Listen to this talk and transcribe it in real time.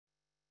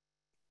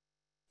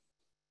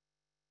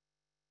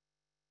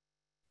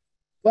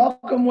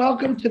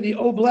Welcome to the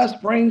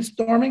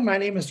Brainstorming. My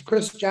name is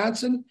Chris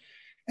Johnson,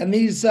 and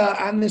these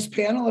on this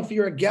panel, if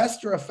you're a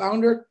guest or a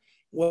founder,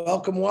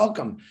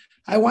 welcome.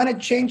 I want to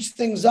change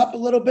things up a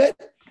little bit.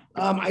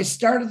 I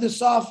started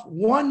this off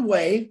one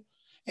way,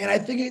 and I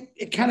think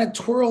it kind of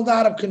twirled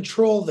out of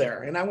control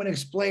there, and I want to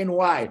explain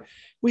why.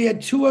 We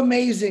had two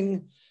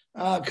amazing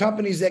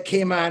companies that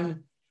came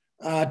on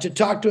to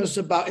talk to us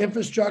about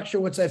infrastructure,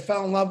 which I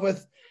fell in love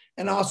with,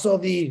 and also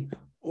the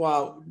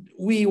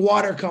We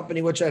Water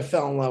Company, which I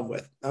fell in love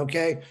with.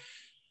 Okay.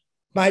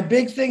 My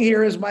big thing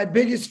here is my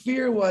biggest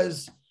fear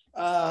was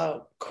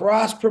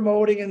cross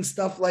promoting and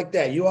stuff like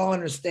that. You all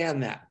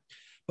understand that.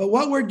 But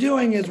what we're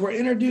doing is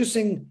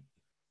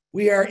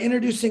we are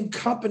introducing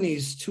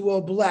companies to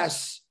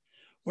OBLESS.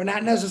 We're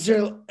not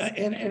necessarily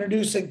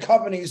introducing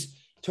companies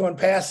to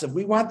ONPASSIVE.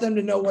 We want them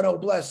to know what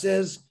OBLESS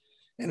is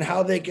and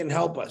how they can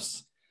help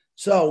us.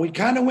 So we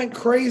kind of went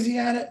crazy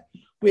on it.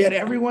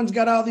 Everyone's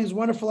got all these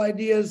wonderful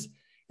ideas.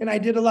 And I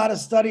did a lot of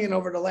studying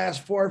over the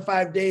last 4 or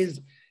 5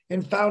 days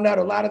and found out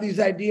a lot of these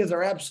ideas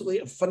are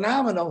absolutely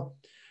phenomenal.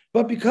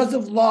 But because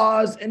of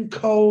laws and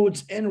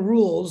codes and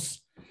rules,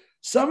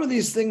 some of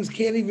these things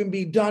can't even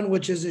be done,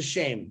 which is a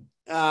shame.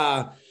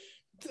 For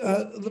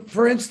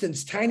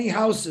instance, tiny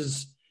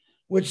houses,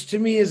 which to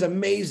me is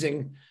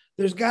amazing.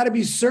 There's got to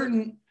be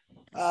certain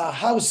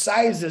house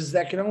sizes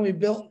that can only be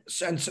built.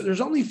 And so there's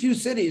only a few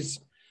cities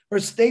or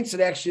states that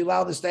actually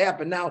allow this to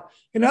happen. Now,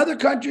 in other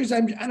countries,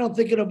 I don't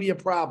think it'll be a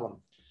problem.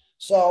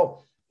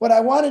 So what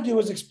I want to do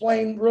is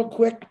explain real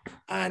quick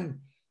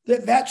on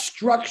that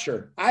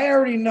structure. I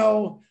already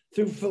know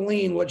through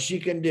Feline what she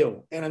can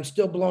do, and I'm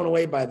still blown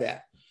away by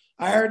that.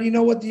 I already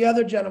know what the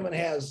other gentleman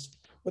has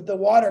with the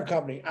water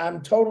company.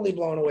 I'm totally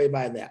blown away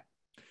by that.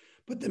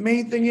 But the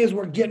main thing is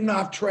we're getting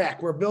off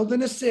track. We're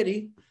building a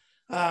city.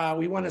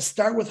 We want to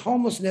start with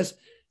homelessness.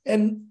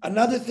 And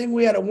another thing,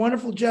 we had a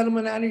wonderful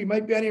gentleman on here. You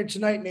might be on here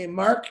tonight named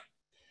Mark.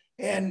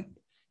 And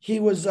he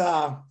was...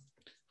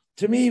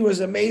 to me, he was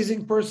an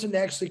amazing person to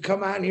actually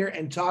come on here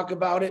and talk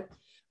about it.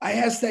 I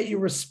ask that you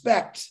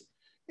respect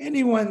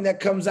anyone that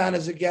comes on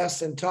as a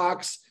guest and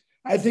talks.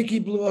 I think he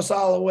blew us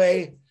all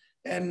away.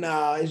 And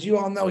as you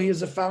all know, he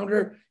is a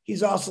founder.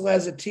 He's also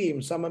has a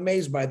team. So I'm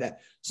amazed by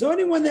that. So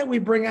anyone that we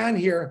bring on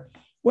here,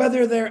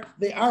 whether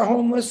they are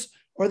homeless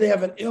or they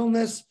have an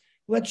illness,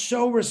 let's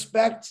show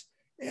respect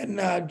and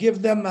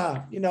give them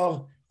a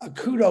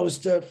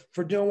kudos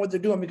for doing what they're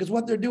doing, because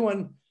what they're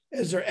doing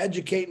is they're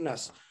educating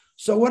us.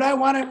 So what I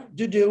wanted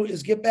to do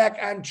is get back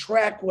on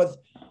track with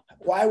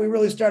why we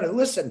really started.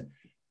 Listen,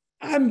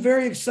 I'm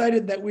very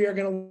excited that we are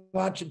going to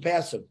launch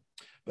ONPASSIVE,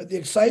 but the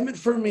excitement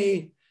for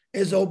me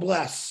is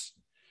OBLESS,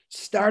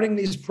 starting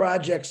these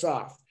projects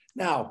off.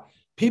 Now,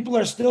 people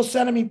are still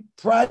sending me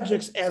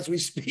projects as we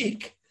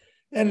speak,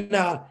 and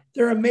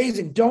they're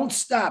amazing. Don't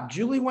stop.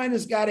 Julie Wayne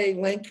has got a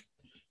link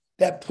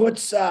that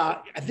puts,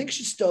 I think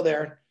she's still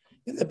there,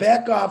 in the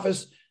back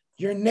office,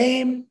 your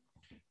name,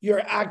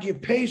 your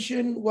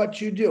occupation, what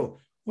you do.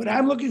 What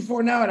I'm looking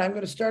for now, and I'm going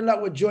to start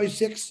out with Joy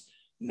 6,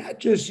 not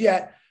just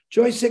yet.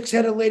 Joy 6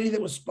 had a lady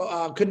that was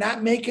could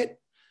not make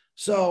it.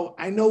 So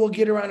I know we'll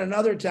get her on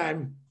another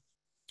time,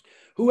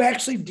 who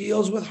actually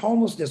deals with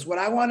homelessness. What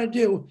I want to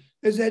do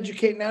is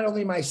educate not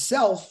only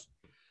myself,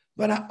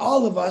 but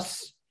all of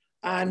us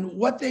on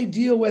what they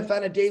deal with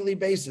on a daily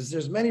basis.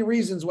 There's many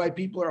reasons why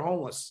people are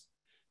homeless.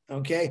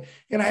 Okay.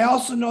 And I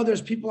also know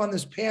there's people on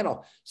this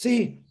panel.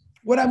 See,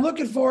 what I'm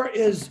looking for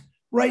is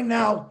right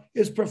now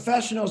is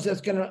professionals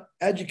that's going to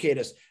educate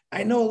us.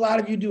 I know a lot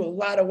of you do a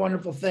lot of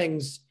wonderful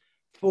things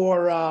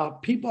for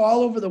people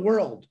all over the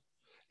world,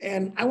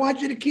 and I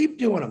want you to keep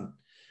doing them.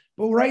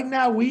 But right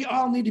now, we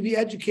all need to be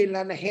educated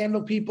on how to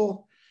handle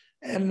people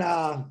and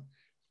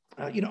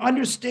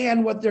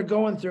understand what they're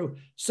going through,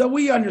 so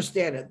we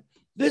understand it.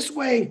 This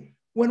way,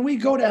 when we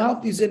go to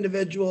help these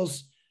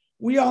individuals,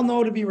 we all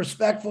know to be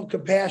respectful,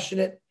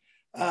 compassionate,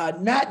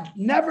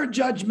 never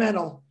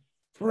judgmental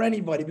for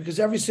anybody, because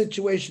every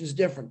situation is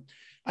different.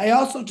 I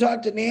also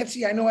talked to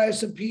Nancy. I know I have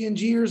some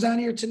P&Gers on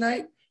here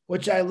tonight,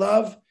 which I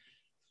love.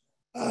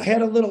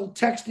 Had a little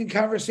texting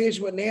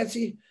conversation with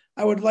Nancy.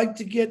 I would like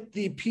to get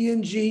the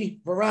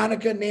P&G,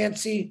 Veronica,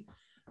 Nancy,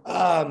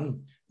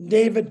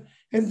 David,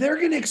 and they're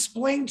going to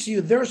explain to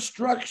you their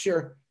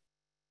structure,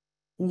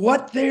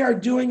 what they are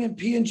doing in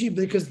P&G,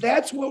 because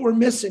that's what we're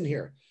missing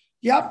here.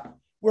 Yep,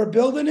 we're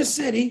building a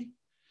city,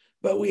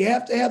 but we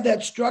have to have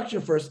that structure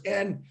first.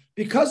 And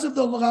because of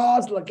the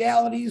laws,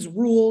 legalities,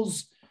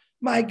 rules,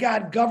 my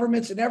God,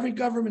 governments, and every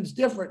government's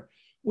different,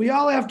 we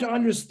all have to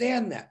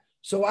understand that.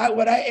 So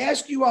what I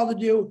ask you all to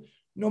do,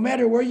 no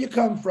matter where you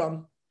come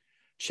from,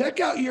 check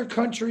out your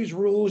country's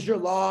rules, your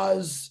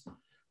laws.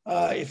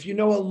 If you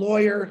know a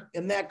lawyer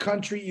in that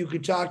country you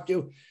could talk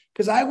to,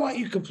 because I want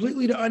you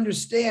completely to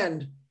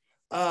understand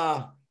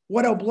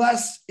what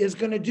OBLESS is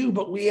going to do,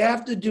 but we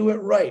have to do it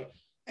right.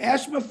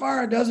 Ash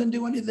Mufareh doesn't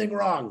do anything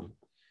wrong.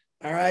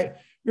 All right.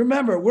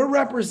 Remember, we're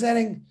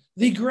representing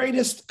the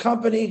greatest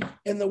company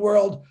in the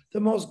world,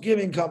 the most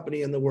giving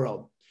company in the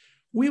world.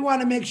 We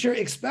want to make sure,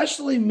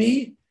 especially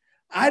me,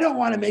 I don't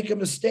want to make a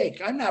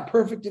mistake. I'm not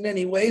perfect in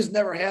any ways,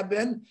 never have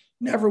been,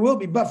 never will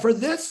be. But for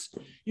this,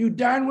 you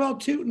darn well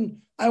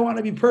tootin', I want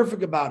to be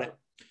perfect about it.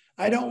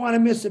 I don't want to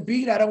miss a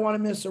beat. I don't want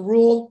to miss a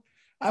rule.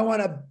 I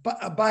want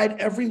to abide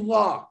every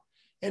law.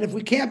 And if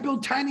we can't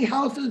build tiny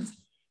houses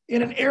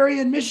in an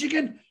area in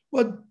Michigan,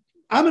 well,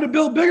 I'm going to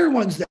build bigger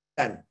ones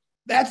then.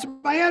 That's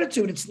my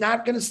attitude. It's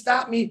not going to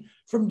stop me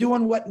from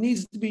doing what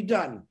needs to be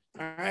done.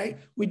 All right.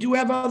 We do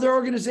have other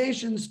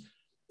organizations.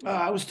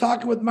 I was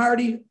talking with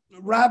Marty,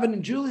 Robin,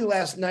 and Julie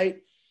last night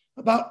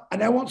about,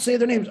 and I won't say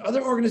their names,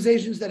 other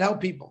organizations that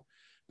help people.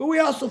 But we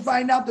also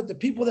find out that the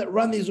people that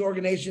run these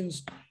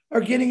organizations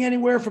are getting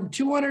anywhere from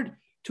 $200,000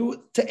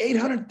 to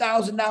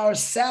 $800,000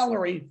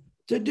 salary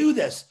to do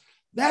this.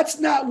 That's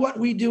not what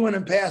we do in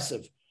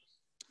ONPASSIVE.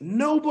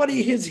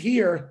 Nobody is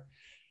here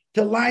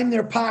to line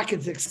their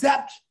pockets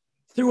except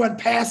through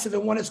ONPASSIVE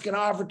and what it's going to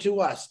offer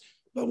to us.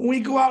 But when we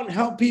go out and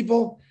help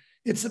people,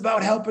 it's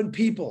about helping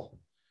people.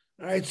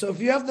 All right. So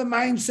if you have the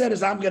mindset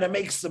is I'm going to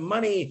make some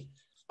money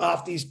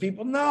off these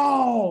people,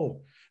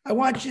 no, I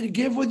want you to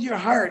give with your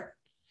heart.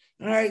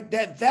 All right.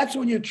 That's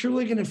when you're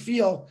truly going to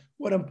feel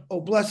what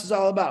OBLESS is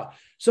all about.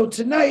 So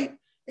tonight,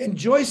 and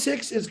Joyce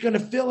Hicks is going to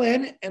fill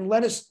in and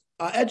let us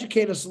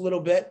educate us a little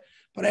bit.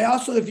 But I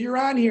also, if you're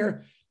on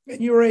here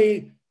and you're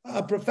a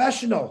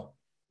professional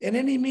in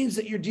any means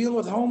that you're dealing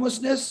with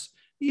homelessness,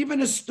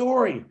 even a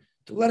story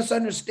to let us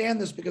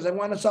understand this, because I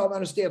want us all to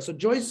understand. So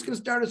Joyce is going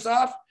to start us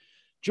off.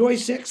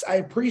 Joyce Hicks, I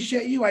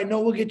appreciate you. I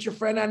know we'll get your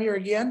friend on here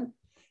again.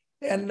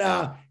 And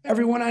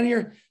everyone on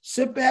here,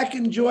 sit back,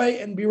 enjoy,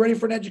 and be ready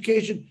for an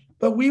education.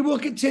 But we will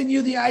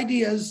continue the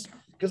ideas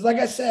because, like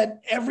I said,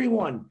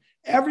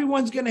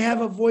 everyone's going to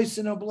have a voice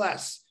in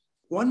OBLESS.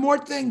 One more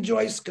thing,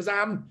 Joyce, because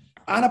I'm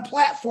on a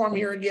platform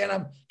here again.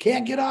 I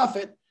can't get off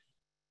it.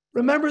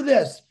 Remember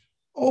this,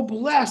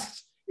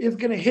 OBLESS is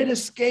going to hit a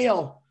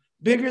scale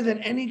bigger than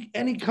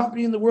any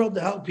company in the world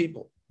to help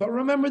people. But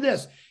remember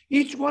this,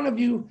 each one of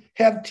you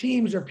have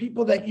teams or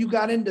people that you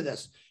got into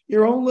this,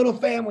 your own little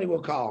family,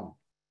 we'll call them.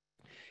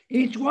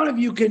 Each one of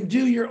you can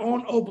do your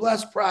own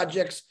OBLESS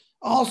projects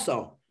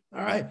also.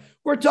 All right.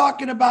 We're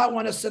talking about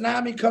when a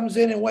tsunami comes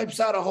in and wipes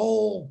out a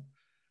whole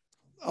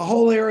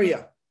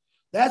area.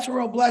 That's where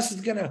OBLESS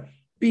is going to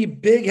be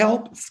big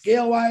help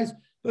scale wise.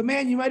 But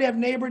man, you might have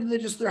neighbors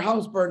that just their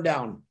house burned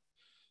down.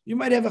 You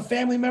might have a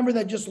family member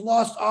that just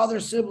lost all their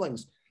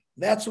siblings.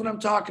 That's what I'm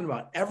talking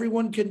about.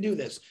 Everyone can do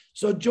this.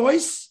 So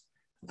Joyce,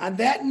 on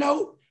that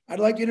note, I'd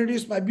like to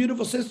introduce my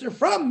beautiful sister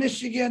from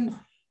Michigan,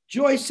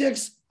 Joyce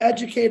Hicks.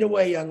 Educate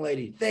away, young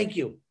lady. Thank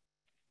you.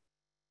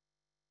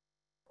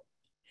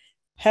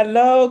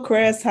 Hello,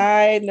 Chris.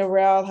 Hi,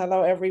 Narelle.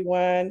 Hello,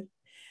 everyone.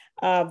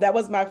 That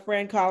was my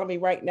friend calling me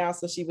right now.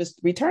 So she was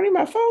returning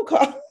my phone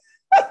call.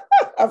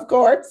 Of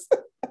course.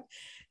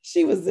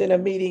 She was in a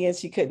meeting and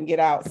she couldn't get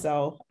out.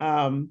 So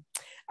I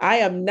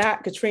am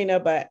not Katrina,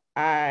 but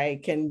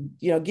I can,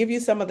 give you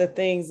some of the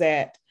things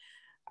that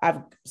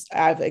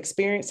I've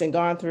experienced and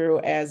gone through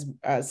as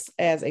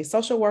a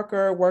social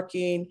worker,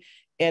 working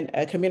in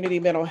a community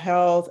mental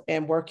health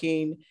and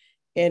working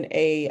in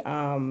a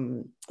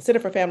Center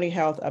for Family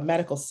Health, a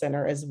medical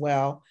center as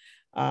well,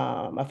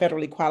 a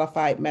federally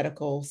qualified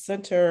medical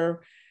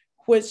center,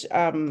 which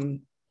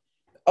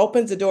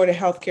opens the door to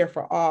healthcare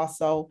for all.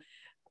 So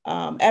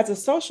as a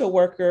social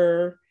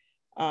worker,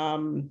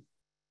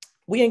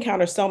 we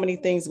encounter so many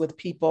things with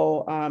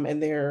people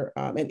and their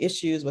and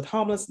issues with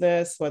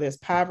homelessness, whether it's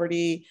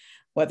poverty,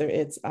 whether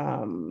it's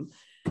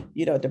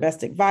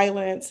domestic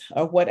violence,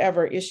 or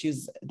whatever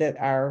issues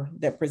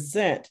that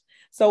present.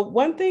 So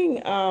one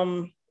thing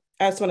I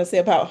just want to say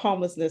about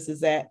homelessness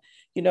is that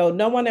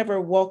no one ever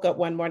woke up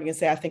one morning and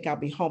said, "I think I'll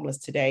be homeless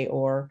today,"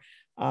 or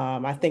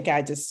 "I think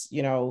I just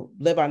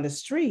live on the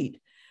street."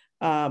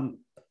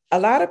 A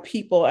lot of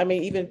people,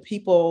 even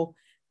people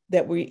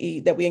that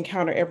we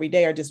encounter every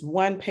day are just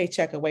one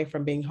paycheck away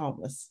from being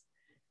homeless.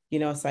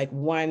 It's like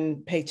one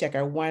paycheck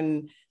or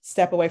one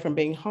step away from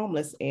being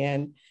homeless.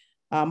 And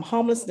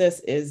homelessness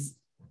is,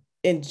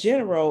 in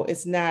general,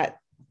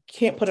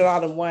 can't put it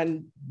all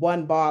in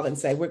one ball and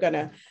say, we're going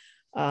to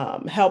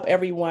help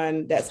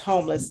everyone that's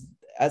homeless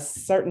a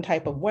certain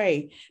type of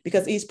way,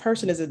 because each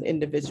person is an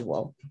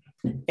individual.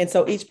 And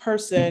so each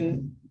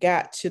person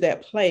got to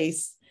that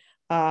place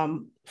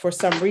for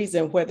some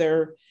reason,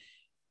 whether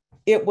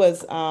it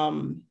was,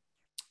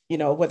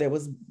 whether it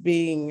was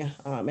being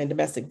in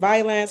domestic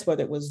violence,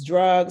 whether it was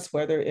drugs,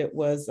 whether it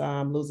was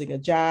losing a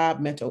job,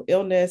 mental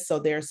illness. So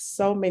there's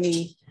so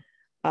many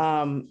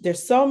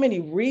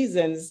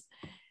reasons,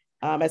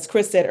 as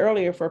Chris said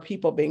earlier, for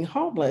people being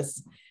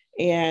homeless,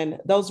 and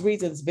those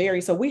reasons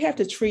vary. So we have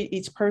to treat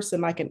each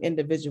person like an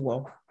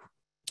individual,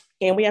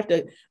 and we have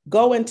to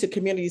go into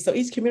communities. So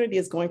each community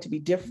is going to be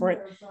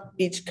different.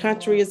 Each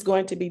country is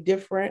going to be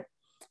different,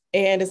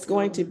 and it's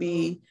going to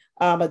be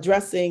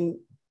addressing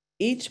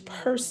each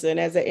person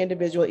as an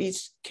individual,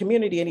 each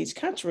community in each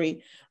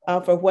country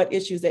for what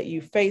issues that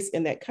you face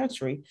in that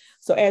country.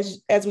 So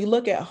as we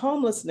look at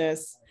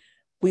homelessness,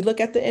 we look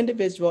at the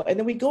individual, and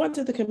then we go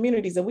into the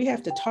communities, and we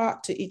have to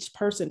talk to each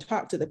person,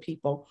 talk to the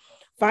people,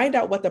 find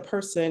out what the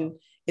person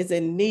is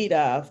in need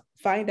of,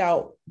 find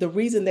out the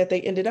reason that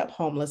they ended up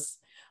homeless.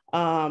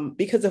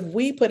 Because if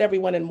we put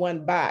everyone in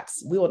one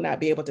box, we will not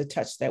be able to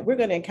touch that. We're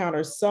going to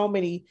encounter so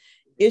many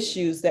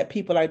issues that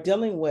people are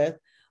dealing with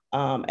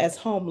as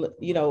homeless,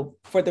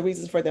 for the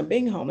reasons for them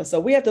being homeless. So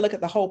we have to look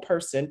at the whole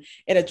person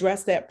and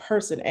address that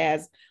person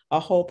as a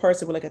whole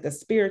person. We look at the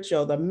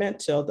spiritual, the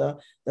mental,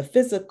 the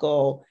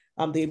physical,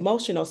 the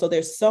emotional. So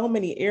there's so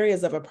many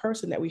areas of a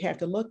person that we have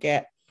to look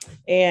at,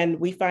 and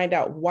we find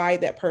out why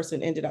that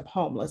person ended up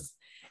homeless.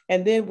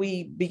 And then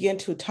we begin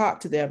to talk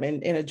to them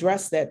and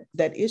address that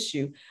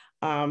issue.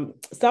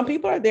 Some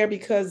people are there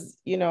because,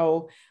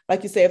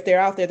 like you say, if they're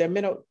out there,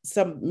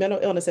 some mental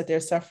illness that they're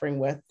suffering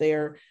with,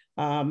 they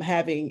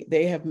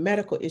have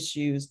medical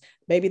issues.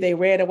 Maybe they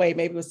ran away.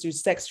 Maybe it was through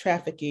sex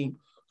trafficking.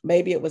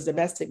 Maybe it was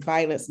domestic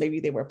violence. Maybe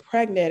they were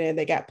pregnant and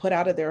they got put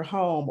out of their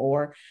home,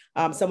 or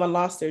someone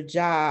lost their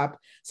job.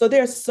 So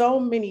there's so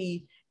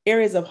many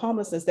areas of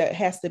homelessness that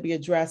has to be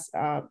addressed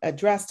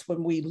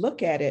when we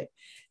look at it.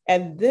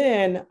 And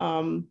then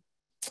when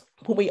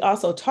we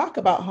also talk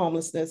about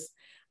homelessness,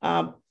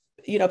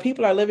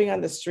 people are living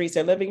on the streets.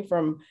 They're living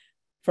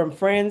from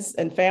friends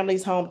and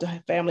families' home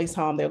to families'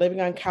 home. They're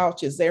living on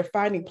couches. They're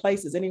finding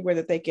places anywhere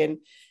that they can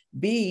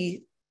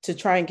be to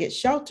try and get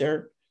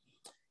shelter.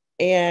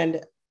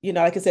 And,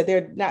 like I said,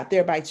 they're not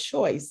there by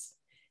choice.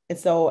 And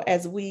so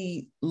as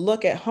we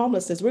look at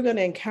homelessness, we're going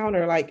to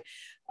encounter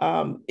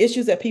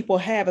issues that people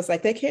have. It's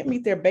like they can't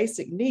meet their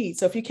basic needs.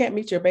 So if you can't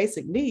meet your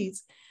basic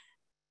needs,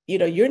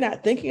 you're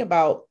not thinking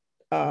about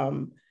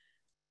the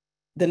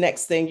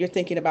next thing. You're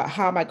thinking about,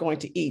 how am I going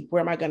to eat?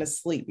 Where am I going to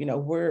sleep?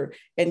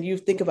 And you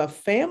think of a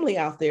family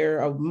out there,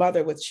 a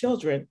mother with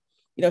children,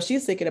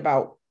 she's thinking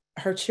about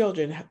her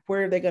children.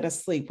 Where are they going to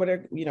sleep?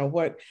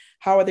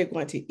 How are they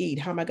going to eat?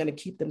 How am I going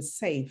to keep them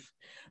safe?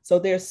 So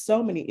there's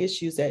so many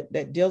issues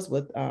that deals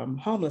with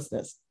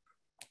homelessness.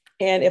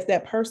 And if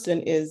that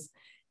person is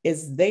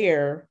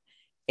there,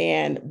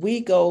 and we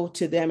go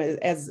to them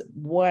as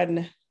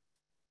one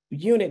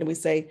unit, and we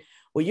say,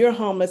 well, you're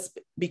homeless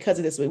because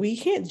of this. We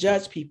can't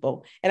judge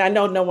people. And I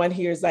know no one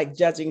here is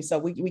judging, so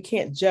we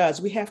can't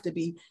judge. We have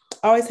to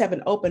always have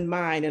an open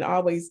mind, and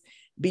always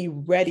be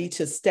ready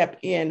to step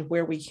in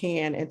where we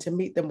can and to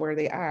meet them where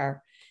they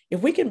are.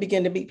 If we can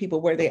begin to meet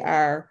people where they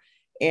are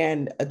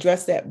and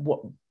address that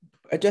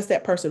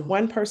person,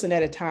 one person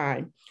at a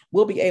time,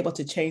 we'll be able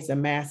to change the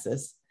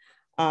masses.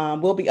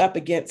 We'll be up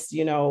against,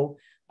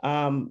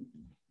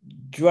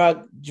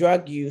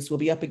 drug use. We'll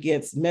be up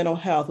against mental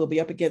health. We'll be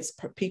up against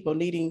people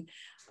needing,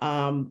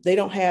 they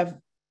don't have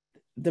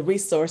the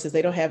resources.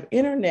 They don't have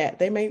internet.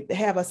 They may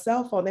have a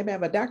cell phone. They may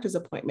have a doctor's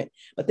appointment,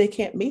 but they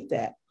can't meet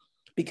that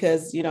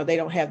because, they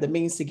don't have the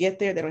means to get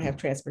there. They don't have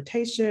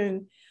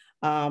transportation.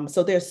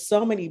 So there's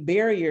so many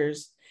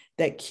barriers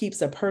that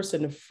keeps a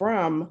person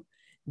from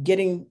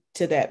getting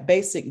to that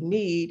basic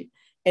need.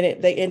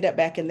 And they end up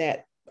back in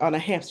that, on a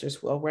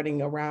hamster's wheel,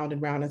 running around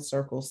and round in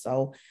circles.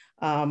 So,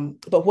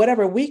 but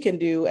whatever we can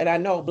do, and I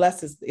know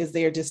Bless is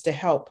there just to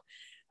help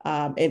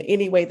in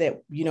any way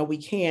that, we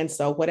can.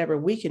 So whatever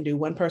we can do,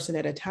 one person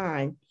at a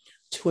time,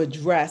 to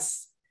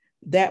address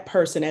that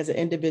person as an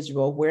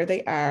individual, where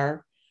they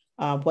are,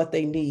 what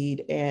they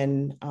need,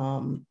 and,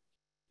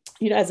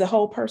 as a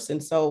whole person.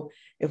 So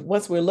if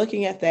once we're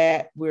looking at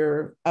that,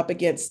 we're up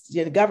against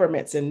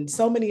governments and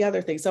so many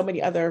other things, so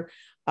many other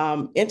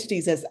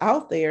entities that's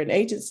out there, and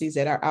agencies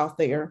that are out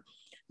there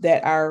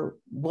that are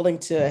willing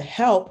to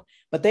help,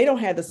 but they don't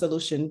have the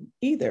solution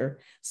either.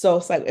 So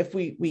it's like, if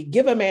we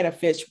give a man a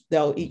fish,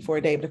 they'll eat for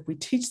a day. But if we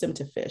teach them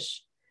to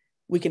fish,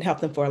 we can help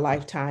them for a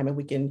lifetime, and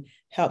we can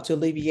help to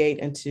alleviate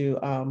and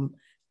to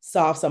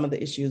solve some of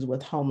the issues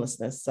with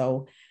homelessness.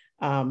 So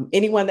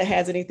anyone that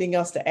has anything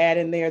else to add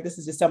in there, this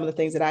is just some of the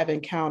things that I've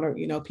encountered,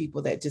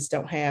 people that just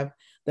don't have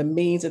the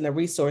means and the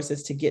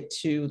resources to get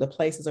to the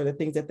places or the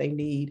things that they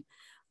need.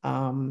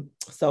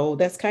 So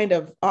that's kind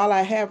of all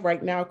I have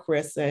right now,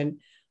 Chris. And,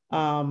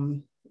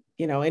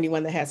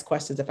 anyone that has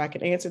questions, if I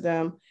can answer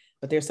them,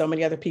 but there's so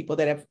many other people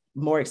that have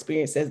more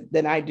experience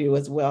than I do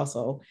as well.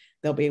 So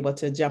they'll be able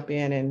to jump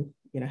in and,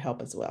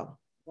 help as well.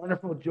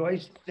 Wonderful,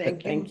 Joyce.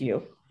 Thank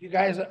you. You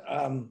guys,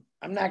 I'm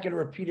not going to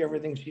repeat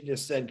everything she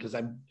just said, because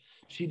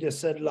she just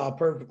said it all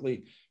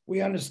perfectly.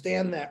 We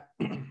understand that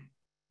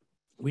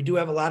we do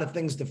have a lot of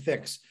things to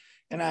fix.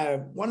 And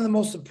one of the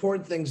most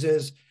important things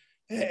is,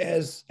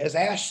 as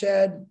Ash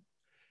said,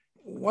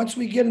 once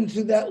we get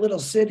into that little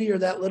city or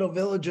that little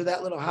village or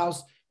that little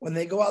house, when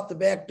they go out the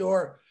back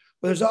door,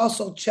 there's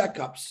also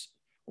checkups.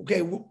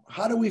 Okay,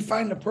 how do we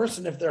find a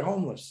person if they're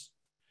homeless?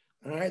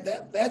 All right,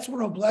 that's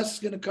where Bless is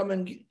going to come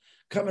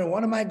in.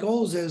 One of my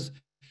goals is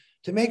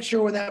to make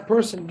sure when that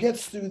person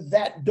gets through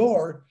that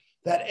door,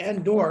 that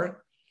end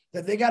door,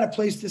 that they got a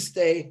place to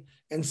stay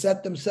and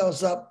set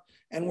themselves up,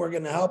 and we're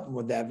going to help them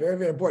with that. Very,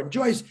 very important.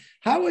 Joyce,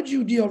 how would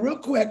you deal, real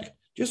quick,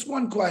 just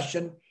one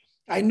question.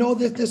 I know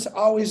that this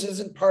always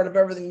isn't part of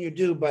everything you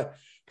do, but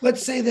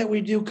let's say that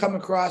we do come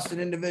across an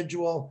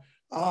individual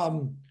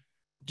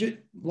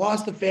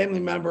lost a family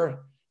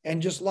member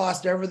and just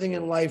lost everything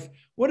in life,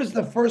 what is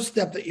the first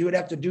step that you would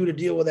have to do to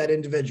deal with that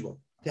individual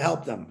to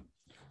help them?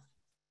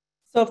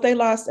 So if they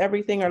lost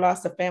everything or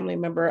lost a family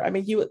member, I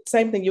mean,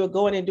 same thing, you would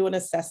go in and do an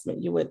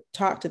assessment. You would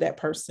talk to that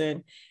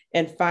person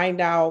and find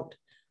out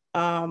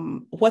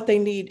what they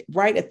need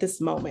right at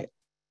this moment.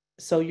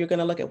 So you're going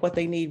to look at what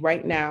they need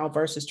right now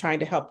versus trying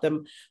to help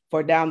them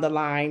for down the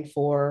line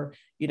for,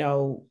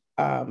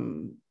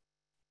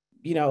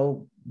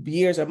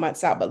 years or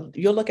months out, but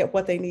you'll look at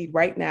what they need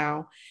right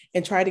now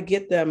and try to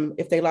get them,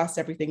 if they lost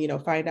everything,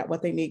 find out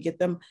what they need, get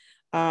them,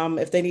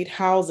 if they need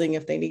housing,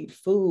 if they need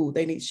food,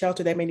 they need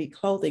shelter, they may need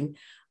clothing,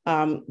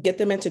 get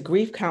them into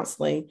grief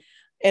counseling.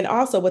 And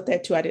also with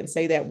that too, I didn't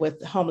say that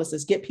with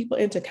homelessness, get people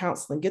into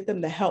counseling, get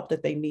them the help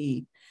that they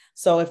need.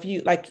 So if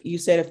you, like you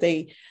said, if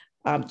they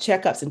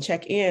checkups and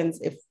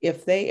check-ins,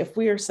 if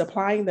we are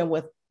supplying them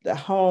with the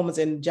homes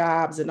and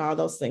jobs and all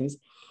those things,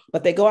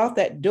 but they go out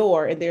that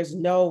door and there's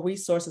no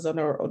resources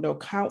or no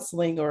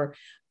counseling or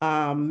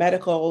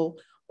medical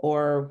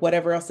or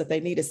whatever else that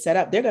they need to set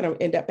up, they're going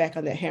to end up back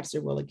on that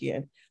hamster wheel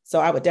again. So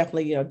I would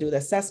definitely, do the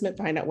assessment,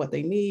 find out what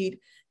they need,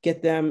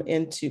 get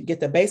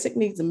the basic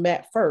needs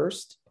met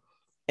first,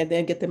 and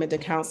then get them into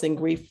counseling,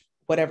 grief,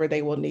 whatever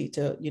they will need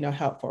to,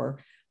 help for.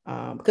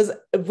 Because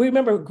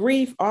remember,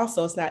 grief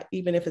also is not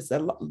even if it's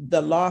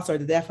the loss or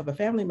the death of a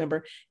family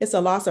member, it's a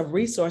loss of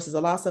resources,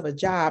 a loss of a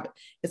job,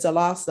 it's a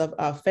loss of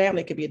a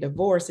family, it could be a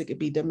divorce, it could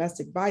be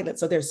domestic violence.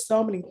 So there's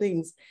so many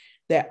things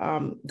that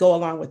go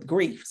along with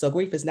grief. So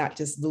grief is not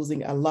just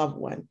losing a loved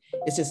one,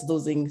 it's just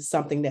losing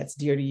something that's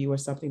dear to you or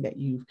something that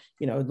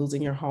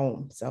losing your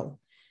home. So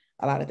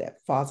a lot of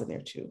that falls in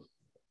there too.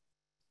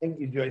 Thank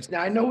you, Joyce.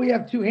 Now I know we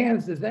have two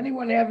hands. Does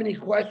anyone have any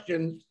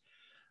questions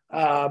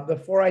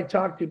before I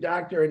talk to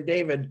Dr. and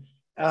David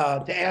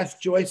to ask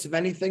Joyce of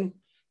anything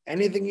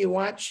you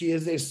want? She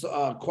is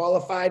a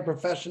qualified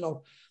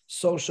professional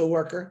social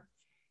worker.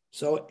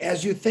 So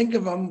as you think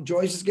of them,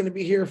 Joyce is going to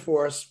be here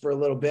for us for a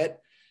little bit.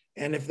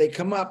 And if they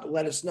come up,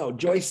 let us know.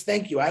 Joyce,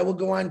 thank you. I will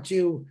go on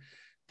to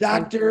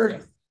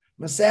Dr.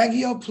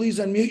 Massaggio. Please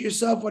unmute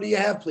yourself. What do you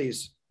have,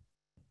 please?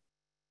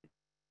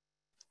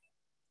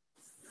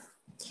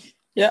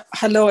 Yeah,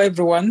 hello,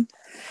 everyone.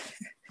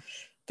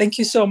 Thank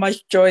you so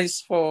much,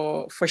 Joyce,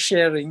 for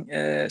sharing.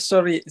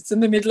 Sorry, it's in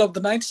the middle of the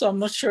night, so I'm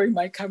not showing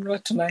my camera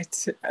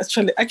tonight.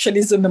 Actually,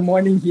 it's in the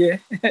morning here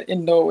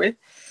in Norway.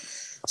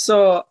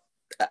 So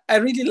I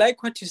really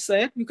like what you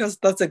said, because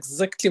that's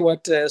exactly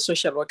what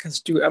social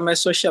workers do. I'm a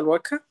social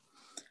worker,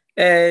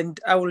 and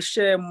I will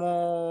share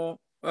more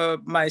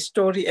my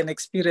story and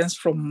experience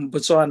from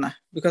Botswana,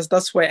 because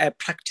that's where I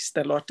practiced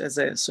a lot as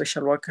a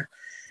social worker.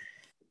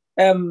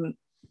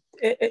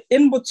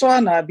 In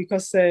Botswana,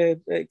 because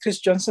Chris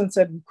Johnson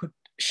said we could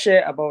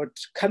share about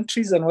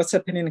countries and what's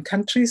happening in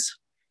countries,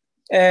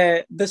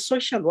 the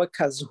social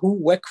workers who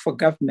work for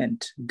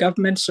government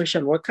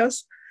social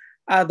workers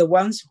are the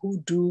ones who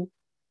do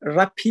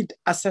rapid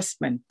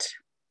assessment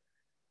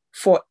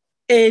for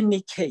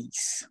any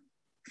case.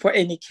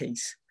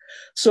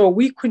 So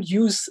we could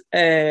use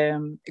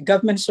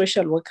government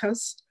social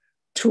workers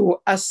to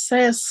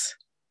assess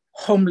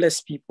homeless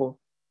people.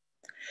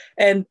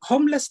 And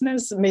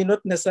homelessness may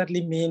not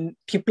necessarily mean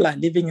people are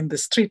living in the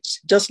street.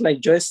 Just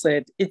like Joyce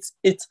said, it's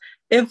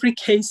every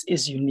case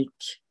is unique.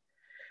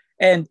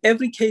 And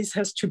every case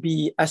has to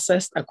be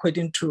assessed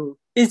according to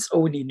its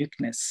own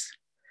uniqueness,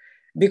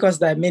 because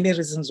there are many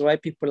reasons why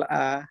people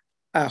are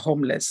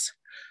homeless.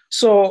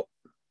 So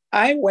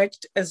I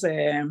worked as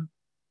a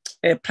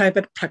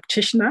private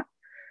practitioner,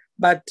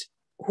 but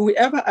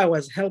whoever I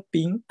was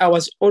helping, I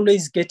was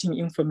always getting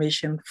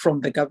information from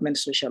the government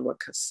social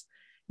workers,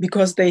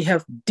 because they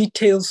have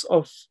details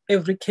of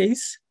every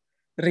case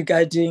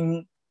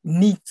regarding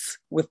needs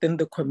within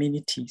the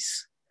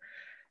communities.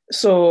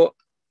 So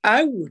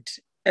I would,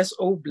 as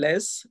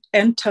OBLES,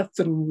 enter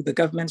through the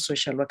government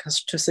social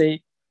workers to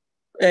say,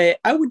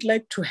 I would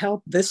like to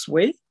help this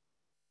way.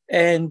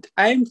 And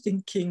I'm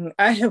thinking,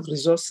 I have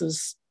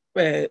resources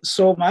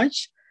so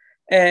much.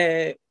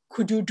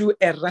 Could you do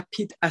a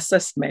rapid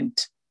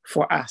assessment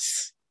for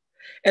us?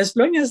 As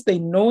long as they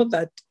know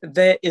that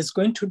there is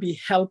going to be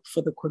help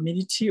for the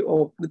community,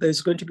 or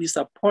there's going to be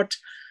support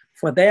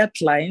for their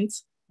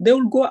clients, they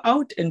will go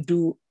out and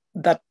do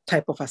that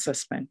type of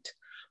assessment,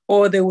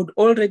 or they would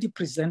already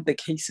present the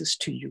cases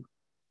to you.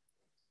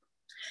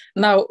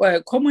 Now,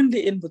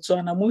 commonly in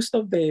Botswana, most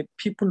of the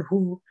people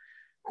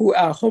who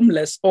are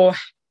homeless, or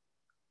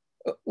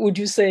would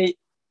you say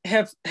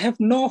have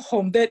no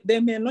home, they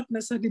may not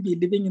necessarily be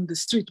living in the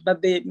street,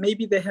 but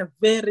maybe they have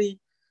very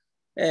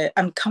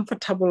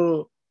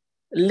uncomfortable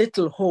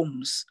little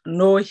homes,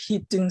 no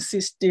heating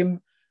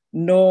system,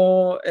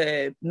 no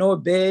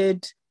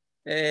bed,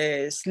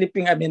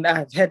 sleeping. I mean,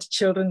 I've had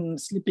children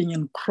sleeping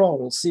in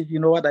crawls, if you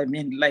know what I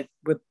mean, like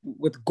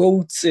with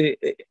goats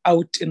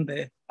out in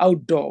the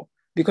outdoor,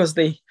 because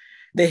they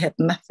had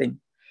nothing.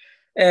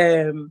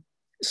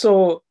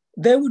 So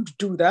they would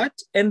do that,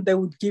 and they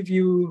would give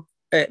you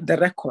the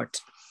record.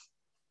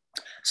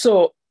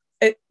 So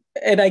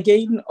And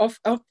again,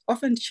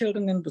 often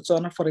children in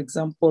Botswana, for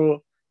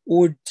example,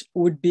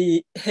 would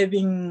be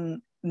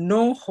having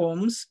no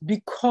homes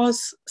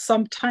because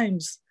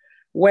sometimes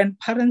when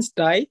parents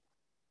die,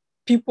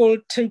 people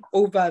take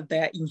over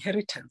their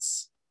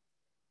inheritance.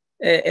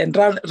 And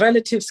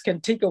relatives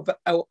can take over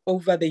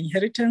the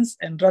inheritance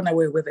and run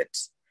away with it.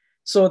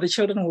 So the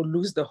children will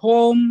lose the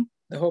home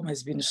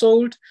has been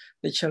sold,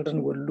 the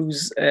children will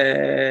lose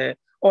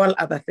all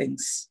other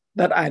things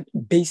that are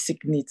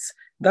basic needs.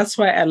 That's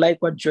why I like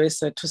what Joy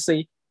said, to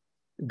say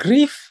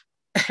grief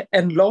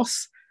and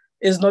loss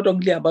is not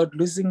only about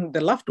losing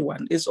the loved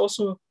one, it's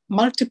also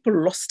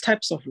multiple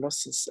types of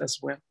losses as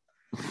well.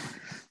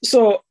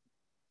 So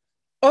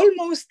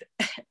almost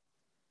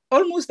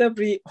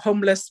every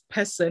homeless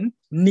person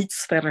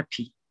needs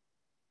therapy.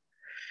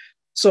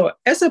 So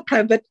as a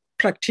private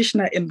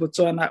practitioner in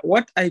Botswana,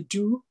 what I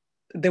do,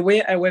 the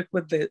way I work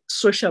with the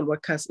social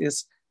workers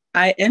is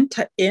I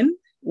enter in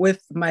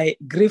with my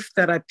grief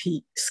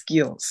therapy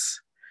skills.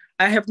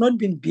 I have not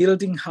been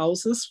building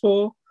houses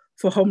for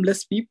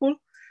homeless people,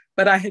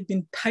 but I have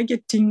been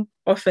targeting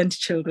orphaned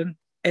children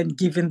and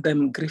giving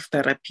them grief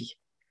therapy.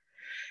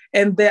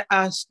 And they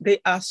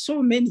are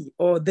so many,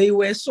 or they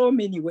were so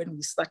many when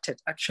we started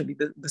actually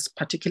this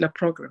particular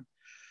program.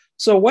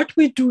 So what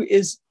we do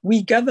is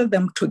we gather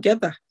them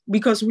together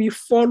because we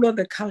follow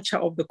the culture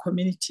of the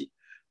community.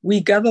 We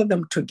gather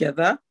them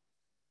together,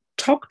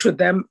 talk to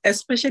them,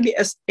 especially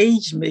as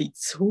age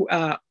mates who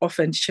are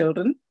orphan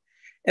children,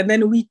 and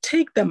then we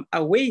take them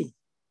away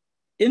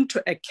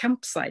into a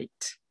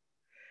campsite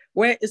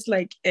where it's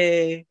like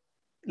a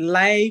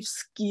life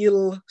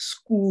skill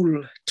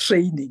school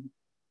training.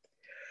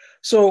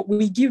 So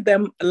we give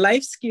them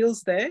life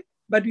skills there,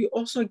 but we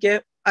also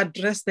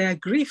address their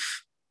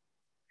grief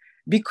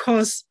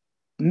because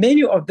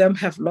many of them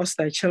have lost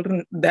their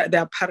children,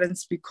 their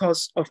parents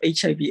because of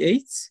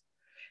HIV/AIDS.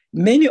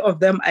 Many of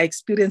them are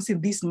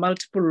experiencing these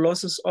multiple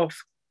losses of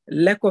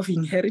lack of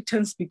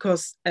inheritance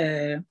because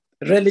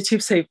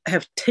relatives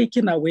have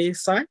taken away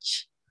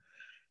such.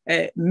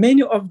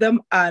 Many of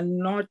them are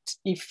not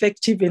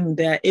effective in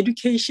their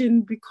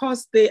education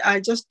because they are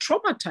just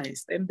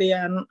traumatized and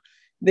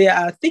they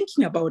are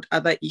thinking about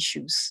other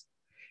issues.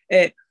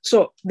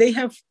 So they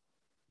have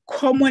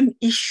common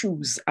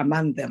issues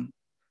among them.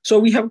 So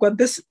we have got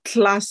this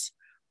class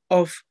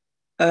of,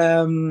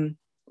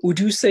 would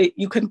you say,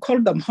 you can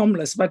call them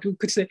homeless, but we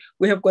could say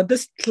we have got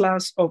this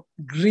class of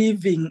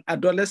grieving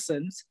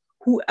adolescents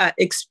who are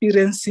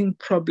experiencing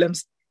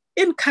problems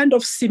in kind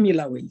of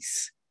similar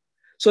ways.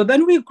 So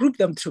then we group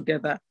them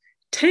together,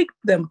 take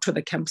them to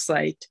the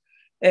campsite.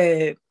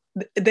 There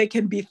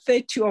can be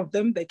 30 of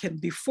them, there can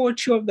be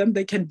 40 of them,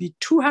 there can be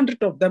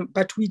 200 of them,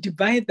 but we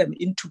divide them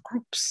into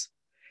groups.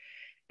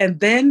 And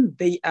then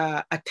they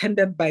are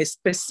attended by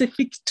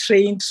specific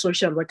trained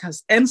social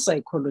workers and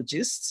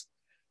psychologists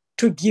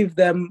to give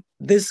them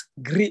this,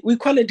 we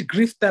call it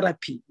grief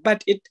therapy,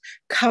 but it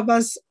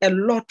covers a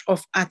lot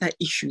of other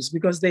issues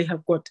because they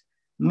have got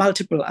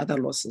multiple other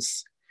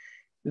losses.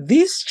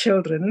 These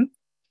children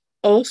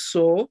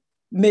also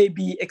may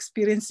be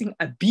experiencing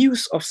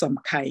abuse of some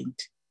kind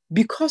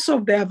because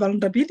of their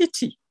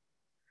vulnerability.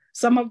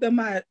 Some of them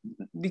are,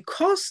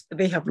 because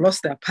they have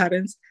lost their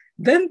parents,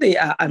 then they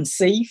are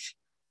unsafe.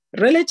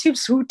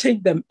 Relatives who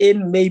take them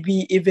in may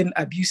be even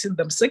abusing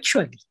them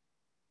sexually.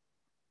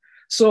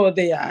 So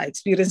they are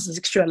experiencing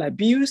sexual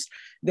abuse,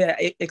 they are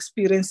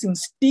experiencing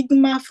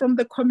stigma from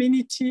the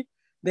community,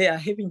 they are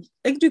having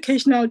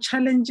educational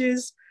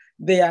challenges,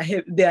 they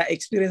are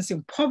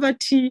experiencing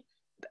poverty.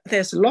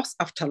 There's loss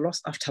after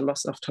loss after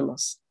loss after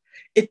loss.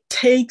 It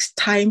takes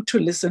time to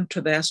listen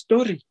to their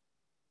story.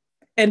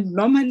 And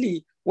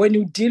normally, when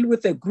you deal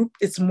with a group,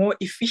 it's more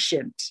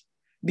efficient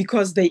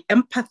because they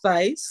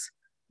empathize.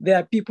 There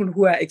are people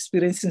who are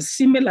experiencing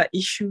similar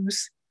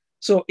issues.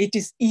 So it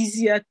is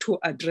easier to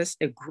address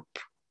a group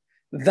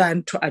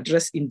than to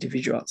address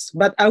individuals.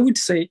 But I would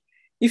say,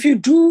 if you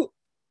do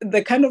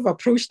the kind of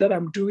approach that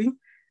I'm doing,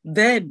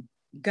 then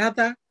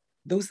gather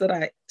those that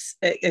are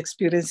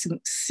experiencing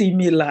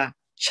similar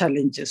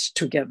challenges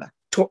together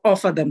to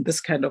offer them this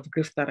kind of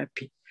grief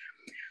therapy.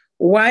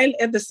 While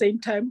at the same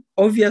time,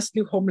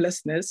 obviously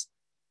homelessness,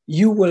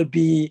 you will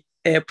be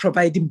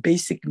providing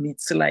basic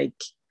needs like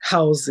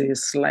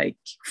houses, like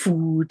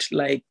food,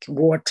 like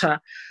water.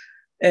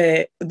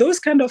 Those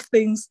kind of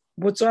things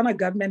Botswana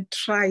government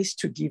tries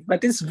to give,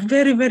 but it's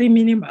very, very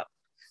minimal.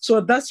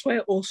 So that's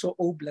where also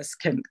OBLAS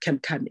can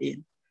come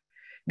in.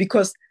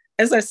 Because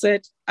as I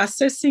said,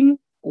 assessing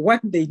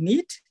what they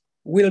need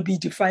will be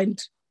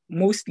defined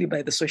mostly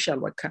by the social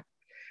worker.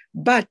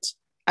 But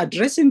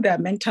addressing their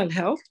mental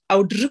health, I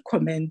would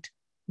recommend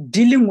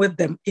dealing with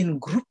them in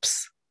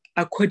groups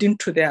according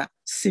to their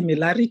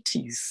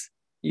similarities.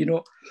 You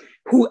know,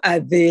 who are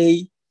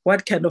they?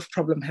 What kind of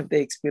problem have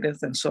they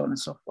experienced, and so on and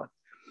so forth.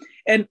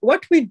 And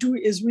what we do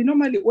is we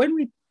normally, when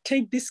we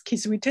take these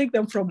kids, we take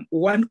them from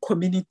one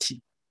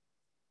community.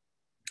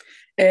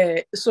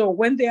 So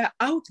when they are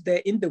out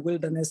there in the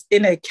wilderness,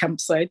 in a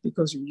campsite,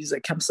 because we use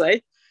a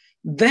campsite,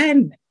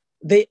 then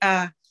they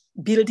are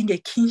building a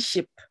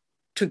kinship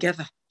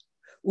together.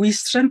 We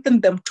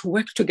strengthen them to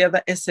work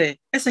together as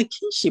a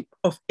kinship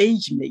of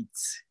age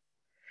mates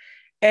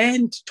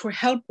and to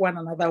help one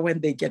another when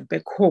they get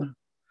back home.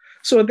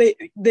 So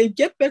they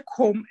get back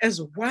home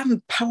as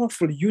one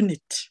powerful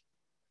unit.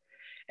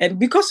 And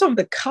because of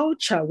the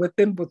culture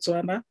within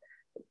Botswana,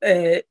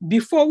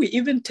 before we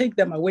even take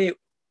them away,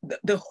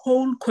 the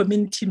whole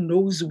community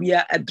knows we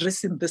are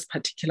addressing this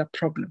particular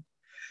problem.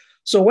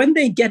 So when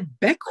they get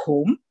back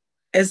home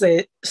as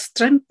a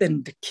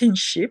strengthened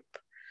kinship,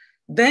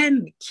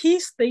 then key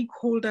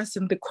stakeholders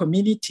in the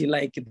community,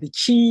 like the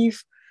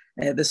chief,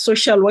 the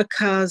social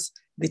workers,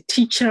 the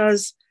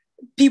teachers,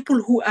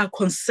 people who are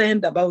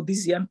concerned about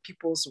these young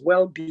people's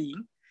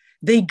well-being,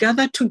 they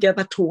gather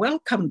together to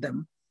welcome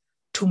them,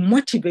 to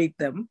motivate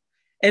them,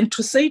 and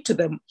to say to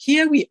them,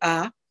 here we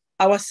are,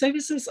 our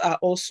services are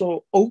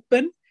also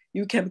open,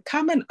 you can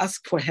come and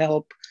ask for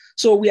help.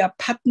 So we are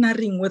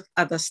partnering with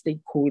other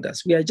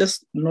stakeholders. We are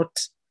just not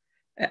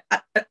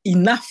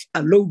enough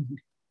alone,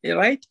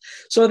 right?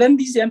 So then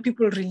these young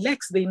people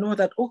relax. They know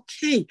that,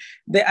 okay,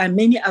 there are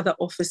many other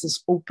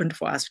offices open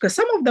for us, because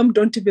some of them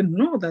don't even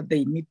know that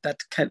they need that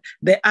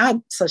there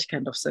are such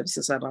kind of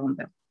services around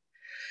them.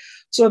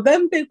 So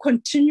then they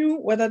continue,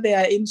 whether they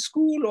are in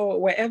school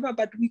or wherever,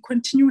 but we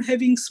continue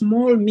having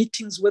small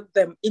meetings with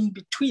them in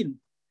between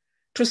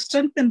to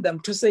strengthen them,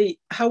 to say,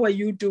 how are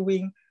you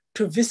doing?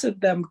 To visit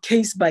them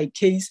case by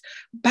case.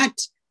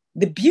 But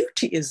the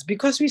beauty is,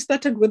 because we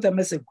started with them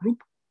as a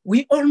group,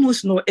 we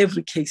almost know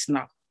every case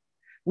now.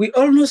 We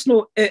almost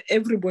know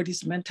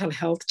everybody's mental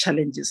health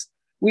challenges.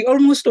 We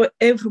almost know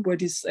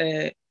everybody's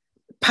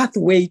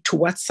pathway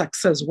towards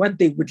success, what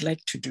they would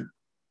like to do.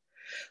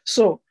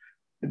 So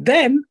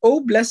then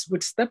OBLES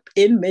would step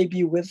in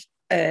maybe with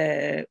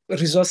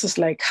resources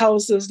like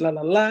houses,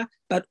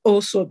 but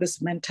also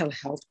this mental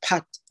health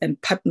part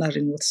and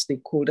partnering with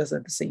stakeholders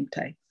at the same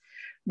time.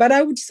 But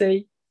I would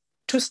say,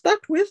 to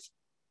start with,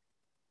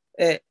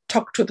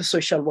 talk to the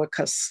social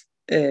workers.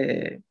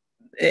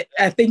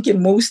 I think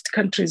in most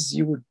countries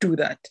you would do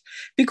that,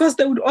 because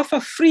they would offer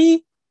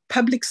free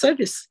public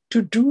service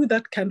to do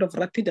that kind of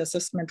rapid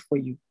assessment for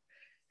you.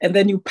 And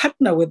then you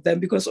partner with them,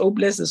 because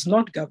OBLES is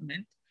not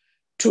government,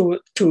 to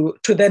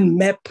then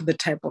map the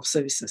type of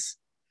services.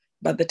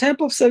 But the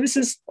type of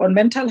services on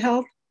mental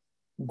health,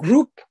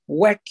 group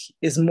work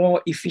is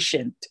more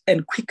efficient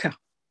and quicker.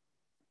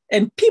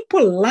 And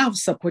people love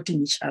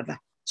supporting each other.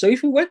 So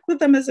if you work with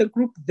them as a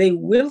group, they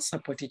will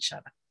support each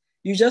other.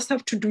 You just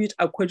have to do it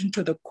according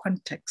to the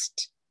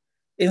context,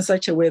 in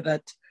such a way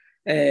that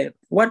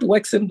what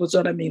works in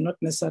Botswana may not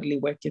necessarily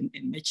work in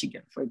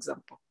Michigan, for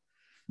example.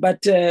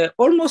 But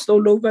almost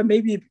all over,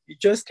 maybe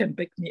Joyce can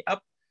back me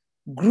up,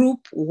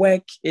 group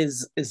work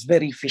is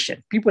very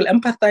efficient. People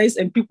empathize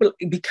and people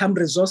become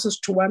resources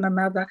to one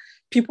another.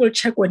 People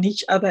check on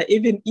each other,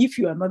 even if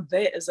you are not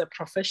there as a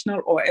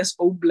professional or as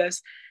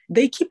OBLES.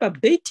 They keep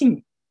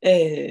updating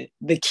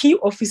the key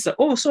officer.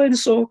 Oh,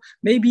 so-and-so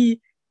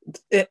maybe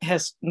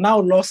has now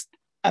lost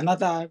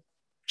another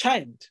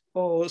child,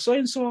 or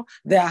so-and-so,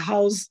 their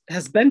house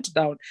has burnt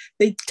down.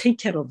 They take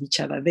care of each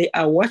other. They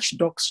are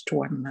watchdogs to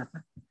one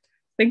another.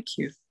 Thank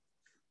you.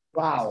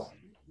 Wow.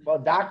 Well,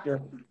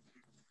 Doctor.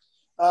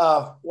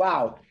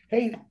 Wow.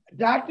 Hey,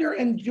 Doctor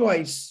and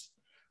Joyce,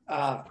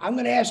 I'm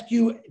going to ask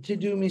you to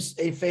do me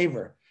a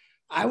favor.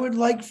 I would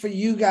like for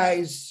you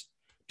guys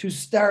to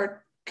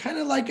start kind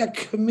of like a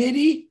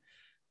committee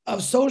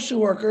of social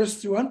workers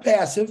through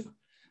ONPASSIVE.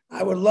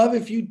 I would love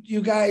if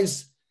you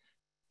guys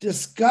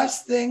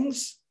discuss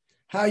things,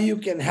 how you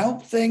can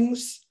help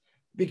things,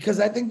 because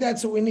I think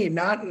that's what we need.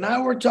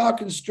 Now we're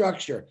talking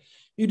structure.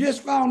 You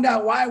just found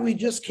out why we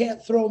just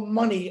can't throw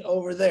money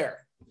over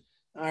there.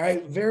 All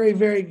right, very,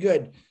 very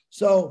good.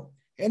 So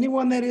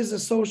anyone that is a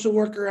social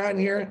worker on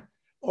here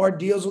or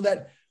deals with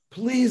that,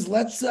 please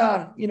let's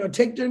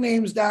take their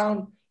names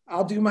down.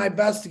 I'll do my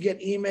best to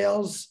get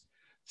emails,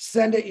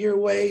 send it your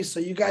way so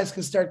you guys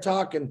can start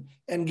talking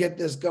and get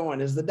this going.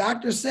 As the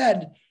doctor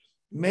said,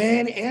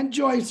 man and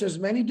Joyce, there's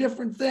many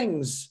different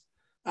things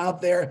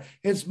out there.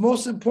 It's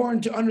most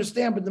important to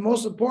understand, but the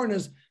most important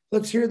is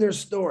let's hear their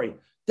story.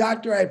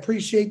 Doctor, I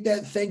appreciate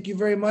that. Thank you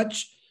very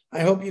much.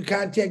 I hope you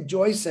contact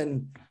Joyce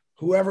and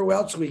whoever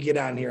else we get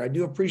on here. I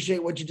do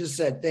appreciate what you just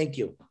said. Thank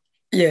you.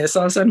 Yes,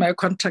 I'll send my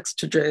contacts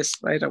to Joyce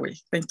right away.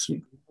 Thank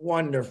you.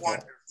 Wonderful.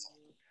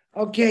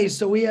 Okay,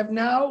 so we have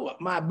now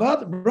my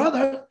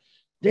brother,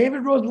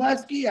 David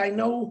Roslewski. I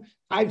know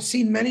I've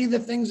seen many of the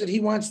things that he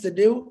wants to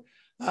do.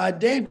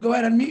 Dave, go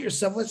ahead and unmute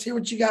yourself. Let's hear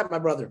what you got, my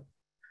brother.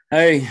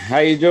 Hey, how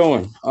you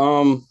doing?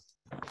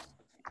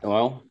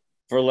 Well,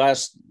 for the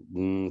last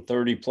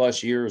 30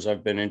 plus years,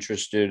 I've been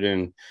interested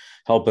in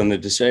helping the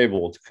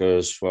disabled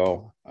because,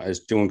 well, I was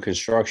doing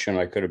construction.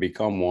 I could have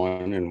become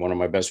one, and one of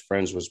my best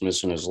friends was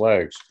missing his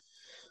legs.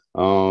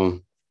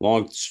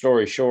 Long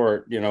story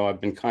short,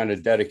 I've been kind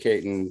of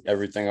dedicating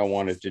everything I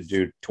wanted to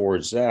do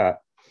towards that.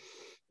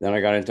 Then I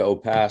got into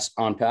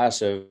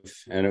ONPASSIVE,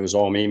 and it was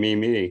all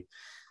me,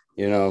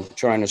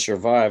 trying to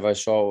survive. I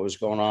saw what was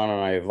going on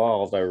and I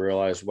evolved. I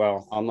realized,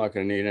 well, I'm not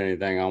going to need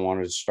anything. I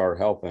wanted to start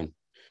helping.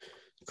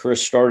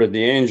 Chris started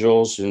the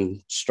Angels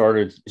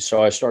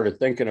so I started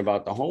thinking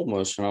about the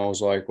homeless, and I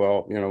was like,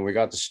 well, we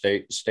got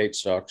the state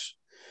sucks.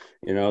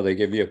 They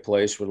give you a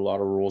place with a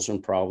lot of rules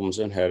and problems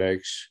and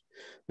headaches,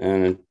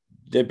 and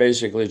they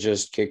basically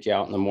just kick you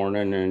out in the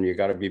morning, and you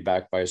got to be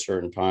back by a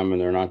certain time,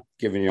 and they're not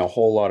giving you a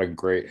whole lot of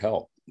great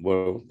help.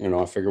 Well,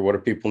 I figure, what do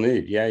people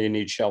need? Yeah, you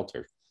need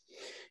shelter,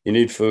 you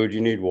need food,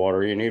 you need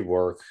water, you need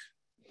work,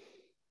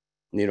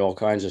 you need all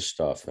kinds of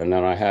stuff. And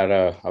then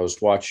I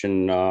was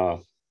watching,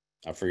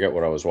 I forget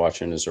what I was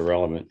watching, is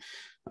irrelevant.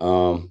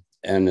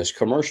 And this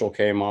commercial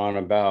came on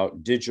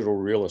about digital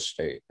real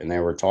estate. And they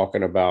were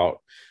talking about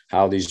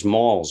how these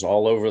malls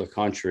all over the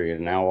country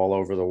and now all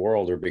over the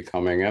world are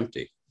becoming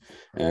empty.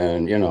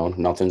 And,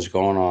 nothing's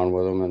going on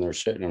with them, and they're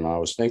sitting. And I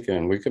was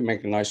thinking we could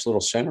make a nice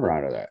little center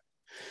out of that,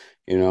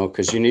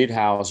 because you need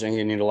housing.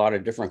 You need a lot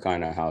of different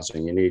kind of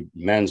housing. You need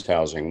men's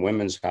housing,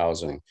 women's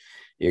housing.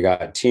 You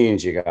got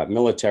teens, you got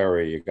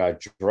military, you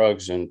got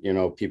drugs, and,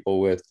 people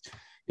with,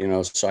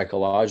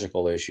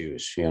 psychological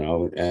issues,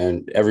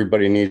 and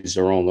everybody needs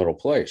their own little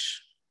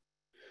place.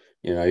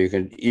 You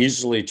can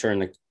easily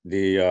turn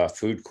the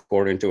food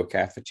court into a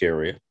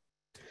cafeteria.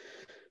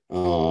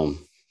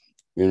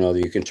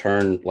 You can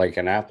turn like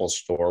an Apple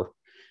store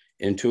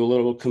into a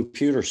little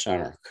computer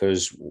center,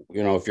 because,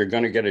 if you're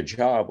going to get a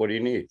job, what do you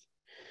need?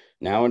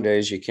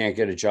 Nowadays, you can't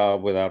get a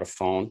job without a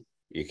phone.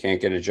 You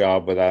can't get a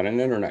job without an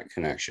internet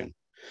connection.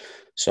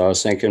 So I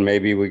was thinking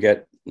maybe we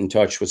get in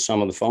touch with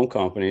some of the phone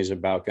companies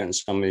about getting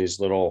some of these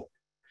little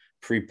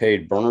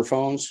prepaid burner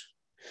phones.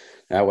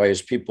 That way,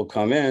 as people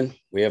come in,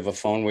 we have a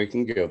phone we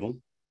can give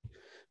them.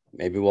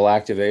 Maybe we'll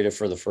activate it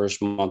for the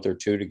first month or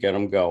two to get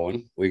them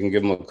going. We can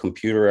give them a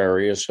computer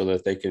area so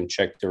that they can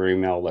check their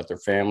email, let their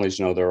families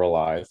know they're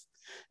alive,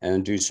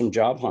 and do some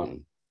job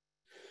hunting.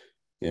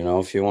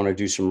 If you want to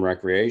do some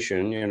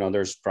recreation,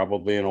 there's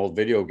probably an old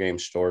video game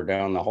store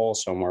down the hall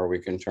somewhere we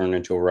can turn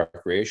into a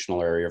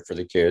recreational area for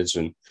the kids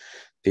and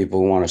people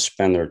who want to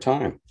spend their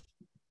time.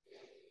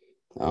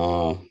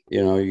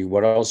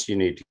 What else do you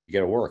need to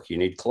get to work? You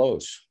need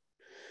clothes.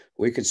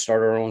 We could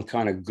start our own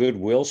kind of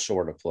Goodwill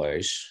sort of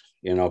place,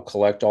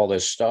 collect all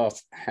this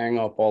stuff, hang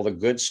up all the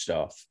good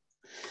stuff.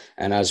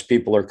 And as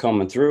people are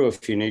coming through,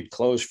 if you need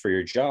clothes for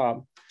your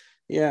job,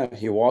 yeah,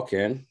 you walk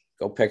in,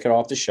 go pick it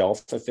off the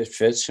shelf. If it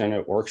fits and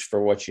it works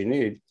for what you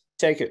need,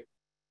 take it.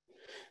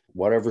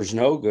 Whatever's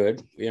no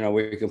good,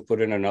 we can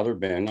put in another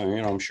bin.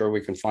 I'm sure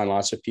we can find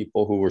lots of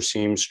people who were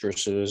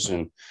seamstresses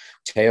and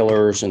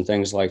tailors and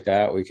things like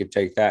that. We could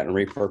take that and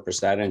repurpose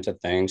that into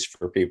things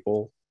for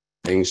people,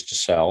 things to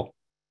sell.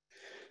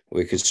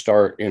 We could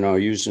start,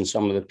 using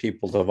some of the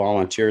people to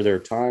volunteer their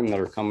time that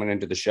are coming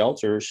into the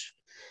shelters.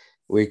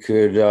 We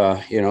could,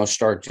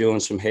 start doing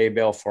some hay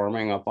bale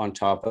farming up on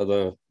top of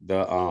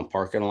the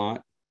parking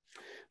lot.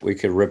 We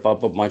could rip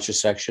up a bunch of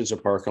sections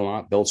of parking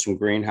lot, build some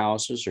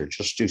greenhouses, or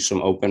just do some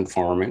open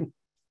farming.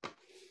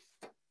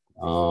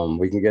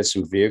 We can get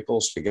some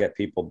vehicles to get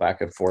people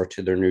back and forth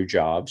to their new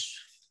jobs.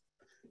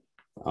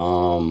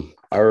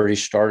 I already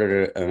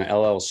started an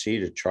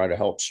LLC to try to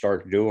help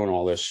start doing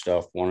all this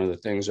stuff. One of the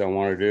things I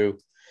want to do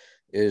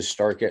is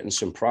start getting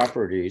some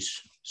properties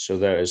so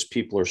that as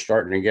people are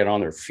starting to get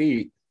on their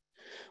feet,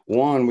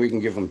 one, we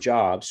can give them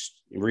jobs,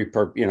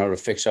 to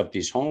fix up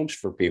these homes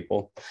for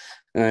people.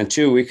 And then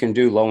two, we can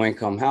do low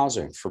income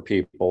housing for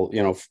people,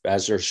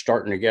 as they're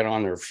starting to get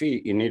on their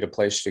feet. You need a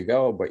place to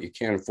go, but you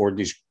can't afford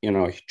these,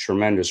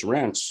 tremendous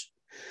rents.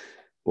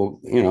 Well,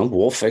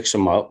 we'll fix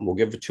them up. We'll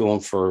give it to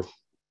them for,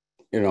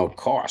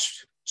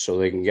 cost so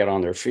they can get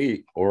on their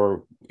feet,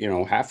 or,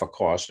 half a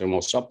cost, and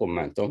we'll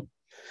supplement them.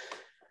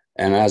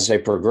 And as they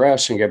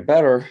progress and get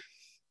better,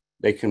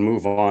 they can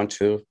move on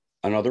to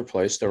another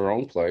place, their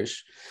own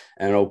place,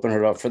 and open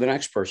it up for the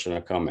next person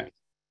to come in.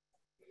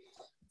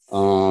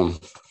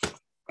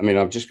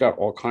 I've just got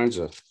all kinds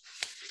of,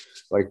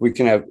 like, we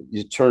can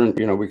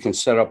we can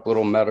set up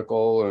little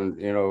medical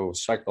and,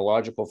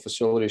 psychological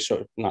facilities.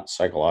 So not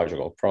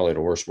psychological, probably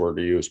the worst word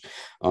to use.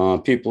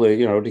 People,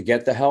 to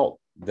get the help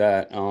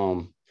that,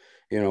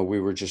 we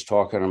were just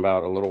talking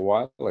about a little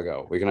while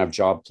ago. We can have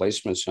job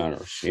placement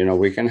centers.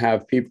 We can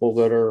have people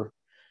that are,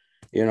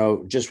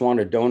 just want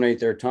to donate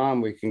their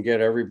time. We can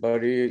get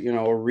everybody, a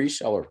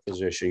reseller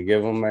position,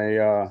 give them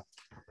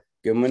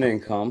an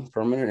income,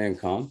 permanent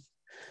income.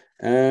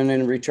 And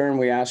in return,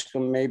 we ask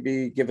them,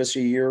 maybe give us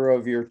a year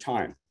of your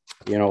time,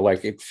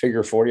 like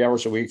figure 40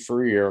 hours a week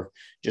for a year,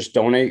 just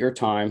donate your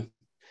time.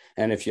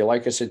 And if you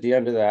like us at the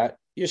end of that,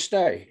 you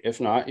stay.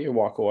 If not, you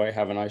walk away,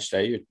 have a nice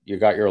day. You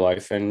got your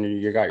life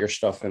and you got your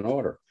stuff in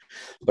order.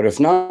 But if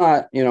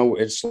not,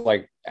 it's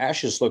like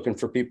Ash is looking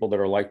for people that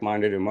are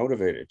like-minded and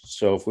motivated.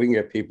 So if we can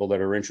get people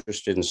that are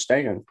interested in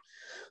staying,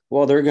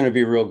 well, they're going to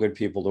be real good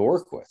people to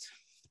work with.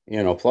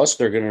 Plus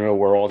they're going to know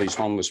where all these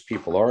homeless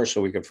people are,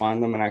 so we could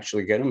find them and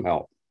actually get them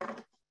help.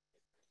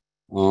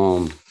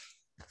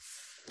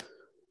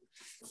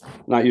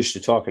 Not used to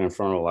talking in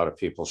front of a lot of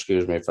people.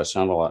 Excuse me if I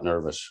sound a lot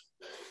nervous.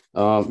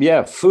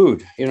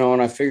 Food,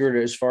 and I figured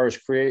as far as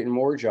creating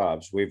more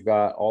jobs, we've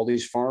got all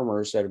these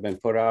farmers that have been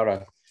put out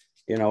of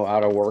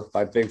out of work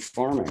by big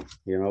farming.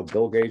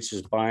 Bill Gates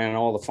is buying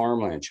all the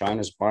farmland.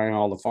 China's buying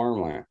all the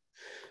farmland.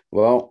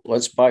 Well,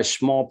 let's buy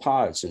small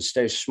pods and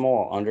stay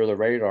small under the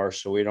radar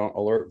so we don't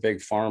alert big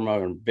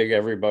pharma and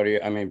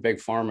big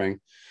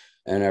farming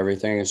and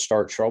everything and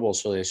start trouble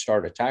so they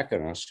start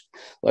attacking us.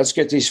 Let's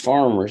get these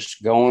farmers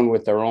going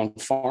with their own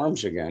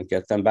farms again,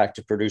 get them back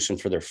to producing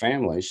for their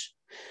families.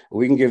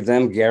 We can give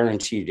them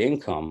guaranteed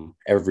income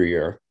every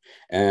year.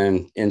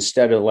 And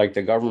instead of like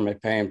the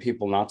government paying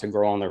people not to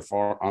grow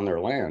on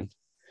their land,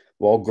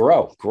 well,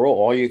 grow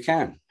all you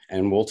can.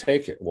 And we'll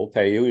take it. We'll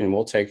pay you and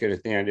we'll take it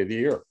at the end of the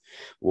year.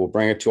 We'll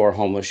bring it to our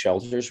homeless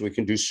shelters. We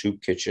can do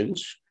soup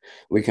kitchens.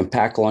 We can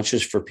pack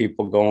lunches for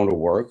people going to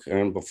work.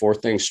 And before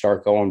things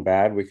start going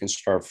bad, we can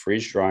start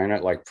freeze drying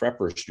it like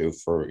preppers do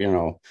for,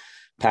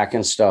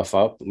 packing stuff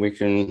up. We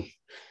can,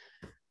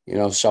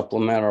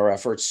 supplement our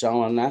efforts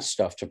selling that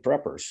stuff to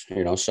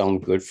preppers, sell them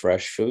good,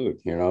 fresh food.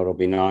 It'll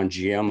be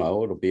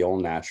non-GMO. It'll be all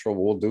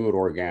natural. We'll do it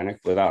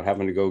organic without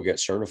having to go get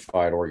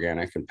certified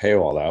organic and pay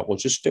all that. We'll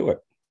just do it.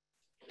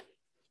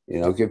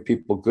 Give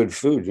people good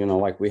food,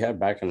 like we had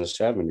back in the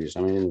 70s.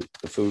 I mean,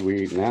 the food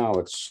we eat now,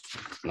 it's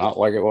not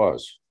like it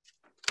was.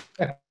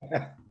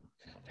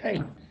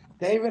 Hey,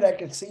 David, I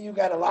can see you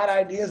got a lot of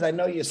ideas. I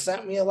know you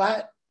sent me a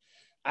lot.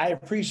 I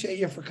appreciate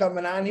you for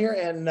coming on here,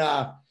 and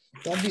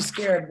don't be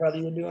scared, brother.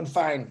 You're doing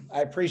fine.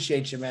 I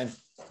appreciate you, man.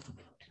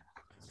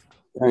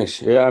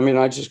 Thanks. Yeah,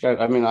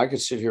 I could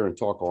sit here and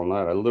talk all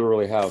night. I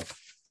literally have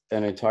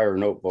an entire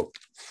notebook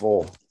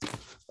full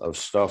of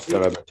stuff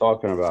that I've been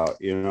talking about.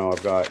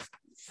 I've got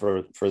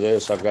for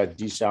this, I've got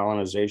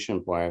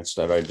desalinization plants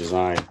that I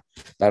designed,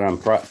 that I'm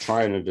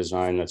trying to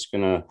design, that's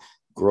going to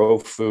grow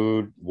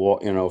food,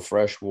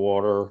 fresh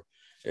water.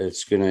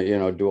 It's going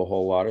to, do a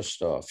whole lot of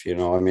stuff,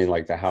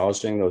 like the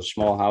housing, those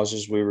small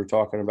houses we were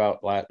talking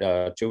about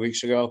 2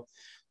 weeks ago.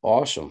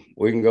 Awesome.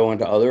 We can go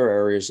into other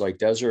areas like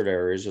desert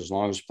areas, as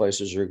long as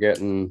places are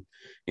getting,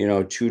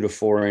 2 to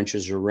 4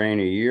 inches of rain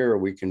a year.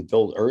 We can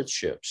build earth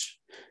ships.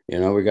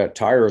 We got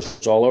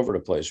tires all over the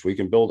place. We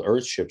can build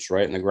earth ships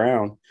right in the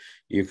ground.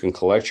 You can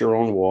collect your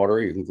own water,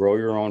 you can grow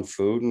your own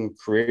food and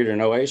create an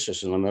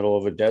oasis in the middle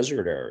of a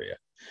desert area.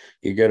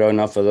 You get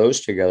enough of those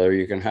together,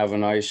 you can have a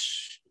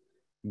nice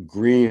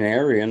green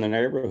area in the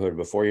neighborhood.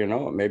 Before you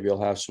know it, maybe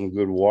you'll have some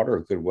good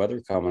water, good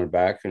weather coming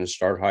back and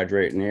start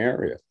hydrating the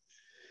area.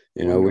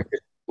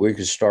 We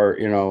could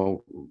start,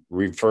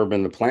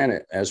 refurbing the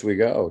planet as we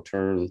go,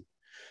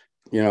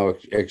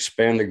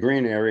 expand the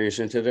green areas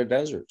into the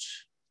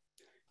deserts.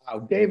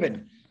 Oh,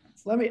 David,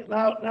 let me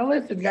now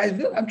listen, guys.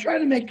 I'm trying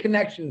to make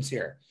connections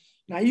here.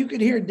 Now you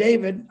could hear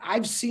David.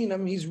 I've seen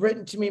him. He's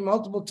written to me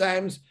multiple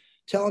times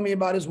telling me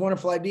about his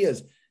wonderful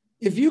ideas.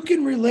 If you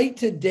can relate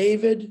to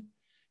David,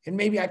 and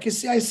maybe I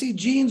see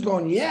Gene's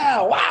going,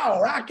 yeah, wow,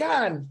 rock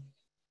on.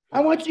 I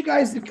want you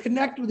guys to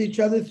connect with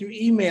each other through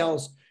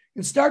emails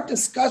and start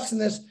discussing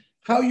this,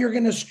 how you're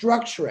going to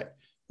structure it,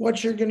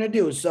 what you're going to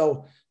do.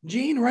 So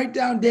Gene, write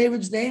down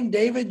David's name.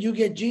 David, you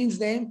get Gene's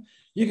name.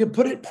 You can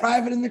put it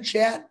private in the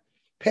chat.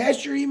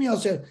 Pass your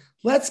emails in.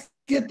 Let's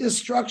get this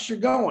structure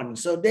going.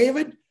 So,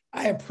 David,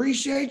 I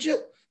appreciate you.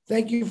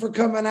 Thank you for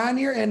coming on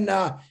here. And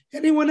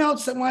anyone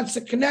else that wants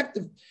to connect,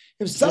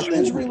 if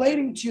something's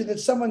relating to you that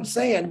someone's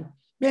saying,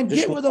 man,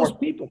 get with those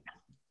people.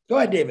 Go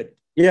ahead, David.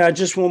 Yeah,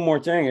 just one more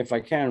thing, if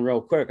I can,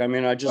 real quick.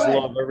 I just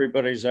love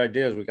everybody's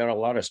ideas. We got a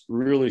lot of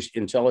really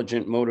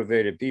intelligent,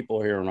 motivated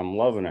people here, and I'm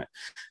loving it.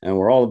 And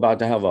we're all about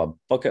to have a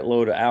bucket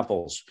load of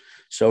apples.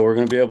 So we're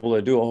going to be able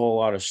to do a whole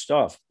lot of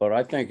stuff. But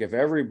I think if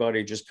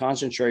everybody just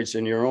concentrates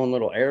in your own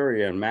little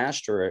area and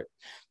master it,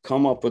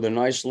 come up with a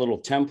nice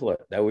little template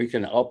that we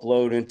can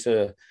upload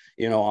into,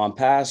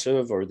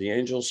 ONPASSIVE or the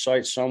Angels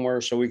site somewhere,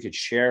 so we could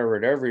share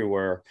it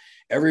everywhere.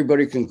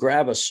 Everybody can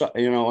grab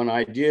an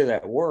idea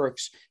that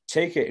works,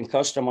 take it and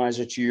customize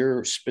it to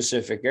your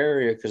specific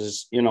area. Because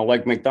it's,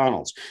 like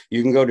McDonald's,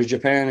 you can go to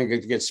Japan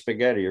and get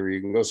spaghetti, or you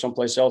can go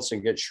someplace else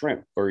and get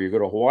shrimp, or you go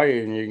to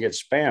Hawaii and you get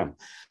Spam.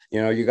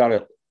 You got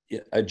to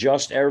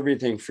adjust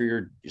everything for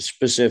your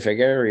specific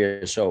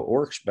area so it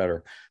works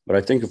better. But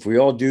I think if we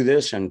all do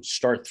this and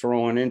start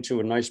throwing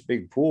into a nice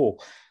big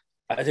pool,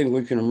 I think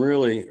we can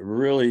really,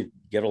 really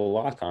get a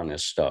lock on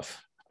this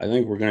stuff. I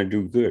think we're going to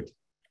do good.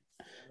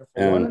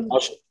 And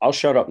I'll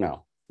shut up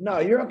now. No,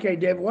 you're okay,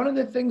 Dave. One of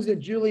the things that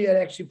Juliet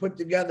actually put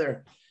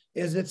together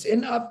is it's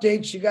in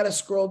updates. You got to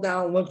scroll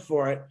down and look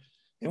for it.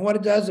 And what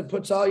it does, it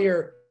puts all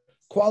your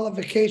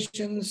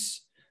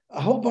qualifications,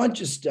 a whole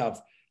bunch of stuff.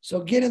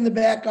 So get in the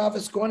back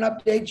office, go on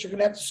updates. You're going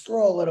to have to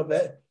scroll a little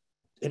bit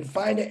and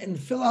find it and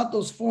fill out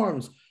those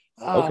forms.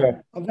 Okay.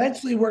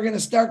 Eventually, we're going to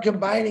start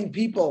combining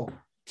people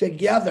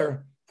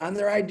together on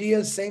their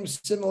ideas, same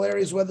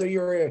similarities, whether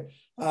you're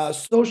a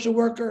social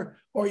worker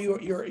or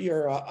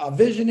you're a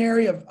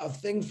visionary of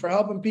things for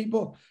helping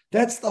people.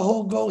 That's the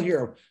whole goal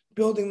here,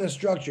 building the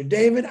structure.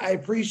 David, I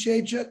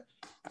appreciate you.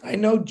 I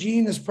know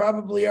Gene is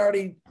probably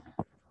already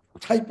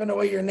typing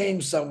away your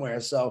name somewhere.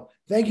 So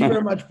thank you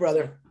very much,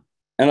 brother.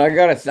 And I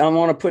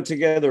want to put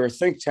together a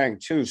think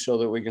tank too, so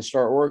that we can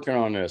start working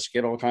on this,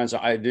 get all kinds of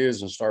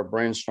ideas and start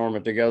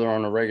brainstorming together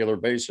on a regular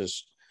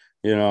basis,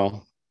 you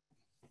know?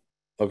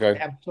 Okay.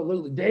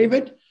 Absolutely.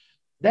 David,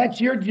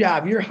 that's your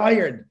job. You're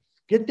hired.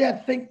 Get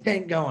that think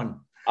tank going.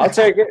 I'll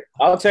take it.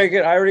 I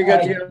already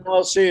got the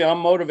LLC. I'm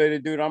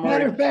motivated, dude.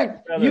 Matter of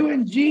fact, you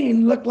and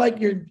Gene look like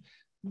you're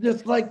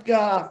just like,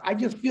 I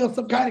just feel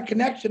some kind of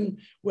connection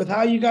with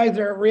how you guys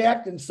are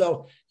reacting.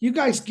 So you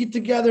guys get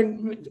together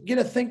and get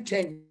a think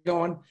tank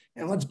going,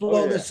 and let's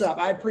blow this up.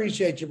 I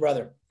appreciate you,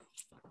 brother.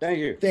 Thank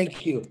you.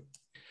 Thank you.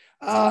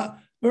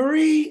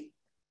 Marie,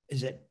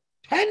 is it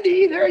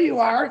Pendy? There you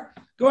are.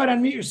 Go ahead,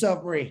 unmute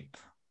yourself, Marie.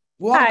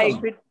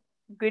 Welcome. Hi,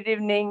 good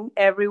evening,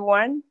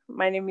 everyone.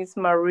 My name is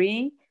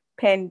Marie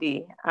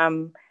Pendy.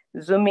 I'm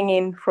zooming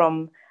in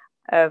from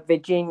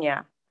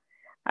Virginia.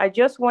 I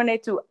just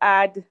wanted to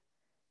add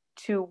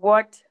to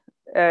what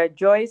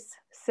Joyce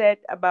said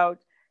about,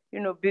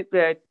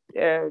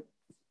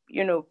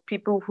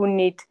 people who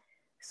need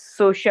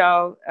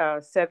social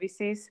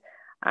services.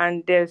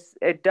 And there's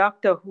a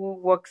doctor who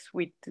works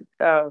with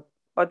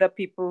other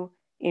people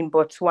in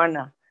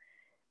Botswana.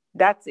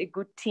 That's a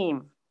good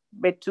team.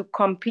 But to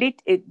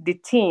complete the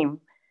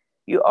team,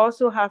 you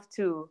also have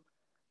to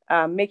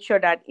make sure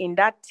that in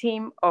that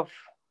team of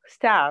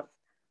staff,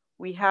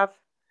 we have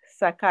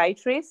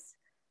psychiatrists,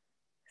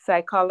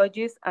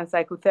 psychologists, and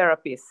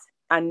psychotherapists,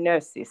 and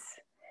nurses.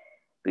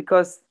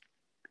 Because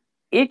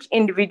each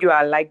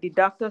individual, like the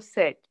doctor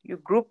said, you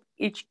group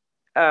each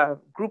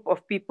group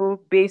of people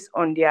based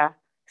on their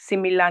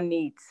similar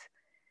needs.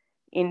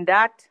 In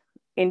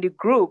the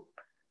group,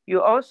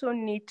 you also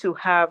need to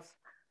have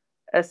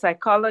a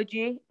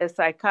psychology, a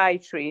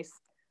psychiatrist,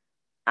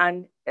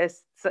 and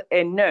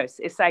a nurse,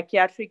 a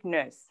psychiatric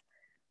nurse,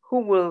 who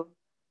will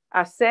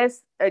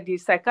assess, the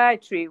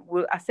psychiatry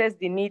will assess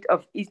the need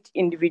of each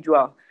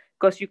individual.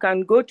 Because you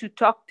can go to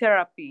talk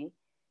therapy,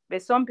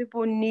 but some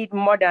people need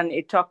more than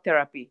a talk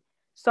therapy.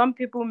 Some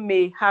people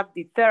may have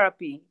the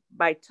therapy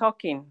by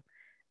talking,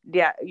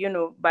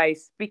 by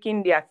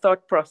speaking their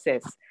thought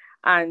process.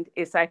 And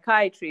a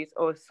psychiatrist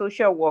or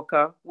social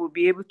worker will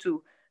be able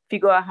to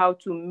figure out how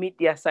to meet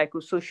their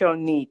psychosocial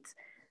needs.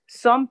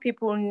 Some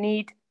people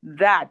need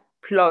that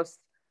plus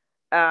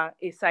a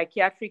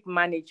psychiatric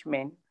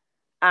management,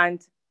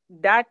 and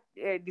that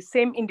the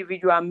same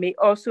individual may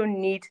also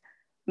need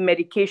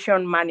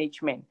medication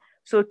management.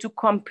 So to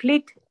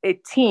complete a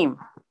team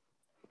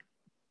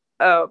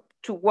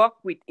to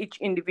work with each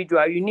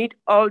individual, you need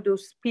all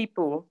those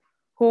people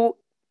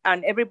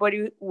and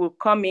everybody will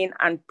come in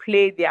and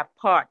play their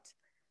part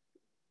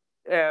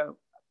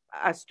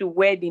as to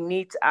where the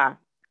needs are,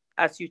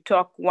 as you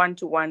talk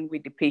one-to-one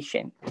with the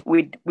patient,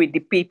 with the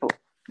people.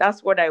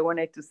 That's what I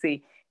wanted to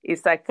say. A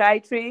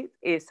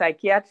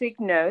psychiatric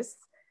nurse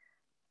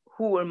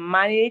who will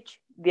manage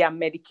their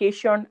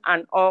medication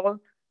and all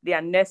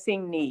their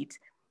nursing needs.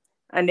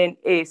 And then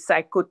a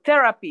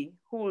psychotherapy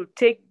who will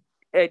take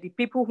the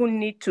people who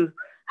need to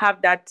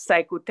have that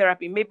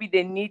psychotherapy. Maybe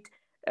they need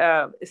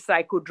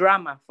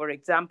psychodrama, for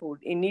example.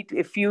 They need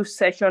a few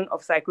sessions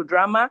of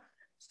psychodrama.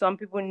 Some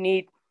people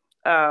need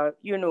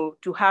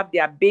to have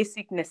their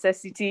basic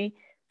necessity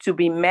to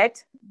be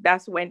met.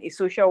 That's when a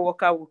social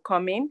worker will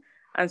come in.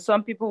 And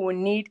some people will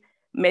need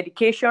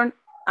medication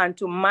and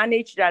to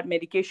manage that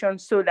medication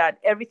so that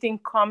everything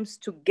comes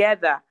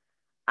together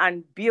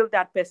and build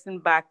that person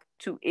back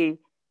to a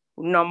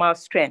normal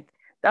strength.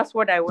 That's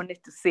what I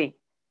wanted to say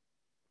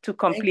to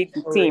complete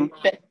the team.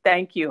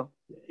 Thank you.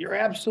 You're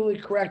absolutely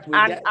correct.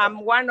 And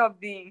I'm one of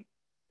the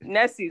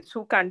nurses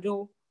who can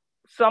do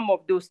some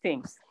of those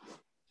things.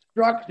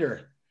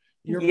 Structure.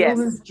 You're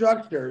building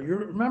structure. You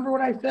remember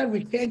what I said?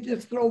 We can't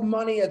just throw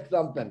money at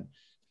something.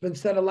 It's been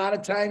said a lot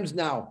of times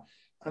now.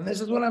 And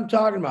this is what I'm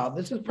talking about.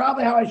 This is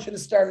probably how I should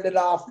have started it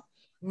off.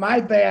 My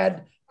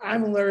bad.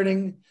 I'm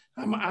learning.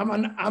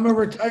 I'm a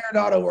retired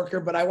auto worker,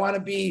 but I want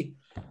to be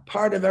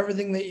part of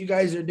everything that you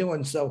guys are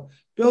doing. So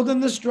building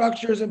the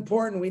structure is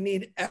important. We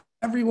need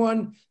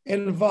everyone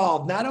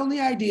involved, not only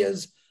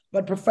ideas,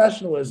 but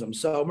professionalism.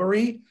 So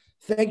Marie,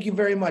 thank you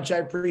very much. I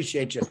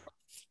appreciate you.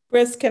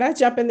 Chris, can I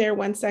jump in there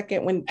 1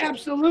 second?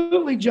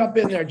 Absolutely jump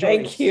in there, Joyce.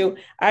 Thank you.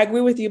 I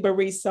agree with you,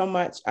 Marie, so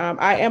much.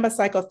 I am a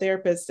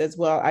psychotherapist as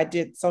well. I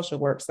did social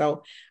work,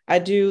 so I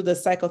do the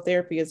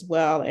psychotherapy as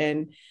well.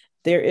 And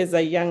there is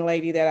a young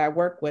lady that I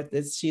work with.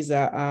 She's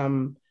a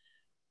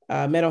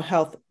mental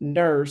health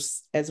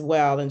nurse as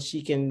well. And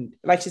she can,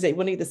 like she said,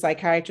 we need the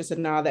psychiatrist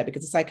and all that,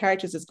 because the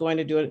psychiatrist is going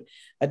to do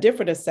a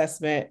different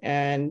assessment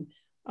and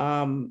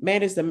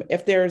manage them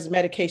if there's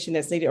medication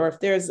that's needed, or if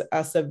there's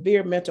a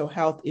severe mental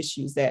health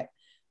issues that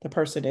the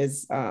person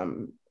is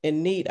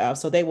in need of.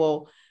 So they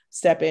will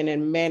step in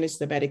and manage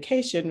the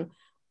medication.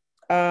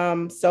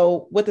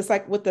 So with the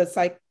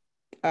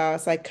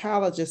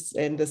psychologist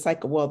and the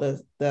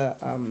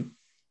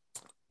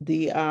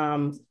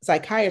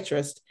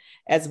psychiatrist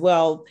as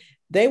well,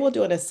 they will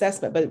do an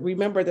assessment. But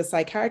remember, the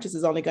psychiatrist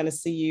is only going to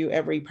see you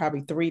every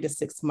probably 3 to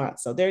 6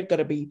 months. So they're going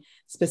to be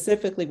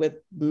specifically with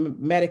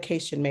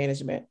medication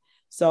management.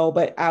 So,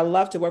 but I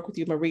love to work with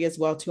you, Marie, as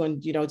well, too,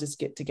 and, just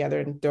get together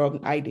and throw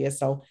ideas.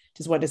 So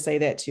just wanted to say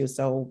that too.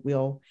 So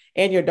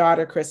and your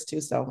daughter, Chris,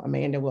 too. So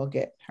Amanda will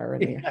get her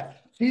in there. Yeah,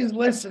 she's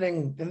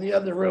listening in the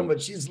other room,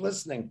 but she's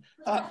listening.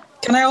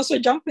 Can I also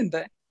jump in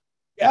there?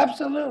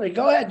 Absolutely.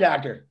 Go ahead,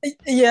 doctor.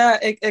 Yeah,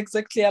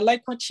 exactly. I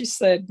like what she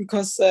said,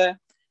 because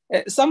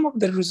some of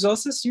the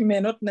resources, you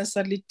may not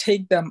necessarily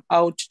take them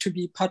out to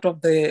be part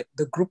of the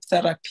group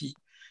therapy,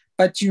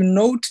 but you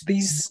note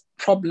these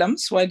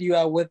problems while you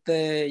are with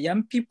the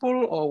young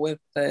people or with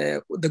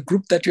the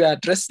group that you are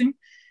addressing,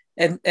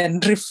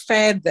 and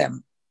refer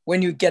them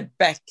when you get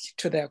back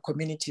to their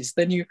communities.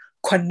 Then you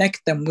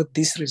connect them with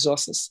these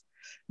resources.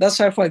 That's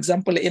why, for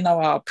example, in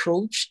our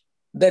approach,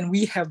 then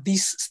we have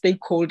these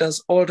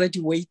stakeholders already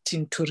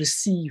waiting to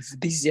receive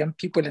these young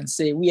people and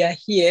say, we are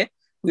here.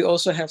 We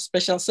also have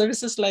special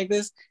services like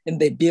this, and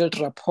they build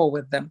rapport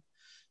with them.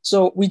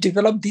 So we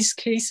develop these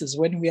cases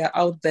when we are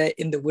out there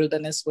in the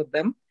wilderness with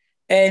them,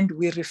 and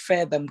we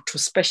refer them to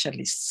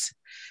specialists.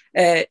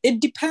 It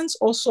depends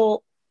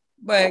also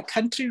by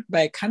country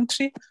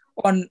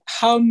on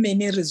how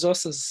many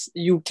resources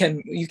you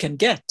can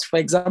get. For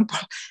example,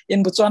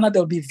 in Botswana,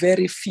 there'll be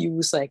very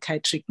few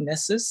psychiatric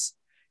nurses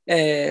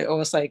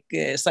or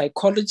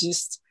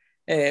psychologists,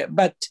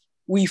 but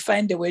we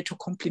find a way to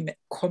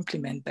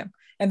complement them.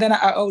 And then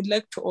I would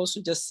like to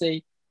also just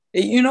say,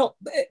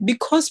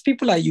 because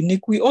people are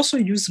unique, we also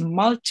use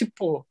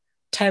multiple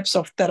types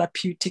of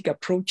therapeutic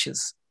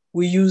approaches.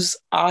 We use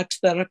art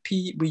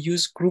therapy, we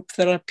use group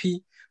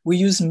therapy, we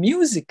use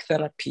music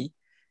therapy,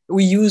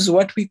 we use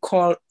what we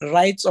call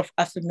rites of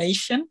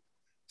affirmation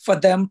for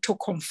them to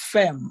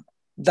confirm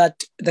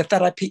that the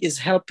therapy is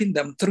helping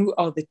them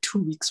throughout the 2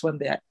 weeks when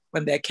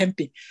they're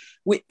camping.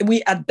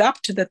 We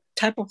adapt the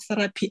type of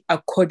therapy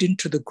according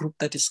to the group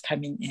that is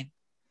coming in.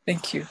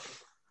 Thank you.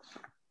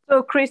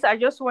 So Chris, I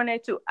just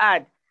wanted to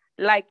add,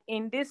 like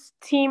in this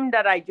team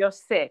that I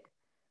just said,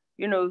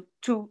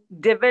 to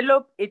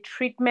develop a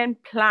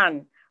treatment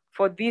plan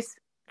for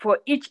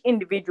each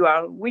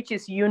individual, which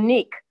is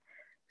unique.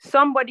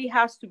 Somebody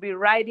has to be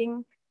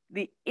writing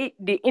the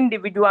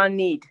individual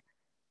need.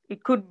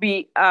 It could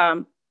be,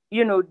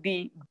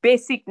 the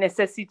basic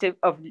necessity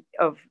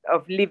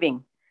of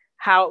living,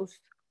 house,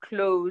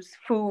 clothes,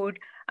 food,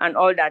 and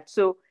all that.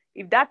 So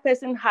if that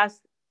person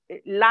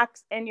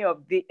lacks any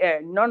of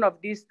none of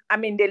these,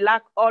 they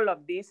lack all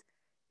of this,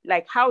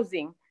 like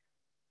housing,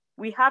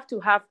 we have to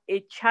have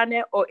a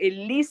channel or a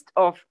list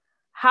of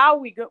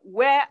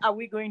where are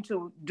we going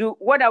to do,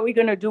 what are we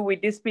going to do with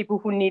these people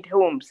who need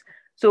homes?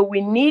 So we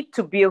need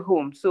to build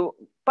homes. So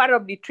part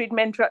of the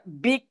treatment,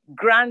 big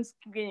grand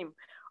scheme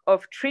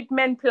of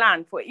treatment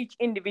plan for each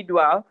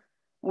individual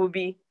will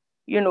be,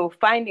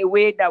 find a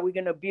way that we're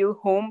going to build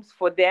homes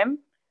for them,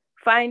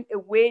 find a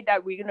way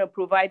that we're going to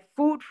provide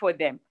food for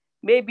them.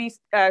 Maybe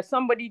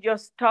somebody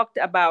just talked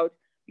about,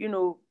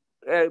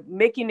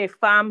 making a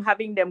farm,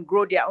 having them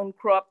grow their own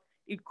crop.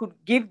 It could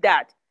give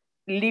that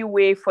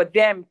leeway for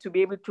them to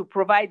be able to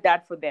provide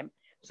that for them.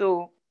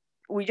 So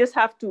we just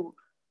have to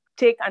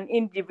take an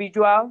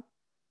individual,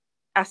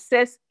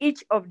 assess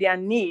each of their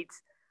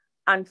needs,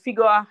 and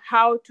figure out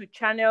how to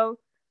channel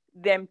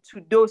them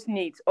to those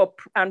needs,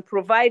 and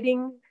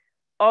providing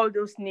all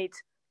those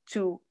needs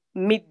to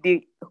meet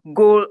the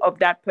goal of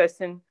that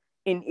person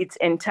in its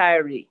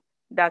entirety.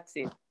 That's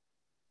it.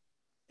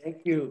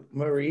 Thank you,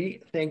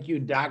 Marie. Thank you,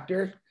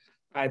 doctor.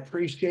 I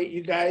appreciate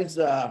you guys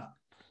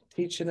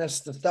teaching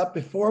us the stuff.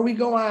 Before we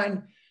go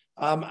on,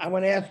 I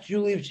want to ask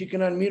Julie if she can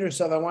unmute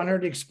herself. I want her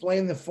to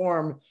explain the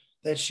form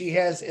that she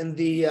has in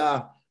the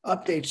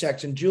update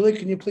section. Julie,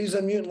 can you please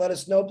unmute and let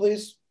us know,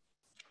 please?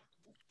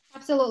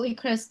 Absolutely,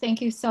 Chris.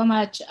 Thank you so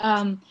much.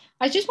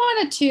 I just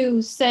wanted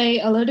to say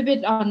a little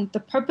bit on the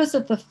purpose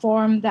of the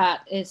form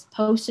that is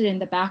posted in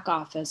the back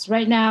office.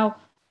 Right now,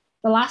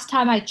 the last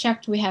time I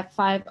checked, we have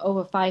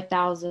over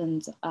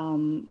 5,000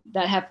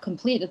 that have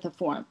completed the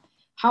form.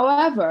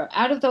 However,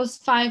 out of those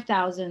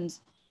 5,000,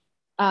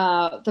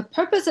 the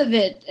purpose of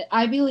it,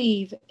 I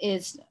believe,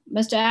 is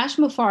Mr. Ash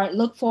Mufareh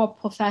look for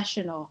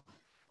professionals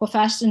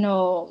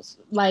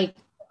like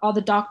all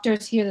the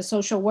doctors here, the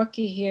social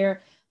worker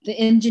here, the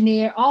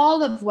engineer,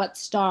 all of what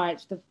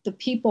starts, the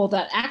people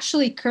that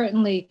actually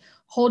currently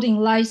holding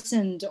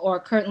license or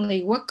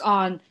currently work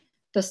on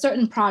the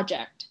certain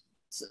project.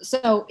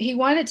 So he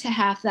wanted to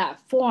have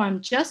that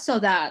form just so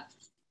that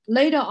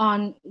later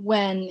on,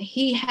 when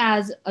he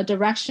has a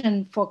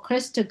direction for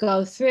Chris to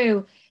go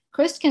through,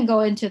 Chris can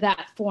go into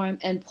that form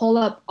and pull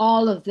up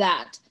all of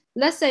that.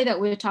 Let's say that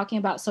we're talking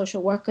about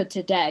social worker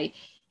today.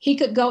 He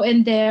could go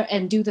in there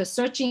and do the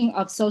searching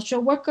of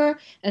social worker,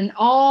 and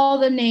all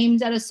the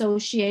names that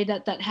associate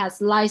that has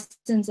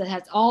license, that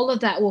has all of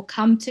that will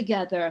come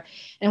together.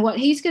 And what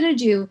he's going to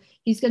do,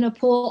 he's going to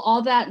pull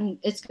all that, and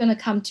it's going to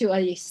come to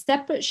a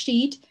separate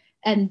sheet.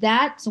 And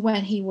that's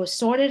when he will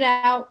sort it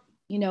out,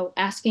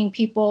 asking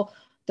people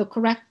the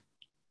correct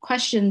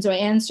questions or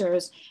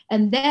answers.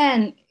 And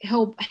then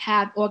he'll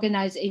have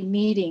organized a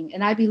meeting.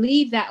 And I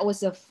believe that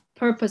was the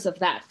purpose of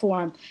that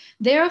form.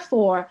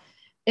 Therefore,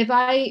 if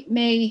I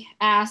may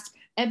ask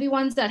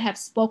everyone that have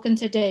spoken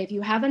today, if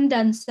you haven't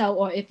done so,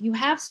 or if you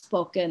have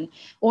spoken,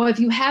 or if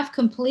you have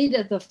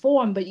completed the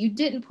form, but you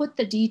didn't put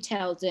the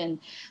details in.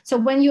 So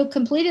when you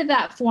completed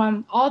that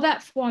form, all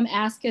that form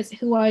asks is,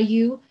 who are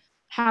you?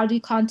 How do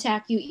you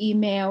contact you,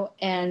 email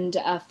and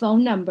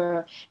phone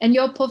number, and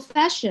your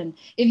profession.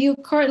 If you're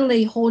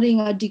currently holding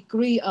a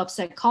degree of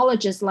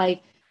psychologist,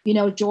 like, you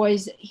know,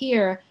 Joyce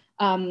here,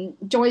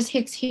 Joyce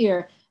Hicks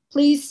here,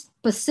 please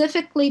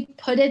specifically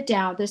put it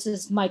down. This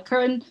is my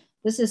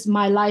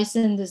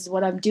license, this is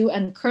what I'm doing,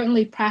 and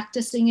currently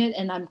practicing it,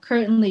 and I'm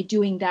currently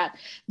doing that.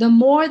 The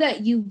more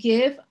that you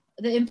give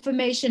the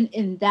information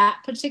in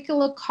that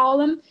particular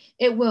column,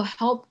 it will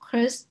help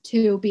Chris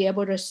to be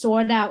able to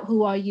sort out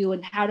who are you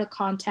and how to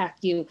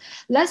contact you.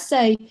 Let's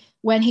say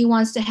when he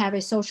wants to have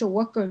a social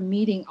worker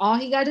meeting, all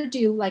he got to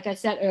do, like I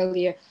said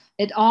earlier,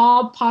 it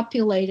all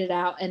populated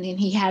out, and then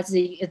he has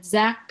the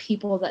exact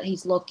people that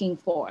he's looking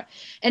for.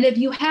 And if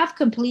you have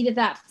completed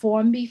that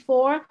form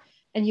before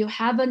and you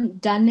haven't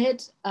done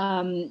it,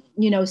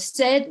 you know,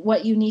 said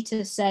what you need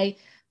to say,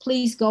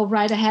 please go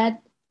right ahead.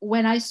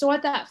 When I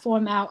sort that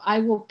form out, I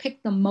will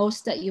pick the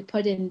most that you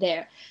put in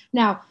there.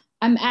 Now,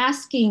 I'm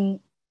asking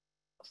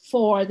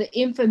for the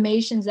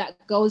information that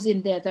goes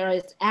in there that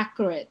is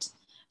accurate.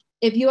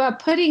 If you are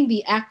putting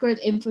the accurate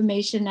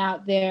information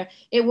out there,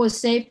 it will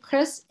save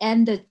Chris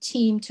and the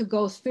team to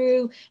go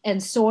through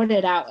and sort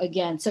it out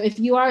again. So if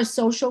you are a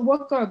social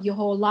worker of your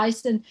whole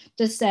license,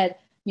 just said,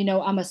 you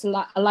know, I'm a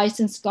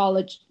licensed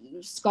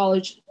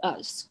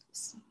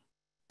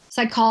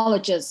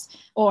psychologist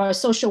or a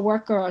social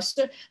worker, or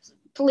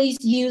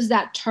please use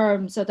that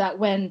term so that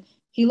when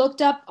he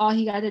looked up, all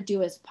he got to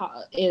do is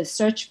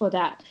search for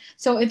that.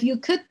 So if you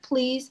could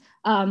please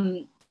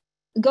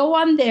go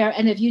on there,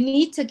 and if you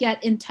need to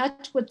get in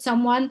touch with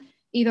someone,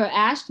 either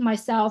Ash,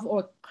 myself,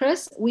 or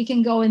Chris, we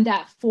can go in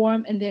that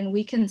form and then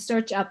we can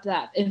search up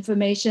that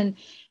information.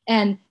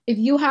 And if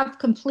you have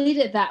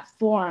completed that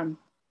form,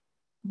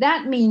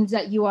 that means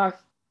that you are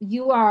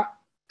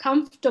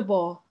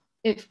comfortable.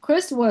 If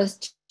Chris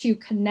was to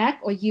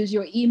connect or use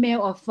your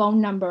email or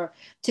phone number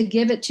to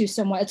give it to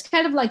someone, it's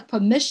kind of like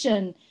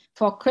permission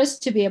for Chris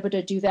to be able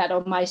to do that,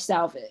 or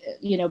myself,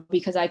 you know,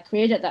 because I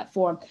created that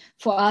form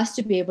for us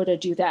to be able to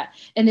do that.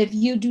 And if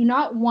you do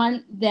not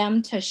want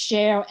them to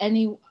share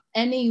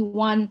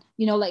anyone,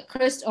 you know, like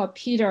Chris or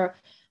Peter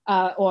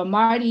or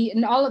Marty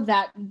and all of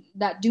that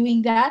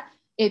doing that,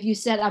 if you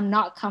said, I'm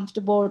not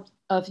comfortable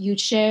of you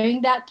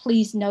sharing that,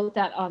 please note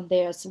that on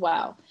there as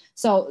well.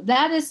 So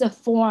that is the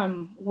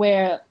form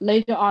where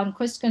later on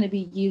Chris is going to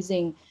be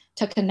using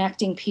to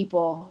connecting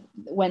people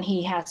when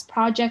he has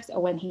projects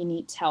or when he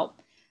needs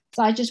help.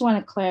 So I just want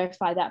to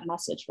clarify that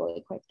message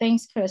really quick.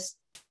 Thanks, Chris.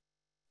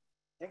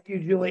 Thank you,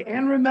 Julie.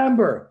 And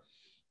remember,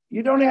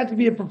 you don't have to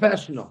be a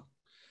professional.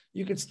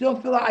 You can still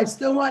fill out. I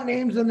still want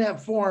names on that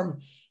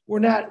form.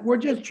 We're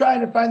just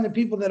trying to find the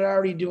people that are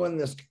already doing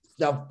this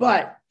stuff.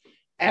 But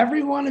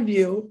every one of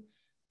you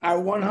are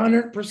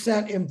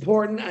 100%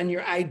 important on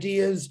your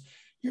ideas,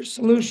 your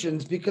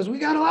solutions, because we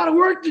got a lot of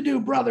work to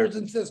do, brothers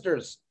and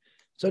sisters.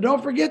 So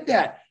don't forget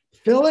that.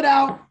 Fill it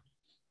out,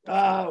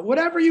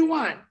 whatever you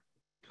want.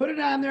 Put it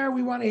on there.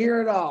 We want to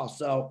hear it all.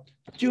 So,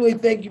 Julie,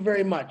 thank you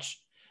very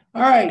much.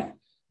 All right.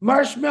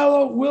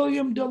 Marshmallow,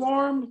 William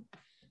Delorme,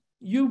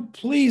 you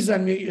please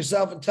unmute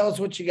yourself and tell us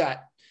what you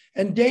got.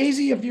 And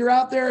Daisy, if you're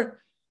out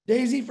there,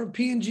 Daisy from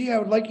P&G, I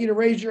would like you to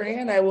raise your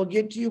hand. I will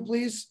get to you,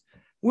 please.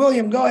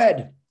 William, go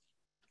ahead.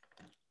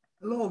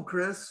 Hello,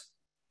 Chris.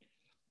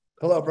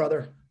 Hello,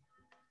 brother.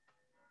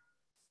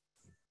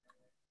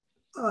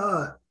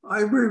 I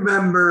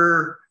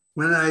remember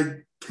when I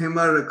came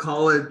out of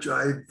college,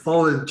 I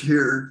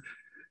volunteered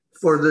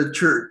for the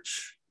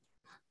church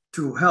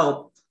to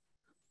help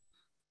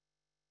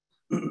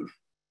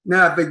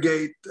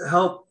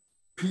help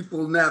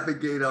people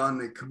navigate on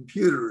the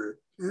computer.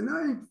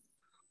 And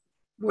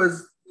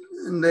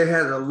they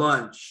had a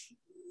lunch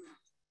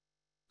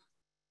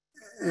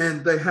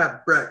and they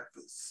had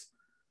breakfast.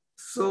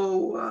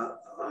 So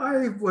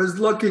I was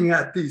looking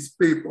at these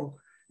people,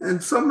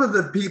 and some of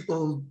the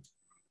people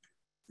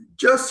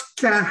just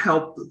can't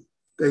help them.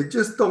 They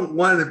just don't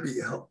want to be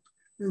helped.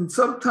 And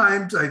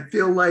sometimes I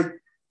feel like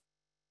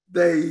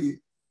they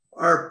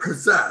are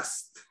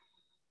possessed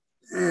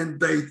and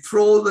they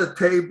throw the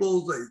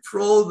tables, they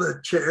throw the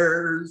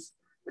chairs.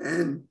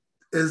 And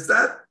is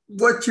that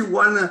what you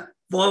want to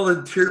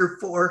volunteer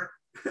for?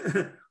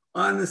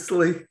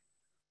 Honestly.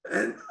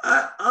 And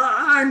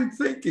I'm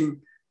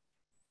thinking,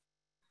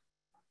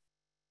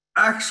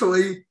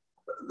 actually,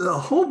 the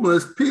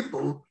homeless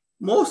people,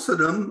 most of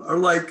them are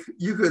like,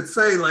 you could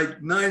say like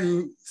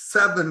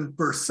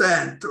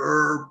 97%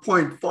 or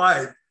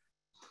 0.5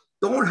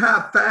 don't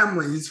have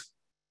families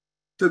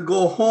to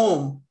go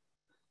home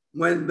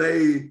when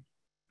they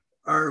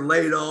are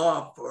laid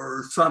off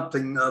or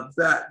something of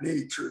that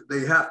nature.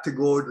 They have to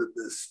go to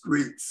the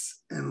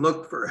streets and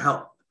look for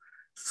help.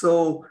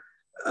 So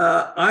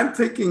I'm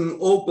thinking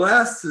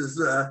Oblast is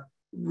a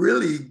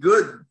really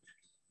good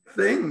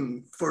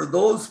thing for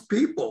those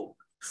people.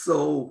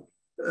 So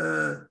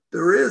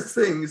there is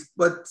things,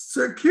 but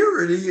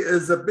security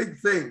is a big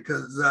thing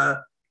because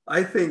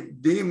I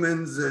think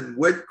demons and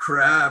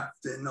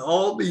witchcraft and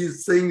all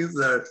these things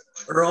that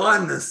are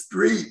on the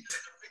street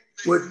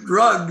with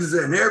drugs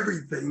and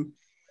everything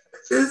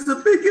is a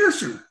big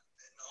issue.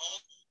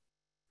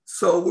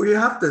 So we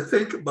have to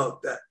think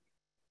about that.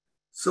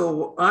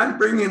 So I'm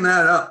bringing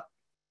that up.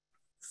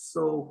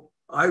 So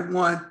I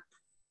want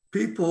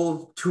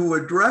people to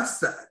address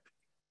that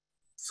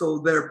so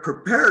they're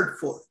prepared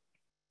for it.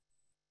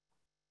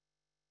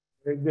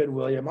 Very good,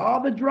 William.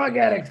 All the drug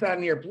addicts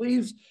on here,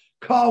 please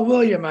call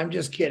William. I'm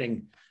just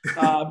kidding.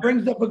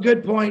 Brings up a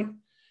good point.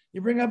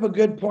 You bring up a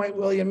good point,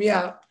 William.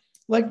 Yeah,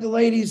 like the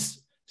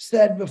ladies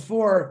said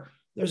before,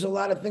 there's a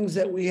lot of things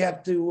that we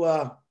have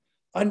to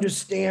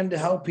understand to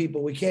help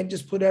people. We can't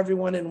just put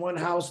everyone in one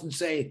house and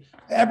say,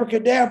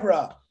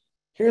 abracadabra,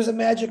 here's a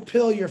magic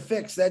pill, you're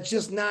fixed. That's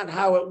just not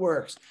how it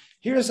works.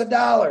 Here's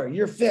 $1,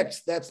 you're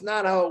fixed. That's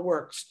not how it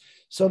works.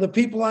 So the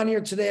people on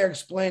here today are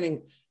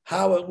explaining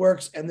how it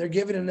works, and they're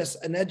giving us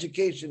an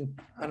education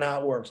on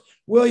how it works.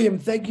 William,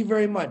 thank you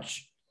very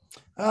much.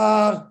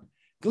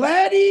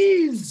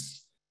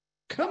 Gladys,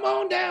 come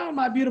on down,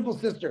 my beautiful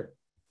sister.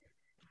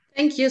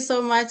 Thank you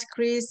so much,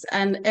 Chris,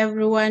 and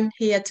everyone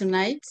here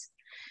tonight.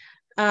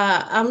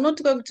 I'm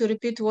not going to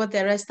repeat what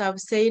the rest have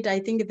said. I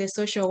think the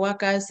social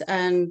workers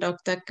and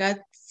Dr.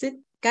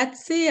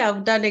 Katsi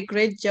have done a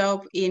great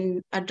job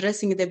in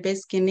addressing the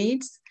basic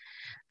needs.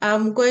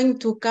 I'm going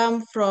to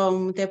come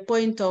from the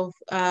point of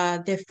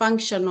the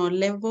functional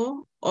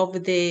level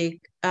of the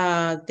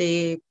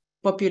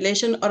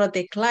population or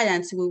the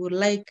clients we would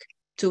like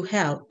to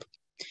help.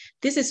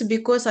 This is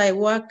because I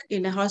work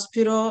in a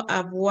hospital.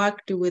 I've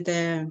worked with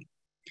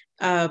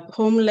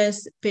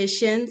homeless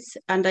patients,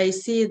 and I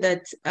see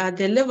that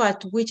the level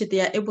at which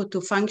they are able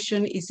to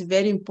function is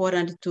very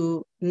important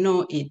to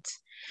know it.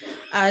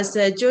 As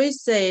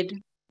Joyce said,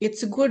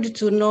 it's good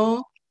to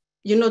know,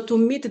 to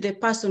meet the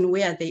person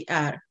where they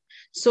are.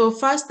 So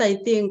first, I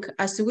think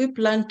as we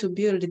plan to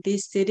build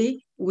this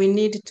city, we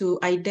need to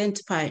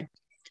identify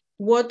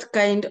what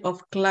kind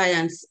of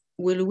clients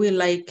will we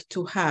like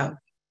to have?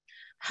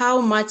 How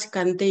much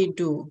can they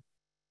do?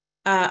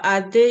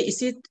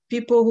 Is it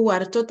people who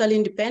are totally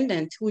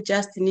independent, who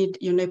just need,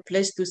 a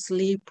place to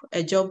sleep,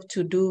 a job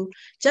to do,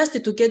 just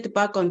to get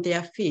back on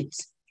their feet?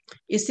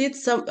 Is it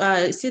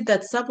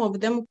that some of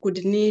them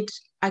could need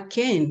a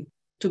cane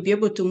to be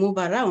able to move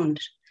around?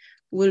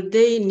 Will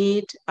they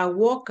need a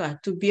walker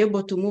to be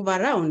able to move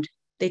around?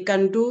 They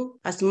can do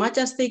as much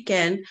as they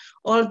can.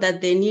 All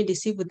that they need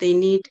is if they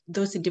need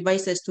those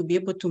devices to be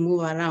able to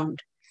move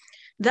around.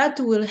 That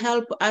will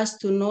help us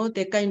to know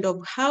the kind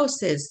of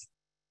houses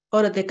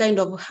or the kind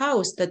of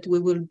house that we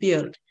will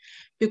build.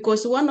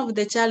 Because one of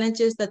the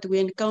challenges that we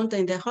encounter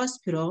in the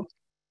hospital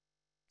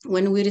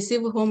when we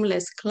receive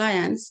homeless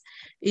clients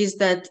is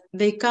that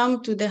they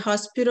come to the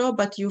hospital,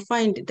 but you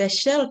find the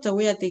shelter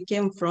where they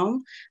came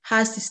from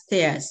has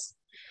stairs.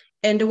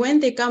 And when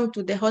they come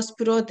to the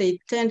hospital, they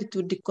tend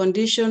to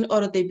decondition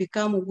or they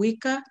become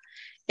weaker,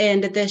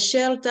 and the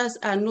shelters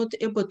are not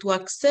able to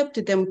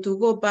accept them to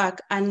go back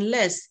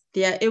unless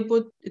they are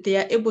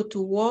able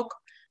to walk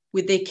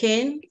with a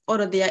cane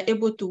or they are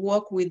able to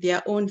walk with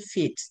their own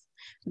feet,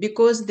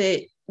 because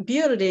the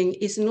building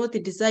is not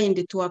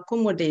designed to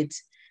accommodate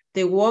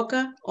the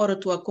walker or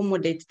to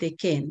accommodate the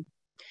cane.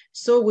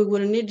 So we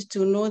will need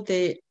to know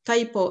the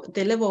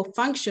level of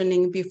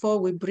functioning before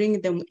we bring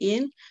them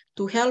in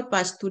to help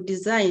us to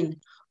design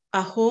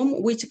a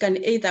home which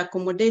can either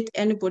accommodate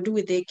anybody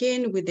with a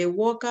cane, with a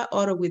walker,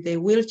 or with a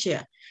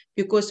wheelchair.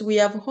 Because we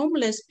have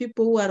homeless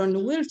people who are on a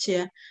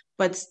wheelchair,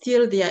 but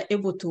still they are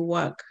able to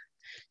work.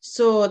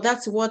 So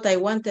that's what I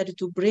wanted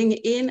to bring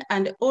in,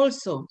 and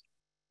also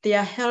they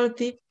are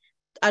healthy,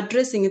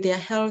 addressing their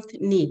health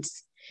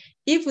needs.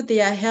 If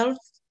they are healthy,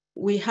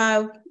 we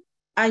have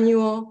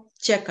annual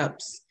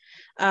checkups.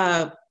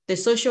 The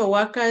social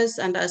workers,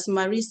 and as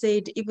Marie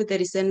said, if there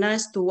is a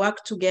nurse to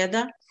work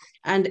together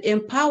and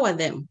empower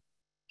them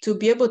to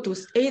be able to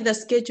either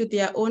schedule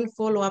their own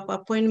follow-up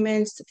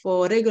appointments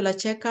for regular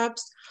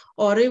checkups,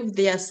 or if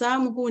there are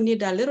some who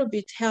need a little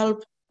bit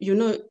help,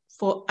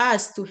 for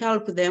us to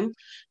help them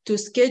to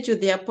schedule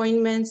the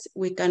appointments,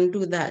 we can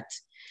do that.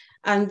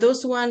 And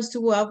those ones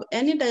who have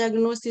any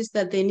diagnosis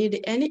that they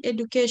need any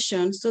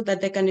education so that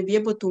they can be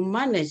able to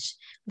manage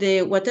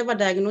whatever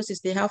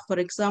diagnosis they have, for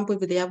example,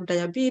 if they have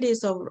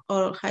diabetes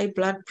or high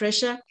blood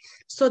pressure,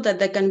 so that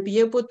they can be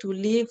able to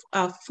live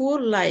a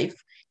full life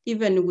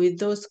even with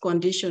those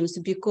conditions,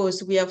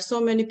 because we have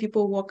so many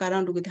people walk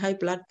around with high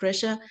blood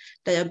pressure,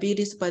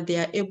 diabetes, but they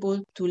are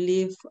able to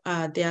live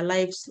their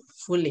lives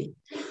fully.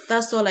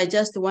 That's all I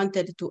just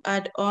wanted to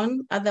add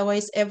on.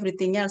 Otherwise,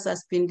 everything else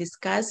has been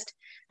discussed,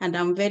 and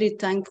I'm very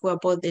thankful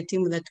about the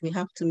team that we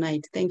have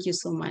tonight. Thank you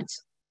so much.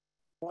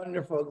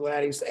 Wonderful,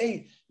 Gladys.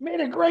 Hey, you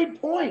made a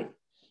great point.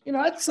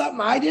 That's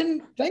something I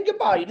didn't think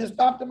about. You just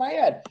popped in my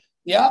head.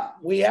 Yep,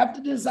 we have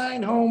to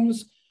design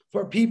homes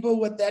for people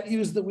that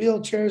use the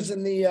wheelchairs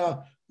and the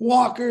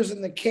walkers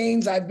and the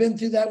canes. I've been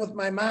through that with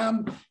my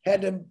mom,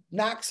 had to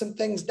knock some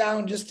things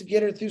down just to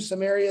get her through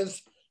some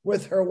areas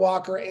with her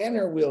walker and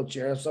her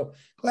wheelchair. So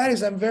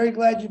Gladys, I'm very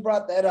glad you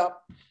brought that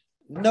up.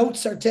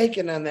 Notes are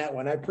taken on that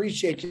one. I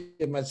appreciate you,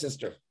 my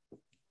sister.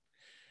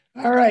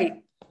 All right.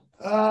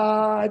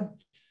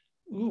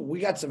 We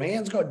got some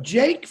hands going.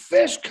 Jake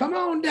Fish, come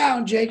on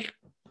down, Jake.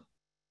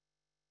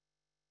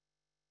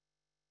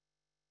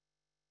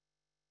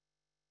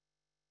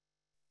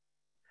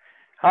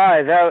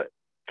 Hi,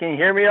 can you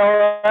hear me all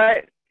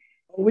right?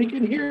 We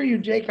can hear you,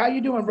 Jake. How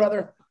you doing,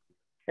 brother?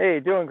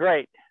 Hey, doing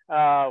great.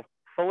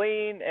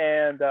 Feline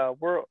and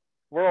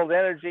World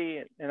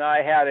Energy and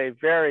I had a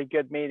very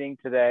good meeting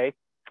today.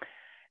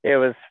 It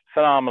was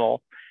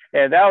phenomenal.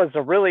 And that was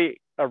a really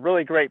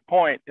great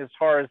point as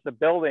far as the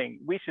building.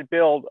 We should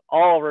build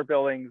all of our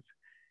buildings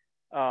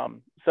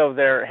so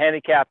they're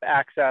handicap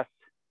access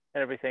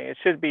and everything. It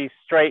should be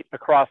straight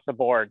across the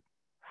board.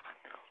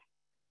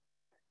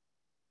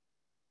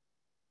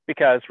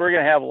 Because we're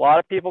going to have a lot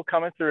of people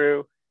coming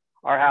through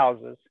our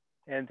houses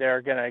and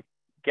they're going to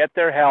get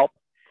their help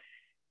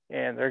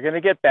and they're going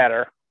to get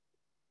better.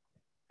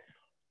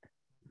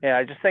 And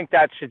I just think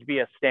that should be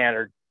a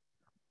standard.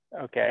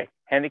 Okay,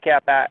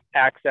 handicap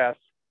access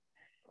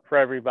for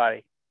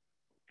everybody,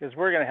 because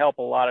we're going to help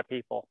a lot of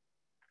people.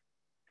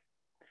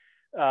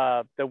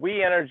 The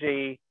We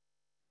Energy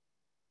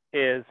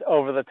is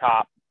over the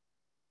top.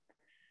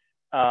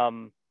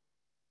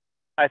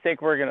 I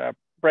think we're going to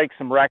break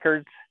some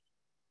records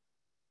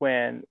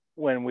when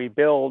we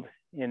build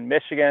in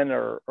Michigan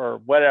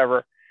or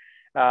whatever.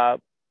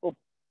 We'll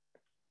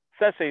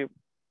essentially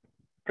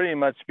pretty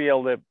much be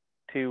able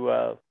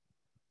to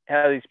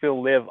have these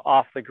people live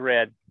off the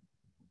grid.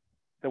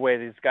 The way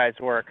these guys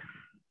work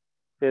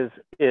is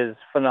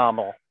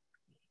phenomenal.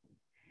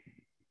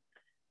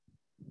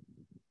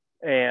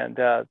 And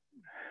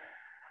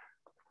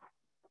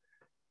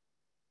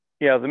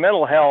you know, the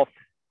mental health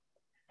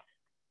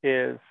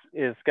is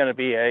going to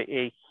be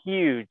a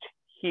huge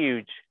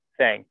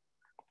thing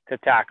to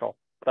tackle,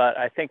 but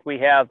I think we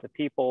have the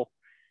people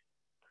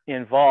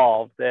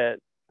involved that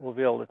will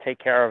be able to take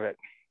care of it.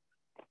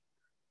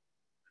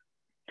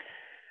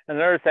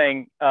 Another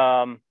thing,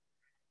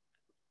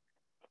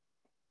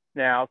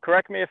 now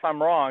correct me if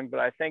I'm wrong, but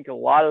I think a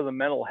lot of the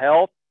mental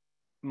health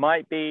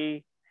might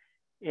be,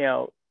 you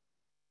know,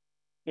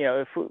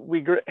 if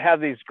we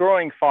have these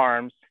growing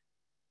farms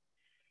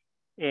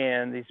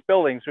and these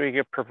buildings, we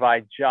could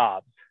provide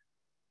jobs.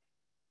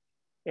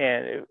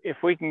 And if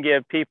we can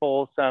give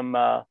people some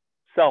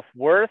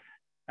self-worth,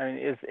 I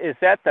mean, is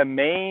that the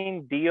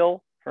main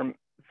deal for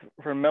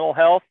mental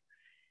health?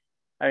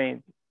 I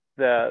mean,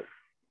 the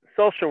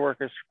social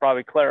workers should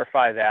probably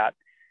clarify that.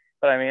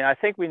 But I mean, I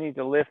think we need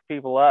to lift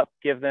people up,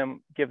 give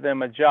them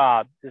a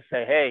job to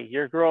say, hey,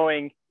 you're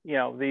growing, you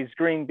know, these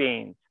green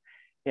beans,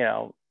 you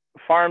know,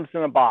 farms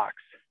in a box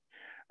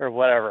or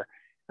whatever.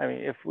 I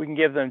mean, if we can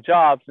give them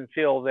jobs and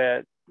feel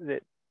that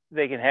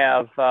they can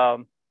have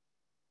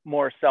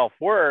more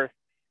self-worth,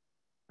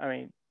 I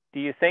mean, do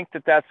you think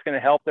that that's going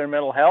to help their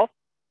mental health?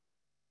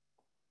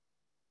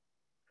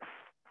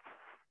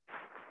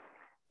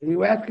 Are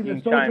you asking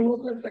the social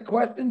worker the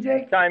question,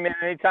 Jake? Chime in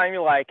anytime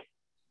you like.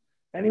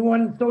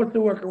 Anyone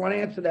social worker want to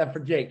answer that for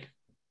Jake?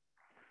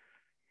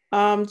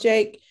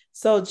 Jake,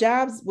 so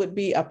jobs would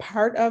be a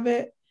part of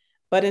it,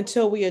 but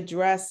until we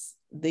address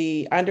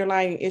the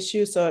underlying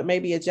issue, so it may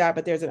be a job,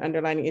 but there's an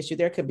underlying issue.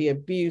 There could be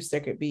abuse,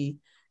 there could be,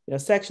 you know,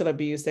 sexual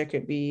abuse, there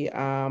could be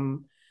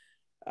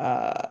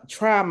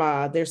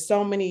trauma. There's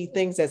so many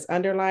things that's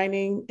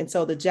underlining, and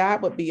so the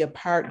job would be a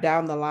part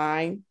down the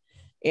line,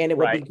 and it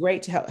would be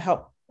great to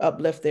help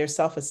uplift their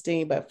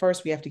self-esteem. But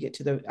first, we have to get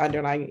to the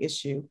underlying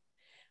issue.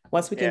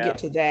 Once we can get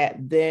to that,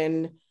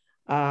 then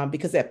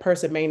because that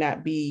person may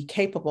not be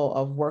capable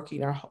of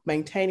working or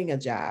maintaining a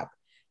job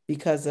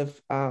because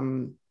of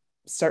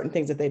certain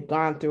things that they've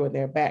gone through in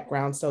their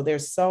background. So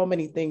there's so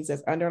many things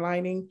that's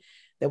underlining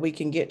that we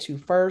can get to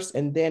first,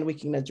 and then we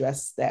can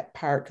address that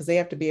part because they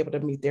have to be able to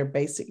meet their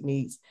basic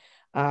needs.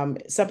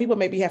 Some people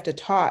maybe have to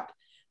taught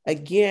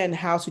again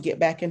how to get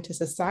back into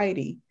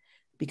society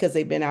because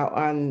they've been out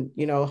on,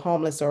 you know,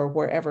 homeless or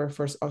wherever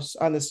or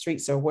on the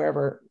streets or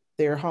wherever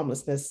their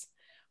homelessness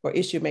or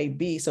issue may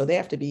be. So they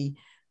have to be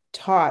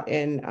taught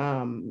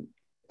and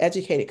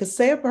educated. Because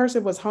say a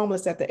person was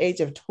homeless at the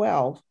age of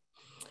 12,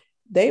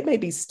 they may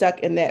be stuck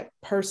in that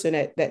person,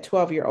 at that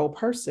 12-year-old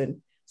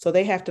person. So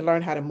they have to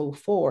learn how to move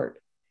forward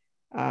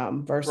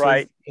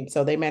versus, and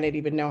so they may not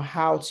even know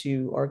how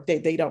to, or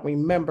they don't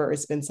remember.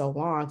 It's been so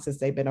long since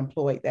they've been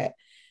employed that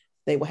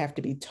they will have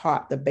to be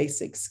taught the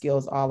basic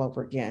skills all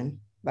over again,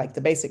 like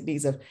the basic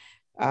needs of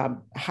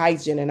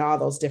hygiene and all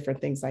those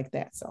different things like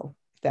that. So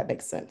if that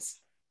makes sense.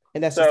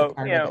 And that's just a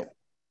part of it.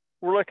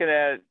 We're looking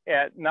at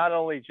not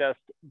only just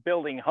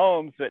building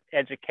homes, but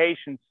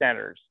education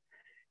centers,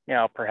 you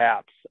know,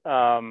 perhaps.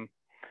 A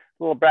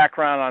little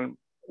background on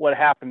what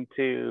happened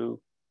to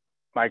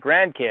my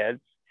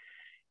grandkids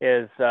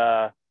is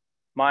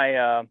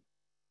my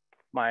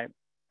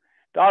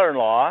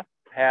daughter-in-law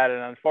had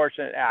an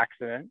unfortunate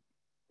accident.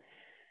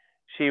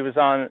 she was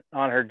on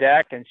her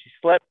deck, and she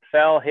slipped,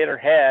 fell, hit her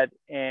head,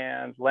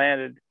 and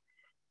landed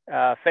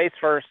face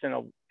first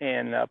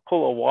in a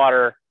pool of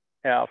water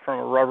from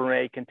a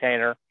Rubbermaid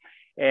container.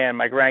 And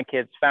my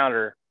grandkids found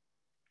her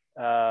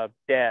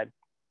dead.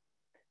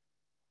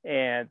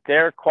 And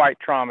they're quite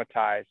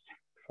traumatized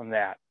from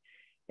that.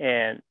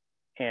 And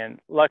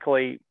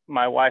luckily,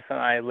 my wife and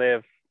I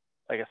live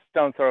like a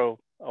stone throw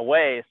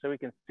away, so we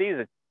can see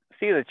the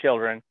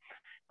children,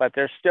 but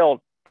they're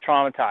still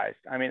traumatized.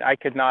 I mean, I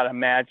could not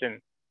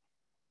imagine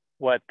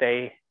what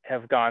they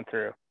have gone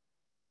through.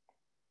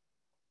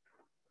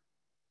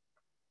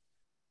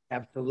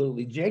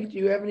 Absolutely. Jake, do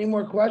you have any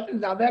more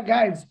questions? Let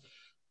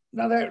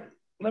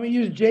me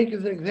use Jake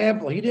as an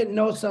example. He didn't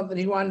know something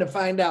he wanted to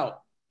find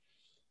out.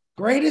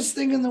 Greatest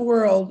thing in the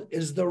world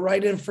is the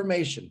right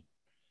information.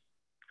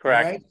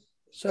 Correct. Right?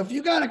 So if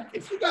you got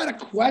a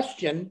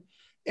question,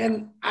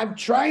 and I'm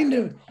trying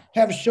to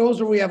have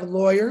shows where we have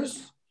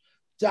lawyers,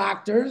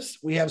 doctors,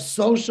 we have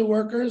social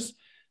workers.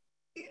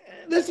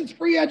 This is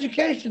free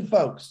education,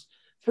 folks.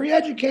 Free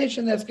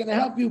education that's going to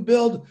help you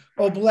build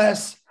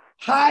OBLESS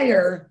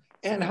higher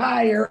and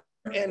higher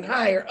and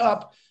higher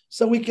up,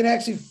 so we can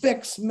actually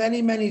fix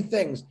many, many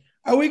things.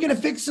 Are we going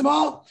to fix them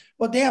all?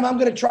 Well, damn, I'm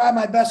going to try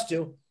my best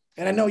to,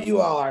 and I know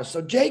you all are.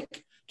 So,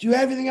 Jake, do you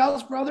have anything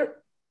else, brother?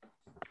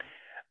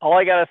 All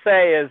I got to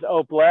say is,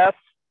 OBLESS,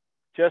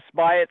 just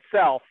by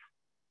itself,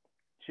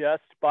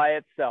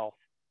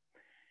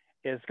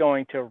 is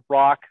going to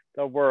rock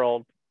the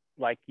world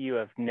like you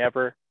have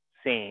never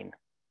seen.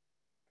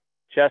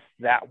 Just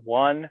that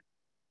one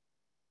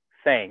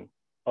thing,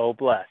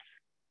 OBLESS,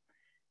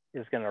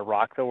 is going to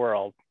rock the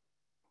world,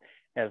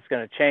 and it's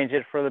going to change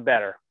it for the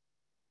better.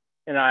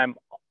 And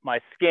my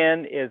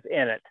skin is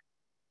in it.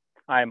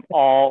 I'm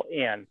all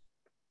in.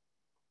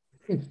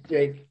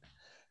 Jake,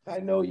 I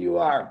know you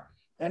are.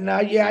 And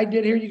yeah, I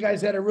did hear you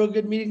guys had a real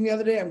good meeting the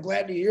other day. I'm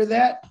glad to hear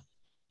that.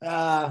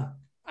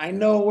 I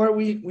know where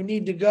we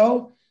need to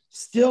go.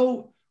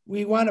 Still,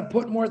 we want to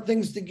put more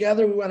things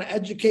together. We want to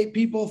educate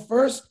people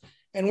first,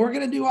 and we're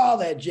going to do all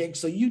that, Jake.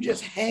 So you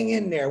just hang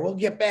in there. We'll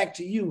get back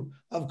to you,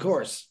 of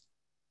course.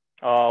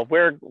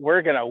 We're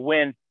going to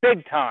win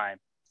big time.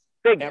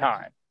 Big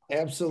time.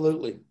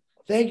 Absolutely.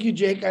 Thank you,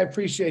 Jake. I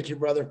appreciate you,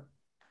 brother.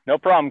 No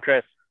problem,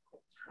 Chris.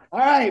 All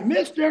right,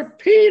 Mr.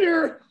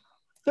 Peter,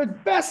 the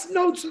best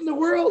notes in the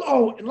world.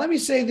 Oh, and let me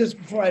say this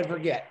before I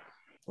forget.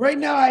 Right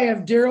now, I have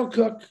Daryl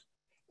Cook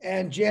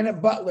and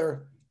Janet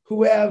Butler,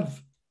 who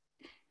have,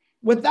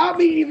 without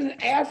me even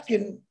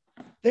asking,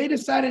 they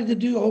decided to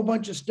do a whole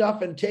bunch of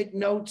stuff and take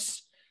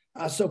notes.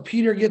 So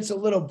Peter gets a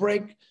little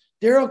break.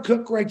 Daryl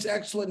Cook writes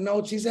excellent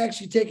notes. He's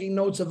actually taking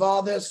notes of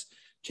all this.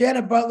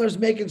 Janet Butler's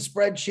making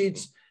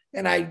spreadsheets.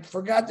 And I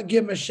forgot to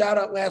give him a shout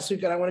out last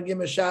week, and I want to give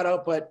him a shout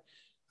out, but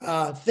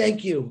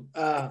thank you,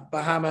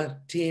 Bahama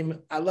team.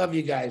 I love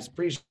you guys.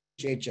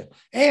 Appreciate you.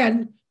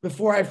 And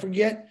before I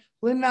forget,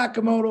 Lynn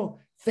Nakamoto,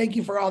 thank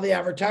you for all the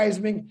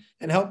advertising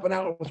and helping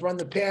out with Run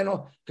the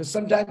Panel, because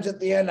sometimes at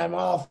the end I'm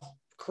all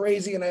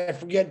crazy and I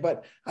forget,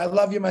 but I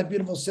love you, my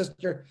beautiful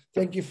sister.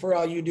 Thank you for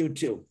all you do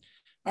too.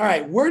 All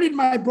right, where did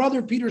my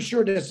brother Peter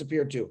Schur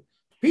disappear to?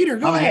 Peter,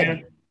 go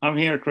ahead. I'm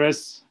here,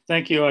 Chris.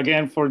 Thank you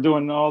again for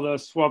doing all the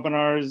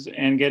webinars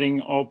and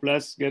getting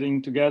OBLESS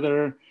getting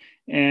together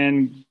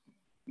and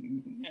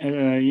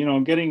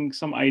getting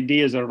some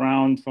ideas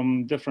around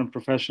from different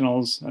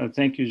professionals.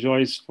 Thank you,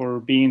 Joyce, for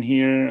being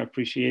here.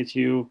 Appreciate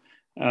you.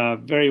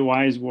 Very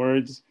wise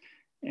words.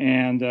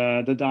 And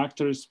the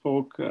doctor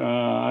spoke,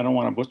 I don't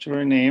want to butcher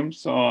her name,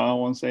 so I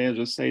won't say it,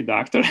 just say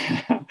doctor.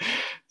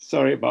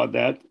 Sorry about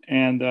that.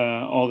 And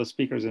all the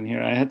speakers in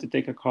here. I had to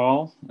take a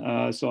call,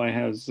 so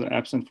I was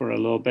absent for a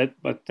little bit,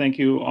 but thank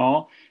you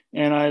all.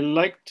 And I'd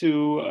like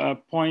to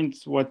point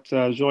what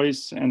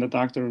Joyce and the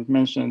doctor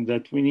mentioned,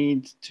 that we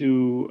need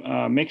to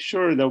make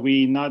sure that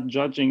we're not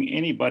judging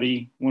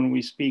anybody when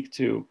we speak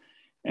to,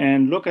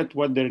 and look at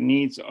what their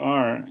needs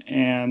are.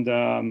 And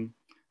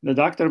the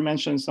doctor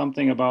mentioned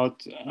something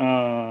about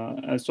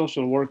a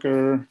social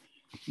worker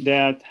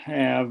that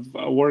have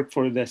worked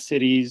for the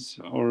cities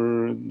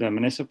or the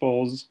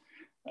municipals.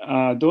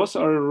 Those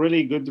are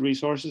really good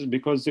resources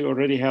because they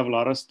already have a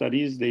lot of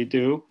studies they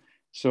do.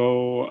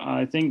 So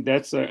I think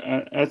that's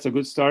a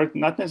good start.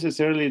 Not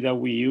necessarily that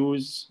we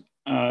use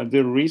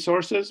their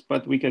resources,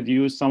 but we could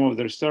use some of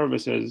their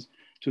services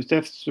to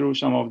sift through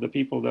some of the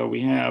people that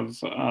we have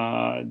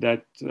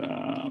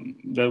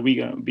that we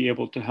gonna be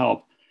able to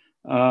help.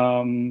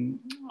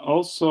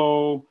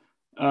 Also,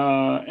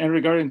 in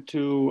regard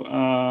to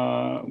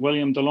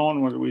William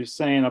DeLone, what we were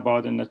saying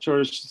about in the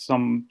church,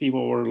 some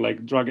people were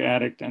like drug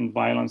addict and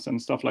violence and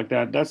stuff like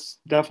that. That's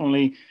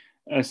definitely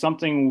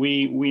something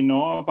we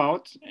know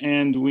about,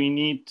 and we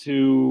need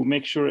to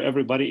make sure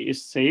everybody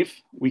is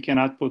safe. We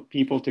cannot put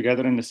people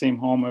together in the same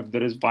home if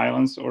there is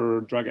violence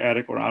or drug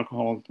addict or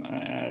alcohol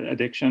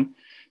addiction.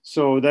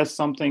 So that's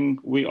something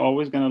we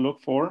always going to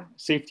look for.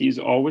 Safety is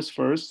always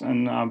first,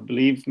 and I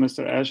believe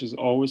Mr. Ash has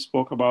always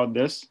spoke about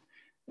this,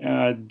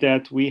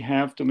 that we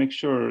have to make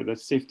sure that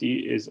safety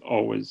is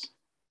always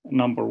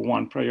number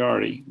one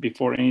priority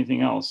before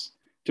anything else.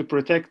 to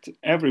protect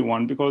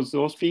everyone, because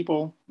those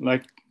people,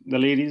 like the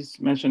ladies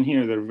mentioned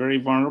here, they're very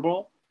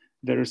vulnerable.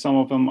 Some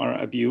of them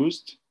are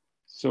abused.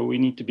 So we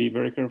need to be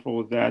very careful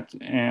with that.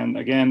 And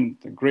again,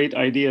 the great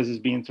ideas is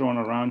being thrown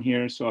around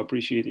here. So I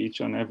appreciate each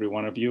and every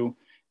one of you.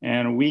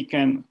 And we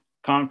can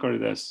conquer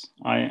this.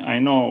 I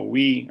know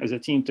we as a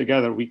team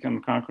together, we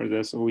can conquer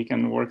this. So we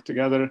can work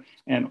together,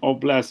 and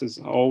OBLESS is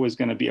always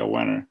going to be a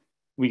winner.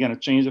 We're going to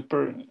change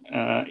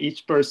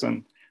each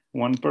person,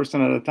 one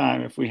person at a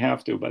time if we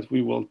have to, but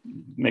we will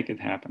make it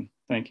happen.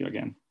 Thank you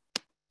again.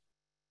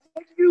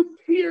 Thank you,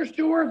 Peter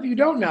Shore. If you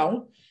don't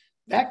know,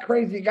 that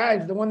crazy guy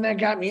is the one that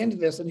got me into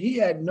this, and he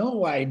had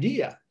no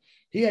idea.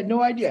 He had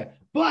no idea.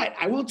 But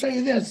I will tell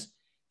you this,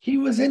 he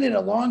was in it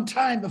a long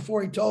time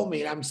before he told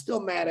me, and I'm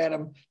still mad at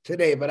him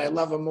today, but I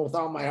love him with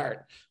all my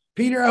heart.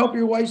 Peter, I hope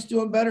your wife's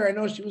doing better. I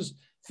know she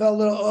felt a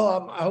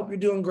little, I hope you're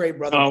doing great,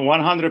 brother.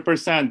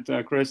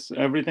 100%, Chris.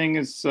 Everything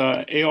is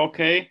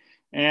A-OK.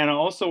 And I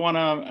also want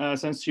to,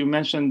 since you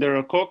mentioned they're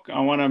a cook, I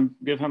want to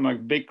give him a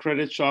big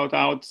credit shout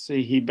out.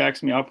 He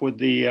backs me up with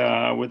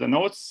the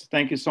notes.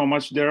 Thank you so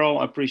much,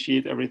 Daryl. I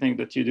appreciate everything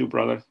that you do,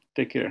 brother.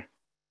 Take care.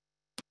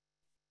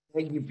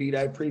 Thank you, Pete.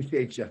 I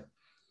appreciate you.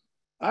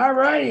 All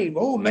right.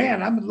 Oh,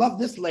 man, I love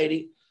this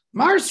lady.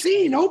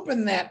 Marcine,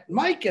 open that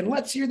mic and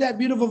let's hear that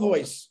beautiful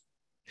voice.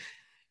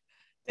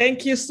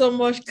 Thank you so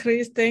much,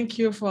 Chris. Thank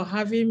you for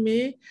having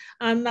me.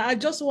 And I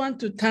just want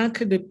to thank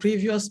the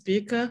previous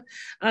speaker.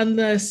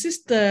 And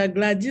Sister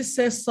Gladys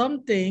said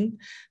something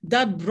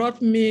that brought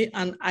me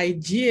an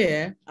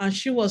idea. And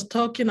she was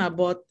talking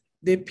about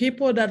the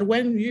people that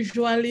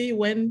usually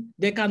when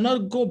they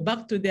cannot go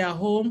back to their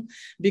home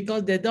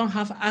because they don't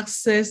have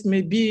access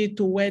maybe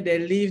to where they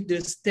live,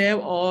 the stair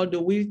or the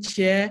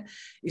wheelchair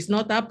is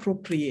not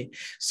appropriate.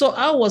 So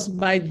I was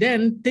by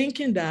then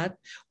thinking that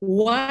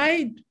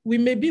why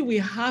we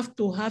have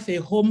to have a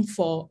home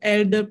for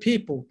elder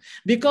people,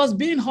 because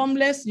being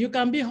homeless, you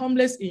can be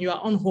homeless in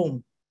your own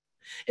home.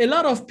 A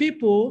lot of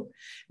people,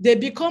 they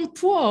become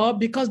poor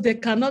because they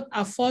cannot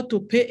afford to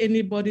pay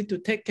anybody to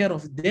take care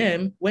of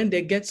them when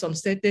they get some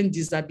certain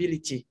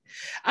disability.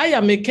 I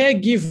am a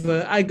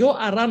caregiver. I go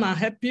around and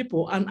help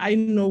people, and I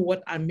know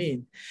what I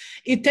mean.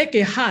 It takes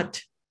a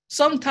heart.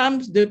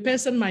 Sometimes the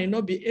person might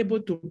not be able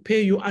to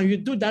pay you, and you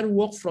do that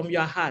work from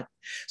your heart.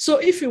 So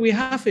if we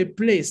have a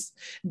place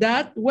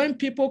that when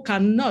people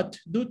cannot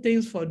do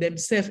things for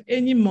themselves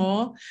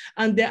anymore,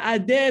 and they are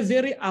there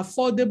very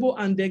affordable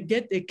and they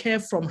get a care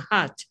from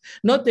heart,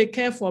 not a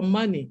care for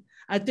money,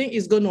 I think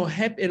it's going to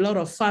help a lot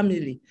of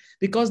family,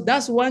 because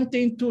that's one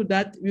thing too,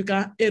 that you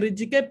can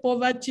eradicate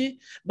poverty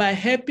by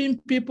helping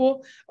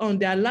people on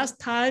their last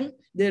time,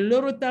 the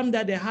little time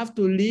that they have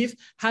to live,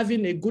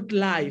 having a good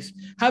life,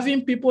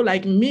 having people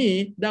like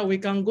me that we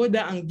can go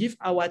there and give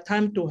our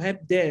time to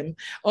help them,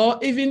 or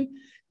even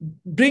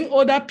bring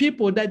other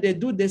people that they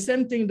do the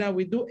same thing that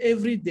we do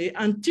every day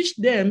and teach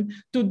them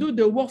to do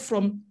the work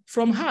from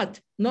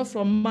heart, not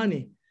from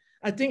money.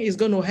 I think it's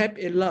going to help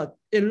a lot.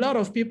 A lot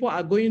of people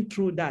are going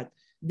through that.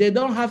 They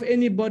don't have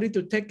anybody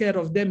to take care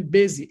of them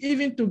busy,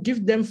 even to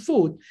give them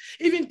food,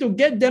 even to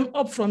get them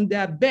up from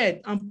their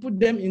bed and put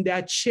them in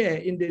their chair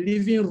in the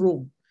living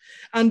room.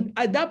 And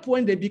at that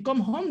point, they become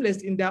homeless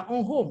in their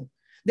own home.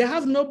 They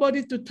have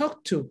nobody to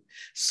talk to.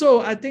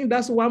 So I think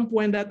that's one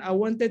point that I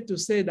wanted to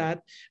say,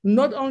 that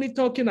not only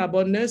talking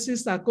about nursing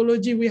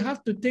psychology, we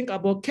have to think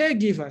about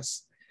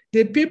caregivers,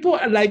 the people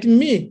like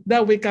me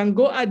that we can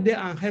go out there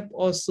and help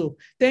also.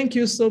 Thank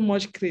you so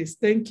much, Chris.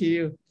 Thank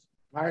you.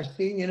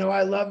 Marcine, you know,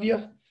 I love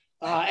you.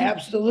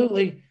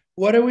 Absolutely.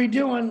 What are we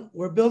doing?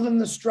 We're building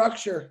the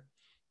structure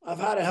of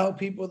how to help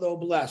people with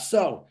OBLESS.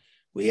 So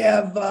we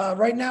have,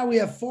 right now we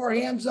have 4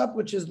 hands up,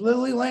 which is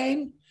Lily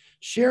Lane,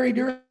 Sherry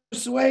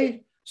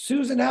Dursway,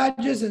 Susan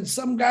Hodges, and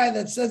some guy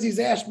that says he's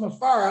Ash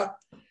Mufareh.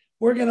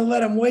 We're going to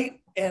let him wait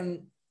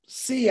and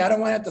see. I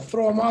don't want to have to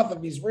throw him off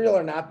if he's real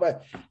or not,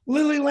 but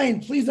Lily Lane,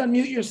 please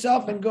unmute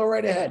yourself and go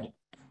right ahead.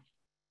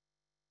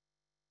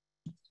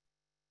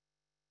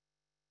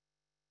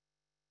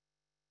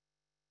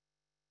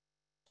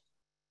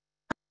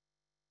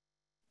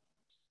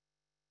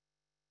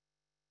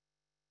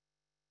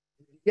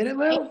 Get it,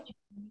 Lil?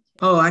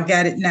 Oh, I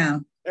got it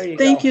now.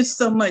 Thank you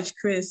so much,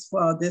 Chris,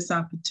 for this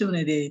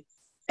opportunity.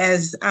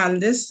 As I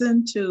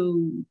listen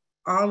to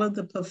all of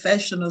the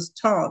professionals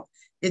talk,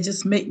 it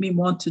just made me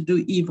want to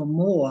do even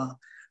more.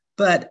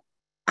 But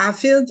I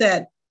feel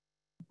that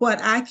what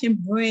I can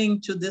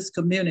bring to this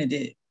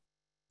community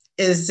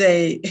is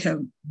a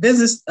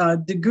business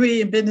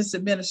degree in business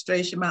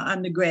administration, my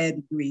undergrad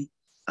degree,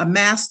 a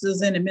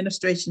master's in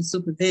administration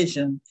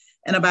supervision,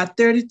 and about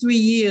 33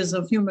 years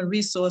of human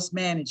resource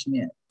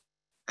management.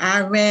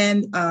 I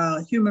ran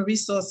human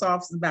resource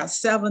office about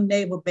 7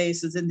 naval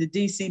bases in the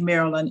DC,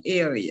 Maryland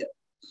area,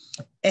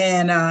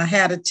 and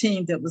had a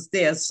team that was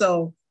there.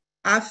 So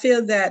I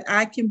feel that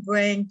I can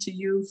bring to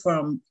you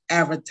from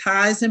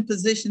advertising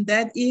position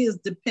that is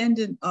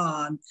dependent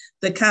on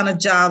the kind of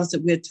jobs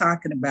that we're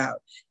talking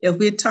about. If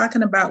we're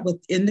talking about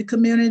within the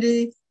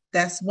community,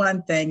 That's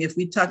one thing. If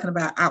we're talking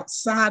about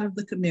outside of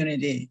the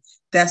community,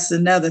 that's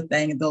another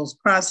thing, those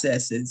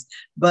processes.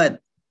 But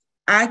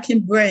I can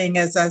bring,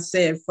 as I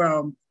said,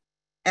 from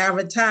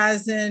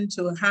advertising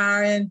to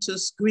hiring to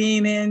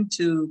screening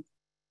to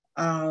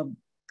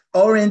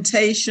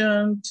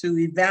orientation to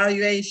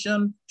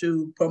evaluation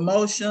to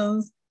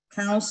promotions,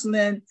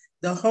 counseling,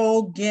 the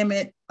whole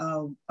gamut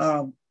of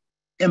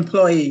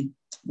employee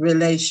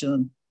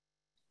relation.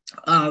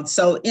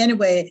 So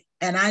anyway,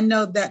 and I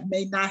know that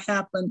may not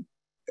happen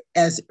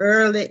as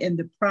early in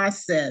the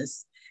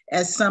process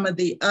as some of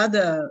the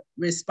other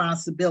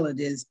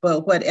responsibilities,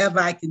 but whatever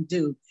I can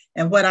do.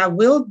 And what I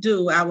will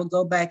do, I will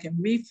go back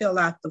and refill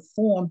out the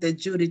form that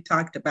Judy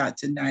talked about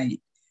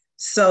tonight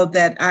so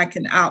that I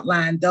can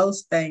outline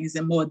those things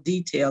in more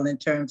detail in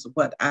terms of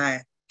what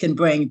I can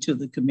bring to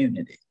the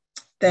community.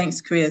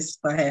 Thanks, Chris,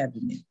 for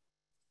having me.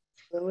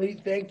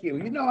 Lily, thank you.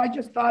 You know, I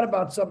just thought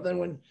about something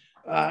when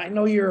I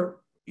know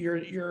your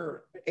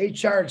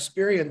HR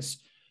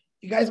experience.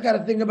 You guys got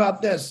to think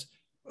about this.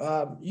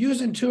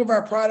 Using two of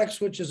our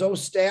products, which is O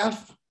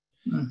Staff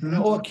and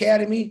O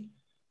Academy.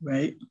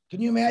 Right.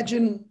 Can you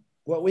imagine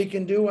what we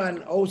can do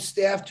on O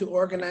Staff to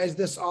organize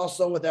this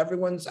also with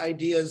everyone's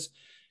ideas?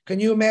 Can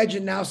you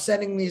imagine now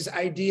sending these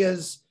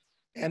ideas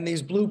and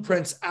these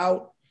blueprints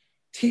out,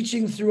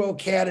 teaching through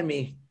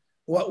Academy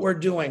what we're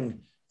doing?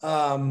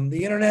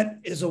 The internet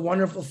is a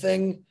wonderful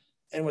thing.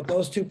 And with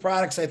those two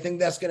products, I think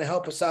that's going to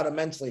help us out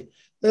immensely.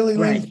 Lily,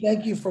 Right.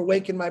 thank you for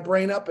waking my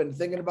brain up and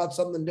thinking about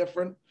something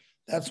different.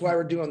 That's why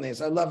we're doing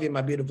this. I love you,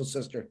 my beautiful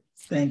sister.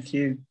 Thank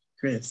you,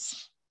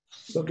 Chris.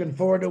 Looking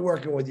forward to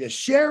working with you.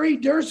 Sherry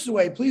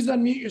Dursway, please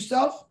unmute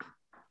yourself.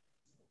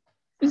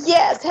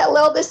 Yes,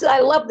 hello. I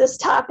love this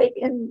topic,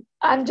 and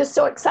I'm just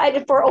so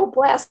excited for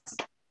OPLAS.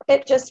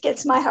 It just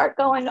gets my heart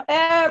going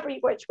every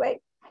which way.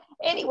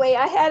 Anyway,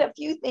 I had a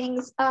few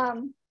things.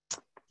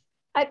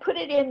 I put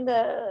it in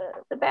the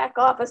back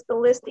office, the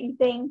listing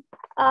thing.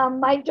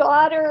 My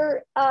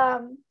daughter,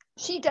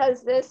 she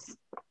does this.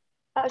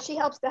 She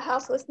helps the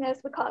houselessness.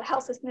 We call it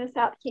houselessness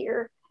out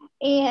here.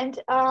 And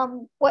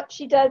what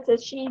she does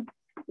is she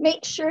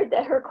makes sure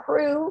that her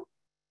crew,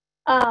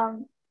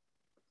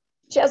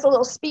 she has a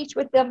little speech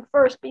with them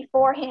first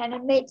beforehand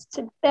and makes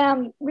to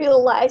them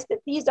realize that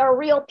these are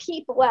real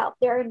people out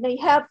there and they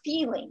have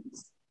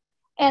feelings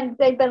and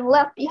they've been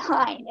left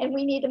behind. And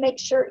we need to make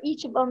sure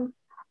each of them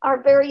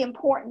are very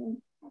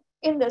important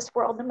in this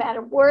world, no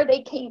matter where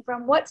they came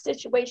from, what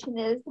situation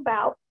it is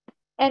about.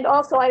 And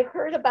also I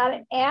heard about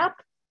an app.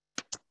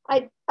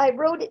 I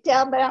wrote it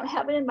down, but I don't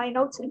have it in my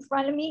notes in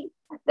front of me,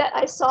 that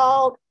I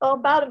saw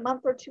about a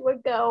month or two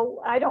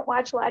ago. I don't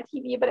watch a lot of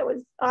TV, but it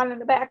was on in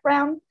the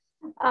background.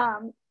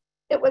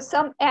 It was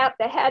some app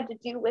that had to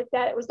do with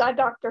that. It was on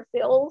Dr.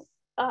 Phil's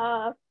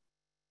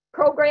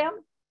program.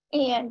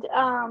 And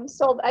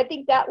so I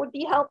think that would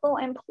be helpful.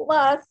 And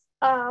plus,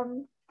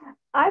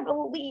 I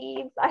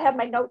believe, I have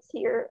my notes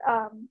here,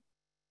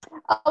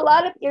 a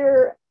lot of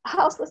your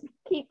houseless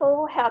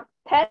people have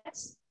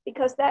pets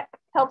because that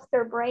helps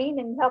their brain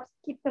and helps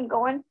keep them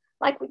going.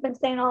 Like we've been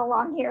saying all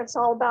along here, it's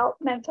all about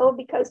mental,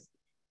 because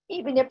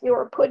even if you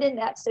were put in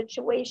that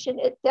situation,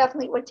 it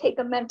definitely would take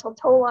a mental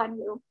toll on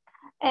you.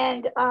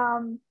 And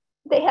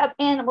they have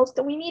animals,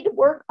 so we need to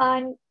work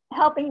on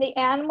helping the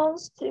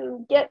animals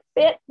to get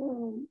fit,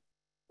 and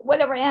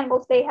whatever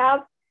animals they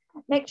have,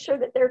 make sure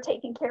that they're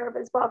taken care of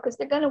as well, because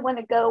they're going to want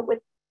to go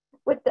with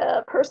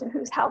the person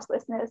who's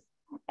houselessness.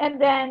 And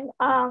then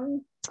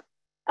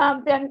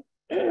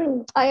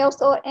I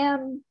also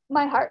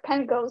my heart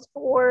kind of goes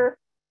for,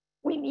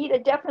 we need a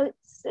different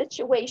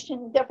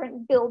situation,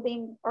 different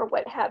building or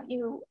what have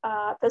you,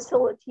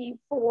 facility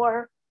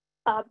for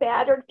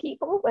battered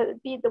people, whether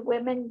it be the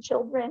women,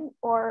 children,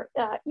 or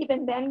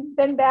even men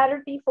been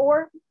battered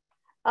before.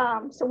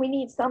 So we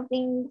need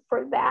something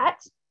for that.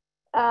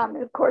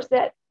 Of course,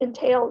 that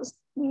entails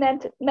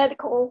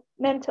medical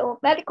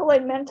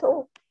and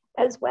mental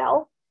as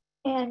well.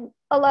 And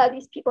a lot of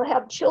these people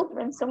have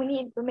children, so we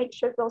need to make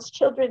sure those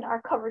children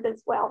are covered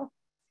as well.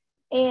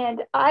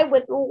 And I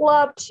would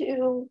love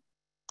to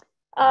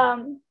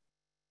help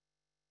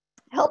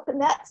in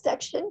that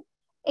section,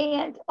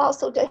 and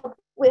also to help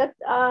with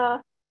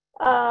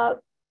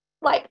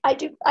like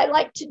I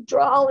like to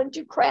draw and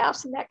do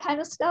crafts and that kind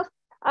of stuff.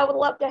 I would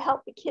love to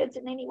help the kids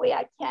in any way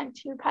I can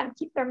to kind of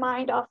keep their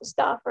mind off of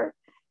stuff, or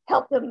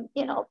help them,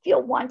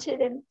 feel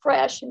wanted and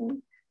fresh,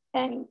 and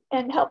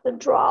help them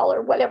draw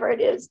or whatever it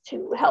is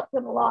to help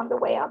them along the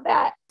way on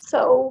that.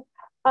 So,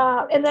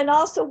 and then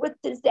also with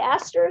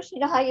disasters,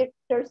 how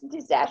there's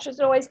disasters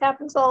that always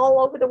happens all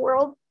over the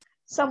world,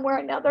 somewhere or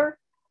another.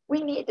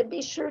 We need to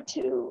be sure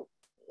to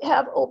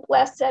have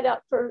OPLAS set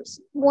up for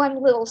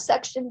one little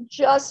section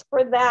just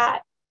for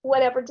that,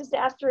 whatever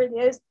disaster it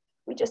is.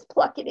 We just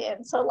pluck it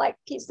in. So like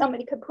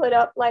somebody could put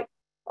up like,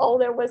 oh,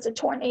 there was a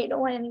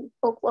tornado in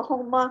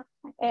Oklahoma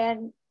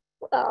and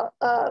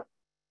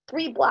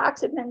 3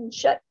 blocks have been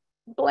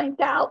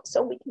blanked out.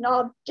 So we can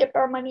all dip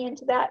our money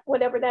into that,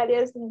 whatever that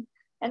is,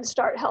 and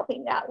start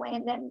helping that way,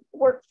 and then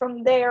work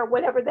from there,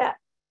 whatever that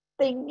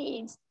thing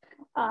needs.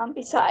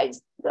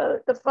 besides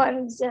the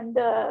funds and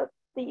the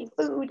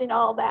food and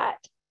all that,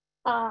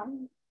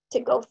 to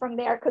go from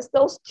there, because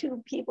those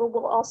two people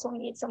will also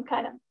need some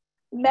kind of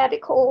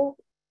medical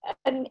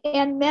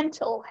and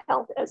mental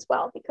health as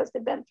well, because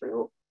they've been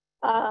through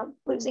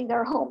losing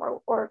their home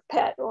or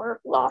pet or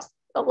lost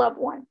a loved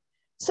one.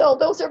 So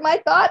those are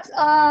my thoughts.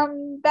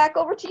 Back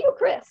over to you,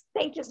 Chris.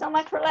 Thank you so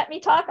much for letting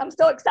me talk. I'm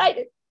so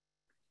excited.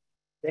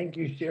 Thank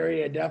you,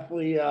 Sherry. I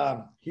definitely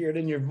hear it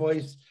in your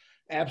voice.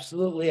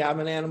 Absolutely. I'm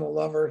an animal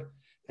lover.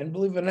 And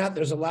believe it or not,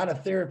 there's a lot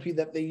of therapy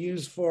that they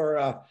use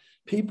for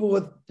people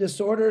with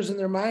disorders in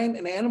their mind,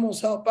 and animals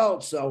help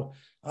out. So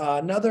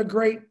another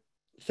great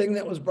thing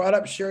that was brought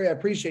up, Sherry, I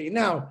appreciate you.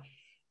 Now,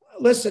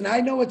 listen, I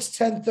know it's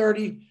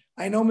 10:30.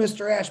 I know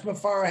Mr.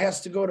 Mufareh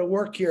has to go to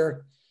work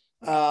here.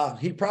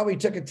 He probably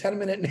took a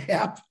 10-minute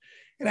nap,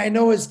 and I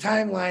know his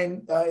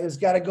timeline has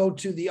got to go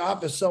to the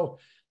office. So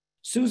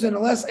Susan,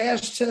 unless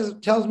Ash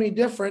tells me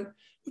different,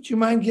 would you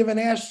mind giving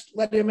Ash,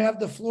 let him have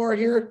the floor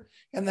here,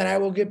 and then I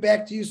will get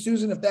back to you,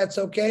 Susan, if that's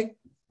okay?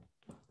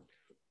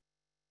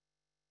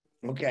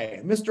 Okay,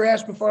 Mr.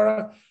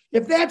 Mufareh,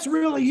 if that's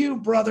really you,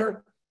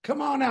 brother,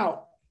 come on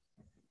out.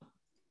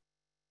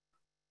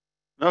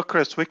 No,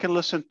 Chris, we can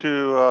listen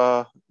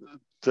to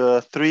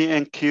the 3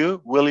 in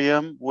queue,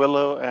 William,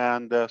 Willow,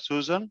 and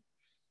Susan.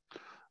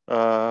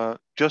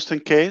 Just in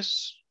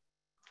case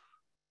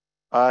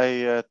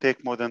I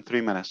take more than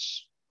 3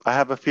 minutes. I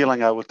have a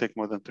feeling I will take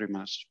more than 3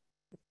 minutes.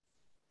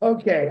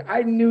 Okay,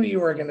 I knew you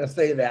were going to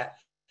say that,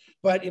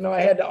 but you know,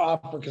 I had to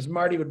offer because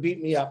Marty would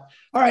beat me up.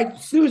 All right,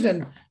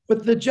 Susan,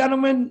 with the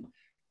gentleman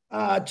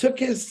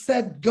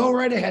said, go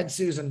right ahead,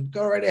 Susan,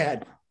 go right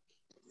ahead.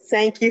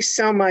 Thank you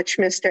so much,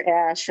 Mr.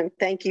 Ash, and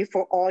thank you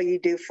for all you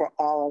do for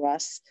all of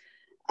us.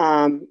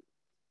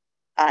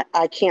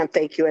 I can't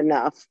thank you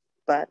enough,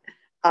 but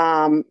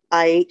I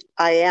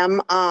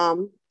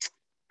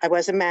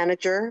was a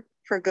manager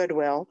for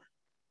Goodwill.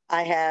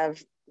 I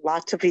have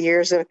lots of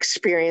years of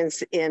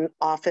experience in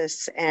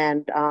office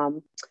and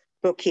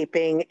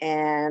bookkeeping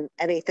and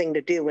anything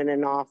to do in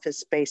an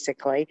office,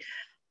 basically.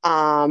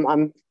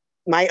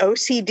 My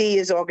OCD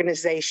is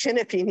organization,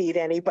 if you need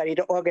anybody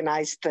to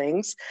organize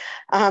things.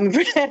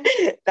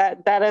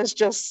 That is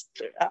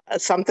just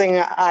something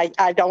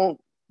I don't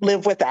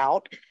live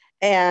without.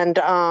 And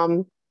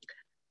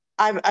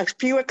I've a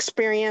few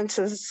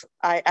experiences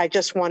I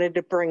just wanted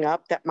to bring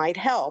up that might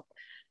help.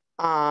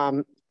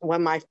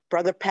 When my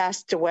brother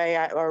passed away,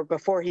 or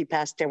before he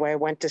passed away, I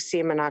went to see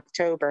him in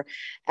October,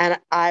 and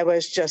I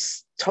was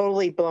just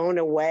totally blown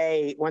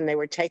away when they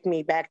were taking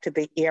me back to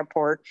the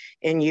airport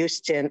in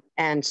Houston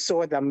and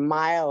saw the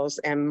miles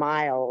and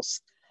miles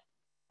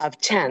of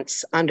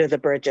tents under the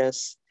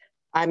bridges.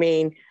 I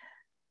mean,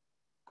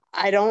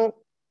 I don't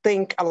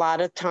think a lot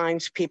of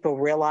times people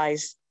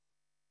realize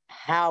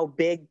how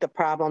big the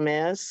problem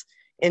is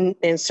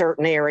in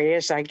certain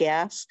areas, I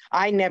guess.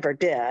 I never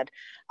did.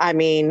 I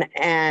mean,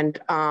 and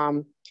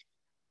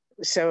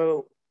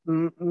so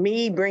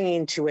me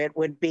bringing to it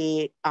would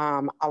be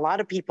a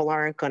lot of people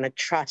aren't going to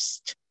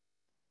trust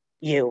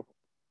you.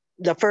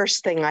 The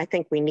first thing I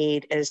think we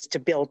need is to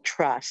build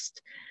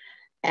trust.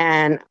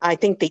 And I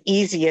think the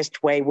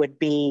easiest way would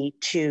be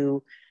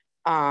to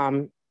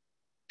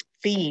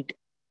feed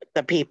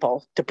the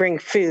people, to bring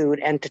food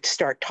and to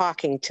start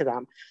talking to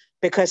them.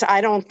 Because I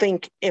don't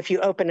think if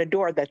you open a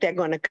door that they're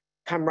going to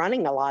come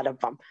running, a lot of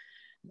them.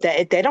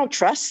 They don't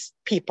trust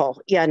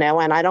people, you know,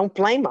 and I don't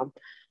blame them.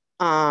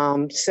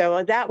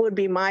 So that would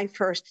be my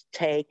first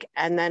take.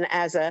 And then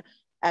as a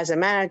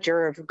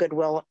manager of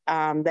Goodwill,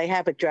 they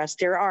have addressed,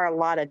 there are a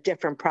lot of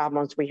different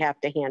problems we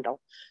have to handle.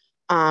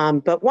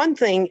 But one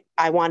thing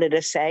I wanted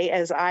to say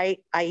is I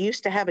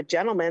used to have a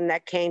gentleman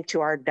that came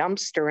to our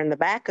dumpster in the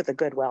back of the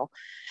Goodwill,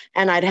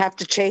 and I'd have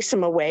to chase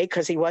him away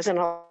because he wasn't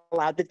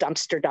allowed to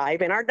dumpster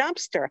dive in our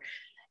dumpster.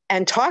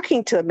 And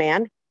talking to the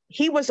man,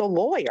 he was a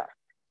lawyer.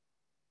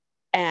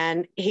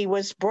 And he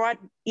was brought,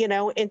 you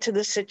know, into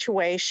the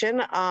situation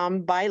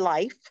by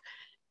life.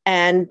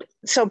 And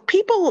so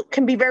people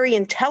can be very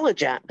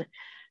intelligent.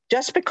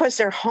 Just because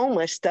they're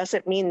homeless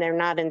doesn't mean they're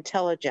not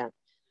intelligent.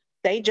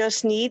 They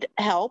just need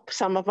help.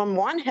 Some of them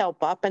want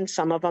help up and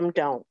some of them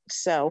don't.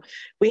 So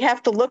we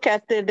have to look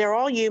at they're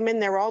all human,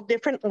 they're all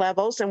different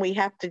levels, and we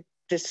have to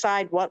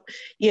decide what,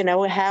 you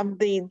know, have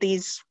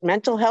these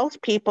mental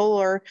health people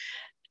or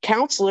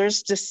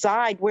counselors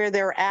decide where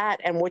they're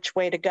at and which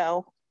way to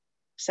go.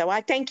 So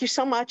I thank you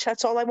so much.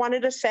 That's all I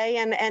wanted to say.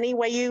 And any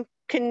way you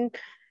can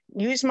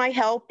use my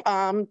help,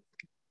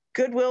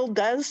 Goodwill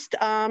does,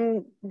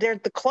 they're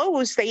the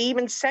clothes, they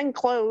even send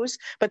clothes,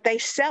 but they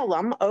sell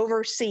them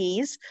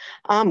overseas.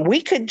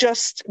 We could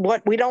just,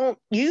 what we don't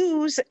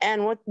use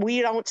and what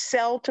we don't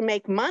sell to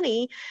make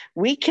money,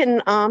 we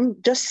can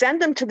just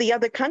send them to the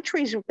other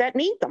countries that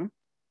need them.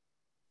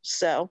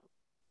 So.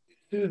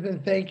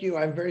 Susan, thank you.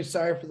 I'm very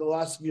sorry for the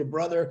loss of your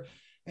brother.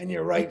 And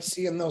you're right,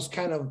 seeing those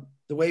kind of,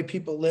 the way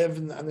people live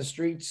on the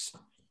streets,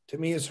 to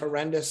me, is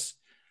horrendous.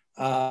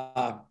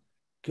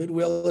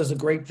 Goodwill is a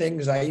great thing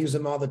because I use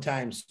them all the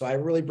time. So I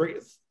really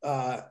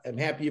am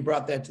happy you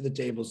brought that to the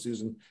table,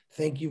 Susan.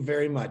 Thank you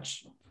very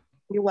much.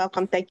 You're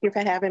welcome. Thank you for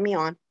having me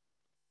on.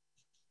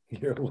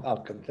 You're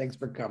welcome. Thanks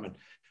for coming.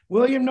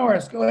 William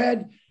Norris, go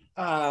ahead.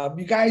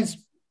 You guys,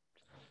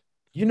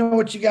 you know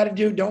what you got to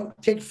do. Don't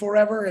take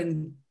forever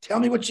and tell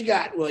me what you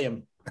got,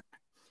 William.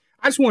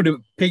 I just wanted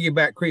to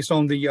piggyback, Chris,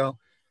 on the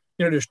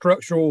the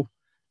structural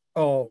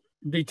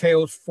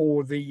details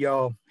for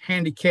the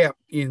handicap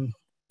in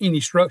any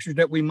structures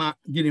that we might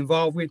get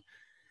involved with.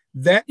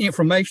 That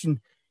information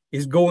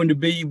is going to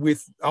be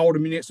with all the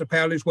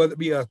municipalities, whether it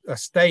be a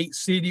state,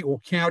 city, or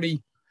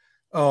county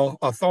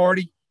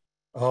authority.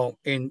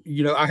 And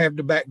I have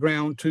the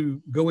background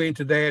to go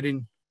into that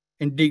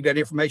and dig that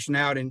information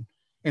out and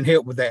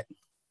help with that.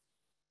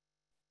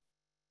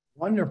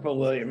 Wonderful,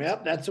 William.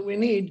 Yep, that's what we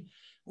need.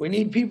 We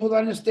need people to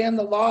understand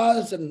the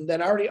laws and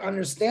that already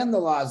understand the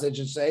laws, I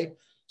should say.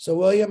 So,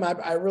 William,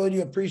 I really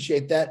do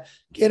appreciate that.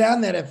 Get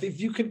on that. If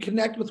you could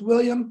connect with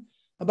William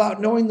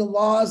about knowing the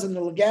laws and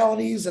the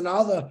legalities and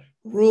all the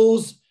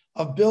rules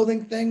of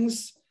building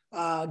things,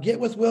 get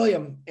with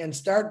William and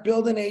start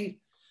building a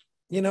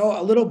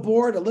little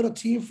board, a little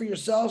team for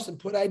yourselves and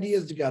put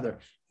ideas together.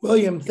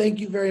 William, thank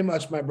you very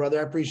much, my brother.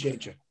 I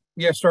appreciate you.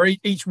 Yes, sir.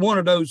 Each one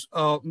of those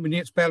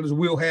municipalities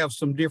will have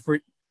some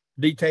different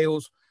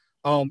details.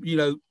 Every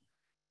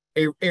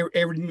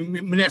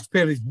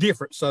municipality is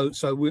different, so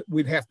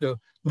we'd have to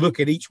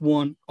look at each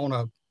one on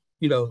a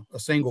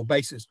single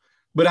basis.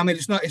 But I mean,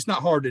 it's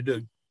not hard to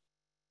do.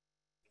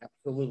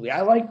 Absolutely,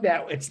 I like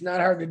that. It's not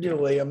hard to do,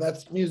 William.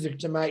 That's music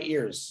to my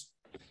ears.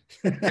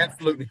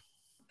 Absolutely.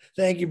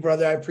 Thank you,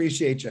 brother. I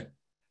appreciate you.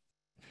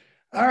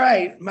 All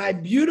right, my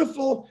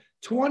beautiful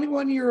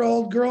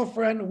 21-year-old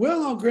girlfriend,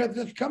 Willow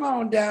Griffith, come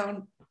on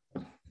down.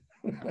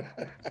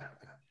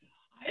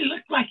 I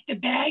look like the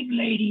bag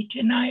lady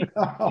tonight.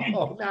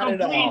 Oh, not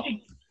at all.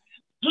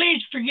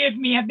 Please forgive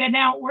me. I've been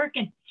out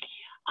working.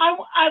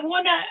 I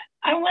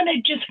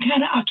wanna just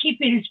I'll keep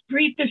it as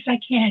brief as I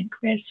can,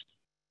 Chris.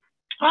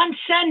 On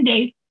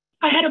Sunday,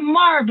 I had a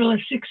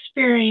marvelous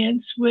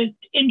experience with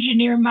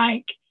engineer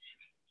Mike,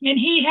 and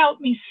he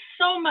helped me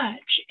so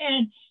much.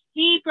 And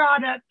he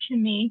brought up to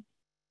me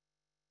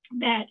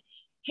that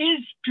his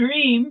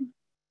dream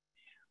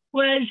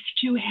was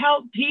to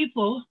help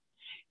people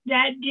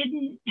that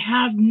didn't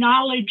have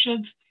knowledge of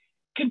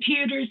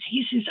computers.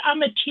 He says,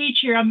 I'm a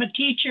teacher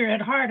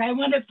at heart. I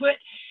want to put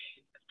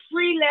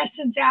free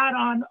lessons out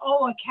on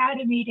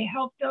Academy to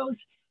help those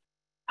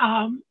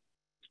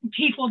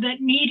people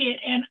that need it.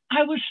 And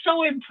I was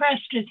so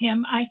impressed with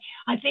him. I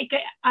think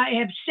I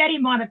have set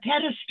him on a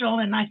pedestal,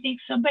 and I think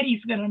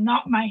somebody's going to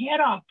knock my head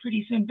off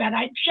pretty soon, but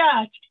I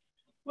just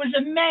was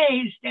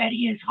amazed at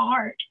his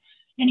heart.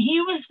 And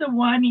he was the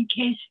one, in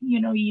case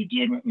you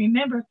didn't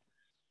remember,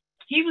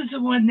 he was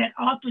the one that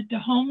offered the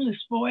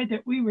homeless boy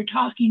that we were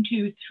talking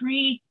to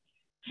 3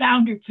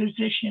 founder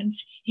positions.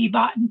 He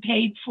bought and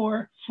paid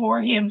for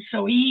him,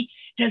 so he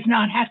does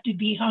not have to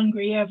be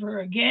hungry ever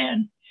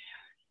again.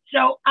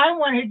 So I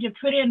wanted to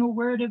put in a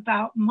word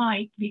about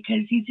Mike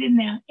because he's in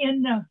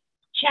the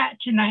chat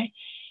tonight.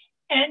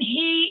 And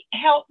he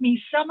helped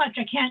me so much,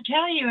 I can't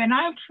tell you. And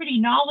I'm pretty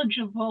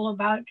knowledgeable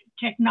about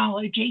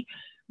technology,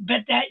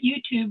 but that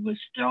YouTube was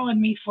throwing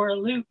me for a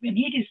loop, and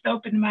he just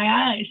opened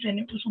my eyes, and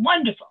it was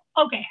wonderful.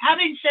 Okay,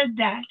 having said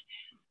that,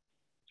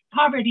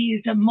 poverty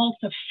is a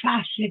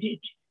multifaceted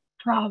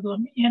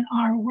problem in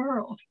our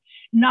world,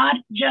 not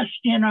just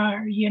in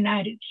our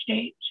United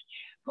States.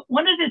 But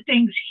one of the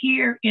things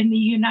here in the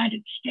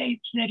United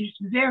States that is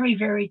very,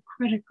 very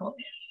critical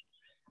is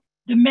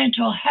the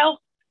mental health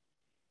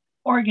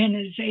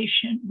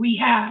organization we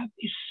have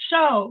is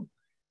so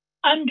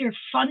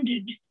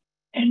underfunded.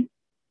 And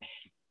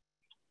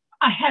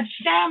I have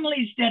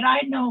families that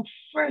I know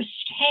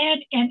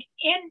firsthand, and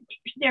in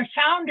their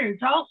founders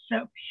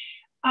also,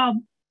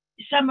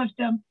 some of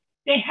them,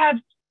 they have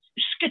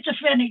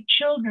schizophrenic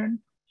children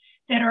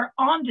that are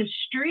on the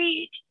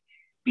street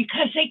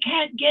because they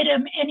can't get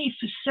them any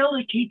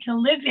facility to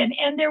live in,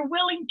 and they're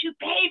willing to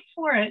pay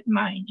for it,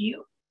 mind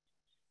you.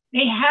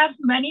 They have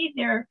money,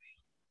 they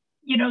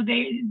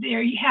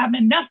have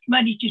enough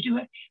money to do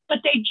it,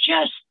 but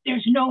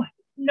there's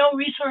no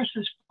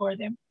resources for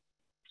them.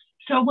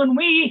 So when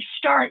we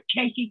start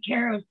taking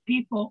care of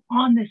people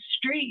on the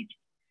street,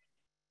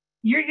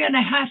 you're going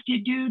to have to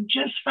do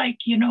just like,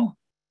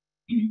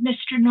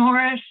 Mr.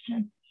 Norris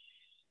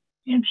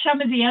and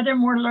some of the other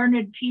more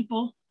learned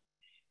people.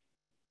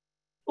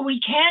 We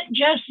can't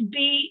just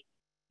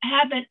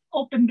have an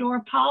open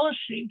door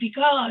policy,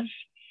 because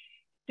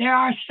there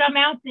are some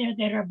out there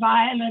that are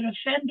violent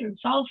offenders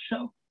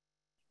also.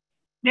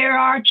 There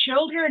are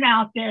children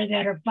out there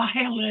that are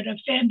violent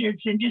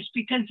offenders, and just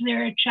because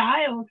they're a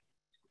child,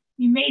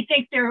 you may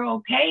think they're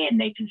okay and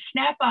they can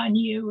snap on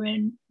you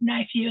and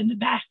knife you in the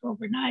back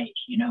overnight,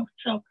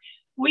 So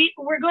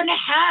we're going to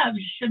have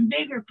some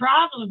bigger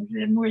problems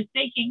than we're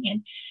thinking.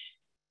 And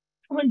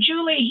when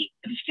Julie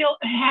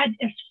had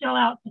us fill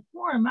out the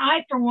form,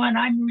 for one,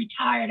 I'm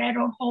retired. I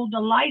don't hold a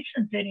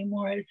license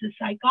anymore as a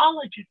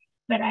psychologist,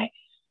 but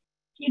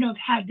have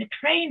had the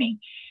training,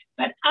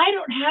 but I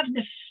don't have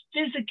the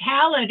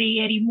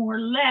physicality anymore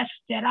left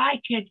that I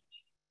could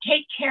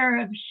take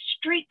care of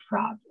street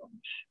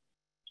problems.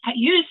 I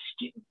used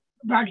to,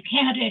 but I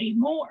can't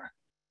anymore.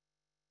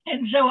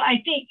 And so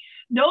I think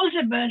those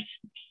of us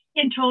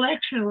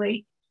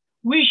intellectually,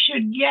 we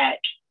should get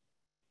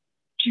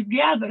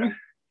together.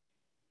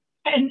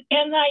 And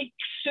like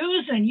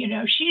Susan,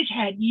 she's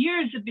had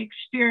years of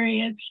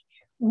experience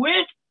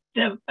with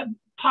the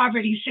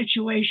poverty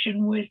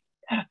situation with,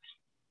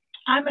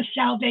 I'm a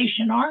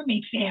Salvation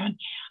Army fan.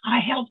 I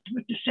helped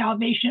with the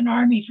Salvation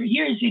Army for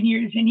years and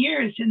years and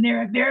years, and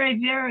they're a very,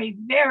 very,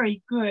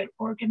 very good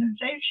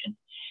organization.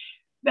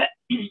 But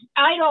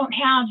I don't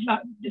have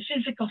the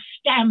physical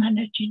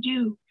stamina to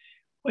do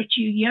what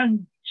you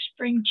young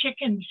spring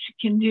chickens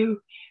can do,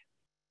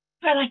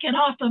 but I can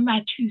offer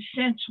my 2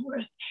 cents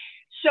worth.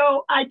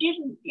 So I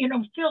didn't,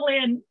 fill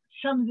in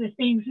some of the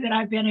things that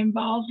I've been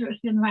involved with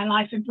in my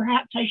life, and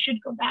perhaps I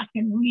should go back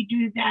and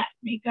redo that,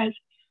 because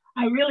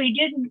I really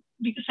didn't,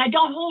 because I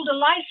don't hold a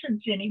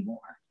license anymore.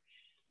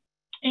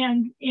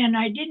 And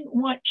I didn't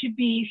want to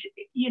be,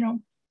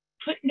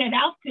 putting it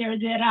out there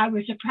that I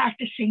was a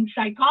practicing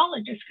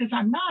psychologist, because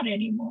I'm not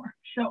anymore.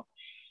 So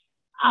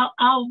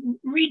I'll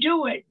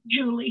redo it,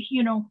 Julie,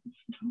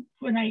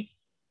 when I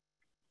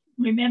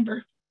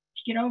remember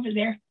to get over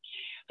there.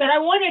 But I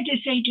wanted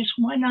to say just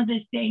one other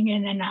thing,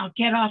 and then I'll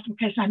get off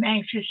because I'm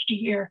anxious to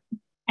hear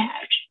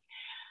Ash.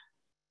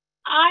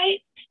 I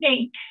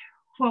think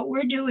what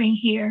we're doing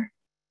here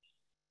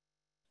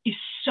is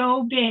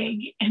so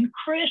big, and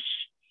Chris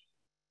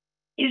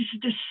is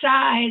the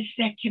size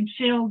that can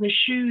fill the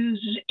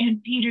shoes,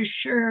 and Peter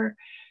Scher,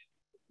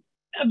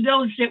 of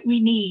those that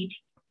we need.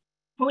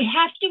 But we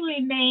have to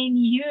remain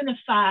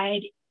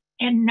unified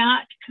and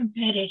not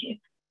competitive.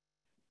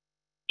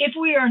 If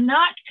we are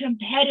not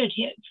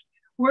competitive,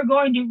 we're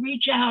going to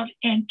reach out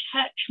and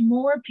touch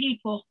more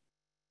people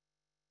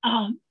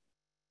and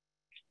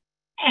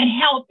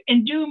help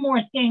and do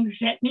more things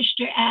that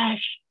Mr.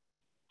 Ash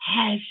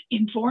has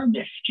informed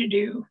us to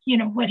do,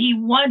 what he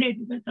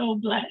wanted with Oh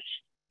Blessed.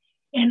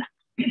 And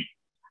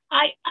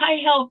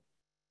I help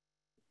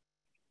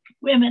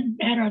women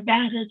that are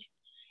battered,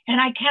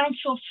 and I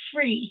counsel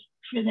free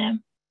for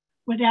them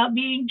without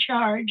being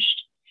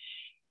charged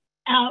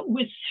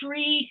with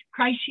 3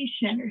 crisis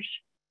centers.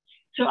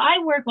 So I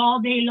work all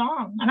day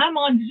long, and I'm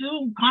on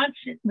Zoom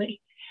constantly.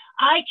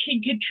 I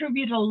can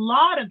contribute a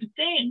lot of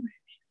things,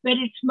 but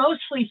it's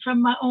mostly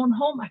from my own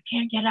home. I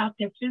can't get out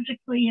there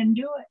physically and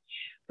do it.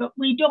 But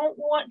we don't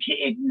want to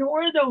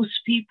ignore those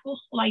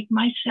people like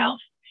myself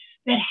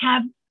that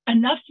have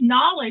enough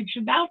knowledge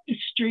about the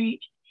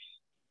street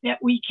that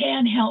we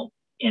can help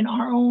in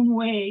our own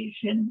ways.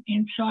 And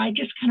so I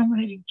just kind of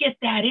wanted to get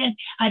that in.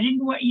 I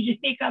didn't want you to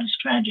think I was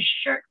trying to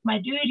shirk my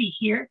duty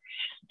here,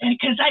 and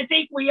because I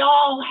think we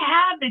all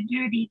have a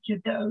duty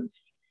to those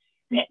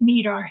that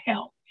need our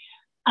help.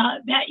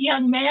 That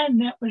young man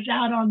that was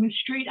out on the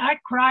street, I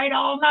cried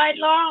all night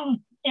long.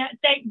 And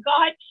thank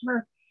God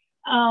for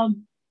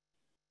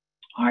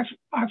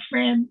our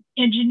friend,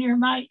 Engineer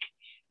Mike,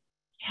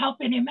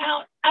 helping him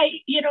out.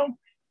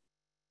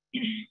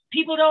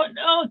 People don't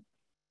know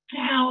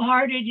how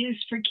hard it is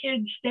for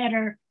kids that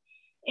are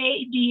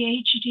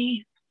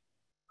ADHD,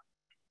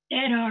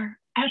 that are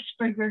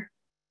Asperger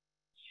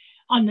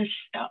on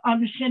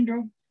the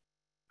syndrome.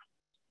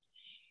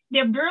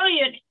 They're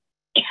brilliant,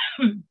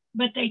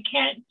 but they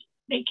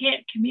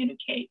can't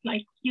communicate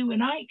like you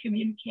and I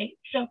communicate.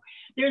 So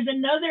there's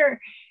another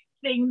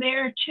thing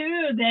there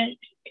too, that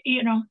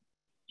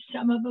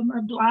some of them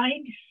are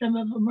blind, some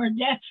of them are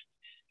deaf.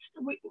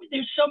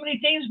 There's so many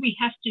things we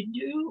have to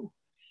do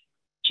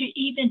to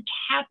even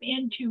tap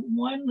into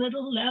one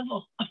little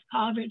level of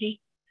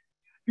poverty.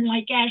 And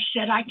like Ash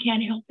said, I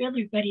can't help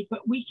everybody,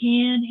 but we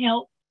can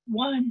help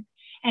one.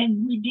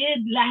 And we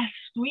did last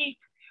week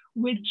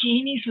with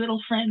Jeannie's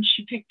little friend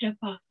she picked up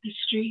off the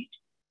street.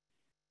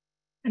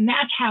 And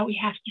that's how we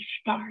have to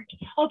start.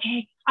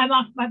 Okay, I'm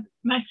off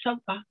my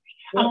soapbox.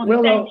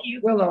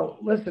 Willow,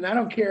 listen, I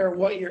don't care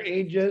what your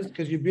age is,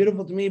 because you're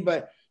beautiful to me,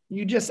 but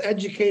you just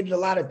educated a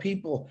lot of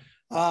people.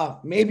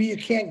 Maybe you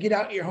can't get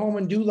out your home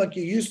and do like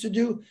you used to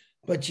do,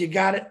 but you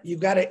got it. You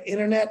got an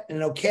internet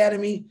and an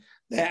academy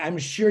that I'm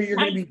sure you're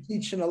going to be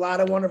teaching a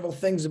lot of wonderful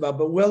things about.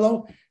 But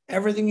Willow,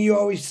 everything you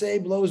always say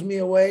blows me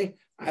away.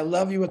 I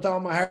love you with all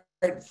my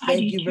heart.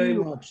 Thank you very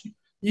much.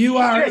 You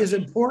are as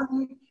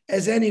important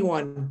as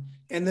anyone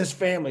in this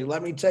family.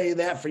 Let me tell you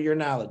that for your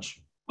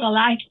knowledge. Well,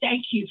 I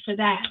thank you for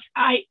that.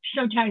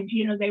 Sometimes,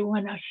 they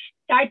want to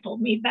stifle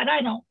me, but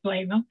I don't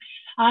blame them.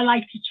 I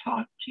like to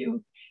talk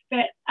too.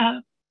 But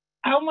I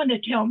want to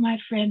tell my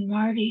friend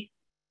Marty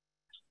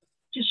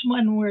just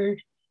one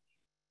word.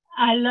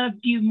 I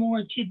loved you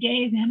more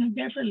today than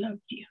I've ever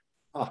loved you.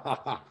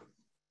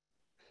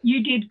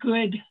 You did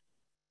good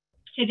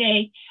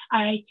today.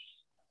 I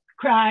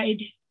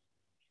cried.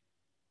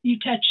 You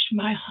touched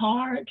my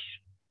heart.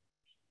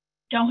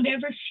 Don't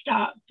ever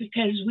stop,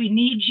 because we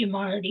need you,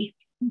 Marty.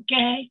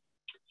 Okay?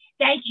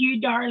 Thank you,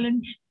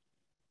 darling.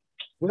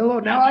 Willow,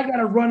 now I got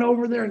to run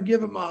over there and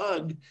give him a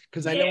hug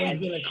because I know he's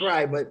going to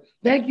cry. But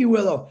thank you,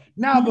 Willow.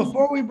 Now,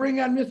 before we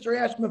bring on Mr.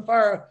 Ash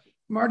Mufareh,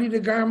 Marty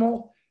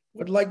DeGarmo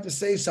would like to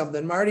say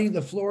something. Marty,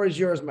 the floor is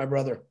yours, my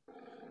brother.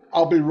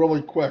 I'll be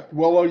really quick.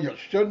 Willow, you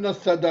shouldn't have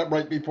said that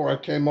right before I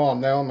came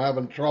on. Now I'm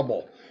having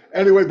trouble.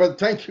 Anyway, but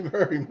thank you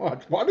very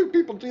much. Why do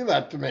people do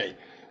that to me?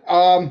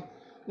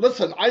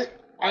 Listen,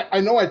 I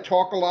know I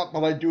talk a lot,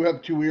 but I do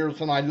have 2 ears,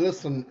 and I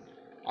listen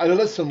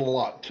a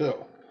lot too.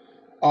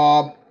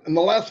 In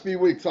the last few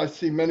weeks, I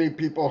see many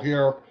people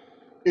here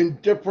in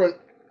different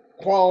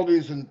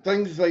qualities and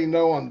things they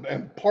know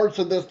and parts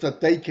of this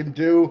that they can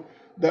do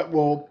that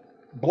will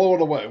blow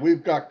it away.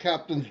 We've got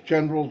captains,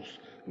 generals,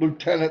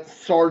 lieutenants,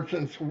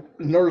 sergeants,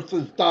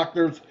 nurses,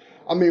 doctors.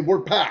 I mean,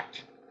 we're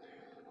packed.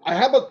 I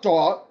have a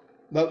thought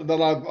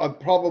that I've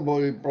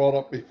probably brought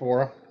up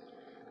before.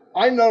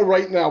 I know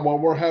right now while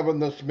we're having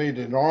this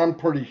meeting, or I'm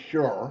pretty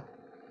sure,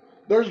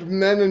 there's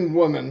men and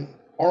women,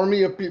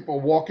 army of people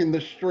walking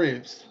the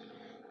streets,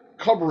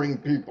 covering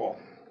people,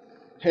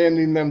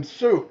 handing them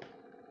soup,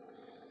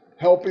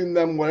 helping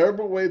them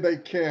whatever way they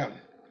can.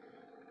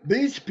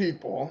 These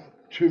people,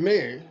 to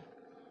me,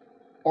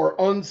 are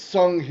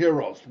unsung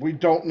heroes. We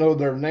don't know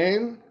their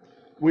name.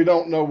 We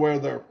don't know where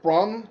they're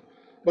from,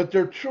 but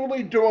they're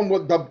truly doing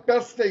what the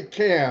best they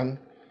can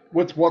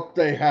with what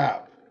they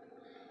have.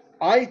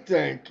 I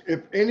think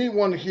if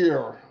anyone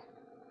here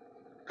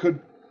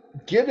could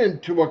get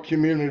into a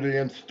community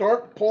and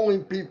start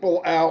pulling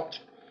people out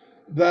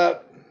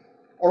that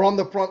are on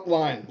the front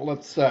line,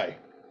 let's say,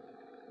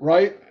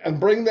 right? And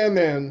bring them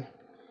in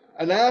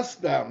and ask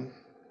them,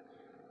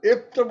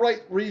 if the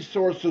right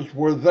resources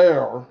were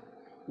there,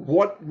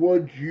 what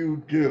would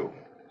you do?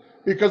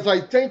 Because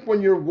I think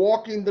when you're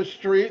walking the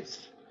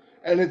streets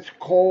and it's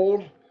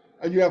cold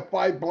and you have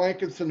 5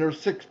 blankets and there's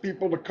 6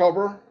 people to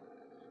cover,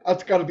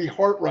 that's got to be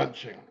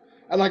heart-wrenching.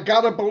 And I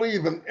got to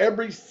believe in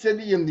every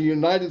city in the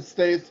United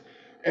States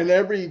and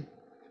every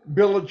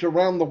village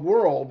around the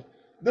world,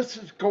 this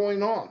is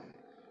going on.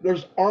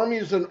 There's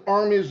armies and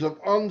armies of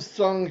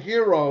unsung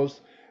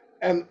heroes.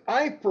 And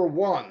I, for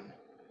one,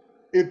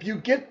 if you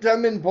get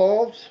them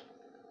involved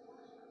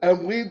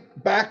and we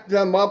back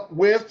them up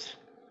with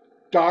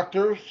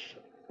doctors,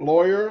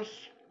 lawyers,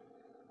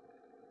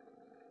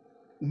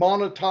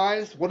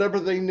 monetize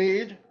whatever they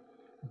need,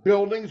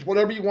 buildings,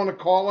 whatever you want to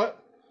call it,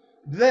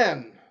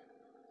 then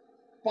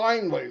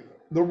finally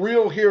the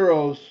real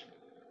heroes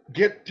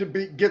get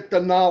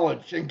the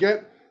knowledge and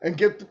get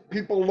the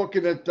people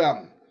looking at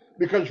them.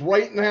 Because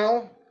right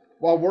now,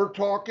 while we're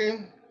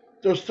talking,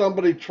 there's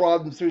somebody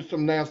trodden through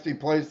some nasty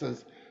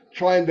places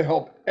trying to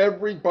help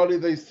everybody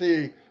they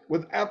see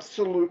with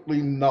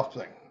absolutely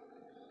nothing.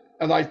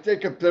 And I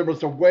think if there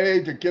was a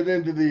way to get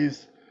into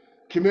these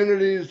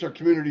communities or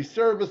community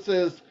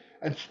services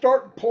and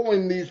start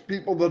pulling these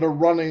people that are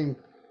running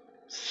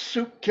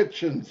soup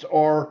kitchens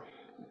or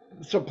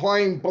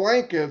supplying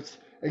blankets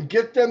and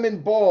get them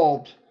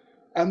involved,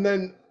 and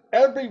then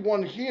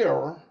everyone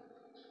here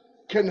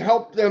can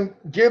help them,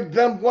 give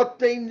them what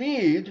they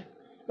need.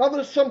 Now,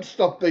 there's some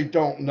stuff they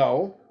don't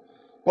know,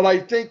 but I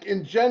think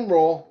in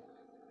general,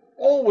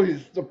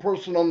 always the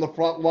person on the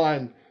front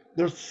line,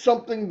 there's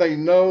something they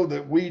know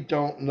that we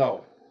don't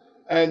know.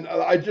 And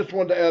I just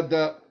wanted to add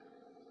that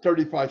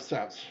 35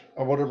 cents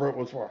or whatever it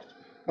was worth.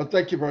 But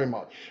thank you very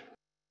much.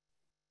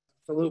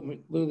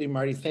 Absolutely,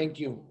 Marty. Thank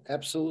you.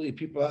 Absolutely.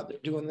 People out there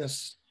doing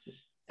this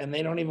and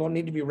they don't even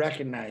need to be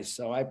recognized.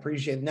 So I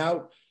appreciate it.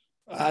 Now,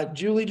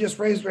 Julie just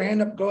raised her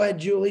hand up. Go ahead,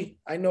 Julie.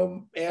 I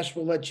know Ash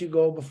will let you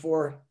go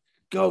before.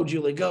 Go,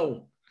 Julie,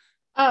 go.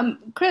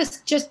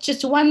 Chris,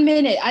 just 1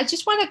 minute. I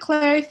just want to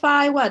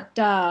clarify what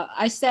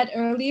I said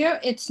earlier.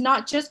 It's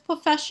not just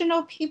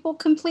professional people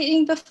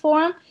completing the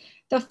form.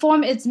 The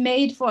form is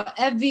made for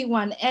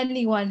everyone,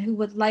 anyone who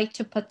would like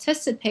to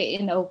participate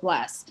in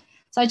OBLAST.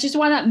 So I just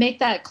want to make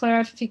that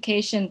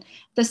clarification.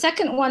 The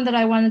second one that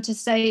I wanted to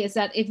say is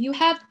that if you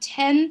have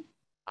 10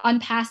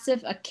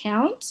 ONPASSIVE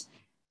accounts,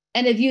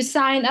 and if you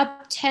sign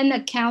up 10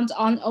 accounts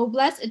on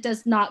OBLAST, it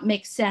does not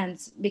make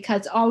sense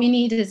because all we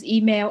need is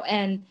email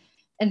and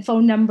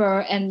phone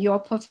number and your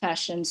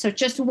profession. So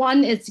just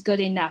one is good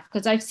enough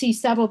because I've seen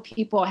several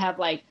people have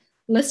like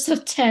lists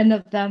of 10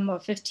 of them or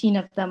 15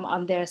 of them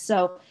on there.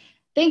 So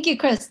thank you,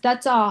 Chris.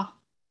 That's all.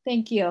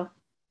 Thank you.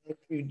 Thank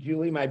you,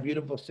 Julie, my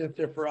beautiful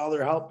sister, for all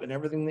their help and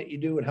everything that you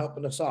do in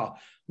helping us all.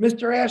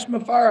 Mr. Ash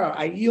Mufareh,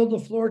 I yield the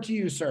floor to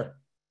you, sir.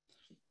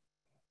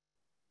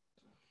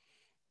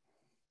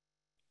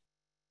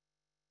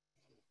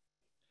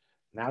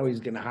 Now he's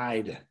going to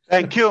hide.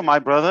 Thank you, my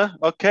brother.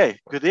 Okay,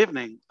 good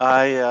evening.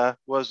 I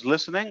was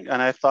listening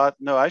and I thought,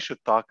 no, I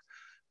should talk.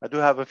 I do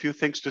have a few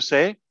things to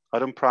say. I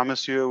don't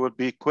promise you it would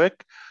be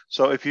quick.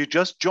 So if you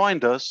just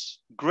joined us,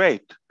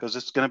 great, because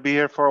it's going to be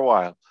here for a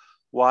while.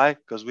 Why?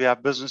 Because we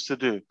have business to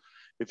do.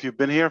 If you've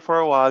been here for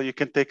a while, you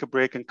can take a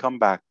break and come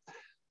back,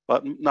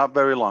 but not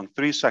very long,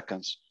 3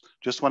 seconds.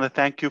 Just want to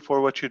thank you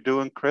for what you're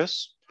doing,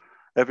 Chris.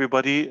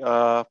 Everybody,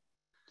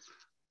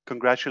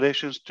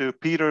 congratulations to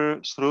Peter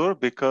Sroor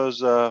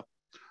because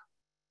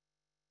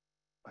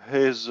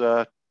his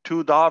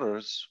 2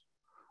 daughters,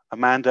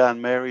 Amanda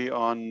and Mary,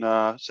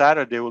 on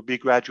Saturday will be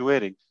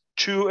graduating.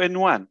 2 in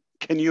 1.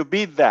 Can you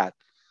beat that?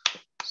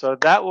 So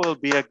that will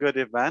be a good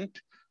event.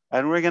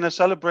 And we're going to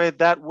celebrate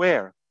that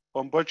where?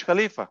 On Burj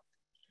Khalifa.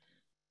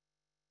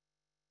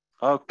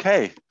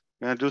 Okay,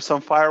 going to do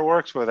some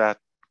fireworks for that.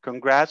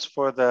 Congrats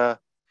for the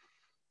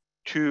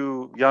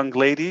 2 young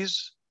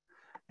ladies.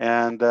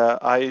 And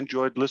I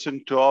enjoyed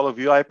listening to all of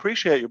you. I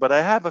appreciate you, but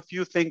I have a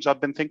few things.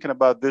 I've been thinking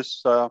about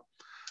this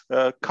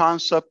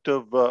concept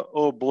of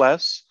oh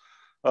bless.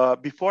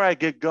 Before I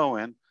get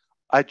going,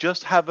 I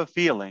just have a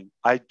feeling.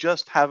 I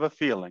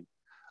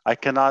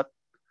cannot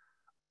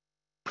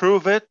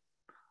prove it.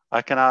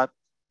 I cannot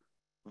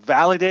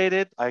validate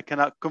it. I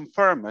cannot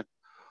confirm it.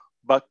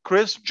 But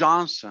Chris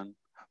Johnson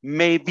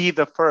may be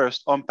the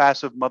first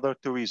ONPASSIVE Mother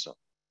Teresa.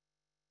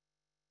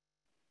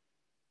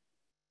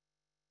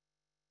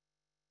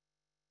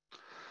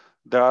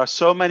 There are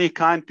so many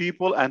kind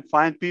people and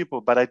fine people,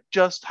 but I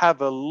just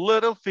have a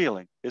little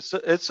feeling. It's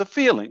a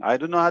feeling. I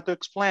don't know how to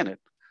explain it.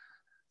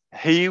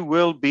 He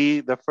will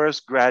be the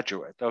first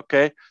graduate,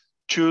 okay,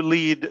 to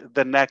lead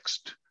the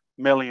next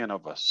million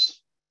of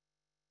us.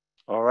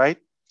 All right.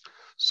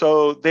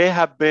 So there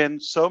have been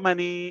so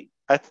many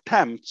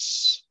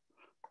attempts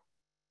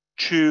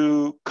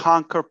to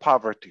conquer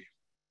poverty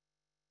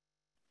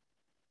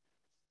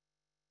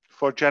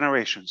for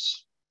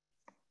generations.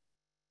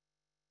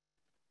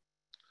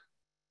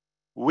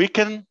 We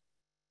can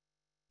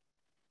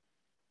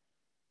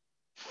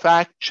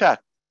fact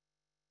check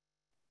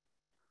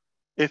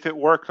if it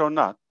worked or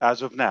not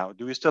as of now.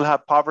 Do we still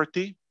have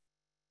poverty?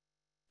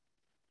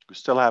 We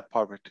still have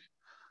poverty.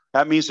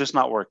 That means it's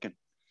not working.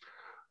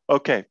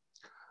 Okay.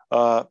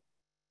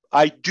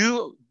 I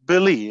do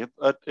believe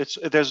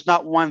there's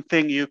not one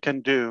thing you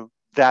can do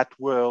that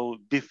will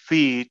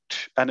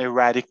defeat and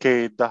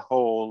eradicate the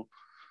whole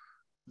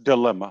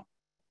dilemma.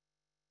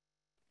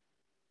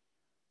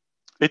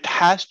 It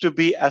has to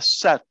be a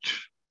set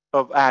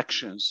of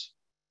actions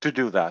to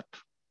do that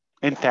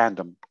in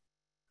tandem.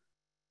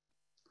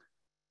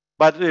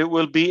 But it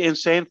will be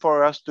insane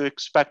for us to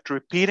expect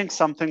repeating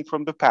something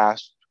from the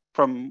past,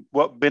 from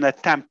what's been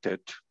attempted,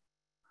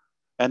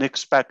 and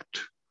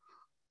expect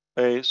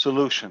a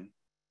solution.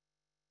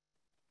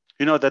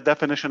 You know, the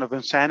definition of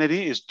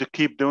insanity is to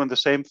keep doing the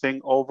same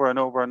thing over and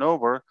over and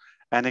over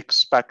and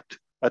expect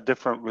a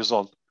different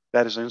result.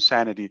 That is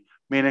insanity,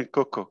 meaning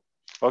cuckoo.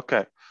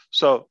 Okay,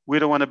 so we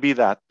don't want to be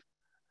that.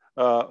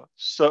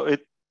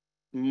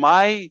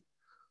 My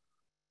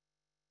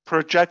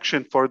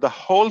projection for the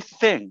whole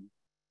thing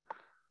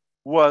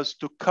was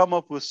to come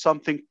up with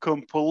something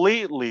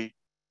completely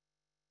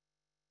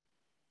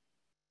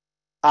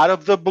out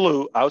of the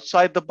blue,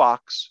 outside the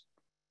box,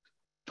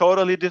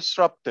 totally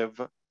disruptive,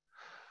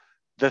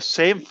 the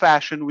same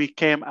fashion we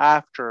came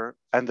after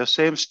and the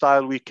same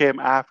style we came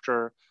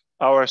after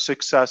our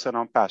success in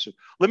ONPASSIVE.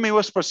 Let me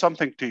whisper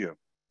something to you.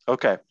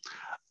 Okay,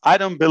 I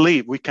don't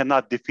believe we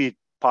cannot defeat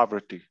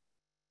poverty.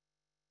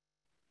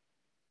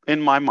 In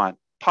my mind,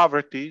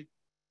 poverty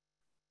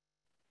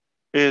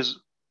is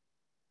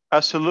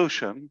a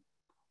solution.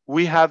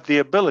 We have the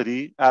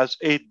ability, as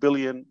 8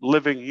 billion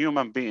living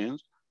human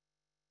beings,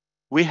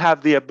 we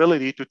have the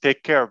ability to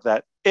take care of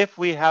that if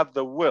we have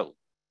the will.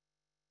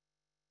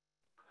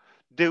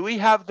 Do we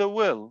have the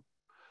will?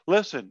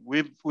 Listen,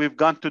 we've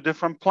gone to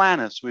different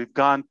planets. We've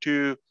gone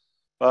to,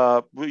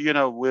 you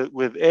know,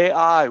 with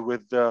AI,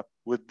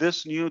 with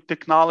this new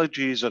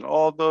technologies and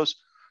all those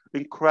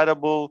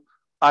incredible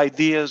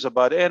ideas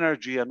about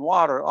energy and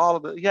water. All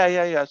of it. Yeah.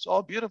 It's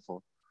all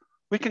beautiful.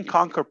 We can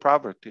conquer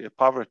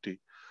poverty.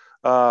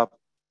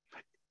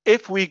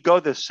 If we go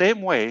the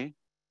same way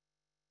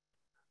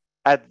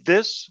at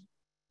this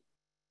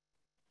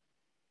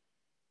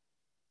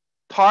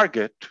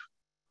target,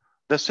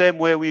 the same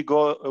way we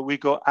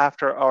go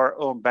after our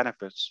own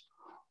benefits.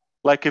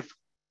 Like if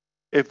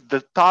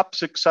the top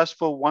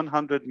successful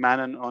 100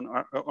 men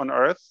on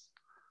earth,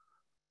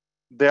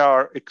 they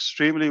are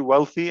extremely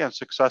wealthy and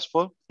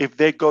successful. If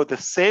they go the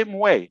same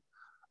way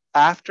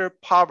after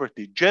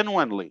poverty,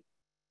 genuinely,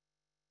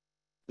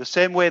 the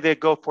same way they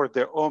go for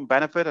their own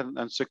benefit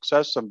and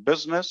success and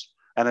business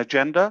and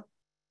agenda,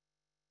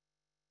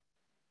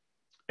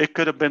 it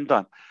could have been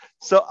done.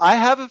 So I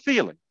have a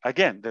feeling,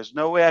 again, there's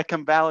no way I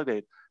can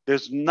validate.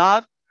 There's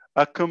not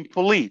a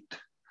complete,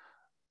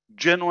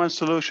 genuine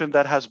solution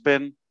that has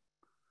been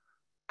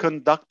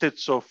conducted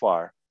so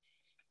far.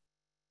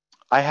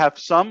 I have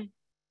some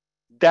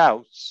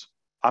doubts.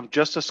 I'm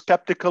just a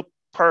skeptical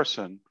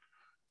person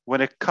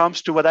when it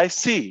comes to what I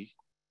see.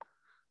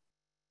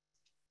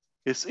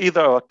 It's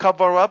either a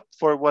cover up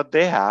for what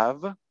they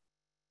have.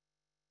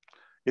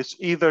 It's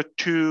either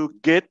to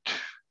get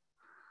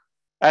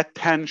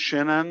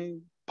attention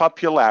and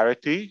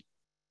popularity,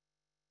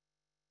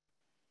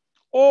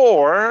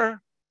 or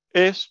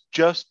it's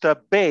just a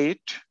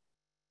bait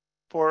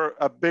for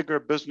a bigger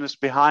business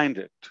behind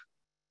it.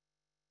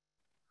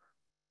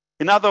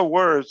 In other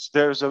words,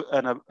 there's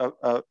an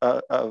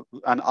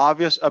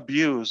obvious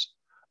abuse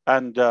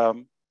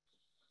and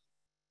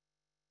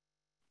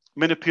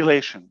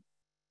manipulation.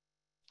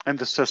 in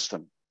the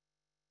system.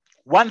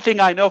 One thing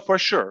I know for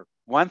sure,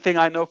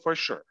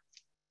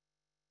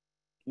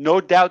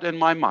 no doubt in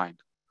my mind,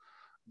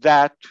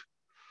 that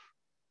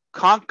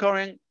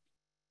conquering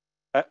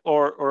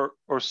or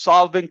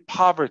solving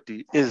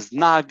poverty is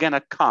not going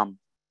to come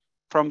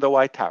from the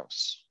White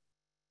House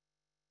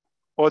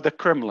or the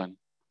Kremlin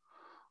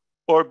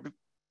or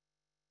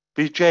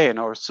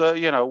Beijing or, so,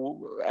 you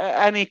know,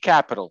 any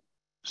capital.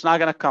 It's not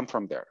going to come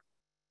from there.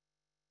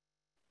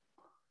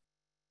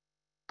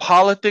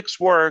 Politics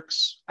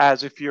works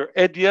as if you're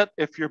idiot,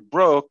 if you're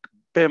broke,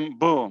 bim,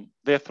 boom,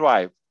 they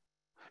thrive.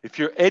 If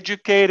you're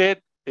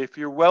educated, if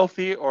you're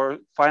wealthy or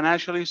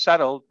financially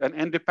settled and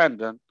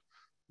independent,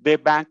 they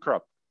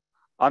bankrupt.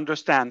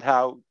 Understand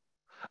how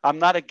I'm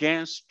not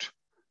against,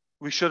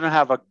 we shouldn't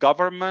have a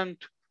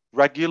government,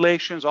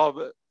 regulations, all of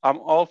it. I'm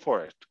all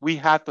for it. We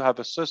have to have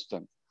a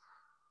system,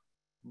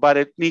 but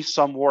it needs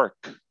some work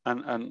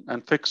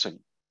and fixing.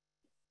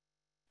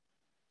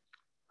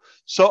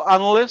 So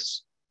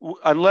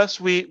unless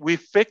we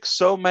fix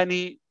so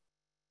many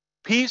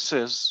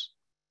pieces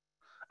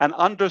and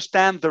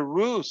understand the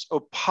roots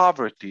of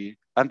poverty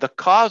and the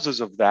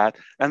causes of that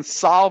and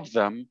solve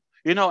them,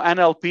 you know,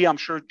 NLP, I'm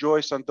sure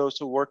Joyce and those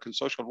who work in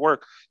social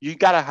work, you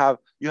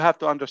have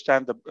to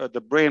understand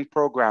the brain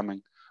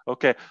programming.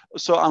 Okay,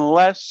 so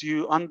unless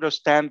you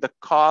understand the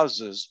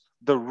causes,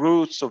 the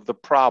roots of the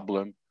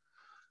problem,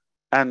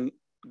 and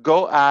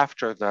go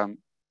after them,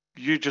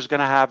 you're just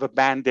gonna have a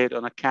Band-Aid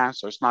on a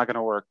cancer. It's not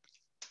gonna work.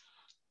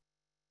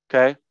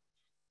 Okay,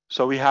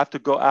 so we have to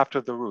go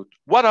after the root.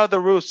 What are the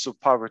roots of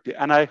poverty?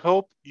 And I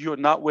hope you're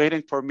not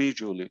waiting for me,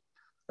 Julie.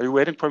 Are you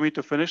waiting for me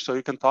to finish so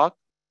you can talk?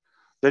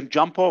 Then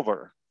jump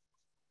over,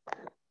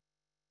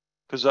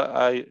 because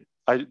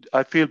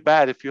I feel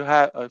bad if you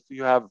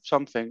have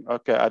something.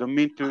 Okay, I don't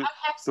mean to. I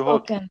have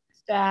spoken,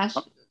 Dash.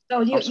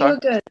 So you're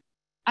good.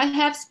 I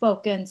have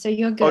spoken, so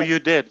you're good. Oh, you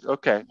did.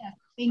 Okay. Yeah,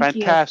 thank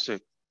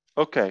Fantastic.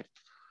 You. Okay,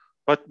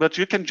 but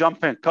you can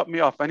jump in, cut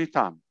me off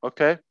anytime.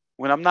 Okay,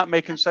 when I'm not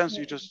making sense,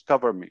 you just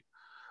cover me.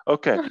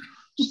 Okay.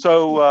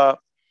 So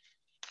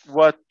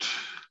what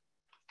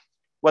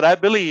I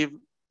believe.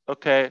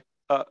 Okay.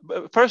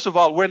 First of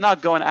all, we're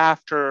not going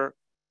after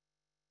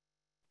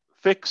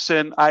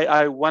fixing.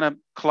 I want to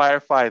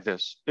clarify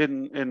this.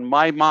 In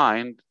my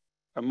mind,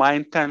 my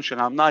intention,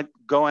 I'm not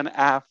going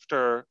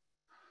after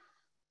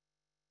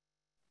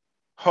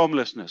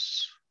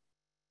homelessness.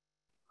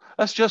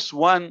 That's just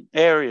one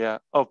area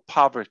of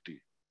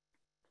poverty.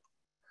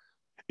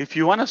 If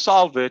you want to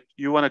solve it,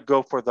 you want to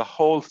go for the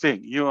whole thing.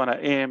 You want to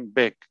aim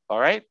big, all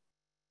right?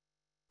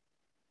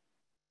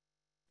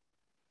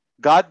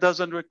 God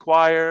doesn't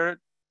require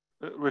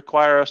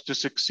us to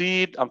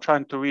succeed. I'm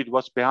trying to read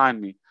what's behind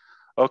me.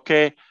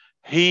 Okay,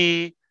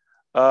 He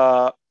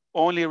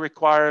only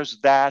requires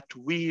that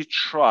we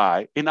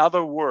try. In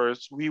other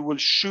words, we will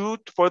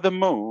shoot for the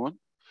moon.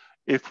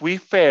 If we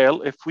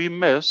fail, if we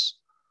miss,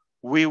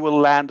 we will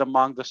land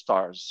among the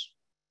stars.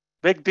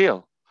 Big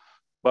deal.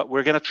 But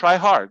we're going to try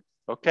hard,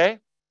 okay?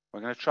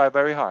 We're going to try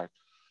very hard.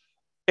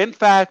 In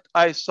fact,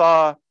 I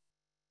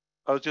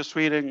was just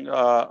reading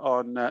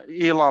on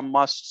Elon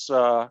Musk's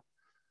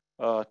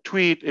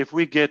tweet. If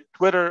we get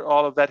Twitter,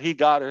 all of that, he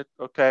got it,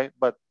 okay?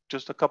 But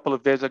just a couple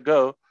of days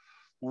ago,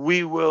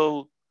 we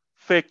will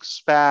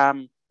fix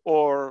spam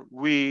or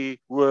we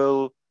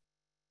will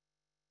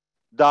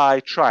die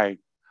trying.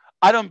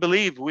 I don't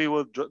believe we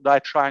will die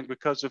trying,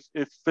 because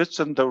if it's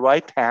in the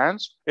right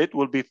hands, it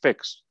will be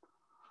fixed.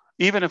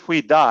 Even if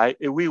we die,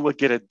 we will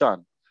get it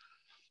done.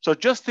 So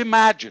just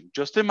imagine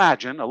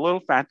a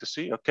little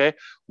fantasy, okay?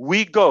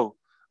 We go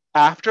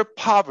after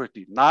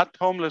poverty, not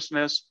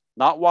homelessness,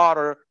 not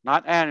water,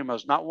 not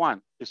animals, not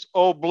one. It's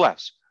all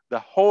blessed. The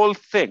whole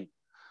thing,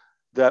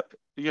 the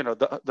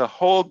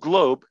whole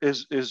globe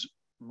is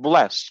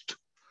blessed.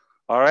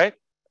 All right?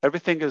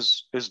 Everything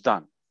is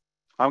done.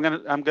 I'm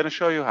gonna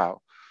show you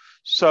how.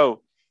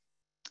 So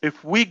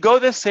if we go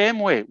the same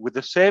way, with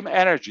the same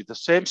energy, the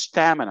same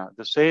stamina,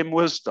 the same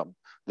wisdom,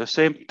 the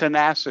same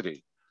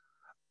tenacity,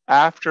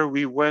 after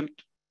we went,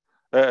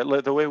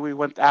 the way we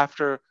went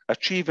after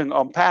achieving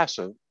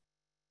ONPASSIVE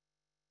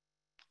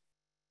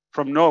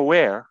from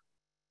nowhere,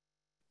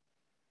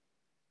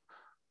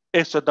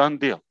 it's a done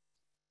deal.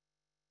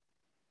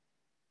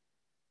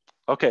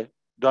 Okay,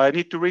 do I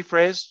need to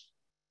rephrase?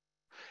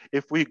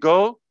 If we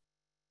go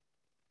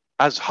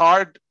as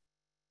hard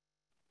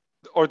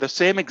or the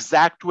same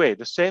exact way,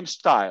 the same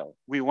style,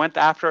 we went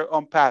after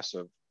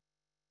ONPASSIVE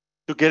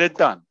to get it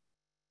done.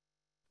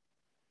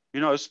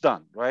 You know, it's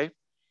done, right?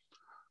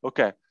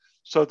 Okay,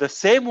 so the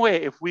same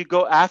way, if we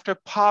go after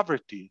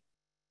poverty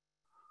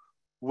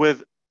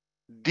with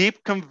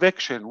deep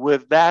conviction,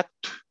 with that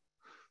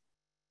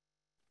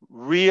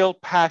real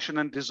passion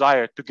and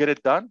desire to get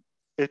it done,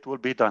 it will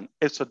be done.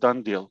 It's a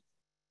done deal.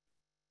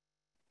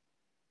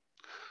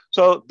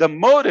 So the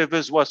motive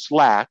is what's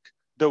lack.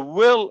 The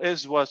will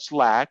is what's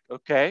lack,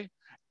 okay?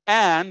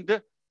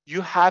 And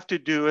you have to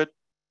do it,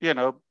 you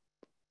know,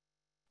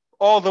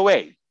 all the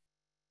way.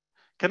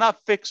 Cannot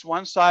fix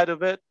one side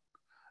of it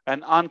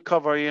and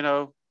uncover, you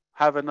know,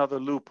 have another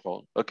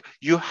loophole. Okay,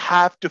 you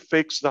have to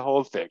fix the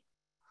whole thing.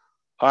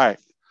 All right.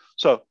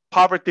 So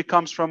poverty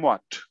comes from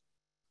what?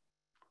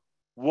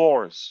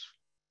 Wars,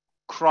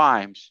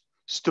 crimes,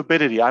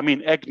 stupidity. I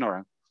mean,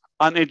 ignorant,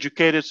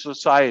 uneducated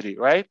society,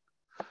 right?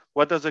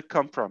 What does it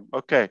come from?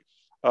 Okay,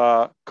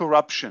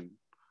 corruption.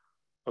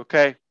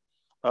 Okay,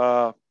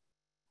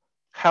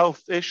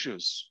 health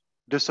issues,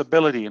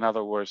 disability, in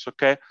other words.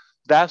 Okay,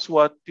 that's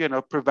what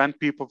prevent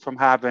people from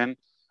having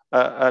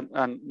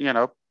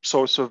an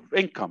source of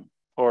income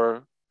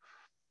or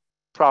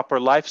proper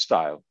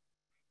lifestyle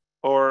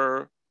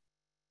or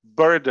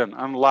burden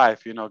on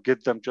life.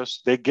 Get them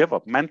they give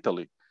up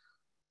mentally.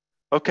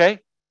 Okay,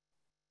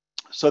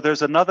 so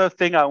there's another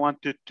thing I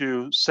wanted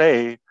to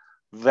say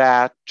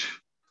that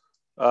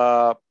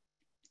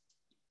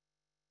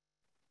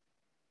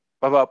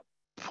about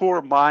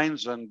poor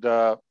minds, and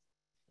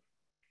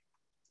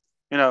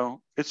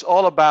it's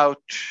all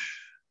about,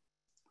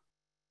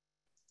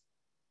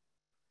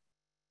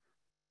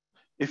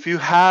 if you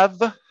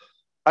have,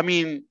 I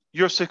mean,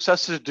 your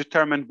success is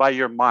determined by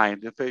your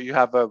mind. If you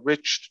have a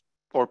rich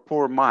or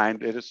poor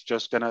mind, it is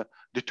just going to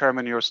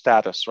determine your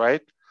status,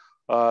 right?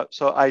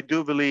 So I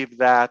do believe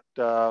that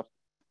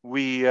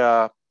we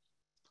have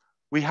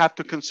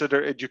to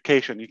consider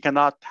education. You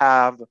cannot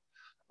have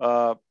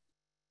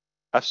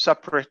a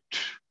separate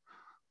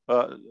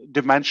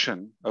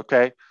dimension,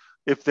 okay?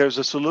 If there's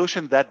a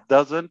solution that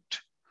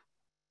doesn't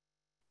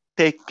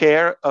take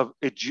care of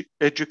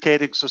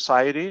educating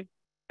society,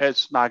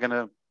 it's not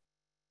gonna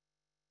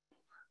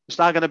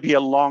be a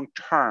long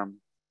term.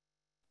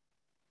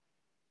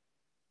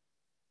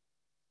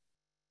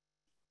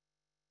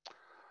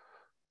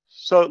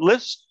 So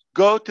let's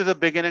go to the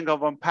beginning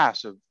of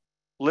ONPASSIVE.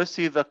 Let's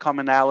see the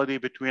commonality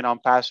between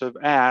ONPASSIVE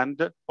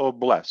and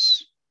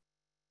OBLESS.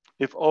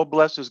 If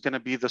OBLESS is going to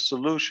be the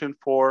solution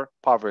for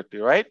poverty,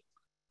 right?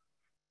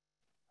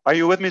 Are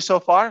you with me so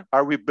far?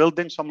 Are we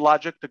building some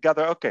logic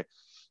together? Okay.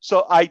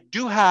 So I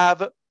do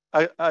have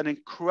an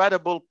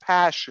incredible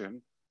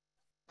passion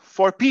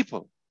for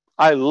people.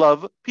 I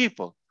love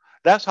people.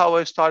 That's how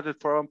I started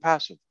for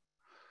ONPASSIVE.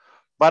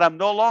 But I'm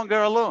no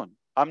longer alone.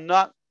 I'm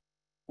not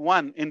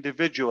one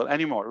individual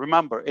anymore.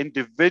 Remember,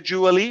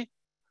 individually,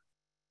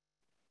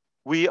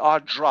 we are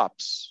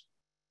drops,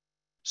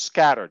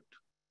 scattered,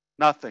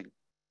 nothing.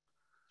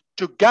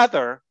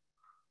 Together,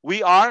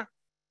 we are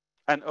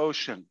an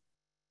ocean.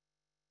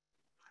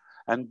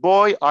 And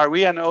boy, are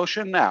we an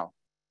ocean now.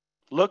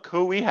 Look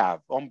who we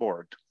have on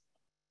board.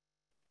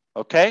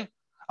 Okay?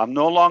 I'm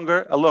no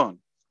longer alone.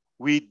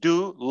 We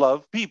do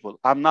love people.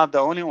 I'm not the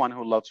only one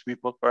who loves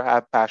people or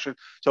have passion.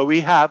 So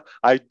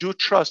I do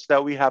trust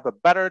that we have a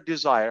better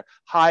desire,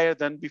 higher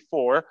than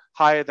before,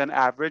 higher than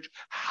average,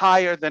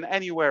 higher than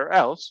anywhere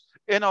else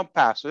in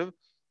ONPASSIVE,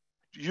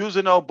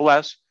 using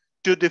OBLESS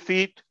to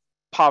defeat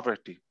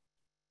poverty.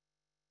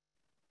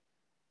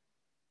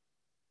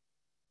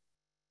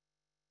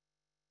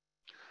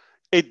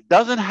 It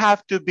doesn't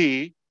have to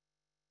be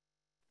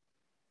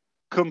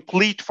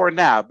complete for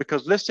now,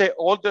 because let's say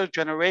older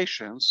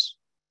generations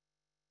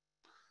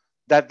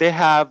that they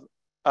have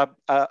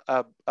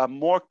a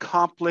more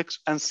complex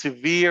and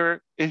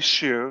severe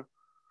issue,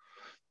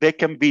 they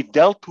can be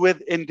dealt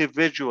with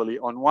individually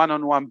on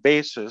one-on-one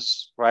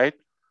basis, right?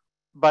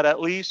 But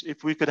at least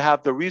if we could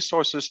have the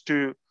resources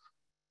to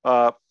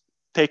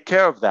take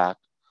care of that.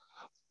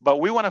 But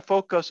we want to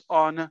focus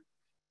on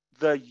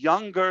the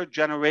younger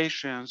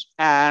generations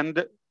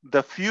and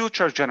the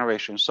future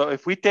generations. So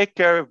if we take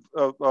care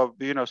of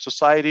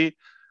society,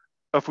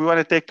 if we want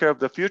to take care of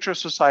the future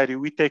society,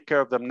 we take care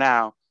of them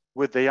now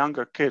with the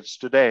younger kids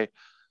today.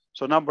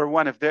 So number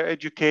one, if they're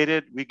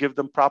educated, we give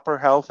them proper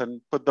health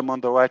and put them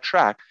on the right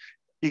track.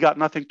 You got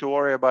nothing to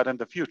worry about in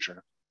the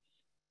future.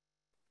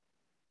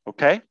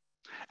 Okay?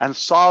 And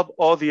solve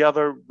all the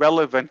other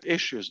relevant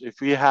issues. If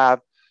we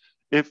have,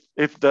 if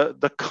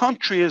the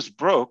country is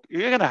broke,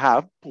 you're going to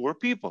have poor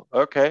people.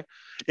 Okay?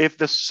 If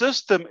the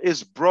system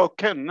is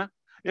broken,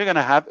 you're going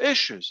to have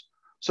issues.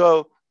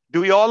 So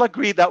do we all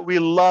agree that we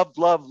love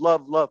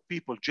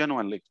people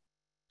genuinely?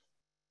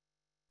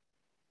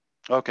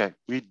 Okay,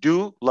 we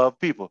do love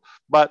people,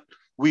 but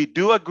we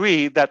do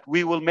agree that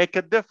we will make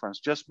a difference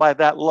just by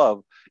that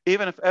love.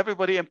 Even if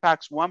everybody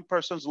impacts one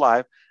person's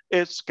life,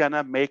 it's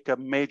gonna make a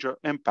major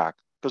impact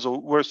because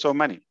we're so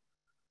many,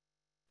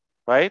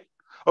 right?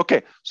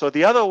 Okay, so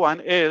the other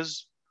one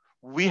is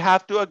we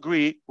have to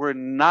agree we're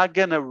not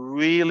gonna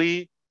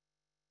really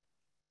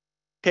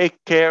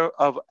take care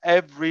of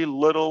every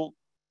little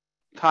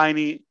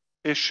tiny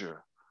issue.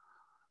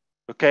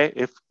 Okay,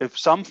 if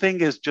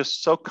something is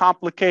just so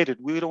complicated,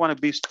 we don't want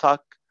to be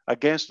stuck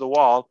against the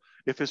wall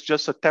if it's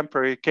just a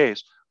temporary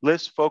case.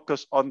 Let's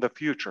focus on the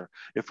future.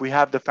 If we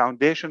have the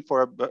foundation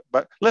for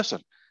but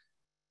listen,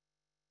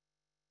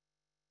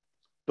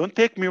 don't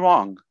take me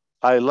wrong.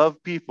 I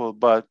love people,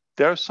 but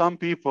there are some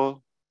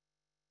people,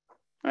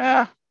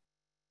 they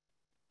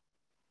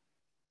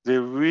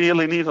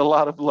really need a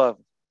lot of love.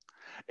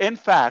 In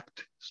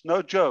fact, it's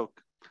no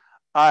joke.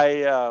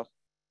 I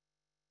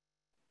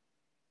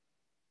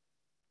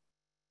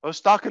was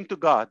talking to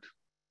God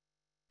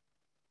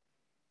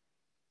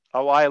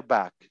a while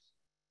back.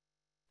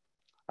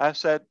 I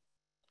said,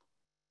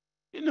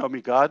 you know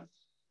me, God.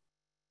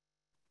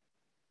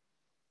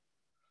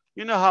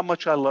 You know how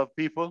much I love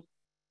people.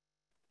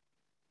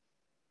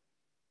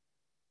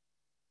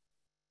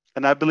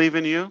 And I believe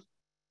in you.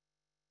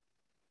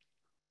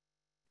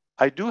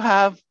 I do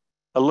have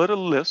a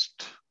little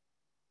list,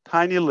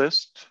 tiny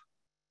list.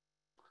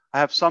 I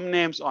have some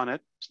names on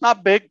it. It's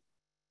not big.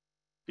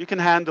 You can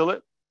handle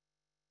it.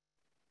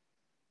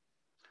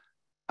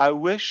 I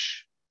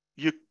wish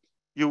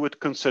you would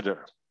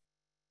consider.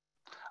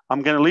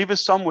 I'm going to leave it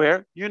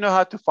somewhere. You know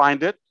how to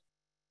find it.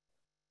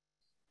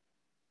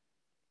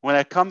 When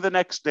I come the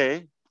next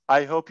day,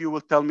 I hope you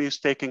will tell me it's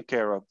taken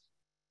care of.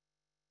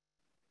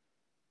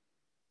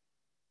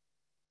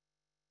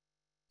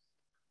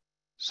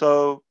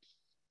 So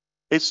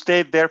it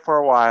stayed there for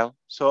a while.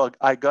 So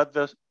I got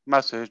the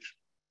message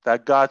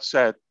that God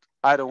said,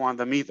 I don't want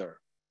them either.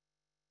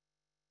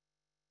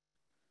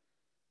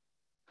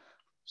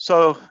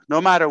 So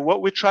no matter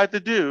what we try to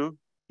do,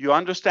 you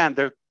understand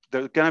there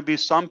are going to be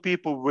some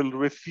people who will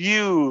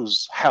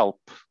refuse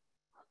help.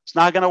 It's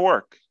not going to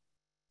work.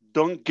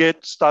 Don't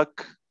get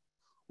stuck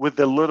with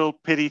the little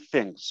petty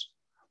things.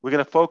 We're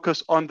going to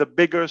focus on the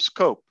bigger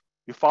scope.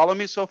 You follow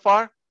me so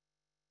far?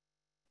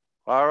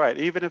 All right.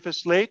 Even if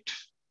it's late,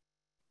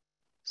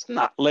 it's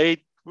not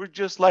late. We're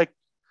just like,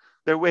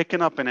 they're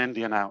waking up in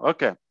India now.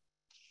 Okay.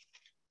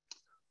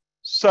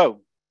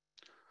 So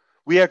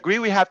we agree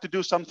we have to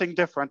do something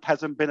different,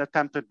 hasn't been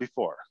attempted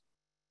before.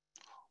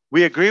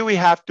 We agree we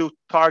have to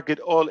target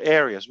all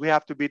areas. We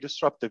have to be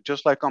disruptive,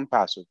 just like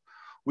ONPASSIVE.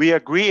 We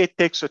agree it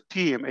takes a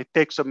team. It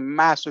takes a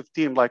massive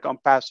team like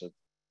ONPASSIVE,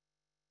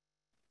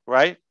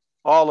 right?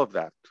 All of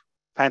that.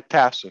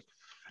 Fantastic.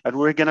 And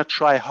we're going to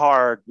try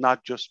hard,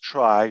 not just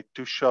try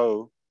to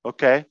show,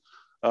 okay?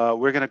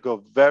 We're going to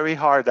go very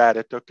hard at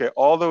it, okay,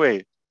 all the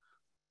way.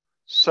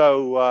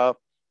 So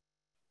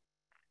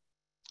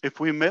if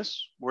we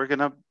miss, we're going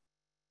to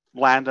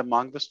land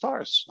among the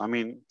stars. I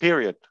mean,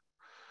 period.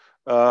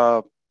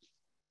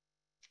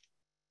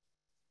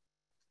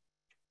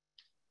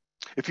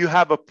 If you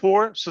have a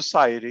poor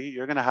society,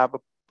 you're going to have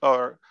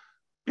you're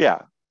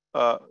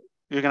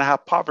going to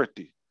have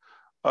poverty,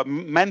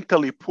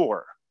 mentally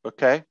poor,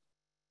 okay?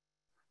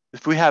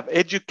 If we have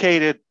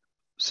educated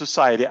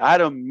society, I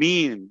don't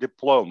mean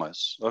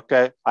diplomas,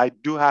 okay? I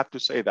do have to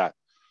say that.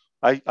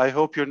 I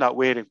hope you're not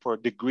waiting for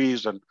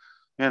degrees and,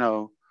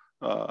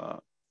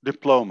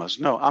 diplomas.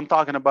 No, I'm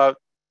talking about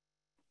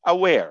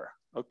aware,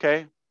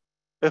 okay?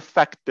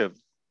 Effective.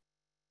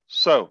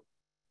 So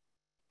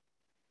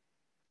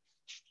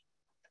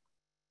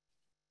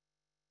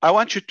I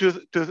want you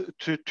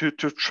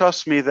to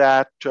trust me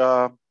that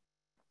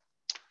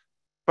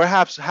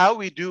perhaps how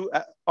we do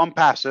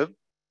ONPASSIVE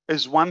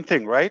is one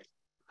thing, right?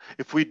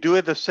 If we do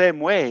it the same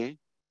way,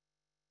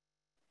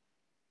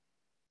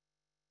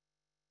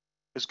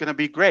 it's going to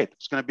be great.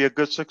 It's going to be a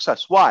good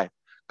success. Why?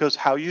 Because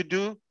how you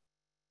do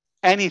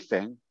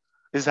anything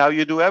is how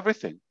you do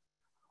everything.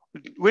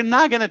 We're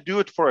not going to do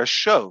it for a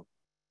show.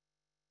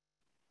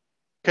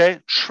 Okay?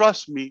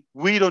 Trust me,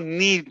 we don't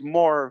need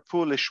more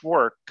foolish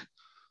work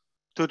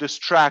to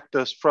distract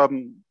us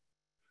from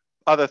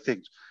other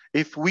things.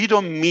 If we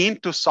don't mean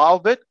to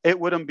solve it, it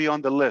wouldn't be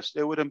on the list.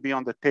 It wouldn't be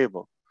on the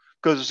table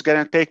because it's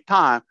going to take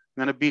time.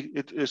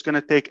 It's going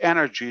to take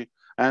energy,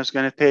 and it's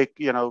going to take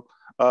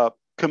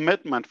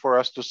commitment for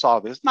us to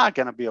solve it. It's not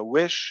going to be a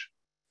wish.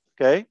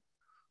 Okay,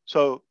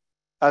 so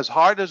as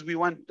hard as we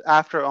went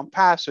after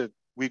ONPASSIVE,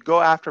 we go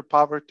after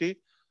poverty.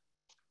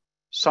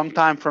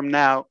 Sometime from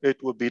now,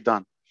 it will be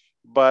done.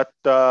 But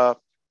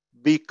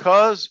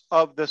because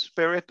of the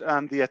spirit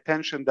and the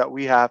attention that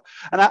we have,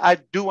 and I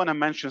do want to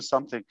mention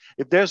something.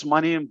 If there's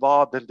money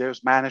involved, and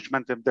there's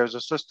management, if there's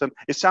a system,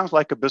 it sounds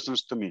like a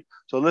business to me.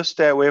 So let's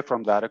stay away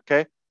from that,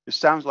 okay? It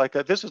sounds like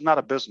this is not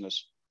a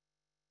business.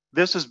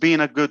 This is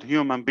being a good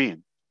human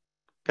being,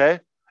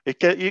 okay?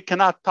 You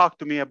cannot talk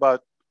to me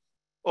about,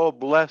 oh,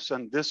 bless,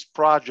 and this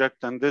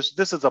project, and this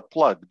is a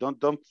plug.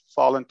 Don't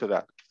fall into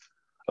that.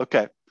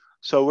 Okay,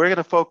 so we're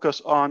gonna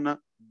focus on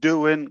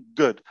doing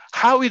good.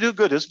 How we do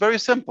good is very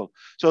simple.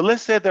 So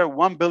let's say there are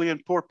 1 billion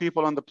poor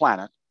people on the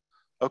planet.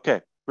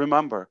 Okay,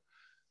 remember,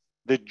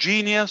 the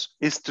genius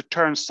is to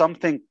turn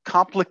something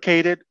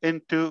complicated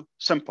into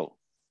simple.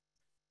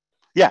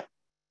 Yeah,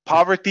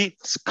 poverty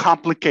is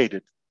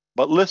complicated,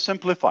 but let's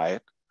simplify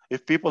it.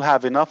 If people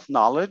have enough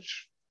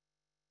knowledge,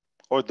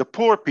 or the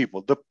poor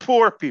people,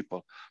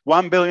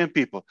 1 billion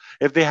people,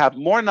 if they have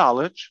more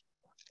knowledge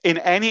in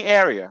any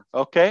area,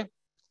 okay?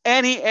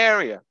 Any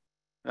area.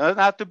 It doesn't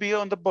have to be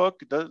on the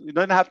book. You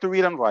don't have to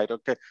read and write,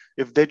 okay?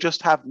 If they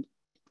just have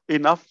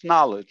enough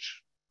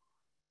knowledge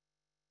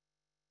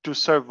to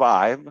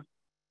survive,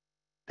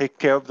 take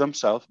care of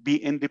themselves, be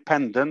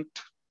independent,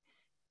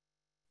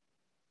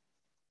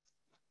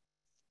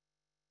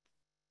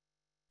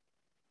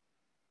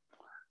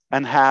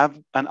 and have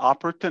an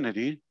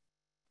opportunity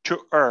to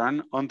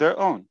earn on their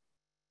own.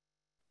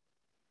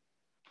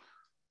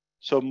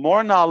 So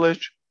more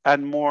knowledge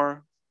and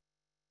more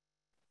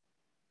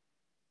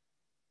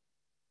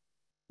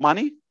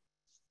money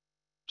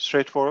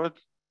Straightforward.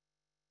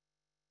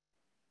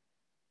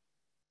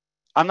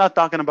 I'm not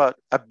talking about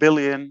 $1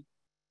 billion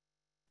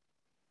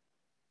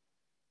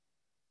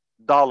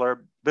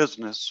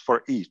business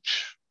for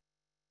each.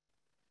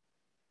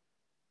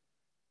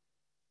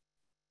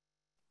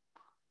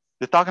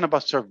 They're talking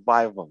about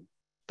survival,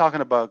 talking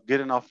about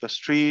getting off the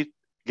street,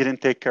 getting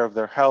take care of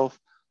their health,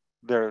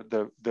 their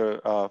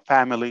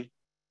family.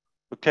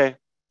 Okay,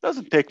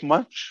 doesn't take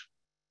much.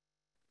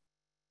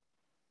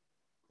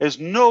 There's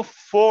no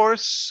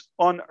force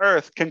on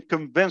earth can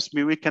convince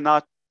me we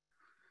cannot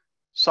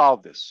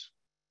solve this.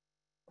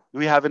 Do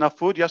we have enough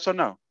food? Yes or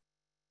no?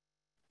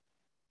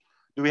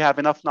 Do we have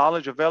enough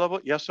knowledge available?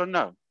 Yes or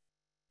no?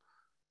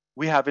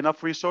 We have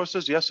enough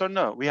resources? Yes or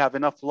no? We have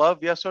enough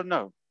love? Yes or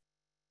no?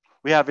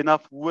 We have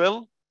enough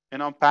will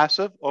in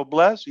ONPASSIVE or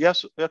bless?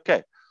 Yes,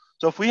 okay.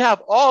 So if we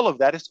have all of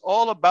that, it's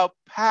all about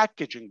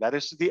packaging. That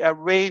is the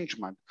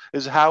arrangement,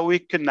 is how we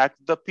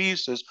connect the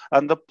pieces,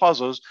 and the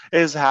puzzles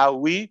is how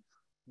we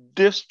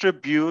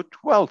distribute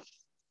wealth.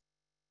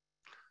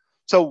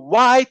 So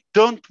why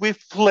don't we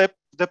flip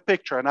the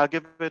picture? And I'll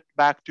give it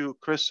back to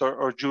Chris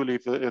or Julie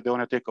if they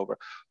want to take over.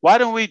 Why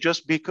don't we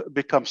just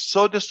become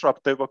so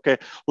disruptive? Okay,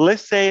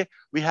 let's say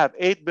we have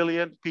 8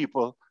 billion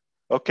people.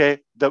 Okay,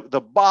 the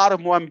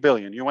bottom 1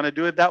 billion. You want to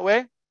do it that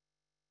way?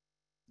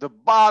 The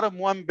bottom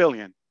 1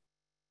 billion.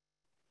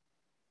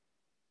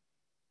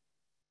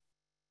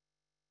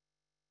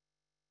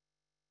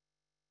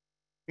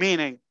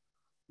 Meaning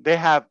they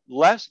have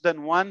less than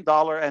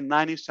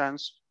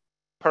 $1.90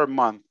 per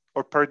month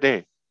or per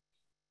day.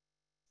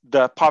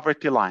 The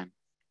poverty line.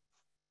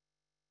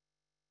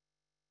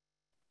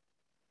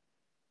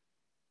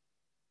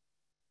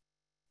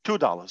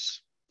 $2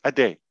 a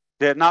day.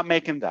 They're not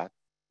making that.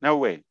 No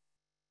way.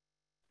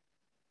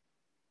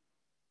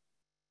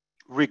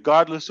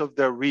 Regardless of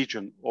their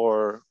region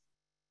or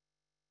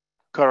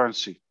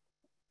currency.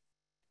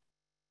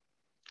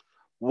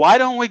 Why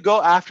don't we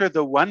go after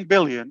the 1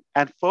 billion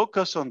and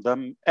focus on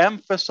them,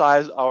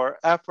 emphasize our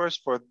efforts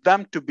for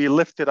them to be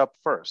lifted up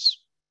first?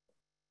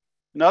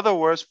 In other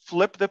words,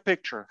 flip the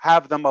picture,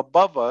 have them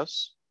above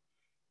us,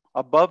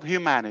 above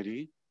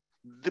humanity.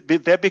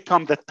 They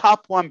become the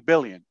top 1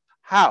 billion.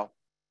 How?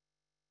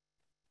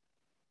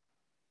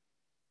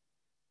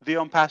 The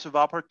ONPASSIVE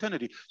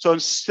opportunity. So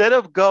instead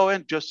of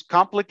going just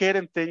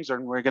complicating things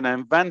and we're going to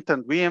invent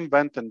and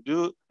reinvent and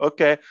do,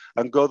 okay,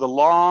 and go the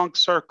long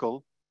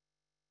circle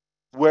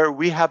where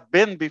we have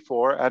been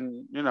before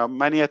and, you know,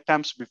 many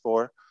attempts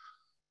before,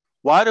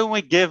 why don't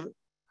we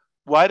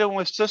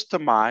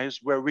systemize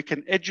where we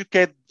can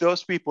educate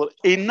those people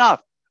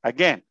enough?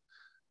 Again,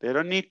 they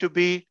don't need to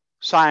be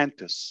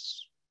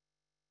scientists,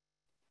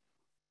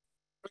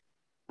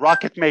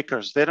 rocket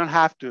makers. They don't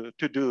have to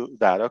do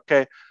that,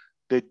 okay?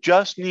 They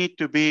just need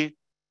to be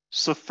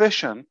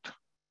sufficient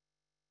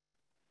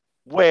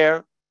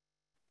where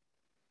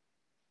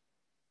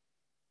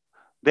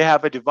they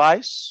have a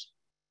device.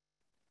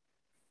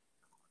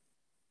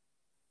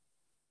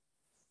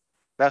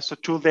 That's the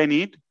tool they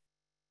need.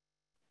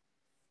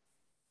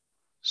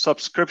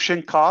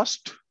 Subscription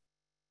cost,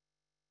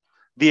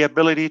 the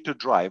ability to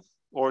drive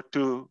or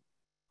to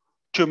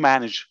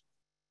manage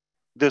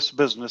this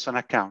business and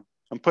account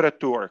and put it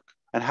to work.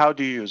 And how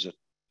do you use it?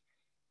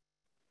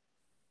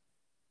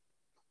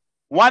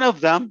 One of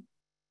them,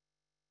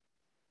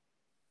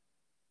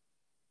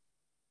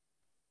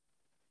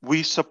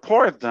 we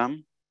support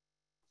them.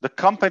 The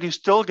company's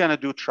still going to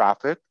do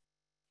traffic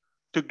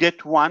to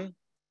get one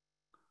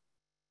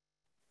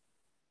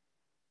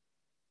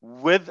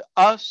with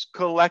us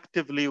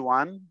collectively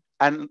one,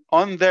 and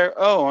on their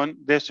own,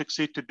 they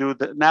succeed to do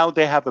that. Now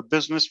they have a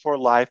business for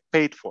life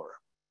paid for,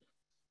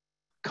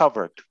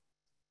 covered.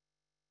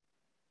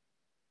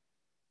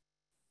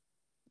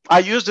 I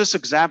used this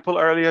example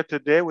earlier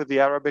today with the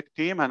Arabic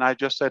team, and I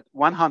just said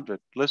 100.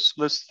 Let's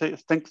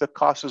think the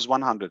cost is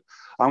 100.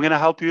 I'm going to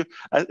help you.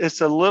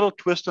 It's a little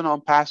twist on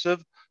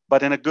ONPASSIVE,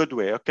 but in a good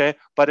way, okay?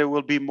 But it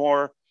will be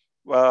more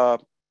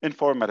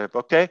informative,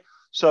 okay?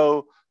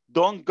 So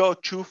don't go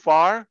too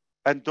far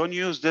and don't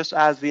use this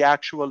as the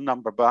actual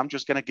number, but I'm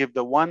just going to give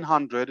the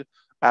 100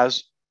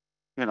 as,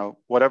 you know,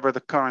 whatever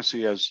the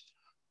currency is,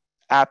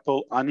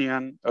 apple,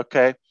 onion,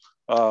 okay,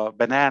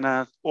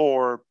 banana,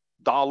 or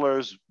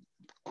dollars,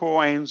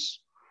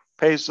 coins,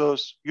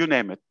 pesos, you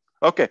name it.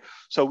 Okay,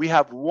 so we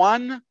have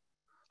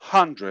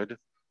 100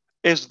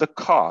 is the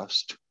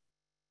cost.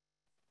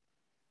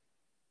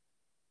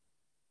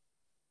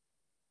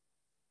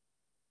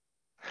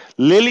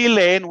 Lily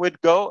Lane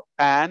would go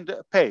and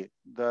pay.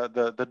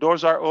 The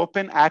doors are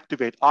open,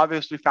 activate.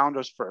 Obviously,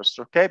 founders first,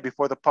 okay,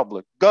 before the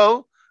public.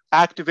 Go,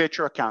 activate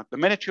your account. The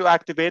minute you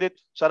activate it,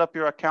 set up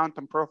your account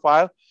and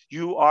profile,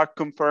 you are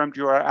confirmed,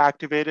 you are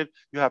activated,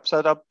 you have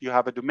set up, you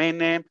have a domain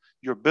name,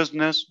 your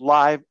business,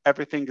 live,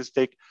 everything is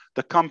taken.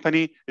 The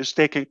company is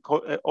taking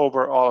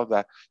over all of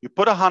that. You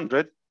put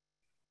 100.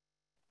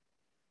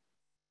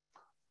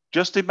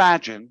 Just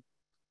imagine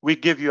we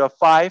give you a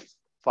five,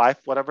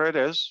 whatever it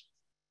is,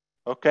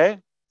 okay,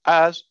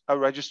 as a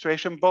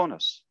registration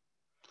bonus.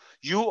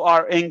 You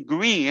are in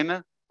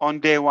green on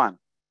day one.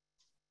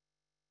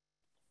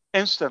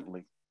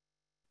 instantly.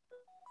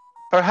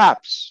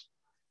 Perhaps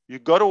you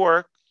go to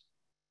work.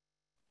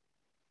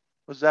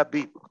 What's that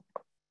beep?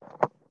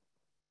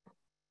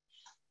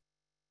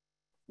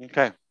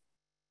 Okay.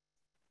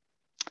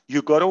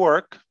 You go to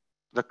work,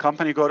 the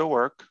company go to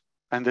work,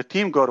 and the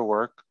team go to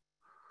work.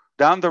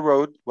 Down the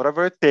road,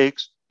 whatever it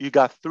takes, you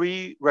got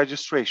 3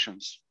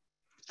 registrations,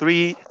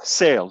 3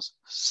 sales,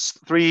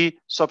 3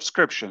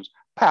 subscriptions,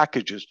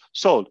 packages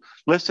sold.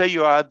 Let's say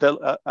you are at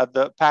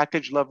the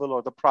package level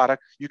or the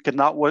product. You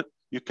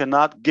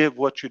cannot give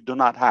what you do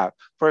not have.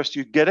 First,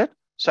 you get it.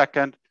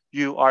 Second,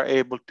 you are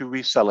able to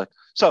resell it.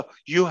 So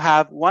you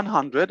have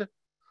 100.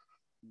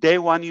 Day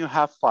 1, you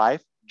have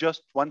 5,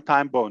 just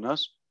one-time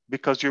bonus,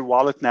 because your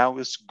wallet now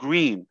is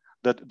green.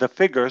 The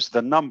figures,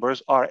 the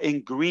numbers are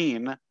in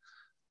green.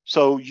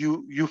 So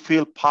you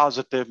feel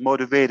positive,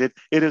 motivated.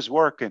 It is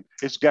working.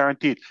 It's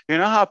guaranteed. You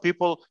know how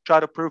people try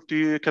to prove to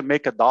you can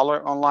make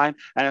 $1 online,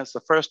 and it's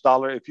the first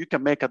dollar. If you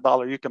can make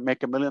 $1, you can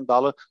make $1 million.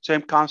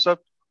 Same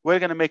concept. We're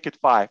going to make it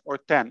 5 or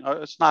 10.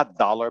 It's not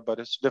 $1, but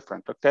it's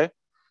different. Okay.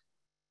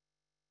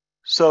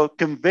 So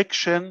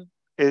conviction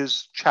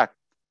is checked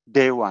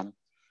day 1.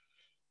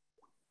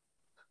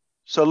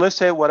 So let's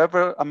say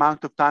whatever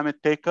amount of time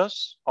it takes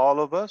us, all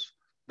of us,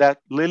 that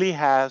Lily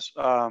has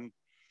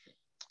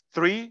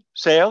 3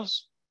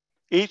 sales.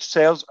 Each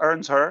sales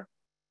earns her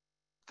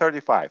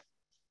 35. It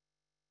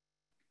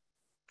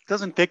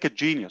doesn't take a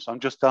genius.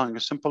 I'm just telling you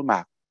simple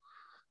math.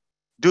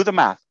 Do the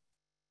math.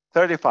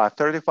 35,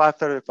 35,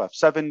 35,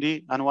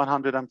 70, and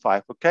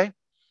 105, okay?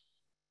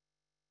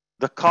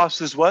 The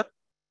cost is what?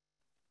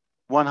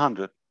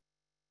 100.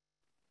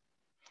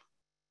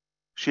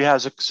 She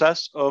has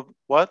excess of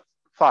what?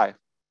 5.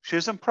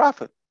 She's in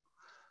profit.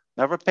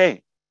 Never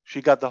pay.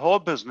 She got the whole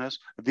business,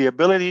 the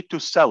ability to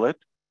sell it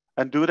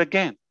and do it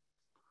again.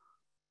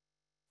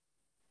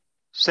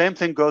 Same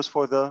thing goes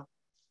for the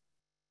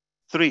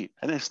 3.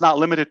 And it's not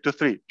limited to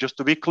 3, just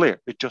to be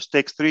clear. It just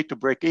takes 3 to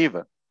break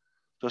even.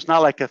 So it's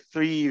not like a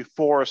 3,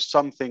 4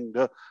 something.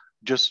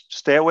 Just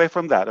stay away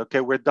from that.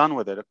 Okay, we're done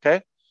with it.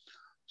 Okay.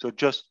 So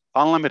just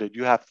unlimited.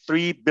 You have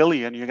 3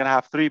 billion. You're going to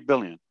have 3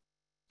 billion.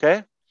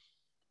 Okay.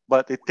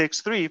 But it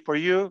takes 3 for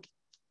you,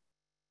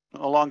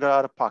 no longer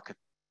out of pocket.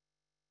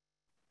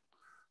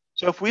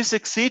 So if we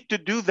succeed to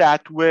do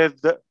that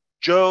with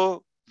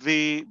Joe,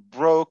 the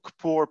broke,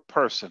 poor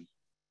person,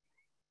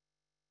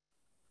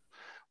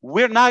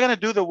 we're not going to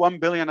do the 1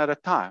 billion at a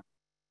time.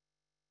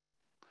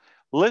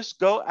 Let's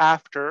go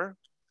after,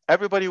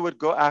 everybody would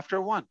go after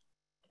 1.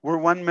 We're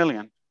 1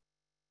 million.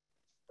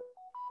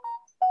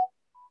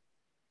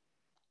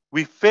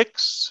 We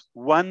fix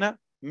 1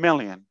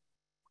 million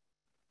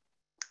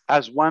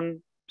as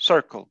one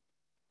circle,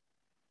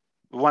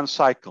 one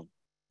cycle.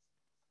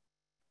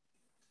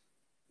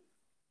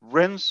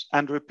 Rinse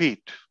and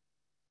repeat.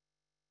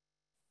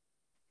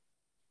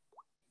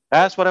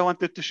 That's what I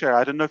wanted to share.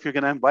 I don't know if you're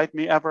going to invite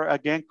me ever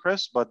again,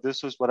 Chris, but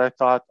this is what I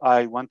thought.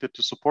 I wanted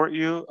to support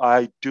you.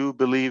 I do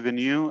believe in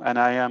you, and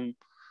I am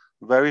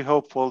very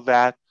hopeful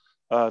that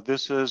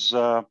this is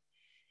a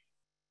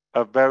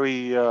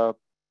very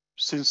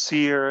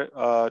sincere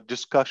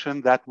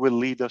discussion that will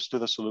lead us to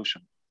the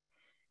solution.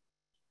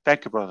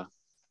 Thank you, brother.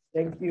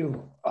 Thank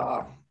you,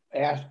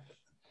 Ash,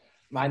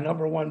 my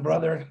 #1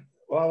 brother.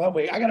 Well,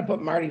 wait, I got to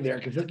put Marty there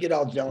because he'll get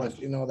all jealous,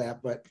 you know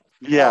that. But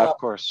yeah, of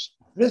course.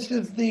 This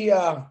is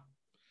the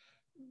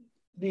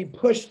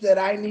push that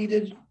I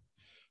needed.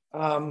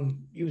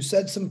 You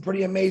said some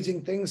pretty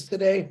amazing things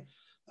today.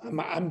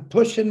 I'm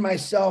pushing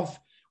myself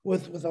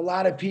with a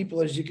lot of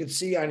people, as you can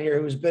see on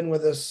here, who's been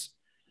with us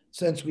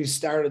since we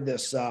started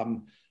this.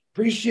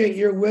 Appreciate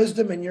your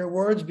wisdom and your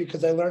words,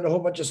 because I learned a whole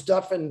bunch of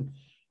stuff in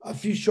a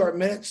few short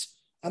minutes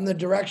on the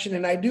direction.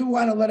 And I do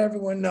want to let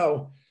everyone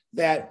know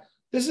that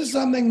this is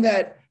something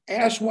that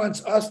Ash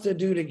wants us to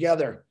do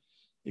together.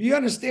 You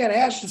understand,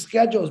 Ash's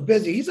schedule is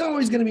busy. He's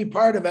always going to be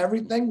part of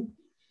everything.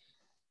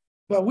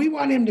 But we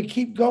want him to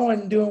keep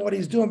going and doing what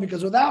he's doing,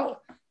 because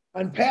without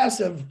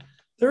ONPASSIVE,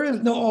 there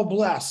is no Oh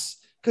Bless,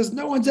 because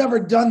no one's ever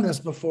done this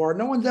before.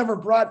 No one's ever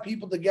brought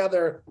people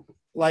together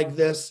like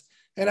this.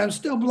 And I'm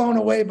still blown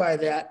away by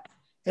that.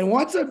 And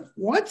once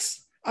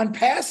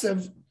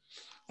ONPASSIVE,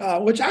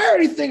 which I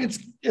already think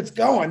it's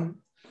going.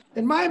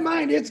 In my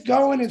mind, it's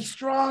going, it's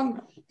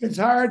strong, it's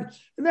hard.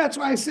 And that's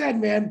why I said,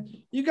 man,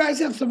 you guys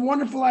have some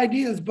wonderful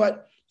ideas,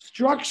 but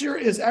structure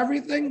is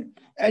everything.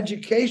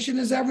 Education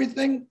is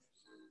everything.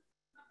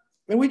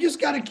 And we just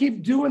got to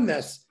keep doing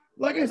this.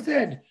 Like I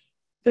said,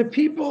 the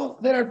people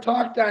that are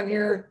talked on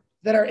here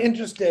that are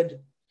interested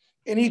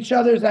in each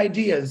other's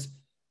ideas,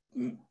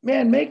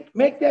 man,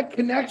 make that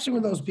connection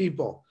with those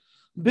people.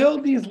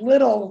 Build these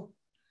little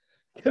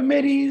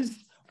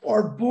committees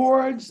or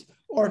boards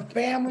or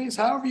families,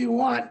 however you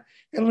want,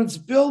 and let's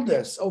build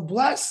this. Oh,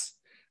 bless,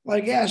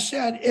 like Ash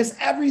said, is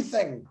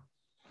everything.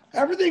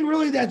 Everything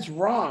really that's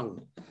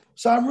wrong.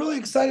 So I'm really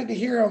excited to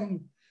hear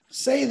him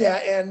say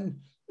that. And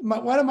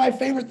one of my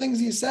favorite things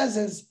he says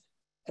is,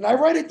 and I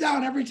write it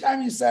down every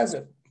time he says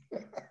it,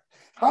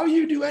 how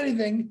you do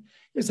anything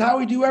is how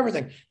we do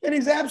everything. And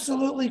he's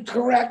absolutely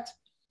correct,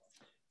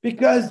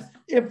 because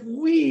if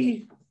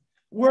we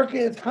work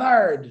as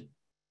hard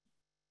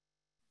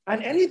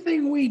on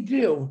anything we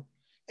do,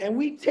 and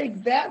we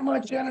take that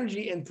much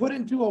energy and put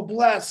into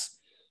OBLESS,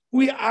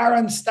 we are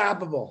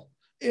unstoppable.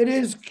 It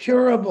is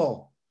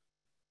curable.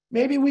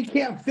 Maybe we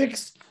can't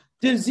fix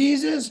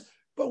diseases,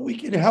 but we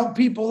can help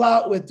people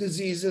out with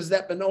diseases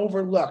that have been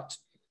overlooked.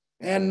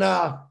 And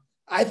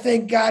I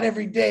thank God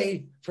every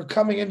day for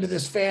coming into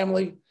this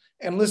family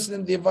and listening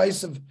to the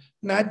advice of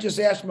not just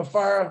Ash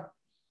Mufareh,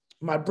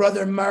 my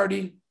brother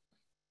Marty,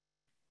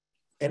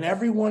 and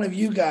every one of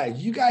you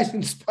guys. You guys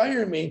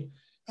inspire me.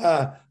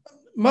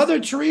 Mother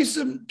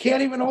Teresa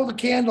can't even hold a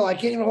candle. I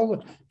can't even hold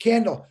a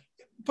candle,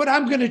 but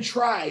I'm going to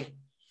try.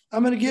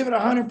 I'm going to give it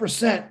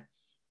 100%.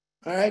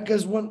 All right.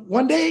 Because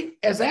one day,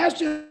 as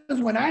Ash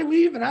is, when I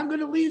leave, and I'm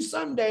going to leave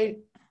someday,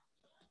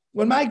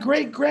 when my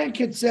great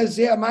grandkid says,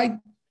 yeah,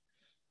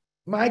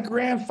 my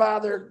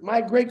grandfather,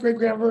 my great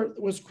grandfather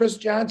was Chris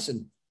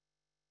Johnson.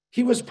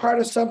 He was part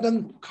of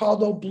something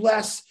called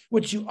OBLESS,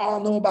 which you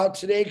all know about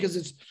today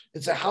because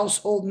it's a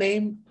household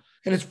name.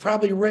 And it's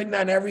probably written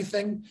on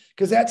everything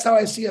because that's how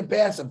I see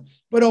ONPASSIVE.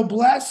 But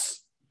OBLESS,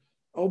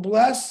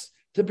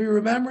 to be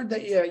remembered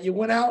that you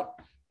went out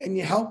and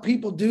you helped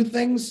people do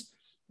things.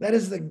 That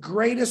is the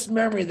greatest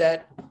memory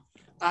that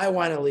I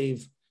want to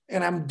leave.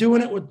 And I'm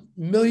doing it with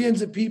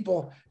millions of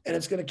people, and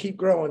it's going to keep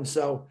growing.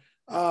 So,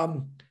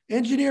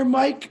 Engineer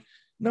Mike,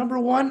 number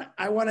one,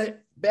 I want to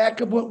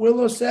back up what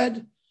Willow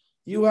said.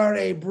 You are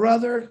a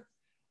brother.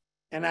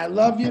 And I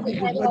love you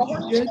because what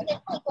you did,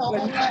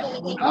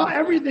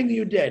 everything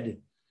you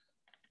did,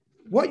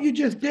 what you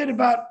just did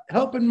about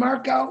helping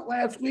Mark out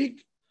last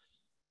week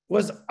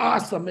was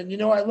awesome. And you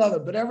know, I love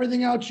it. But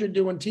everything else you're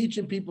doing,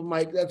 teaching people,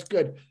 Mike, that's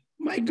good.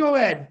 Mike, go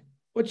ahead.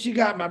 What you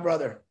got, my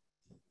brother?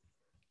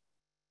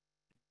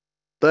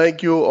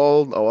 Thank you,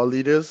 all our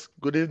leaders.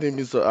 Good evening,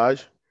 Mr.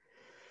 Ash.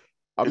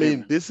 I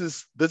mean, this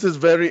is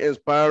very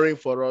inspiring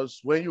for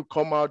us. When you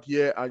come out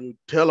here and you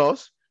tell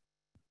us,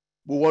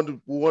 we want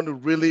to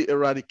really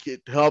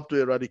help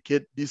to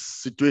eradicate these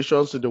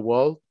situations in the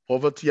world,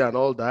 poverty and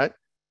all that.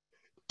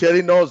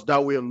 Telling us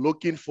that we're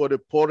looking for the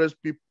poorest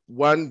people,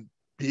 1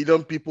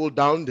 billion people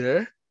down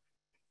there.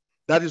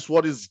 That is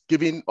what is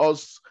giving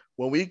us,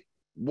 when we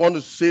want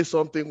to say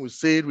something, we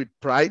say it with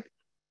pride,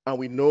 and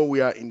we know we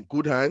are in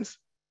good hands.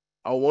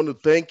 I want to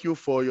thank you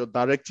for your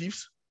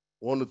directives.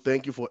 I want to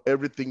thank you for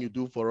everything you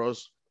do for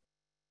us.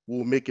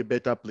 We'll make a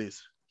better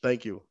place.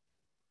 Thank you.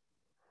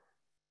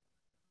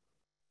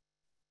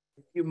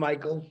 Thank you,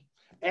 Michael.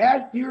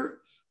 Ash,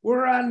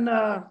 we're on,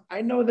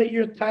 I know that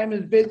your time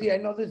is busy. I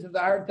know this is a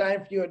hard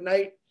time for you at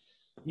night.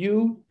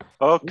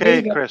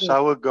 Okay, Chris, I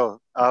will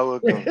go.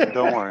 Don't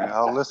worry.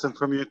 I'll listen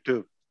from you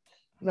too.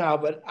 No,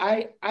 but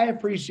I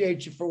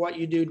appreciate you for what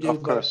you do.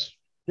 Of course.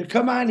 To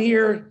come on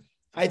here,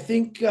 I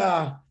think,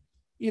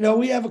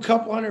 we have a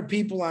couple hundred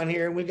people on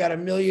here and we got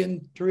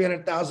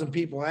 1,300,000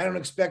 people. I don't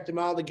expect them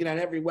all to get on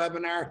every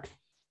webinar,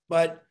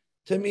 but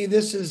to me,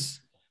 this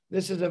is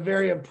a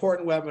very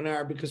important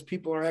webinar because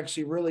people are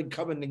actually really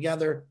coming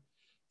together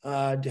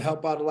to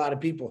help out a lot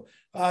of people.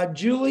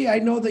 Julie, I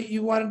know that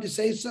you wanted to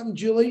say something.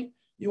 Julie,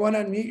 you want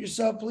to unmute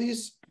yourself,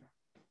 please?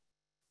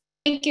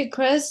 Thank you,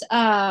 Chris.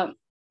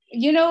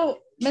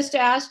 Mr.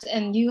 Ash,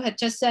 and you had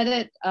just said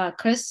it,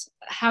 Chris,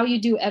 how you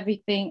do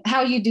anything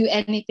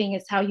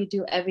is how you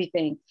do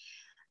everything.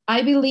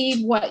 I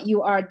believe what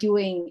you are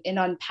doing in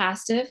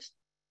ONPASSIVE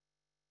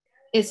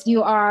is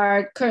you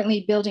are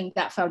currently building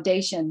that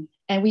foundation.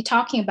 And we're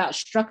talking about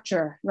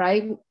structure,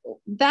 right?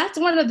 That's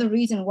one of the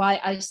reasons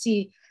why I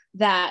see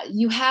that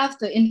you have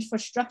the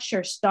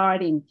infrastructure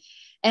starting.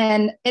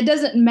 And it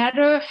doesn't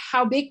matter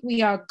how big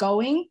we are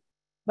going,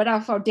 but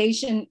our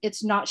foundation,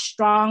 it's not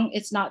strong,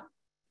 it's not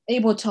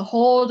able to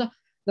hold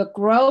the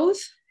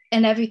growth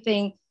and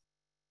everything.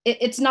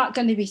 It's not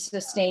going to be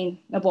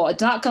sustainable.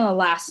 It's not going to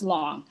last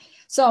long.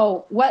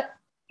 So what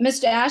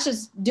Mr. Ash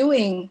is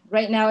doing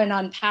right now in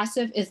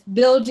ONPASSIVE is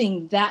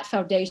building that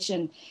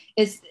foundation,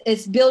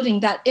 is building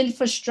that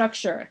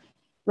infrastructure,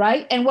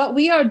 right? And what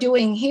we are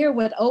doing here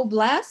with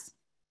OBLESS,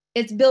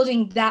 it's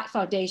building that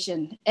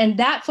foundation. And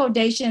that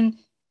foundation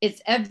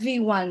is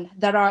everyone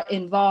that are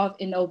involved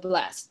in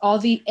OBLESS, all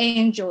the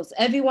angels,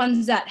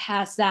 everyone that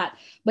has that.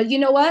 But you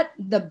know what?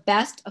 The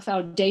best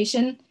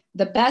foundation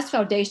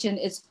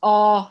is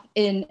all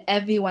in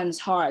everyone's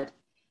heart.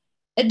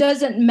 It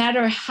doesn't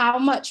matter how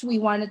much we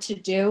wanted to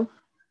do,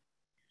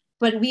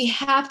 but we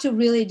have to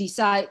really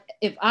decide,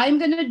 if I'm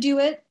going to do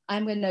it,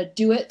 I'm going to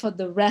do it for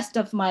the rest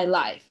of my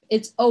life.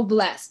 It's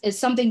OBLESS. It's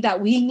something that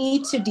we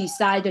need to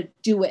decide to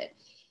do it.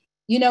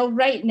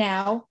 Right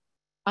now,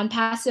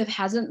 ONPASSIVE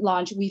hasn't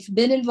launched. We've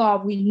been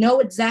involved. We know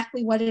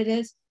exactly what it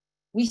is.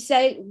 We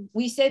say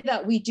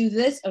that we do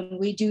this and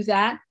we do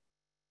that.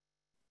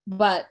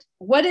 But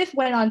what if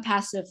when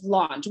ONPASSIVE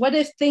launch? What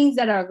if things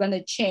that are going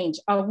to change?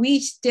 Are we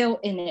still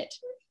in it?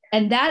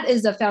 And that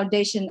is the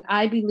foundation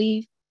I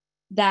believe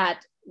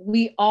that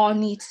we all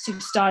need to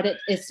start it.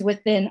 It's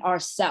within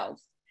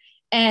ourselves.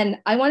 And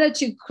I wanted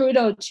to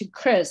kudos to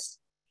Chris.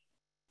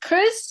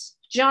 Chris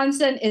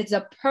Johnson is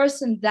a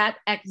person that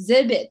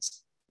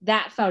exhibits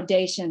that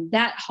foundation,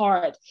 that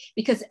heart,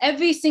 because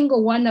every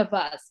single one of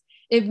us,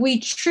 if we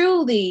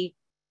truly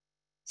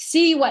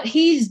see what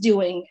he's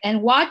doing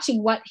and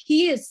watching what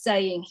he is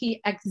saying, he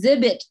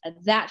exhibits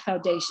that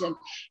foundation.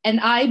 And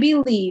I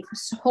believe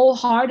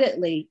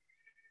wholeheartedly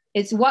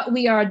it's what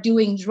we are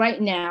doing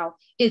right now.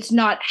 It's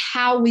not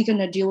how we're going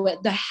to do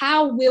it. The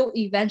how will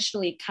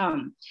eventually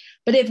come.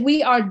 But if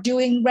we are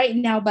doing right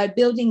now by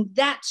building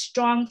that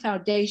strong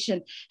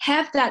foundation,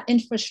 have that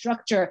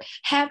infrastructure,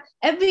 have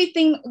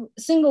everything,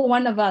 single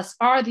one of us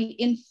are the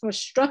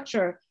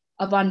infrastructure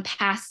of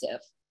ONPASSIVE,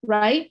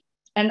 right?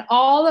 And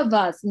all of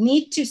us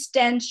need to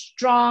stand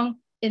strong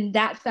in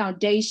that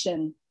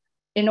foundation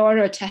in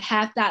order to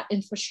have that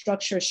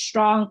infrastructure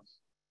strong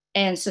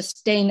and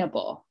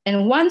sustainable.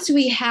 And once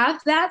we have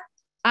that,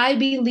 I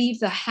believe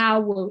the how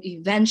will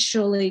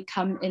eventually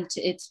come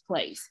into its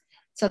place.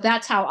 So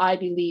that's how I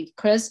believe,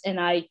 Chris. And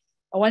I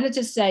wanted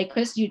to say,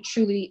 Chris, you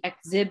truly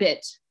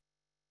exhibit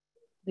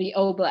the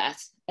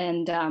oblast.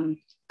 And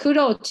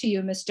kudos to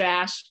you, Mr.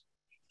 Ash,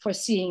 for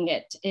seeing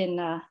it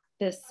in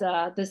this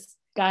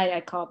guy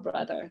I call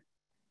brother.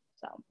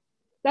 So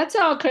that's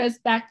all, Chris.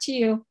 Back to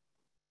you.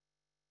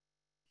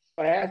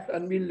 Ash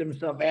unmuted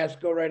himself. Ash,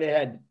 go right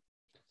ahead.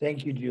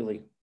 Thank you,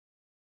 Julie.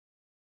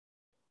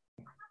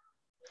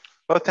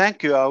 Well,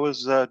 thank you. I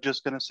was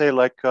just going to say,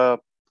 like, don't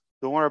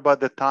worry about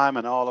the time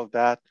and all of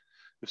that.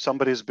 If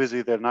somebody's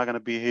busy, they're not going to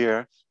be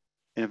here.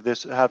 And if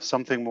they have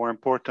something more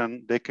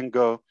important, they can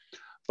go.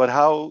 But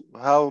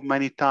how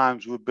many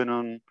times we've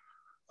been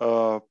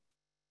on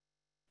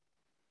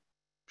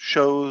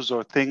shows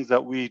or things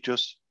that we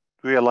just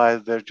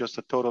realize they're just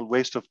a total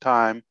waste of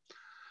time.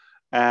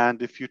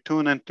 And if you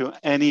tune into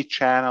any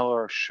channel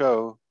or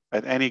show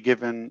at any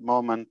given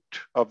moment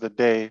of the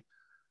day,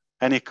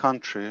 any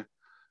country,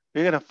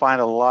 you're going to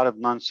find a lot of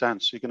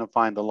nonsense. You're going to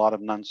find a lot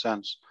of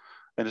nonsense.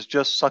 And it's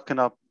just sucking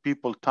up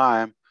people's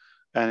time.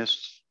 And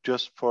it's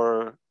just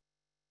for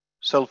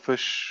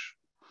selfish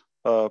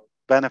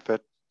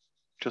benefit.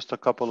 Just a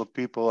couple of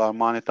people are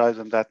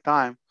monetizing that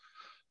time.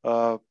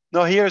 No,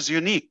 here's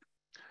unique.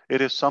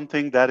 It is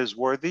something that is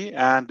worthy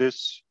and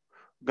is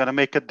going to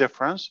make a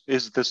difference.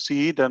 Is the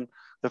seed and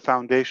the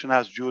foundation,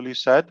 as Julie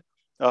said,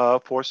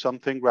 for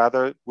something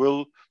rather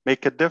will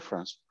make a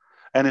difference.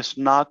 And it's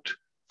not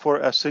for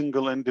a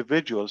single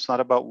individual. It's not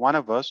about one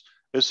of us.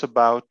 It's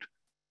about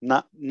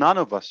none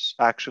of us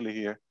actually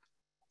here.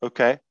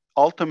 Okay.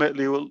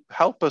 Ultimately, it will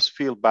help us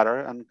feel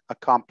better and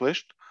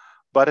accomplished,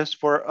 but it's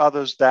for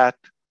others that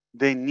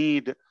they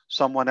need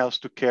someone else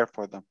to care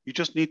for them. You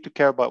just need to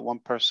care about one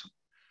person.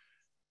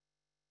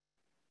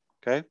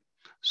 Okay.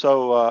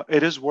 So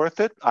it is worth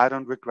it. I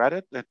don't regret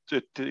it.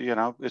 You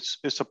know,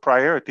 it's a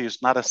priority.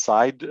 It's not a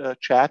side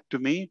chat to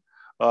me.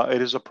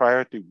 It is a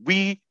priority.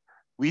 We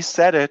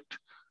said it.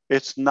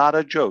 It's not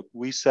a joke.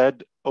 We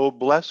said, oh,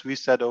 bless. We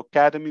said, oh,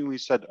 academy. We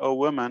said, oh,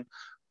 women.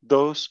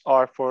 Those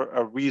are for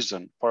a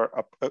reason.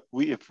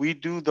 If we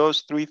do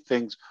those three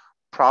things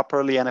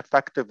properly and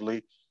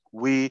effectively,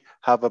 we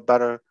have a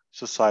better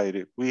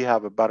society. We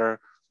have a better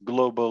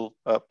global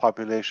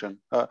population,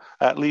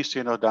 at least,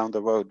 you know, down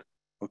the road.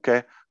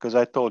 Okay, because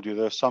I told you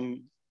there's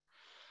some,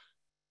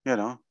 you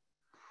know,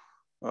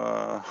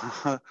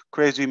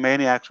 crazy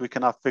maniacs we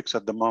cannot fix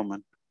at the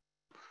moment.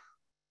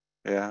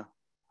 Yeah,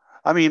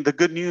 I mean, the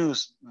good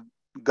news,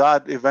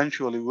 God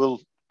eventually will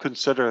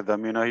consider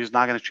them. You know, he's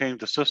not going to change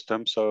the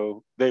system,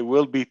 so they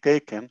will be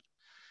taken.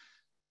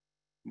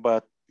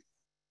 But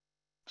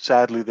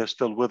sadly, they're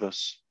still with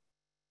us.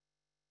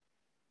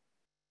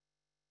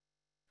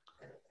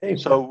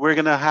 So we're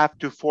going to have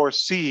to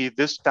foresee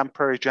this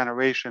temporary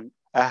generation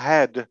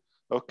ahead,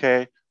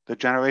 okay, the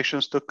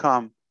generations to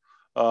come.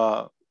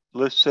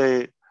 Let's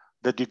say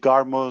the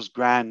DeGarmo's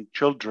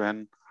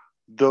grandchildren,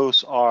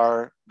 those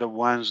are the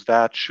ones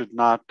that should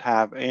not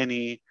have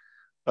any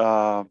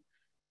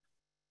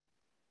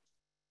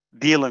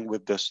dealing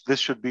with this. This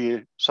should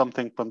be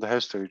something from the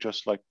history,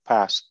 just like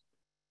past.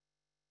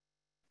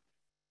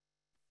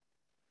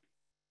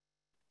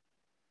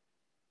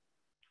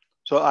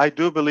 So I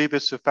do believe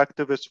it's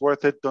effective. It's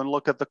worth it. Don't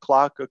look at the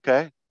clock.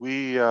 Okay.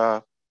 We,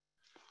 you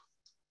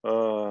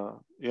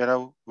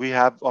know, we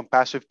have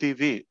ONPASSIVE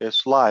TV.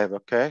 It's live.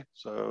 Okay.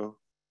 So.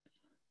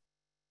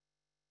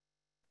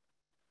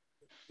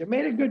 You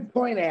made a good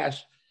point,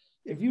 Ash.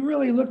 If you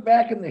really look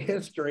back in the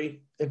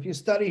history, if you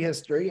study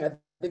history, I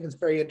think it's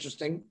very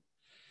interesting.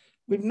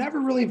 We've never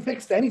really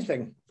fixed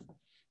anything.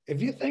 If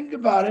you think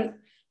about it,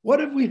 what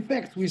have we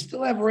fixed? We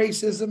still have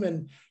racism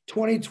in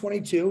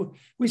 2022.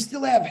 We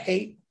still have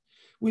hate.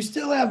 We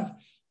still have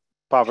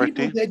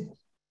poverty.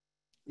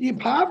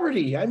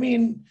 Poverty. I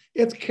mean,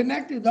 it's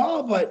connected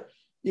all, but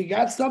you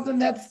got something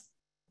that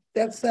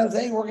says,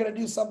 hey, we're going to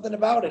do something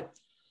about it.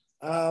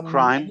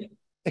 Crime,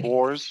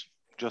 wars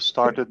just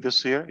started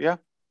this year. Yeah.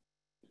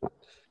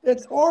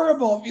 It's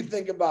horrible if you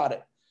think about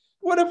it.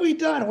 What have we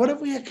done? What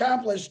have we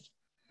accomplished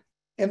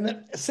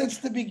since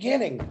the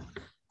beginning?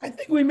 I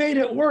think we made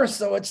it worse,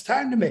 so it's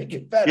time to make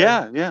it better.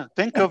 Yeah, yeah.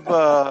 Think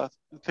of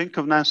think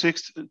of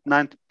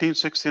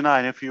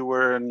 1969, if you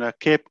were in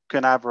Cape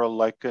Canaveral,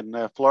 like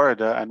in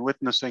Florida, and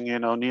witnessing,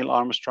 Neil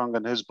Armstrong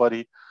and his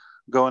buddy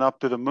going up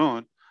to the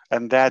moon.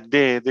 And that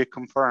day they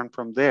confirmed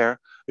from there,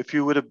 if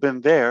you would have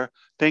been there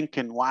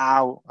thinking,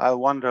 wow, I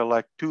wonder,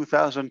 like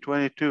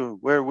 2022,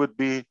 where would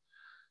be,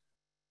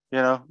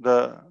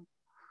 the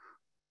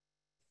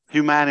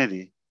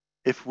humanity?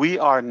 If we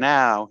are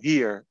now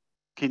here,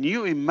 can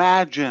you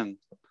imagine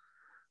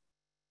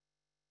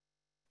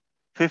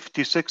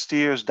 50, 60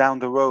 years down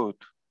the road?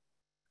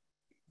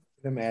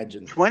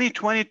 Imagine.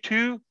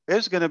 2022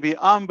 is going to be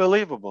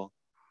unbelievable.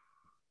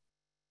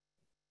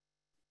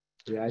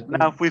 Yeah,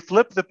 now, if we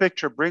flip the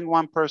picture, bring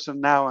one person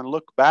now and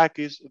look back,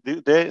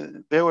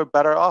 they were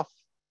better off.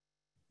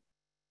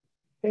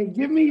 Hey,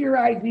 give me your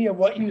idea of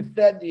what you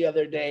said the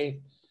other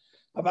day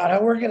about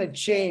how we're going to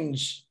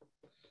change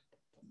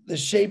the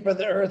shape of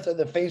the earth or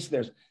the face of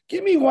theirs.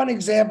 Give me one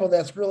example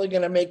that's really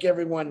going to make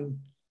everyone,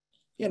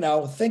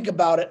 think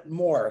about it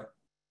more.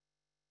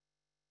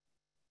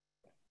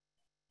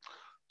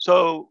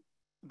 So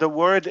the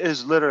word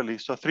is literally,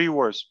 so 3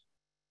 words,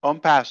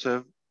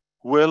 ONPASSIVE,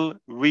 will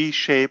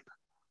reshape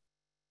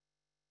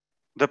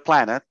the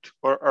planet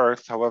or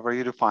earth, however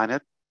you define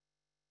it.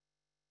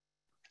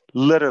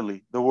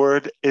 Literally, the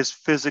word is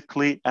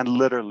physically and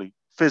literally,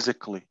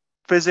 physically.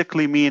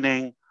 Physically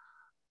meaning,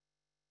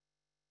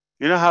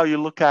 you know how you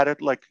look at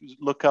it, like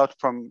look out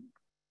from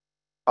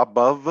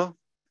above?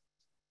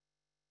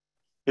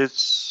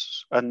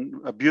 It's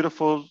a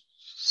beautiful,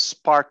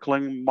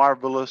 sparkling,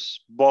 marvelous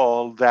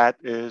ball that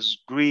is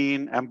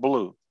green and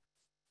blue.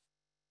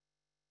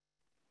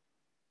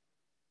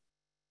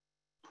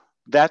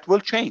 That will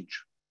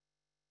change.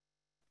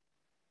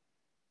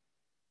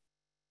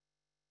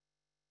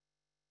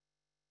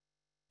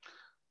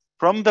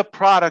 From the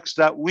products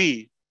that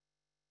we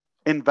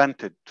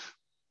invented.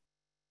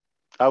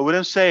 I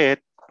wouldn't say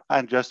it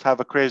and just have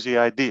a crazy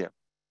idea.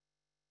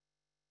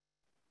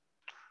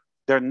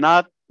 They're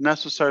not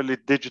necessarily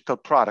digital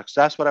products.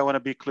 That's what I want to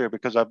be clear,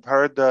 because I've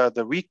heard the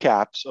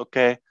recaps,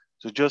 okay?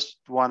 So just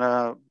want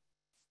to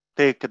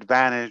take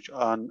advantage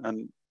on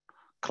and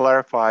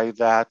clarify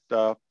that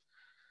the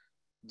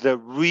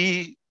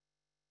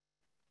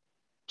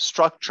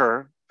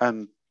restructure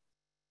and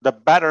the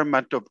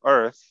betterment of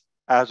Earth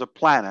as a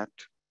planet,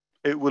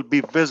 it will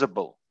be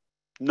visible,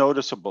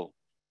 noticeable,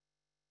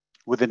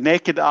 with the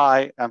naked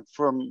eye and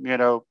from,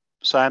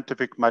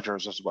 scientific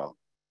measures as well.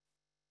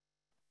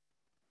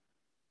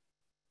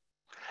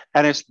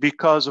 And it's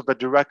because of a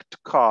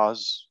direct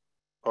cause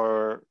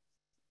or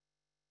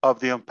of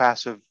the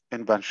ONPASSIVE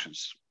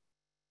inventions.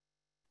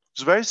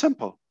 It's very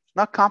simple, it's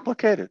not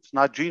complicated, it's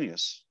not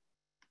genius.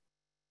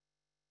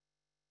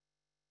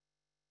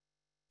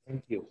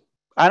 Thank you.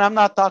 And I'm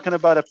not talking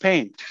about a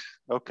paint,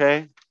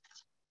 okay?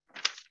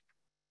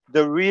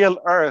 The real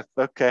Earth,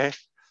 okay?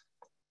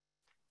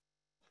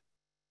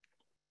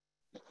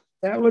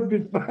 That would be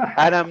fun.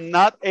 And I'm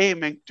not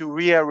aiming to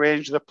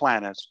rearrange the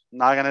planets. I'm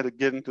not going to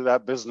get into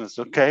that business,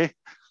 okay?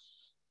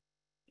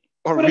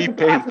 Or but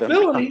repaint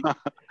them.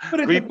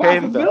 But it's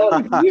repaint a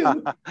possibility them. for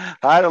you.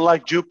 I don't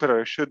like Jupiter.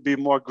 It should be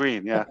more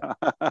green, yeah.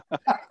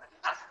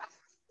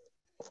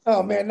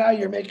 Oh, man, now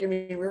you're making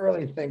me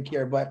really think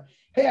here. But,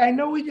 hey, I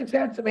know we just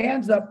had some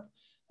hands up.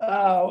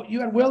 You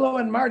had Willow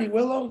and Marty.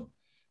 Willow,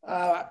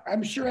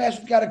 I'm sure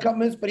Ash's got a couple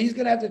minutes, but he's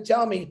going to have to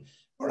tell me,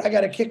 or I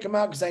got to kick him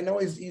out because I know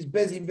he's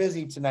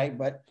busy tonight.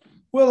 But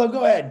Willow,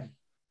 go ahead.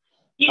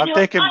 I'm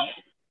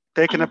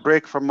taking a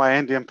break from my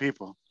Indian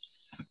people.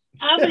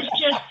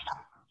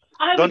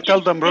 Don't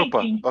tell them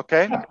Rupa,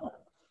 okay?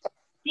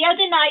 The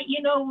other night,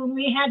 when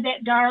we had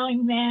that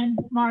darling man,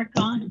 Mark,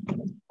 on,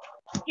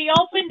 he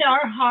opened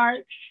our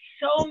hearts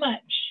so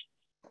much.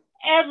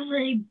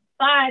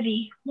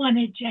 Everybody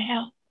wanted to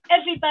help.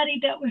 Everybody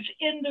that was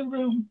in the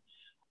room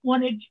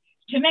wanted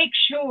to make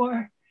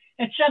sure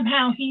that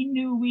somehow he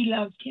knew we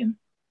loved him.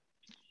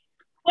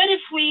 What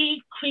if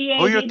we created...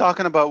 Who you're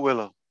talking about,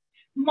 Willow?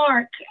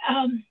 Mark.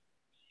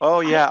 Oh,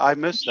 yeah, I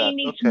missed that.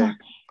 Okay. Mark.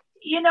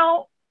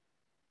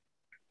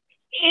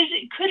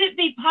 Could it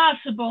be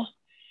possible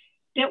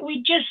that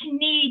we just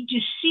need to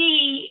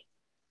see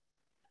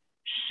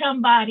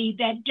somebody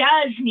that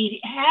does need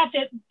it, have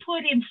it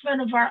put in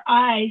front of our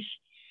eyes?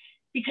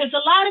 Because a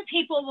lot of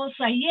people will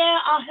say, yeah,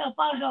 I'll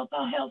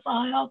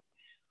help.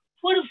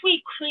 What if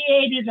we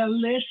created a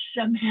list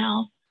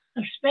somehow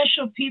of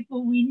special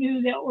people we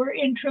knew that were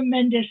in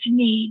tremendous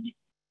need?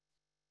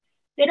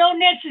 They don't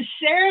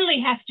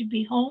necessarily have to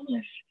be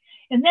homeless.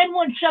 And then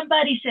when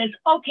somebody says,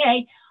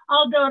 okay,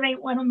 I'll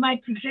donate one of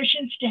my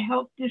positions to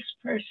help this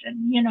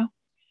person,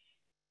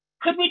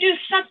 could we do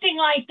something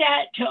like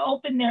that to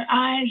open their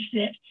eyes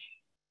that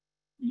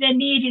the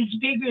need is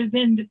bigger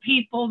than the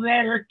people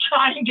that are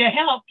trying to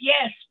help?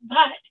 Yes,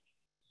 but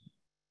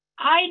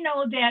I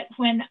know that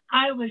when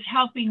I was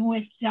helping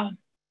with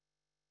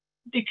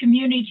the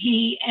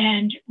community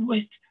and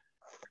with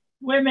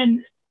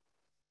women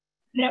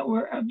that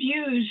were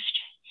abused,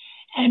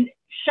 and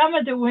some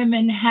of the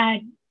women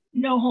had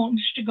no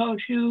homes to go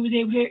to,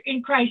 they were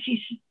in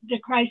the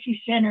crisis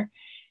center.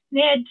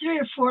 They had 3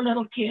 or 4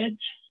 little kids.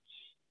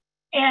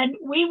 And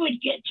we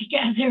would get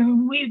together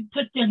and we'd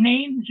put their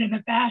names in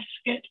a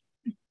basket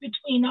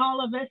between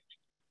all of us.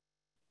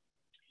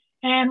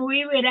 And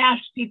we would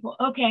ask people,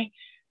 okay,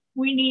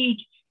 we need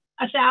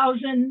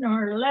 1,000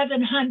 or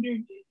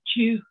 1,100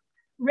 to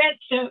rent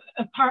the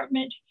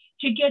apartment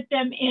to get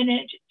them in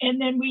it. And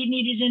then we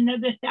needed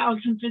another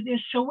 1,000 for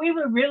this. So we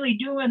were really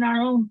doing our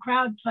own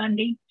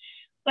crowdfunding,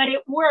 but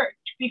it worked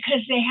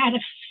because they had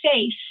a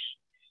face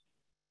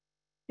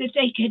that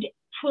they could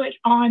put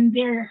on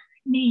their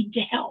need to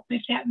help,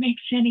 if that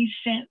makes any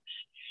sense.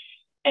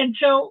 And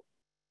so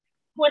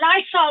when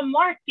I saw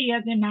Mark the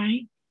other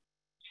night,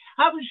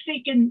 I was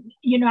thinking,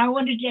 you know, I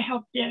wanted to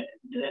help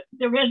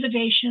the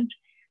reservations.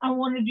 I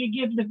wanted to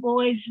give the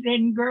boys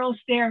and girls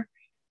their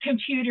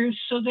computers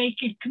so they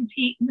could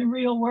compete in the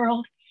real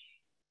world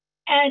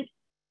and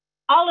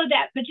all of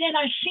that. But then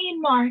I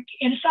seen Mark,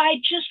 and so I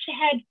just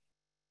had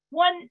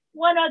one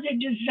other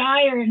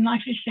desire in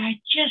life is that I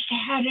just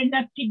had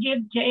enough to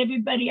give to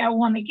everybody I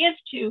want to give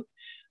to.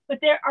 But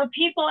there are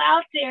people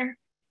out there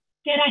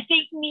that I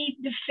think need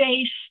the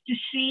face to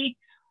see,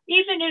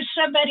 even if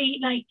somebody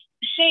like,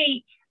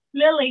 say,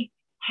 Lily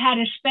had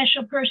a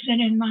special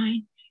person in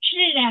mind. She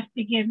didn't have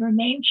to give her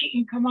name. She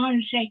can come on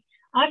and say,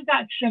 I've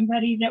got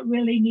somebody that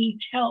really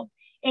needs help.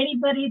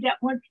 Anybody that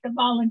wants to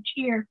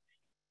volunteer,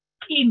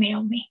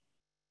 email me.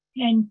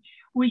 And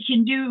we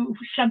can do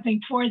something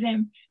for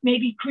them.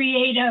 Maybe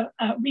create a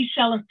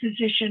reseller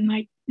position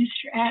like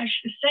Mr. Ash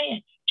is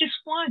saying. Just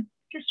one.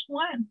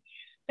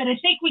 But I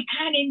think we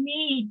kind of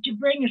need to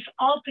bring us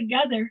all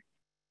together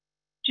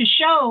to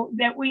show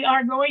that we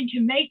are going to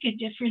make a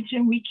difference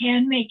and we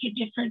can make a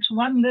difference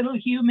one little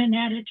human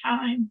at a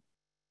time.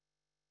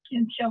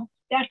 And so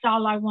that's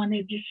all I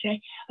wanted to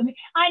say. I mean,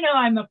 I know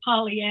I'm a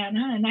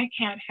Pollyanna and I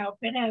can't help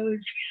it. I was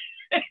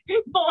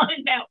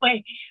born that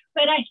way.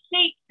 But I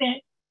think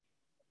that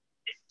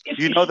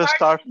you know the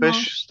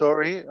starfish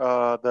story,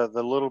 the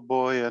little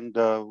boy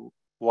and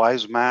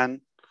wise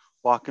man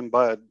walking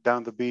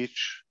down the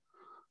beach,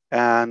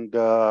 and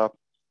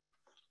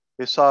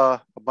they saw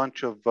a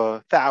bunch of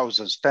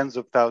thousands, tens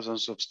of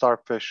thousands of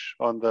starfish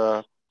on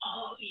the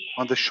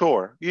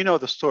shore. You know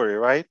the story,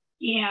 right?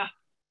 Yeah.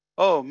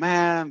 Oh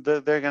man,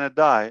 they're gonna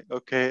die.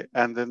 Okay,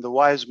 and then the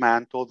wise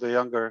man told the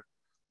younger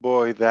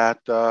boy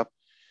that,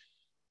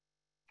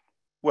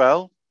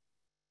 well,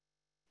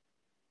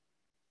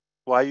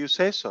 why you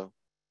say so?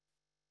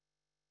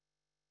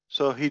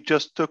 So he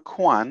just took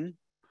one,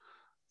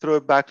 threw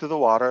it back to the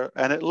water,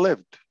 and it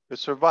lived. It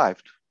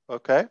survived.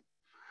 Okay.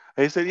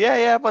 And he said,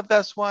 yeah, but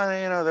that's one,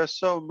 you know, there's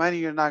so many,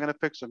 you're not going to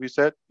fix them. He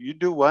said, you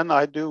do one,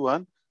 I do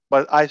one,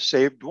 but I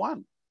saved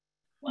one.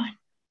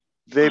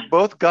 They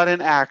both got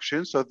in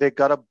action, so they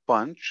got a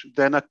bunch.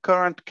 Then a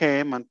current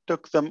came and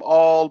took them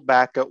all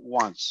back at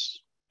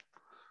once.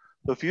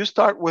 So if you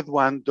start with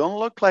one, don't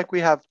look like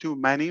we have too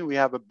many. We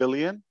have 1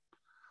 billion,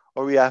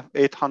 or we have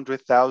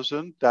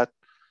 800,000 that,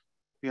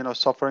 you know,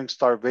 suffering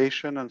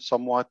starvation and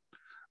somewhat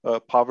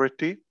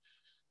poverty.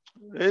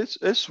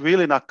 It's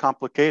really not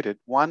complicated.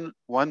 1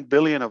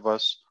 billion of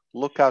us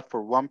look out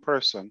for one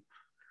person,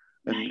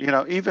 and you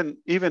know,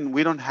 even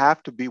we don't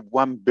have to be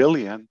 1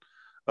 billion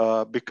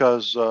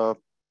because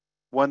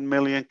 1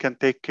 million can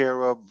take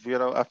care of, you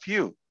know, a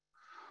few.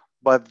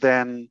 But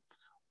then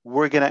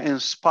we're gonna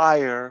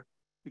inspire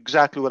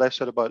exactly what I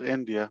said about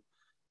India.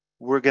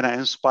 We're gonna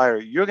inspire.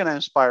 You're gonna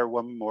inspire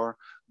one more.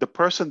 The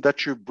person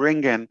that you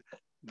bring in,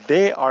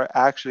 they are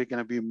actually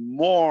gonna be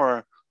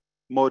more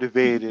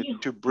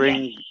motivated to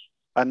bring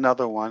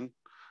another one,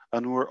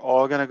 and we're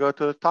all going to go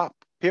to the top,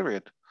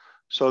 period.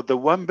 So the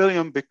 1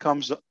 billion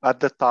becomes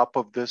at the top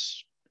of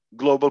this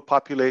global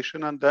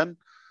population, and then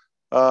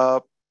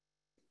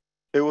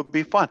it would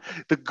be fun.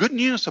 The good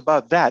news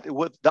about that,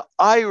 with the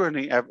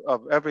irony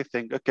of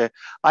everything, okay,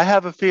 I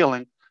have a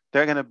feeling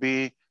they're going to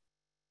be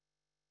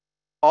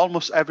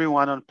almost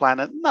everyone on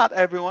planet, not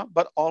everyone,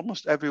 but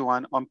almost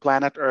everyone on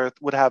planet Earth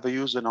would have a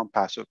user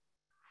ONPASSIVE,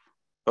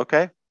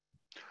 okay?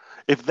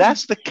 If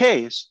that's the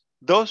case,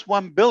 those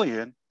 1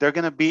 billion, they're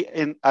going to be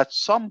in, at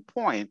some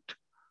point,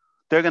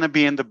 they're going to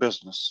be in the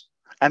business.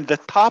 And the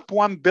top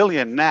 1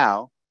 billion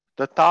now,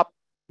 the top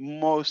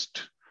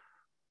most,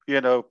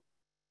 you know,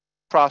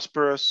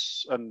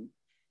 prosperous and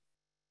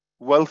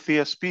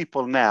wealthiest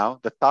people now,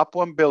 the top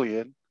 1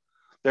 billion,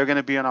 they're going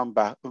to be on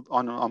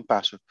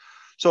ONPASSIVE.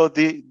 So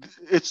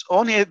it's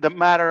only the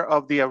matter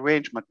of the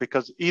arrangement,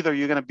 because either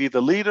you're going to be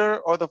the leader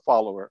or the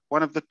follower,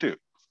 one of the two,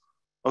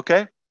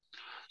 okay?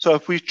 So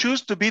if we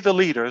choose to be the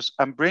leaders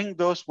and bring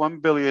those 1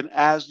 billion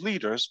as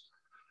leaders,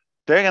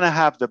 they're going to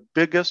have the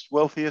biggest,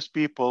 wealthiest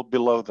people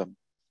below them,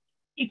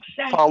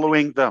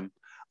 following them.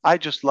 I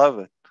just love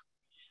it.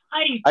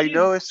 I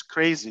know it's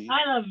crazy.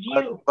 I love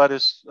you. But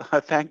it's,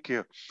 thank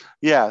you.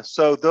 Yeah,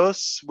 so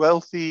those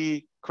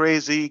wealthy,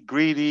 crazy,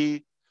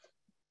 greedy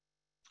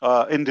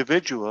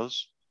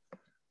individuals,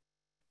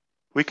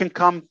 we can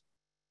come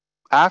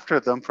after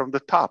them from the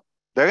top.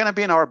 They're going to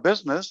be in our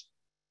business.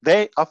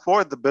 They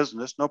afford the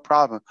business, no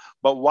problem.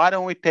 But why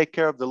don't we take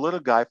care of the little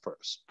guy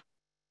first?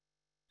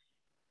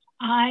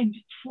 I'm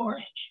for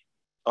it.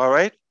 All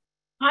right.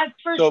 I'm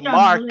first So on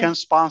Mark the can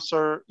list.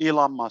 sponsor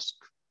Elon Musk.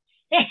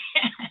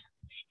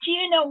 Do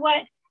you know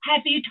what?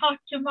 Have you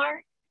talked to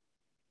Mark?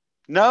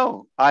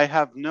 No, I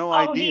have no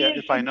idea He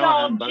is if I know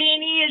dull. him. But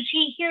Jeannie, is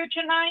he here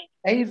tonight?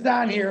 He's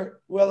on here.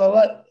 Well,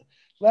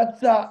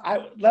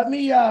 let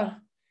me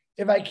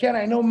if I can,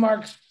 I know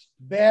Mark's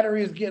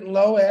battery is getting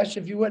low. Ash,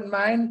 if you wouldn't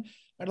mind,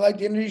 I'd like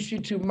to introduce you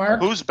to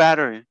Mark. Whose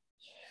battery?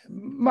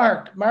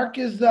 Mark. Mark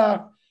is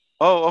oh,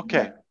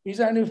 okay. He's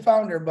our new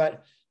founder,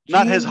 but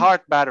not his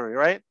heart battery,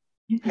 right?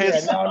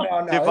 His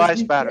no.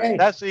 device battery. Hey,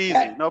 that's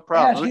easy. No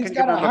problem. Ash, We he's can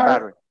got give a him a heart.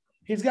 battery.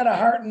 He's got a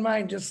heart and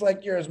mind just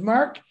like yours.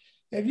 Mark,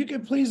 if you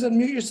could please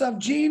unmute yourself.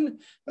 Gene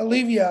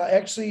Olivia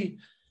actually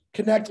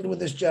connected with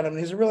this gentleman.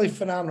 He's really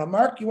phenomenal.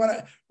 Mark, you want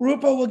to,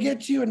 Rupa will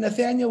get you and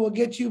Nathaniel will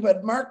get you,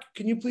 but Mark,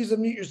 can you please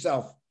unmute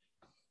yourself?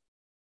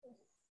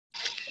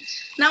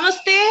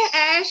 Namaste,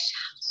 Ash.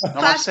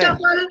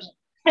 Namaste.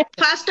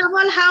 First of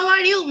all, how are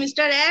you,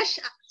 Mr. Ash?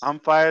 I'm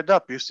fired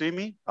up. You see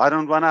me? I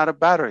don't run out of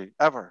battery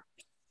ever.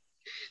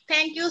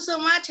 Thank you so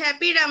much.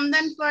 Happy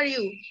Ramadan for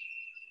you.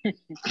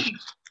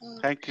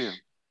 Thank you.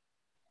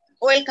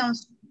 Welcome.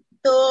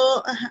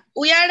 So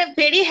we are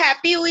very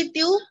happy with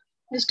you,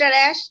 Mr.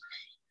 Ash.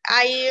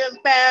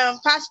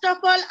 First of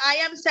all, I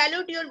am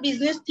salute your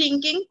business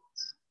thinking.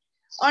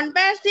 On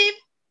passive,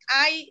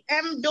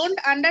 don't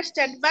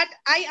understand, but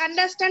I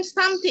understand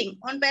something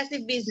on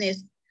passive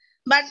business.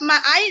 But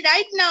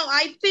right now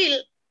I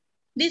feel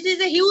this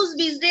is a huge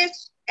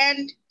business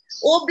and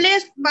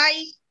blessed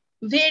by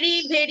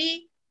very,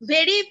 very,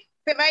 very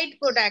favorite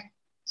product.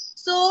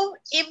 So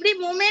every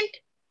moment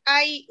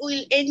I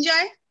will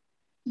enjoy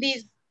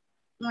this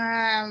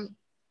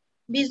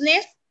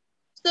business.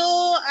 So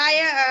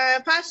I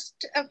first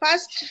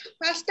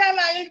time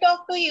I will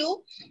talk to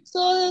you.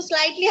 So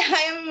slightly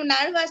I am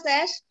nervous,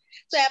 Ash.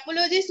 So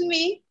apologies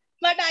me,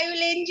 but I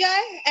will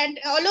enjoy and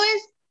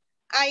always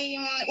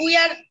we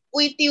are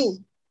with you.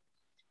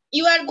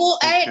 You are go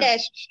ahead,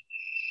 Ash.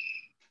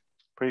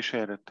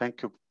 Appreciate it.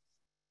 Thank you.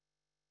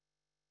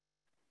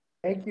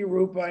 Thank you,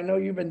 Rupa. I know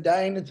you've been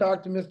dying to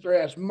talk to Mr.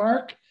 Ash.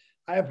 Mark,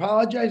 I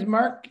apologize.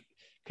 Mark,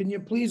 can you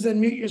please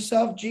unmute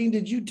yourself? Gene,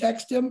 did you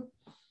text him?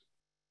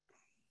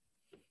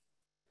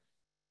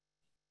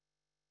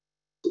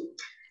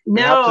 We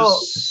have to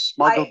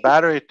smuggle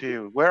battery to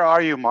you. Where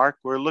are you, Mark?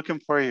 We're looking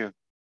for you.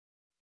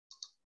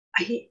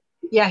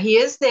 Yeah, he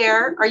is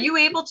there. Are you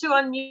able to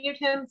unmute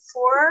him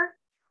for?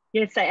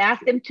 Yes, I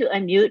asked him to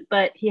unmute,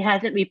 but he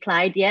hasn't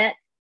replied yet.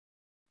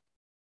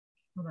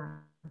 Hold on.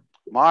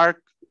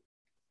 Mark,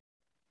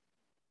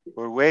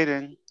 we're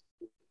waiting.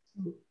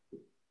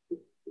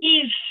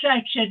 He's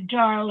such a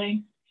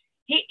darling.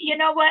 You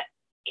know what,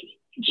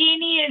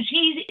 Jeannie, is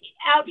he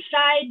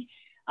outside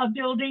a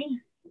building?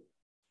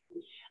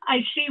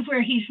 I see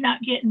where he's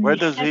not getting. Where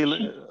does he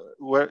live?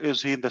 Where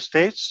is he in the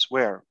States?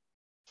 Where?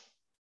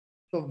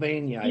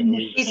 Pennsylvania, I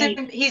believe.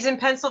 He's in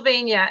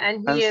Pennsylvania,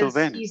 and he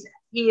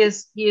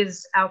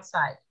is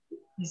outside.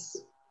 He's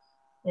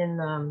in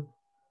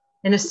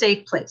a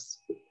safe place.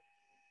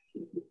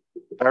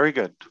 Very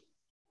good.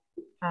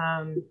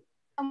 So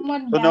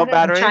no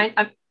battery.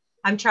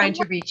 I'm trying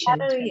to reach him.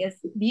 Battery is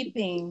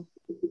beeping.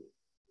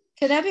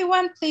 Could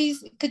everyone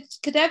please,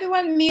 could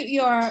everyone mute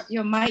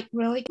your mic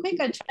really quick?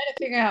 I'm trying to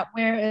figure out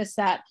where is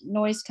that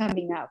noise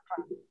coming out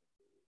from.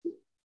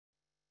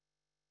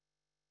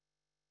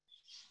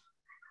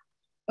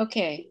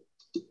 Okay.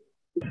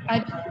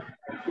 Hold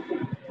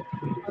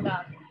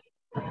on.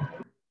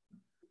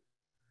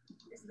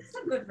 Is this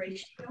a good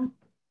ratio?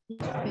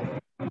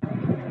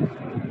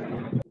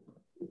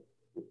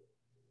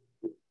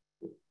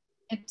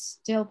 It's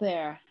still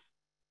there.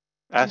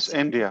 That's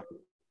India.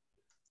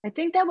 I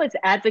think that was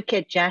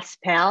Advocate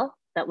Jaspel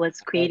that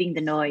was creating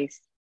the noise.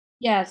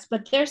 Yes,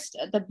 but there's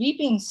the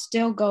beeping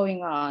still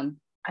going on.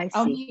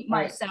 I'll mute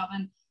myself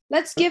and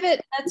let's give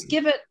it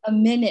a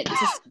minute to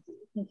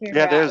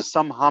figure out. There's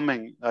some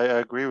humming. I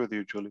agree with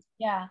you, Julie.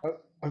 Yeah.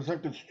 I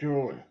think it's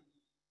Julie.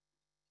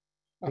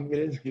 I think it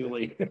is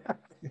Julie.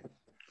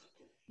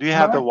 Do you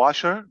have the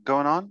washer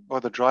going on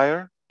or the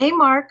dryer? Hey,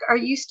 Mark, are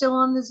you still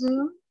on the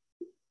Zoom?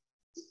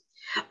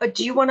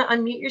 Do you want to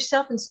unmute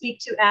yourself and speak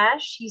to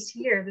Ash? He's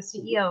here, the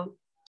CEO.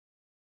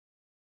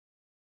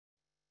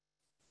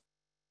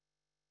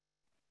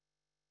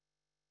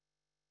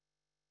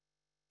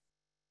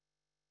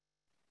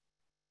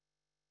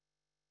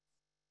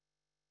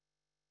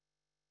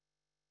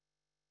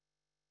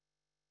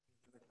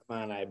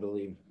 Come on, I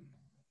believe.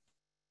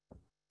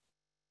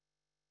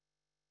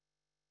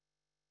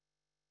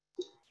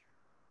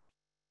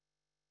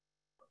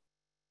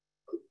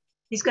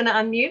 He's going to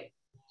unmute.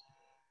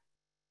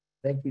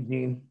 Thank you,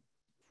 Gene.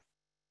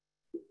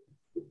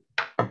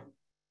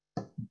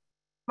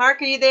 Mark,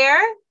 are you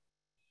there?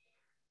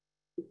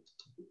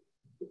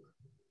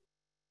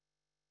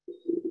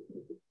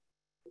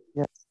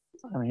 Yes,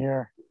 I'm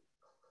here.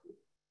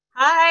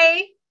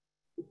 Hi.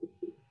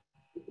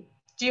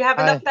 Do you have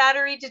enough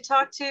battery to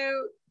talk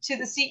to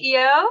the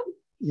CEO?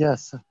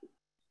 Yes.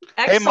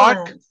 Excellent. Hey,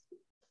 Mark.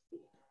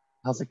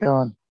 How's it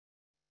going?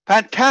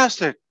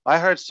 Fantastic. I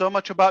heard so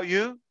much about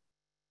you.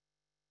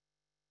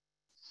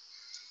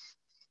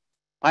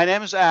 My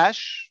name is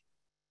Ash.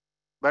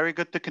 Very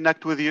good to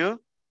connect with you.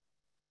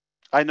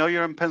 I know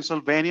you're in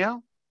Pennsylvania.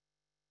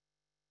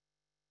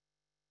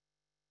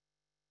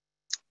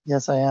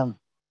 Yes, I am.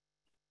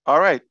 All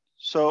right.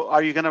 So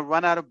are you going to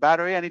run out of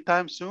battery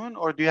anytime soon,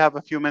 or do you have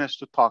a few minutes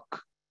to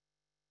talk?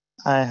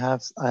 I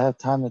have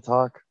time to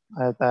talk.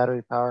 I have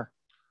battery power.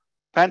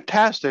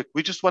 Fantastic.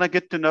 We just want to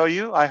get to know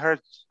you. I heard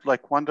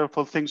like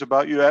wonderful things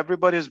about you.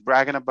 Everybody's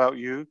bragging about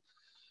you.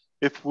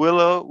 If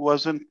Willow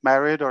wasn't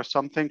married or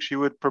something, she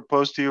would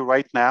propose to you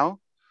right now.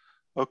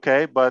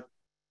 Okay, but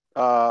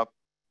so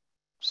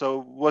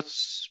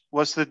what's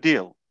the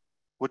deal?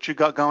 What you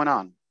got going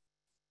on?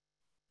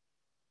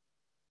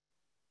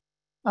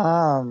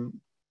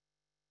 I'm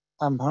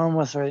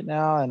homeless right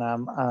now, and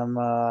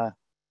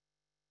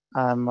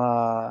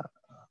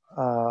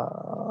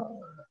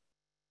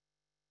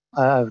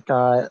I've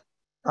got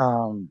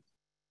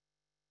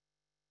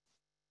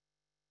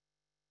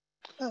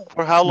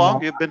For how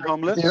long you've been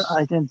homeless?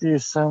 I can do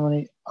so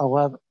many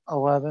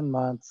 11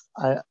 months.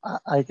 I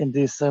can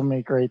do so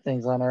many great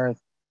things on earth.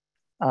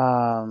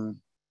 And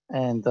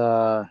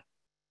I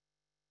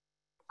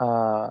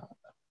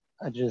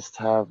just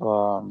have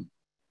to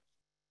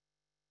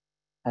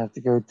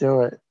go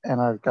do it.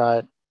 And I've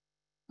got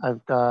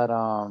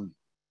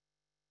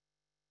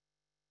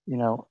you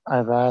know, I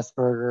have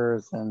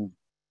Asperger's, and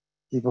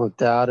people have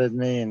doubted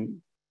me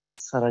and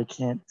said I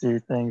can't do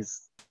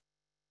things,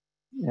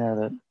 you know,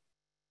 that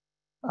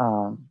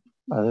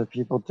other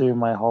people do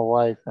my whole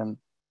life. And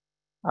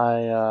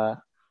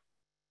How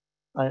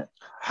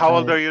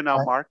old are you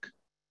now, Mark?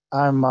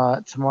 I'm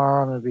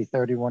tomorrow I'm gonna be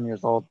 31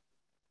 years old.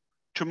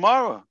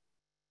 Tomorrow?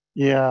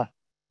 Yeah.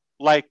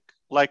 Like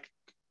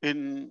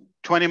in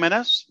 20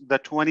 minutes, the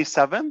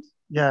 27th?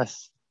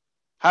 Yes.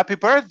 Happy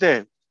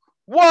birthday.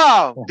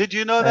 Wow. Did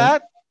you know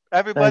that?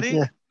 Everybody?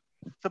 Thank you.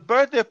 It's a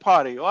birthday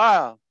party.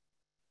 Wow.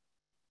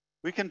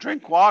 We can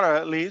drink water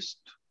at least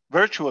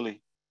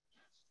virtually.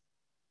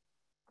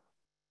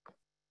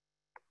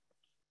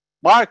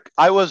 Mark,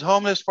 I was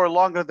homeless for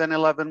longer than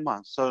 11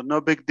 months, so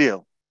no big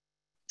deal.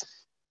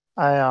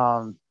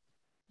 The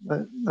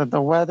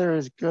weather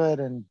is good,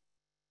 and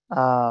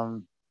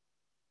I'm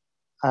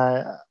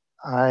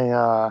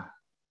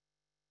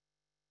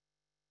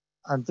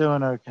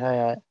doing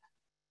okay.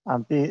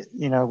 I'm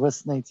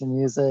listening to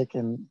music,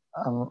 and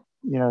I'm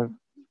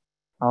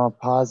a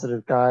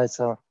positive guy,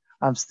 so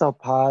I'm still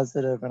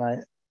positive,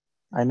 and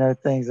I know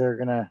things are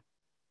gonna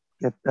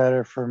get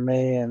better for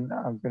me, and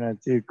I'm gonna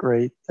do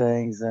great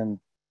things, and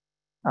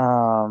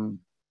on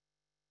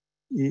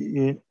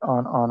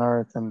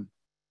earth. And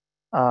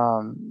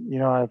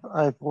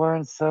I've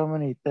learned so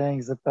many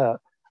things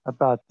about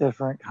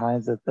different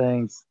kinds of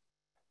things.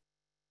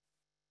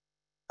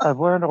 I've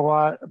learned a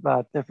lot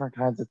about different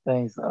kinds of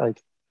things,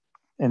 like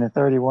in the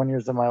 31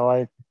 years of my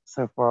life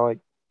so far. Like,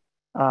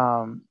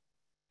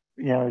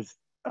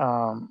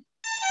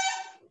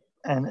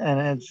 and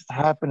it just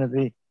happened to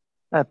be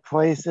at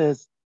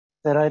places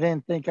that I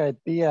didn't think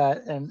I'd be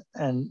at, and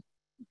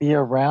be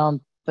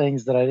around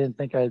things that I didn't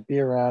think I'd be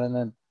around. And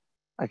then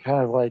I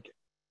kind of like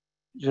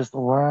just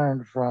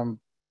learned from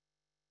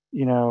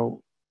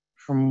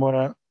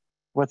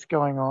what's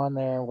going on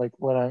there, like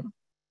what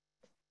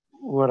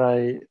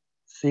I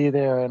see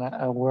there. And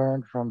I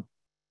learned from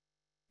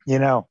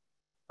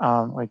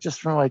like just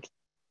from like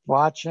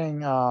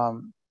watching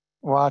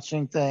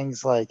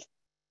things, like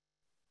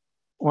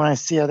when I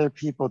see other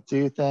people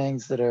do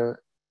things that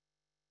are,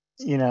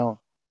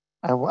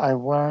 I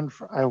learned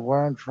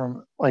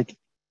from like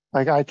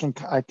I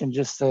can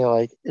just say,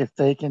 like, if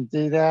they can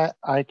do that,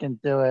 I can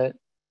do it,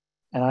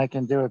 and I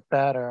can do it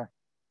better.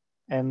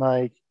 And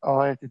like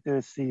all I have to do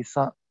is see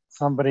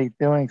somebody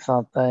doing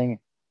something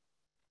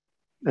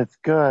that's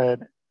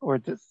good, or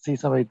just see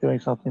somebody doing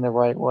something the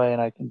right way,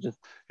 and I can just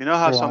You know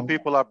how say, some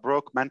people are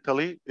broke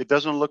mentally? It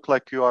doesn't look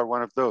like you are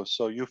one of those.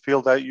 So you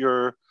feel that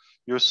you're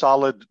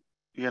solid,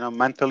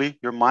 mentally.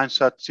 Your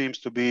mindset seems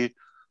to be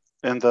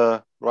in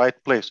the right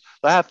place.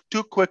 I have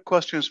two quick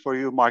questions for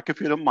you, Mark,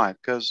 if you don't mind,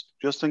 because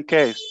just in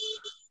case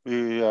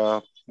we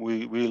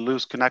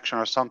lose connection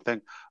or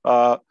something.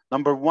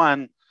 Number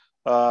one,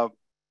 tell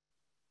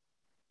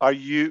me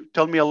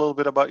a little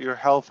bit about your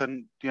health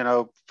and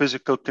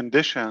physical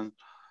condition,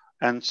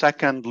 and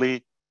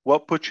secondly,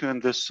 what put you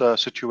in this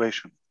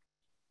situation?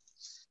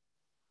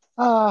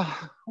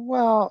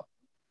 Well,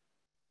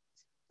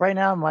 right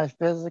now my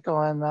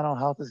physical and mental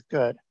health is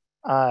good.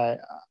 How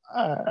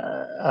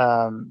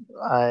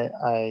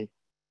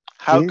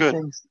good?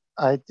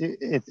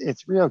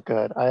 It's real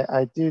good.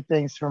 I do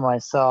things for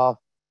myself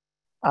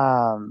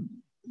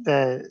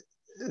that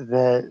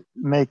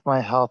make my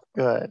health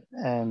good.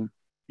 And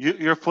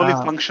you're fully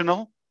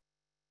functional?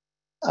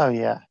 Oh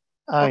yeah.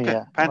 Okay,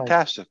 yeah.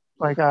 fantastic.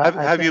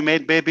 Have you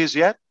made babies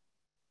yet?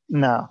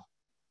 No.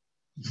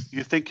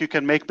 You think you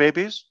can make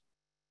babies?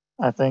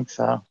 I think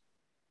so.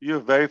 You're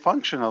very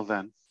functional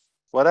then.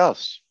 What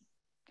else?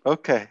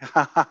 Okay.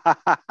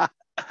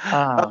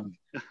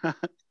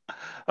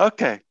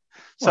 Okay.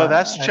 So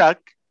that's Chuck.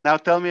 Now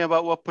tell me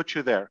about what put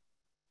you there.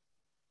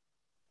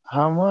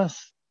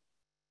 Homeless?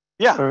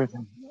 Yeah. It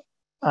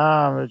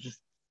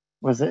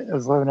was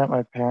living at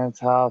my parents'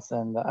 house,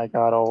 and I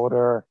got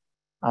older.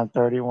 I'm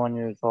 31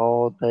 years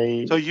old.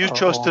 So you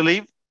chose to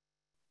leave?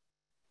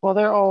 Well,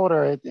 they're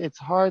older. It's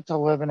hard to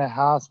live in a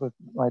house with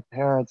my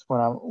parents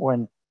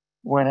when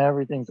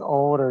everything's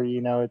older.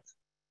 It's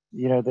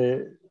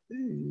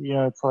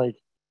like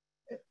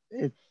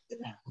it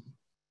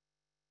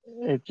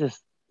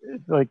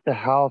like the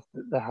house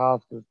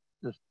is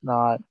just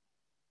not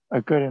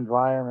a good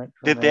environment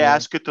for Did me. they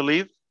ask you to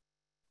leave?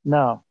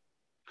 No.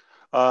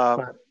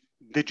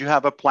 Did you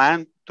have a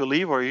plan to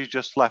leave, or you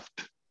just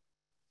left?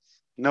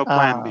 No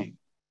plan B.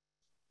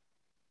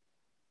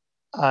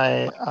 You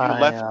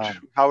left.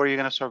 How are you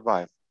going to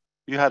survive?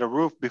 You had a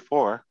roof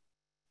before.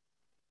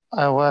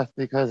 I left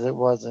because it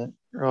wasn't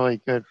really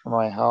good for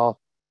my health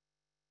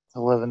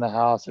to live in the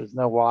house. There's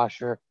no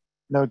washer,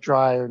 no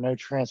dryer, no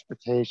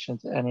transportation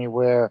to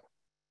anywhere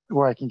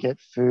where I can get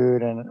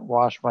food and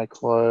wash my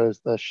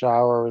clothes. The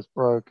shower was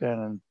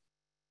broken,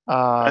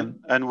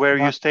 and where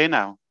you stay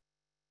now?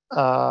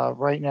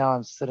 Right now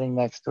I'm sitting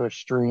next to a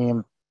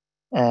stream,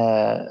 in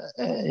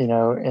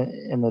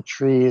the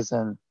trees,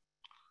 and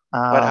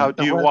but how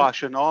do you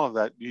wash and all of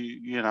that?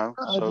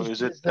 So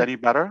is it any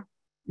better?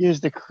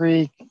 Use the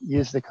creek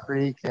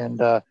and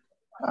to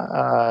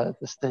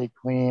stay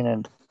clean,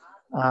 and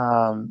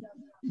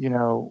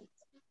you'll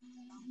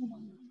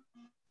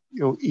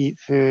eat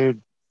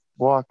food,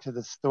 walk to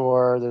the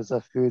store. There's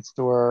a food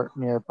store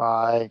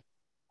nearby,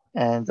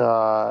 and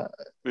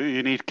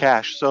you need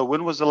cash. So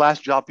when was the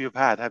last job you've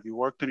had? Have you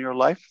worked in your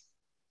life?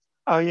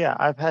 Oh yeah,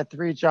 I've had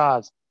 3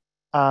 jobs.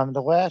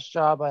 The last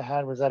job I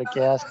had was at a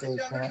gas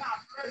station.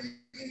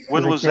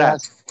 When was that?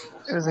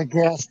 It was a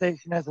gas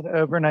station as an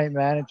overnight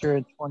manager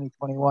in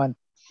 2021.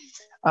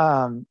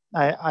 I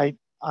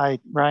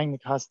rang the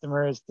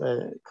customers,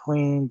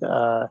 cleaned,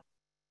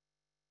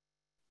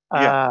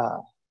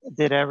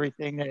 did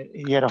everything. That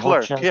he had a whole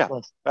checklist.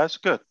 Yeah, that's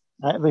good.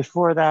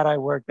 Before that, I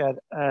worked at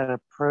a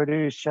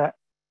produce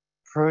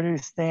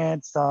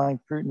stand selling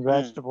fruit and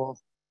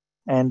vegetables,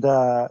 and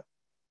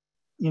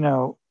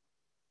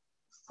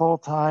full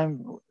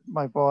time.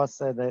 My boss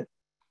said that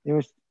he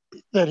was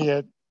that he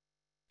had.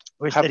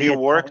 Have you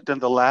worked in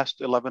the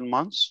last 11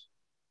 months?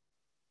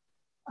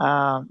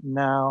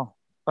 No,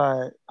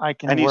 but I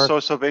can Any work.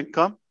 source of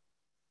income?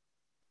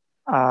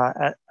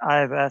 I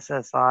have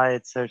SSI.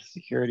 It's Social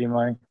Security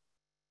money.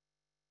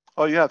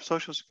 Oh, you have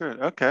Social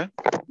Security. Okay.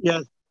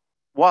 Yes.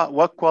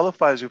 What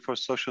qualifies you for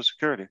Social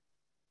Security?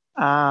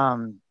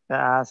 The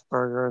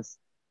Asperger's.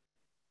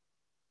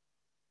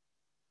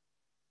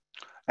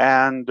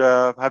 And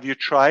have you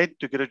tried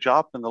to get a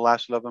job in the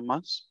last 11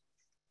 months?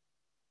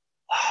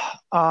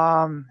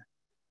 I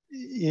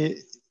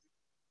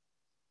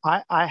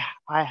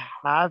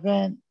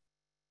haven't.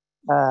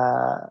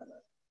 I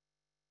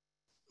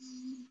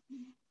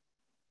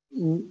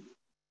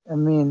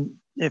mean,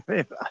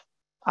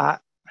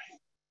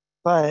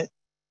 but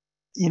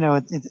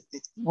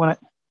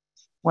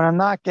when I'm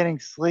not getting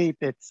sleep,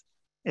 it's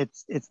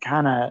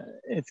kind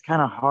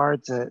of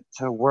hard to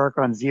work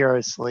on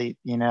zero sleep.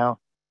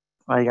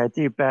 Like I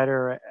do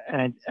better,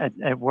 and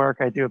at work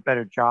I do a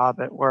better job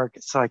at work,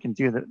 so I can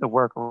do the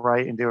work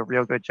right and do a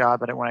real good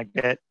job at it when I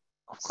get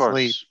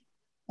sleep.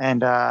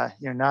 And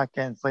not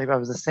getting sleep. I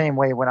was the same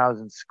way when I was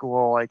in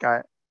school. Like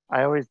I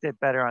always did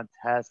better on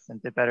tests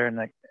and did better in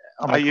the.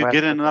 Are you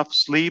getting enough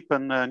sleep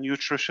and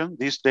nutrition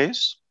these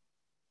days?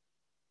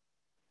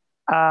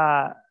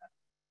 I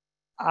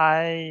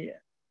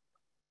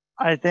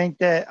think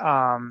that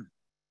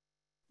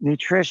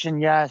nutrition,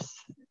 yes.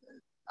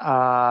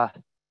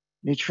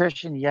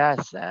 Nutrition,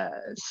 yes.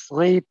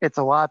 Sleep, it's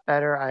a lot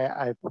better.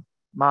 I've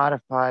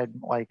modified,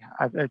 like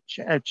I've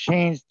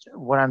changed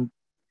what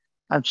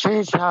I've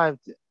changed how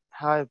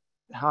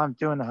I'm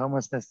doing the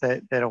homelessness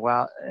that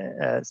allow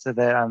so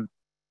that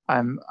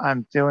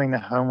I'm doing the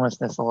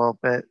homelessness a little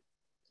bit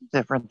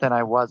different than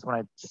I was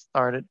when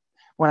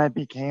I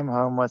became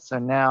homeless. So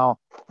now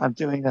I'm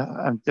doing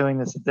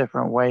this a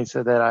different way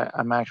so that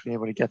I'm actually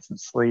able to get some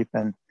sleep,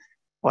 and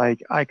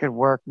like I could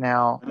work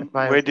now.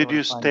 Where did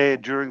you stay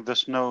during the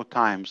snow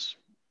times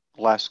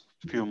last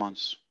few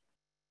months?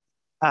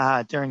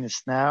 During the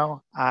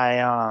snow,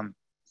 I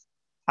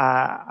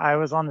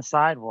was on the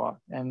sidewalk,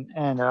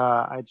 and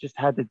I just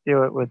had to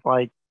do it with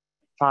like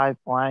 5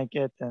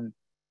 blankets and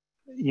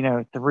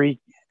 3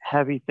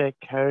 heavy thick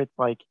coats,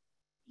 like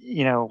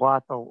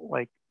lots of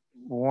like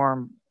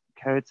warm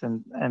coats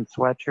and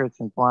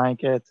sweatshirts and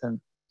blankets, and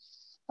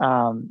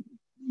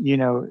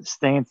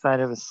stay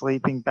inside of a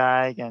sleeping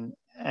bag, and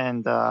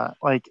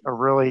like a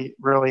really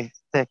really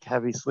thick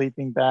heavy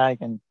sleeping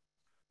bag, and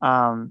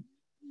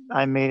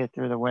I made it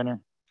through the winter.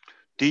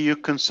 Do you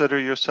consider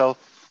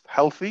yourself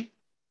healthy?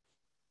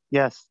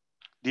 Yes.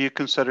 Do you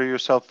consider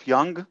yourself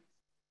young?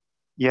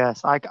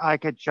 Yes, I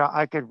could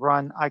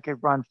run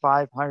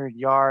 500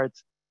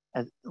 yards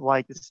at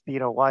like the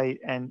speed of light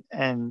and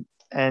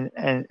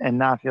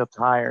not feel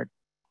tired.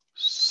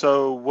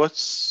 So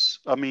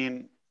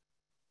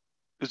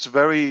it's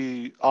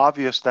very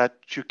obvious that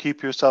you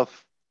keep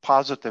yourself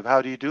positive.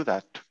 How do you do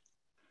that?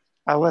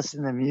 I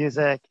listen to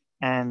music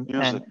and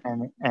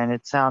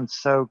it sounds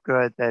so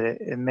good that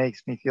it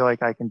makes me feel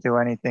like I can do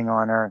anything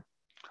on earth.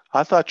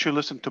 I thought you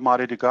listened to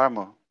Mari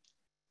DeGarmo.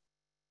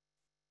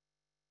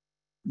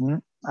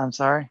 I'm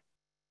sorry?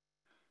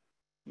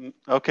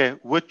 Okay,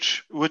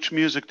 which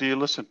music do you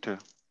listen to?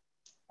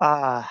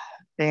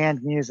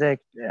 Band music,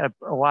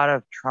 a lot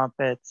of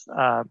trumpets,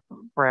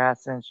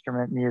 brass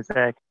instrument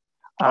music.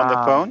 On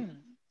the phone?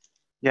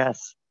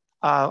 Yes.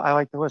 I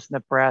like to listen to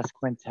brass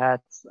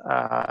quintets,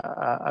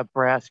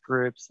 brass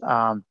groups,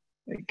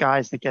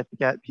 guys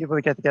that people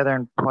that get together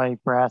and play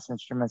brass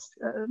instruments,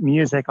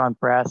 music on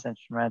brass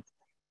instruments,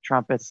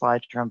 trumpets,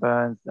 slide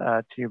trombones,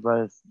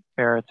 tubas,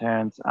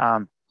 baritones,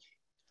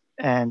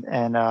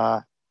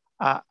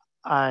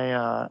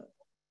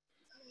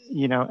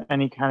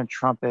 any kind of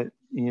trumpet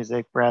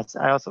music, brass.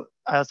 I also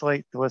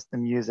like to listen to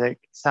music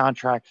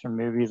soundtracks from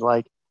movies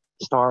like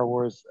Star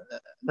Wars,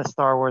 the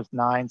Star Wars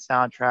 9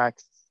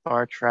 soundtracks,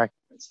 Star Trek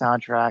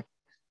soundtrack.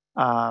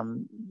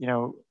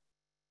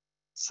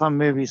 Some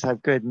movies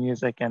have good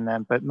music in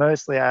them, but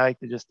mostly I like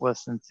to just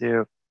listen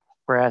to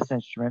brass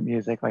instrument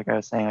music, like I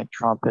was saying, like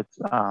trumpets.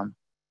 Mark,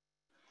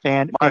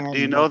 do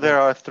you know there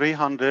are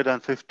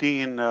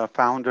 315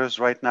 founders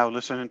right now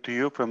listening to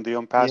you from the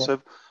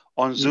ONPASSIVE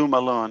on Zoom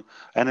alone,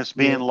 and it's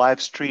being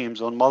live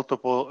streams on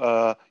multiple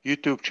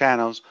YouTube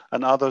channels,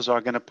 and others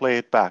are going to play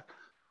it back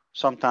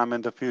sometime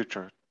in the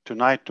future,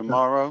 tonight,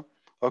 tomorrow.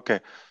 Okay,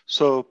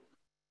 so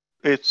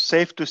it's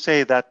safe to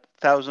say that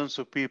thousands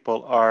of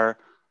people are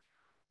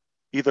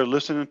either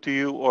listening to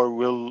you or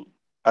will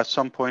at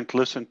some point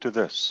listen to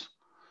this.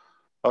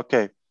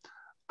 Okay,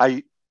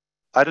 I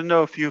don't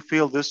know if you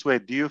feel this way.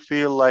 Do you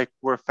feel like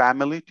we're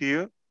family to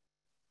you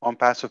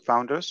ONPASSIVE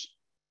founders?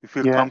 You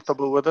feel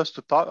comfortable with us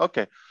to talk?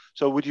 Okay.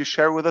 So would you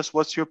share with us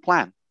what's your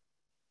plan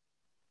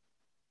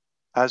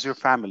as your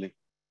family?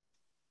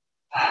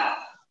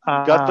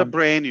 You got the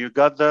brain, you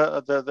got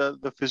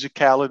the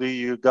physicality,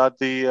 you got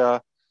the,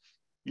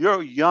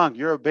 you're young,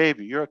 you're a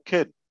baby, you're a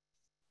kid.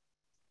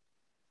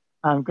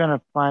 I'm going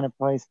to find a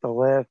place to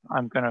live.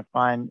 I'm going to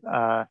find,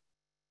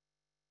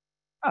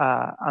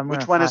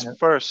 which one is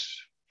first?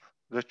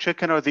 The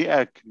chicken or the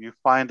egg? You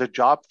find a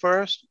job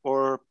first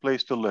or a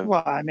place to live?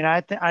 Well, I mean,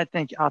 I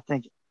think I'll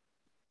take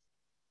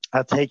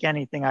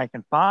anything I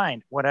can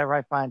find, whatever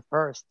I find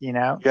first.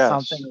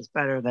 Something is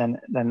better than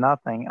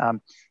nothing.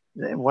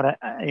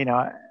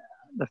 The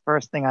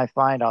first thing I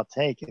find, I'll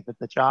take. If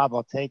it's a job,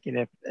 I'll take it.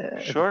 If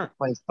it's a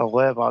place to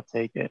live, I'll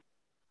take it.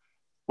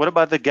 What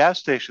about the gas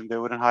station? They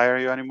wouldn't hire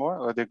you anymore,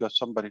 or they got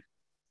somebody?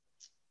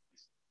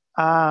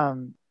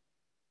 Well,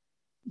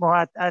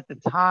 at the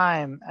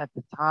time,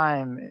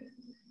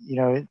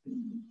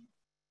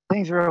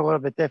 things were a little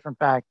bit different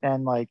back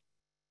then.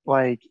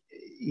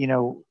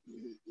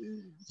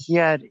 He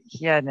had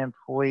an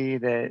employee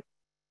that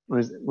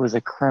was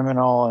a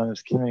criminal and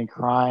was committing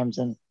crimes,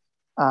 and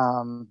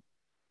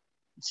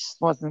just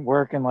wasn't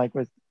working I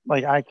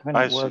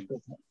couldn't work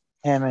with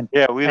him. And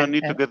we don't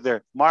need to get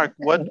there. Mark,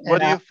 what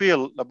do you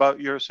feel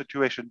about your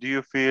situation? Do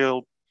you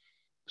feel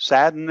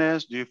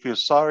sadness? Do you feel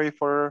sorry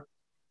for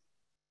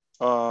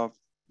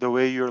the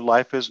way your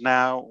life is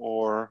now,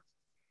 or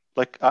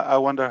I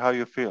wonder how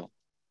you feel.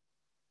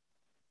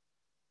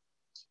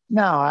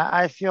 No,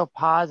 I feel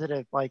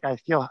positive. I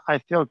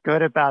feel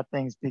good about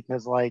things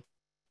because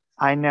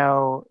I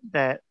know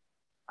that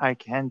I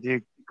can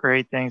do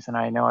great things, and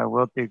I know I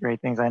will do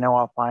great things. I know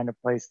I'll find a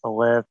place to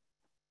live.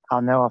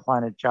 I'll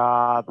find a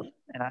job,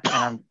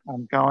 and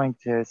I'm going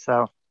to.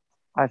 So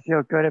I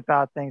feel good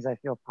about things. I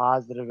feel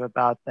positive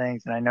about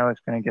things, and I know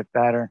it's going to get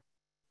better.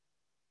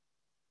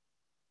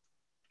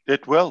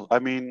 It will. I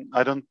mean,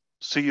 I don't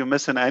see you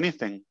missing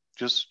anything.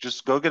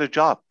 Just go get a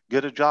job.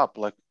 Get a job,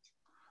 like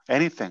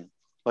anything.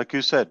 Like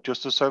you said,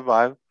 just to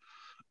survive.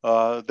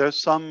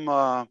 There's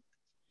some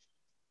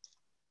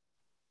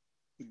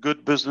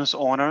good business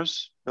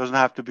owners. Doesn't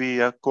have to be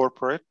a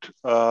corporate.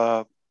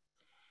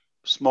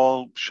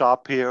 Small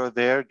shop here or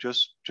there.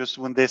 Just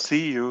when they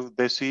see you,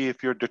 they see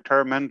if you're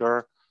determined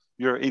or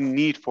you're in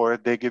need for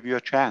it. They give you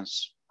a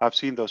chance. I've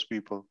seen those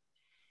people.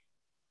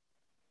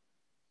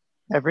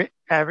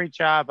 Every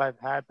job I've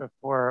had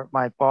before,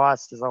 my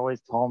boss has always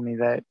told me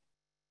that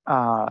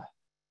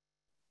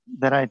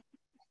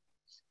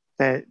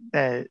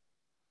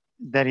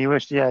that he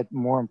wished he had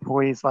more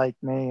employees like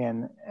me,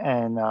 and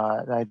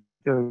that I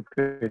do a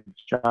good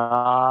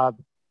job,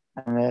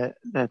 and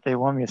that they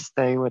want me to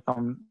stay with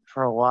them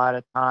for a lot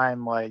of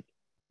time. Don't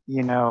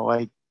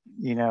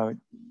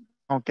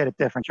get a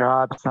different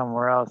job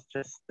somewhere else.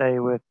 Just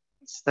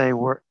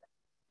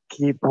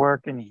keep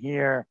working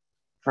here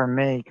for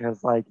me,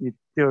 because you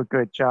do a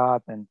good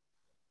job. And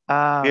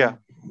I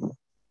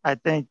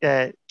think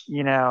that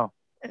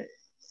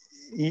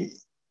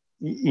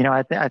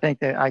I think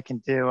that I can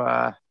do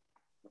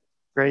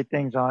great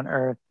things on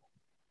earth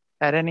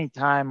at any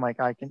time.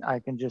 I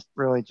can just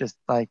really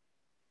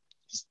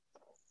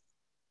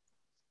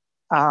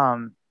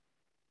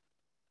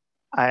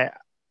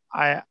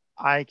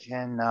I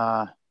can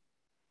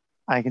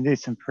I can do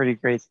some pretty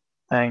great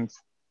things.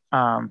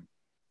 And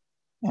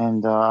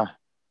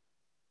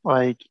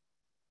like,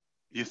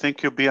 You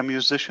think you'll be a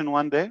musician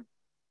one day?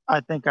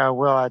 I think I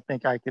will. I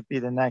think I could be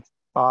the next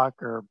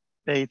Bach or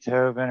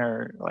Beethoven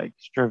or like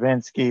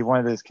Stravinsky, one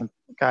of those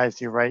guys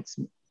who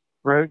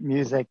wrote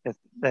music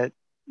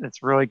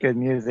that's really good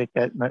music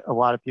that a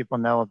lot of people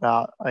know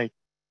about. Like,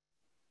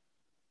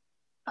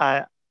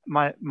 my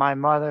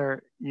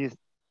mother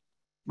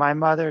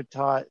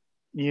taught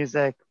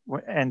music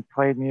and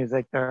played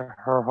music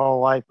her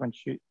whole life when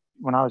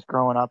I was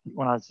growing up,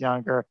 when I was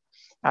younger.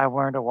 I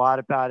learned a lot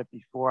about it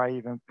before I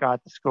even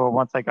got to school.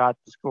 Once I got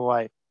to school,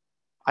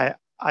 I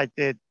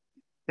did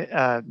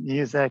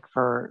music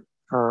for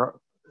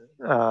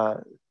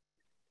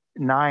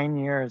 9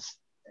 years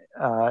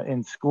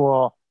in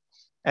school,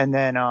 and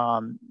then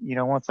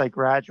once I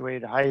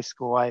graduated high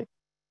school, I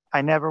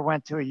never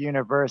went to a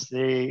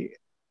university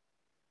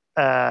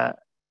because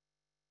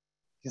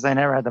I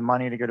never had the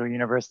money to go to a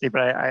university,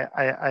 but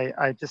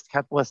I just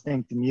kept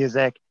listening to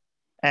music,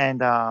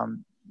 and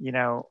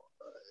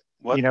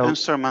what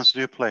instruments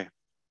do you play?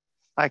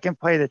 I can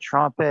play the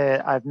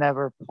trumpet. I've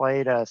never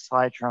played a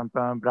slide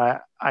trombone,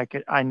 but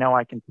I know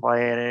I can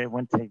play it. It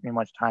wouldn't take me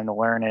much time to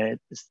learn it.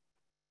 It just,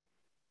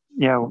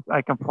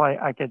 I can play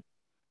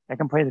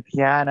the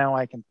piano.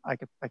 I can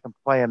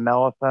play a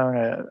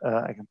mellophone.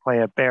 I can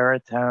play a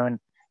baritone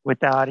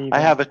without even. I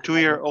have a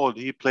 2-year-old.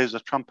 He plays the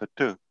trumpet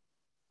too,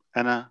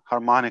 and a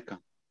harmonica.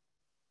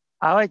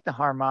 I like the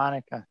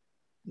harmonica.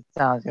 It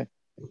sounds good.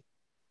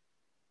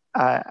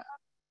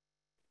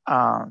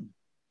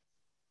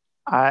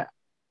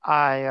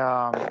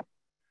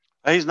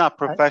 He's not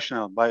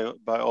professional by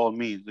all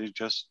means. He's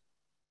just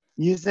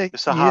music.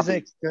 It's a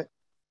hobby. Good.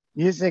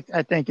 Music,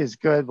 I think, is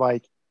good.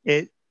 Like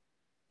I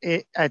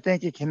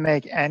think it can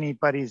make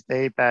anybody's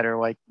day better.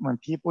 Like when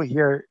people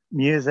hear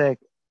music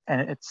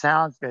and it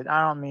sounds good.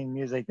 I don't mean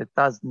music that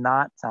does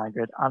not sound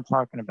good. I'm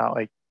talking about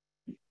like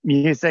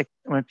music.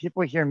 When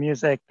people hear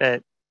music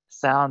that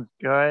sounds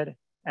good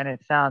and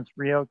it sounds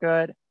real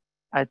good,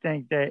 I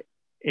think that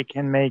it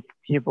can make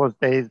people's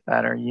days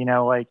better.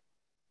 Like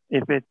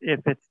if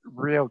it's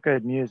real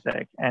good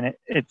music and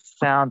it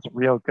sounds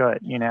real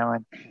good,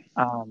 and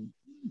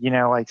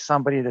like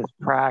somebody that's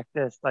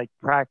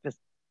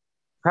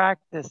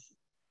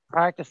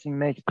practicing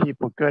makes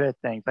people good at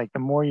things. Like the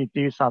more you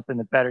do something,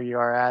 the better you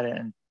are at it.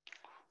 And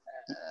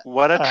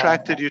what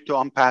attracted you to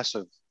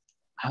ONPASSIVE?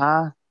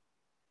 Huh?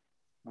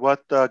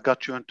 What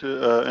got you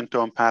into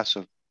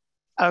ONPASSIVE?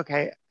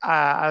 Okay,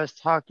 I was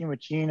talking with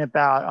Gene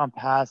about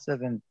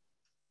ONPASSIVE,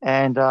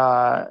 and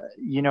I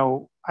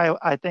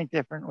think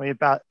differently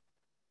about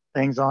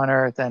things on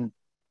Earth, and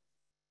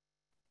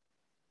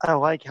I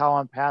like how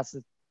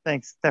ONPASSIVE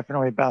thinks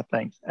differently about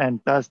things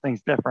and does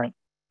things different.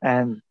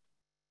 And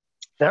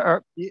there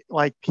are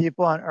like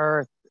people on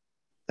Earth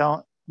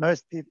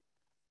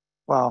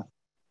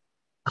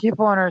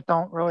people on Earth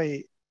don't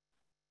really,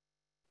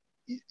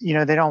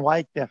 they don't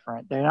like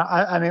different. They don't.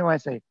 I mean, when I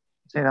say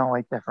they don't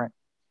like different,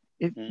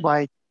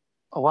 like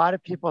a lot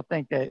of people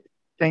think that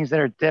things that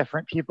are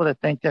different, people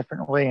that think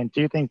differently and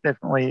do things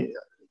differently,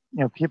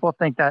 people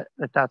think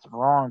that's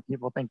wrong.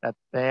 People think that's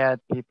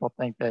bad. People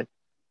think that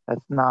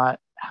that's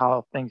not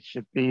how things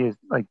should be, is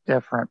like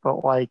different.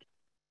 But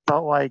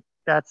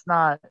that's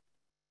not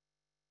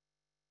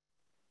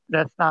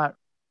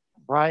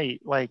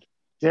right. Like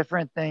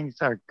different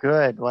things are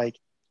good. Like,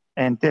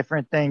 and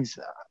different things,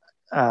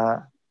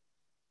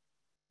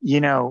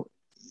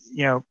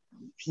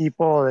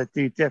 people that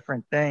do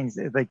different things,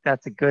 like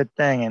that's a good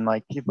thing. And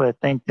like people that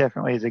think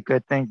differently is a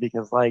good thing,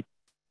 because like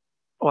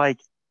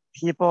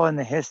people in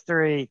the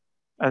history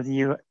of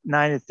the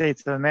United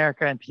States of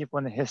America and people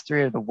in the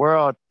history of the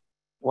world,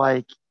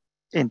 like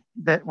in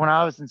that when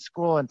I was in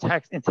school in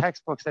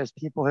textbooks, there's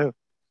people who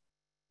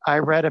I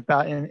read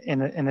about in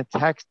the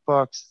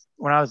textbooks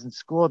when I was in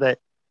school that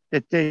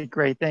did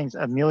great things.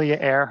 Amelia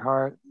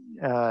Earhart,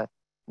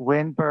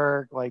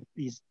 Lindbergh, like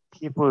these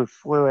people who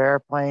flew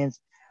airplanes,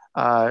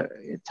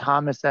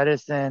 Thomas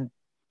Edison,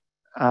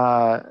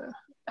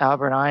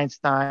 Albert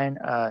Einstein,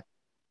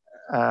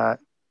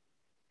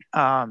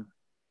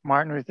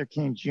 Martin Luther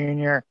King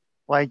Jr.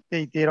 Like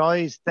they did all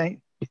these things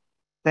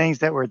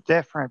that were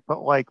different,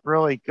 but like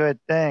really good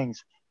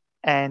things.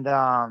 And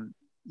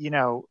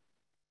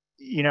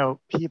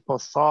people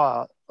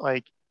saw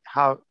like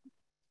how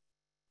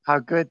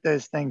good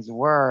those things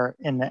were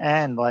in the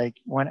end. Like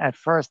when at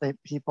first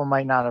people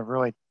might not have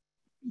really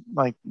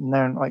like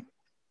known like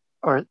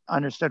or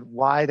understood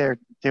why they're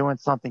doing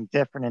something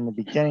different in the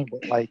beginning,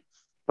 but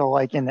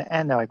like in the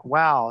end they're like,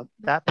 wow,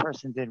 that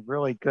person did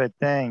really good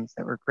things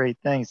that were great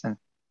things. And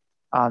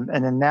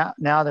then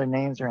now their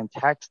names are in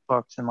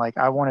textbooks, and like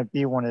I want to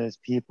be one of those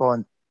people.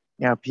 And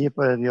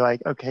people would be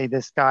like, okay,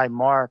 this guy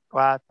Mark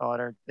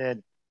Gladfather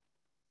did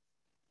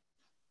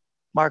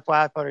all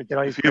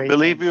these If you great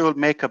believe things. you will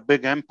make a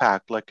big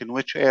impact, like in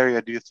which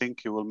area do you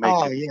think you will make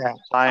it? Yeah.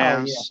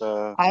 Science,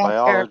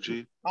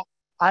 biology?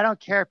 I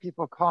don't care if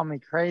people call me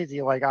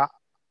crazy. Like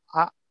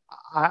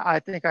I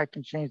think I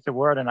can change the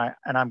world,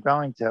 and I'm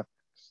going to.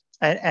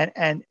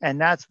 and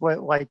that's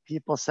what like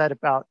people said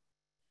about.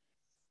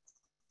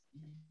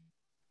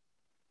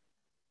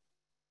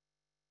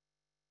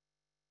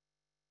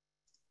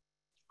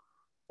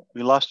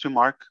 We lost you,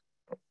 Mark.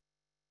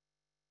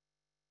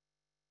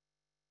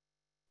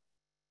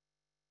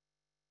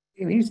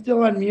 He's still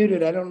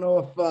unmuted. I don't know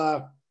if.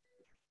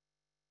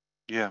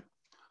 Yeah.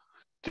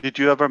 Did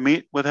you ever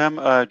meet with him,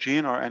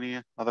 Gene, or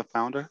any other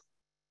founder?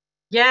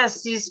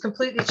 Yes, he's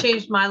completely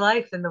changed my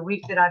life in the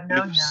week that I've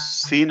known him.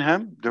 Seen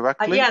him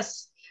directly?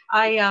 Yes,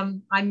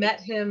 I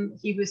met him.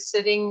 He was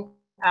sitting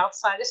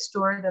outside a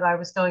store that I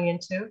was going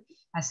into.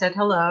 I said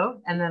hello,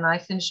 and then I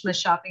finished my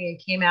shopping and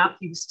came out.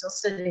 He was still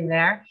sitting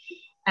there,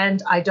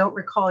 and I don't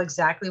recall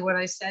exactly what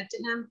I said to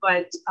him,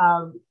 but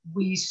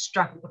we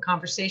struck up a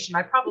conversation.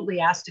 I probably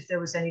asked if there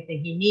was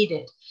anything he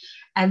needed,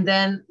 and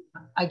then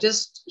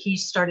he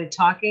started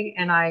talking,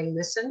 and I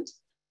listened.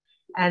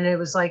 And it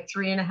was like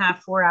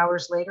 3.5, 4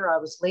 hours later, I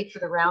was late for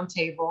the round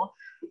table.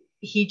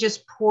 He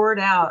just poured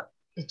out.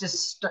 I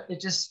just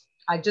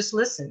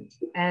listened.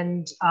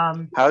 And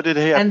how did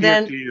he appear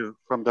then, to you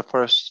from the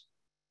first,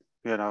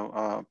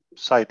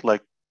 sight?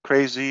 Like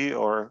crazy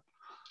or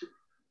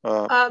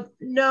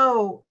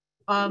no.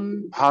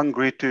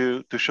 Hungry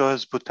to show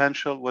his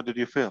potential? What did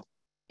you feel?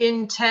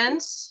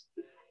 Intense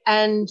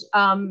and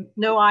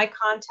no eye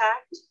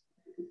contact.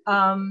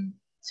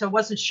 So I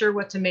wasn't sure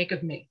what to make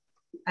of me.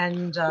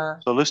 And so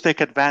let's take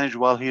advantage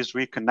while he's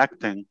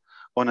reconnecting.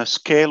 On a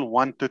scale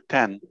 1 to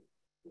 10,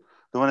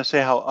 don't want to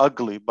say how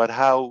ugly, but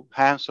how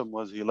handsome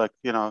was he? Like,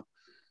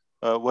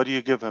 what do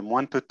you give him?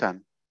 1 to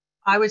 10?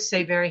 I would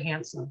say very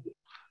handsome.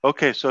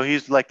 Okay, so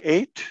he's like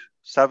 8,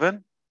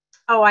 7.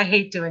 Oh, I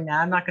hate doing that.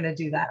 I'm not going to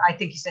do that. I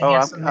think he's a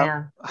handsome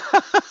man.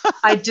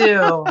 I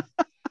do.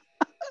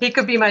 He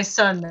could be my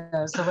son,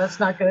 though, so let's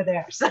not go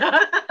there.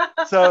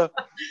 So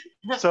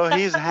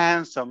he's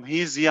handsome,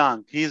 he's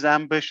young, he's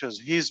ambitious,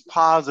 he's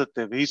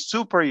positive, he's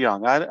super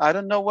young. I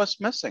don't know what's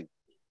missing.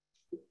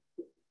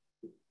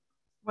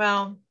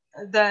 Well,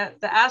 the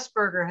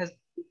Asperger's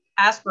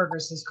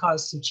has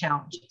caused some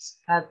challenges.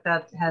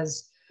 That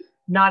has,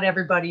 not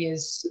everybody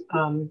is,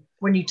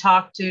 when you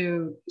talk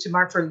to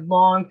Mark for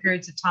long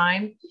periods of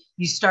time,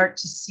 you start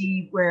to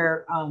see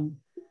where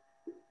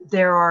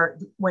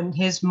when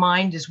his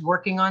mind is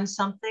working on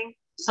something,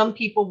 some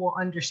people will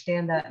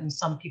understand that and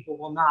some people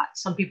will not.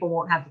 Some people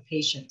won't have the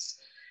patience.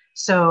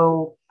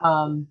 So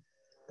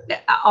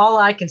all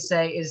I can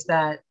say is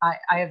that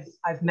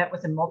I've met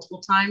with him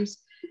multiple times.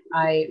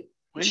 I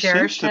cherish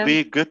him. He seems to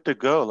be good to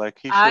go. Like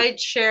I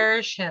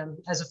cherish him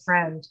as a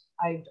friend.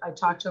 I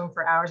talk to him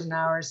for hours and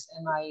hours,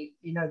 and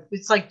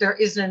it's like there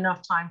isn't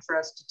enough time for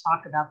us to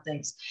talk about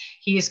things.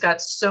 He's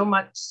got so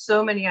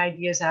many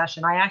ideas, Ash.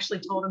 And I actually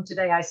told him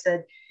today, I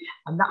said,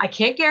 I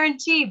can't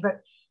guarantee,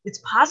 but it's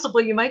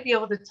possible you might be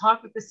able to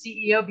talk with the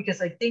CEO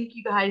because I think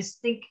you guys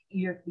think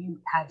you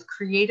have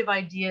creative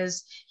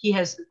ideas. He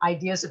has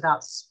ideas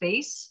about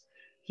space.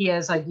 He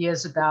has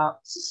ideas about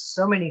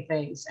so many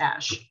things,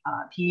 Ash.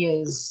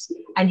 He's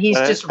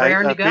just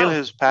raring to go. I feel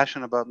his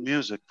passion about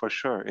music for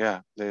sure.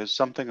 Yeah, there's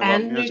something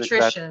about and music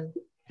nutrition.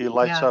 That he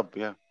lights up.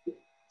 Yeah.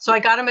 So I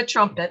got him a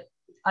trumpet.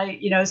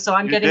 So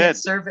I'm getting it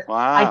serviced.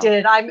 Wow. I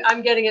did.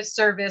 I'm getting it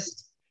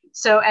serviced.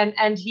 So,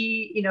 and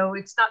he,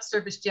 it's not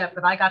serviced yet,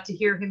 but I got to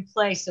hear him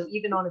play. So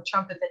even on a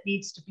trumpet that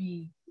needs to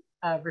be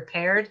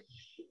repaired,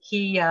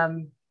 he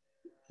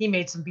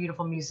made some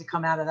beautiful music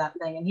come out of that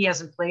thing, and he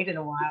hasn't played in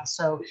a while.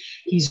 So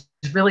he's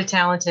really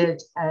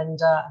talented, and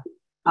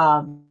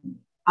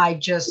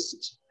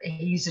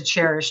he's a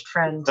cherished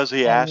friend. Does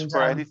he ask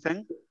for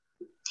anything?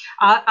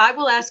 I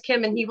will ask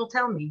him and he will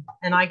tell me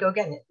and I go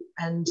get it.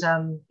 And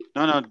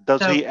no.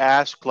 Does he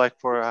ask like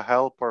for a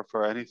help or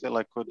for anything?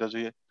 Like, what does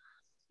he?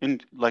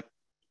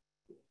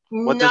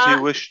 What does he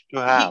wish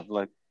to have?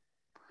 Well,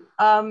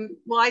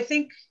 I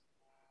think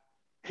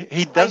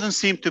he doesn't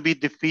seem to be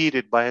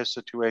defeated by his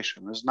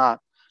situation. It's not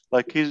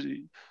like he's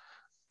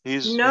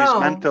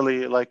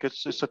mentally like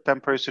it's a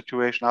temporary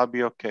situation. I'll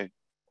be okay.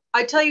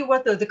 I tell you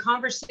what, though, the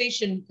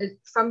conversation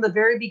from the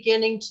very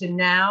beginning to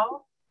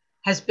now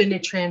has been a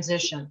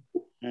transition.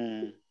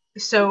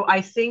 So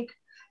I think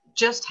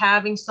just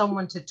having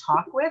someone to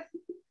talk with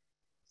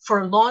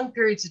for long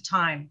periods of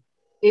time,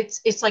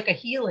 it's like a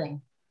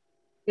healing.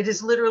 It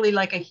is literally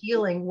like a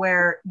healing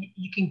where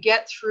you can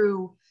get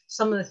through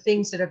some of the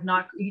things that have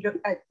not,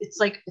 it's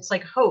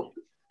like hope.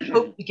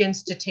 Hope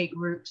begins to take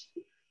root,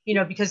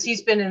 because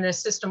he's been in a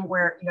system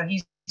where,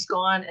 he's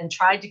gone and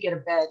tried to get a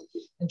bed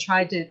and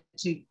tried to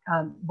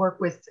work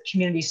with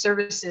community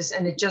services,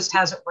 and it just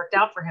hasn't worked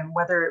out for him,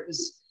 whether it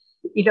was,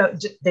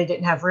 they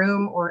didn't have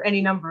room or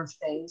any number of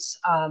things.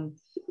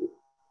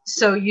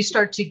 So you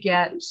start to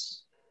get,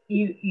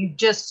 you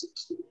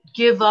just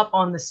give up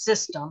on the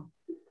system.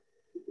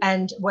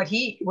 And what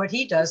he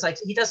does, like,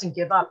 he doesn't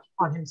give up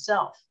on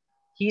himself.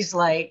 He's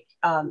like,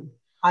 I'm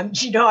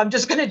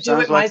just going to do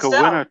it like myself.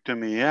 A winner to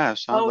me. Yeah.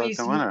 Sounds like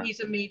a winner. He's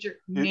a major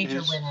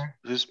winner.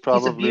 He's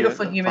probably a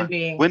beautiful human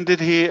being. When did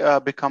he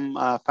become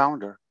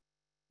founder?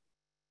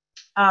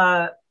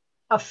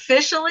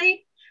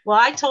 Officially, Well,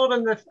 I told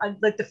him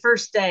like the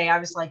first day, I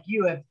was like,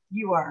 you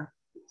are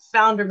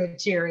founder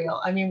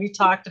material. I mean, we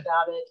talked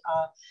about it.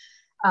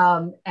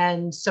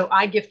 And so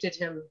I gifted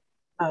him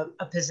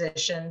a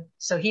position.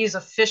 So he's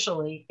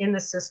officially in the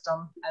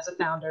system as a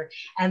founder.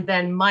 And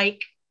then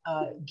Mike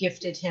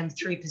gifted him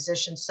 3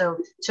 positions. So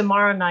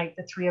tomorrow night,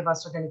 the 3 of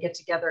us are going to get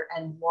together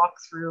and walk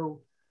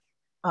through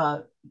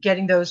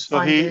getting those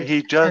funded. So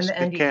he just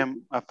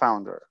became a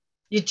founder.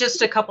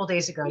 Just a couple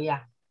days ago, yeah.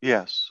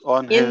 Yes,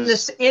 on in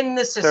his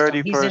the system.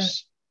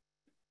 31st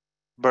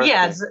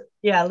birthday.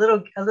 Yeah, a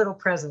little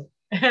present.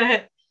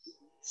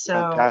 So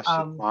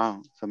fantastic!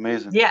 Wow, it's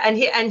amazing. Yeah,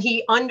 and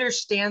he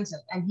understands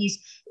it, and he's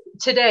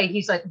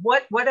like,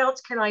 what else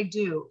can I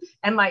do?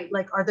 Am I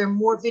like, are there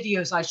more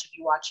videos I should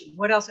be watching?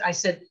 What else? I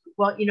said,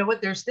 well, you know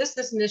what? There's this,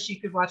 and this. You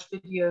could watch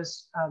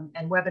videos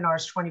and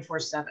webinars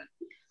 24/7.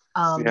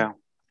 Yeah.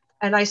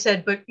 And I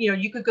said, but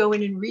you could go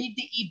in and read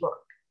the ebook.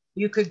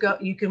 You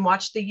can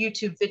watch the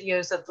YouTube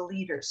videos of the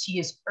leaders. He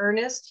is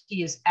earnest.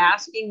 He is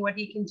asking what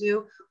he can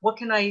do. What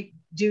can I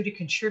do to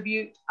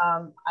contribute?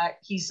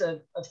 He's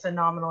a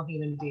phenomenal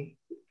human being.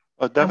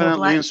 Oh,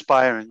 definitely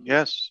inspiring.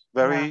 Yes,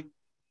 very. Yeah.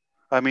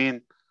 I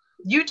mean,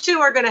 you two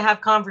are going to have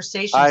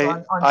conversations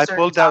on I certain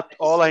pulled topics. out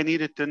all I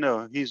needed to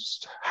know.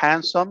 He's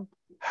handsome,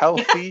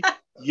 healthy,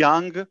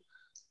 young,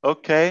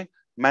 okay,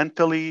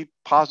 mentally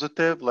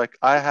positive. Like,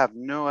 I have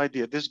no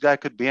idea. This guy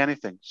could be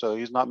anything. So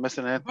he's not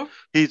missing it.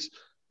 Mm-hmm.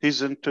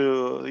 He's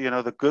into,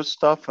 the good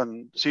stuff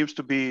and seems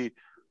to be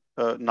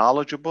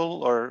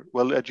knowledgeable or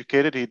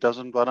well-educated. He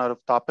doesn't run out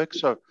of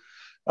topics. So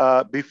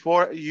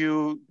before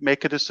you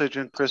make a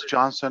decision, Chris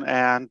Johnson,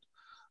 and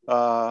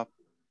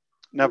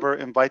never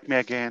invite me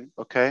again,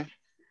 okay?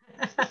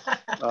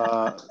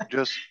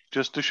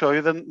 Just to show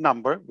you the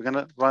number, we're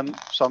gonna run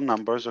some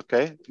numbers,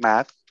 okay?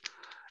 Math.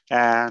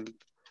 And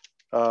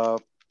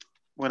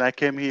when I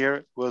came here,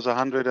 it was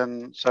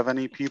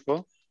 170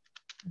 people.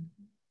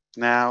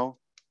 Now,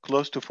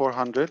 close to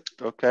 400,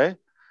 okay?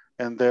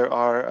 And there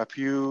are a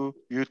few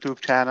YouTube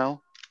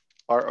channels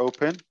are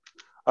open.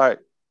 All right,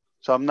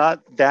 so I'm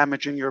not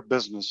damaging your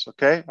business,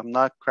 okay? I'm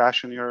not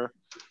crashing your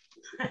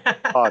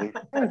party.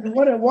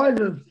 What it was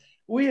is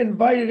we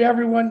invited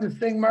everyone to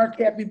sing Mark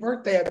Happy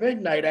Birthday at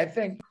midnight, I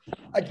think.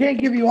 I can't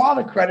give you all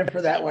the credit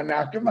for that one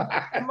now, come on.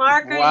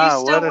 Mark, are you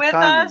still with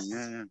us?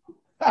 Yeah.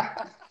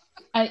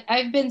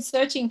 I've been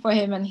searching for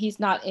him and he's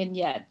not in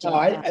yet. Oh,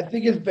 I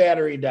think his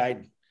battery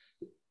died.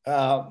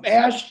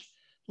 Ash,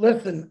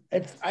 listen,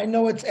 I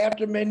know it's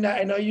after midnight.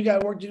 I know you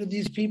got work to do.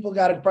 These people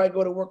got to probably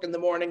go to work in the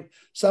morning.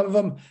 Some of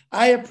them.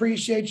 I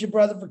appreciate you,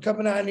 brother, for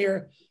coming on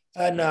here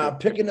and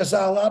picking us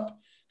all up,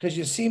 because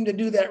you seem to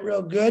do that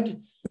real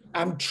good.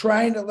 I'm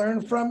trying to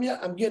learn from you.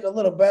 I'm getting a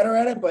little better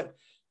at it. But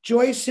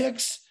Joyce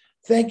Hicks,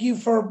 thank you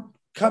for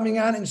coming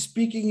on and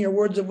speaking your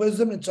words of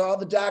wisdom into all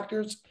the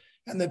doctors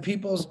and the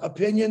people's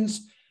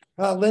opinions.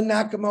 Lynn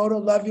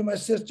Nakamoto, love you, my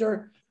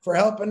sister, for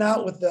helping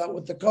out with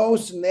the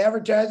coast and the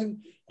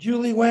advertising.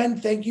 Julie Wen,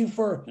 thank you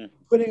for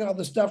putting all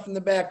the stuff in the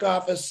back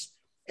office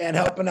and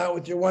helping out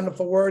with your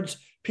wonderful words.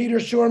 Peter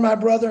Shore, my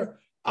brother,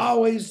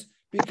 always,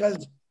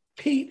 because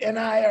Pete and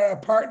I are a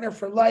partner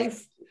for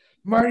life.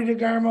 Marty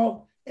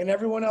DeGarmo and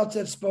everyone else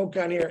that spoke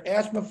on here.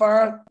 Ash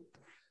Mufareh,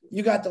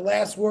 you got the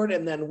last word,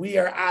 and then we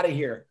are out of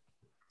here.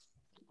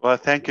 Well,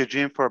 thank you,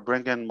 Gene, for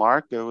bringing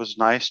Mark. It was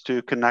nice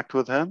to connect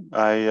with him.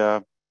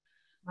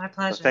 My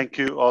pleasure. Thank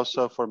you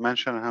also for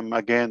mentioning him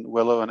again,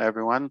 Willow and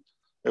everyone.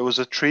 It was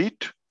a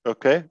treat.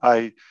 Okay,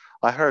 I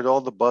heard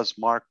all the buzz.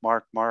 Mark.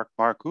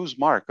 Who's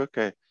Mark?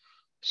 Okay,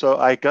 so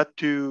I got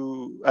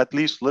to at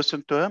least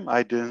listen to him.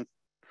 I didn't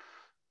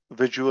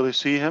visually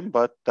see him,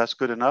 but that's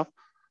good enough.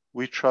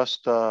 We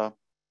trust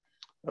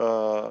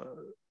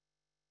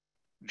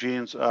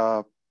Gene's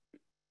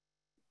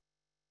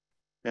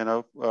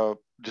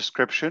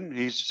description.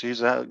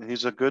 He's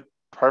a good,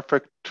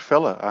 perfect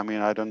fella. I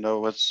mean, I don't know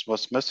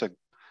what's missing.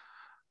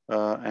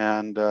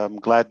 And I'm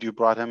glad you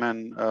brought him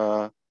in.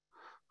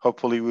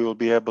 Hopefully we will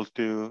be able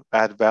to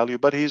add value,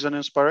 but he's an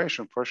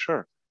inspiration for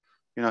sure.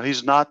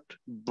 He's not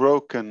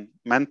broken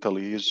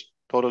mentally. He's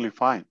totally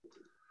fine.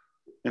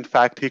 In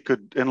fact, he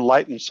could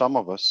enlighten some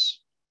of us.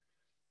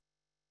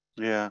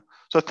 Yeah.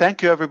 So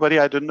thank you, everybody.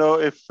 I don't know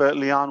if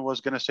Leon was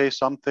going to say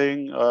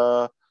something.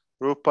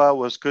 Rupa,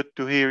 was good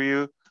to hear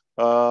you.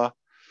 We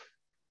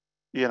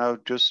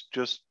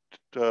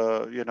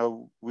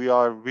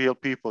are real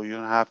people. You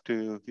don't have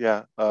to,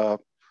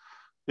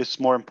 it's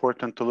more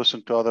important to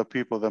listen to other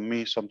people than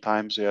me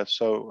sometimes. Yeah.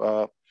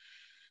 So,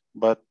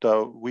 but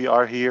we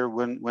are here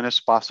when it's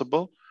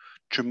possible.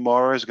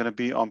 Tomorrow is going to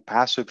be on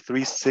Passive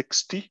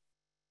 360.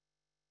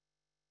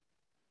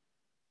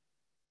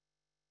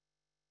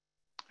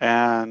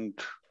 And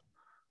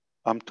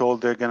I'm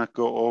told they're going to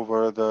go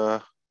over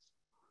the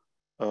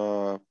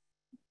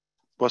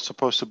what's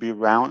supposed to be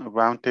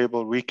round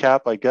table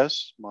recap, I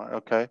guess.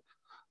 Okay.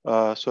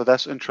 So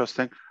that's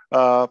interesting.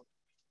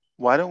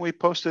 Why don't we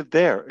post it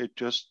there?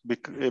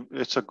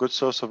 It's a good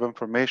source of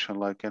information.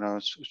 Like,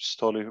 it's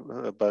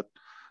totally, but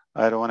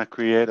I don't want to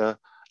create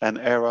an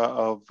era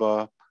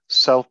of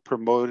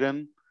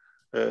self-promoting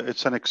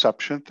It's an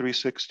exception,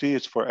 360.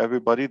 It's for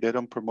everybody. They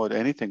don't promote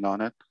anything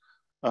on it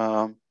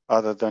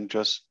other than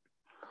just,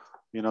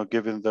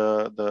 giving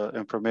the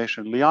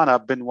information. Liana,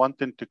 I've been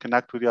wanting to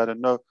connect with you. I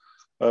don't know.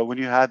 When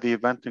you had the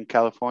event in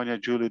California,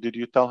 Julie, did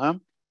you tell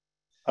him?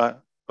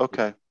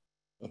 Okay.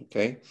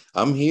 Okay,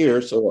 I'm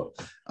here. So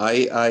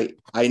I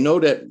know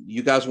that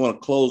you guys want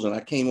to close, and I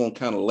came on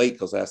kind of late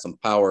because I had some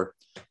power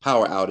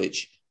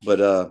outage.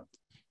 But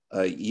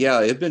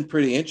yeah, it's been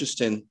pretty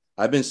interesting.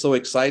 I've been so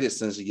excited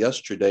since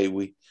yesterday.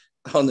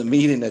 On the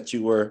meeting that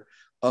you were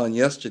on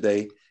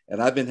yesterday,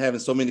 and I've been having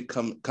so many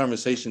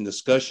conversation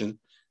discussion.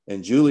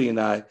 And Julie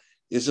and I,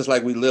 it's just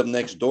like we live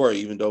next door,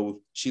 even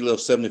though she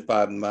lives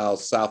 75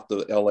 miles south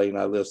of LA and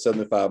I live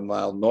 75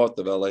 miles north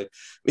of LA.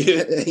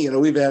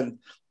 We've had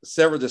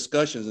several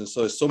discussions, and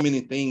so there's so many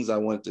things I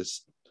wanted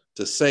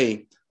to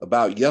say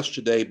about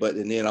yesterday,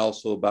 and then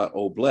also about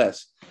Oh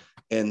Bless.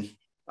 And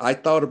I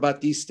thought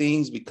about these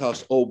things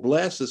because Oh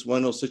Bless is one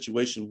of those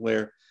situations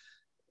where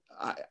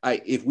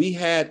if we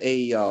had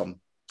a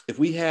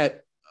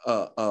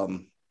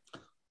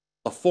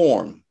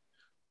form,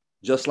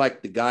 just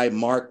like the guy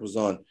Mark was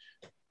on,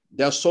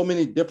 there's so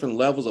many different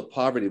levels of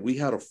poverty. We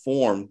had a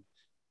form,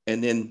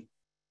 and then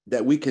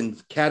that we can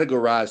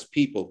categorize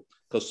people,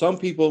 because some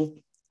people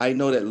I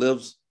know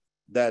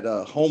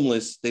that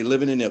homeless, they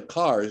living in their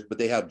cars, but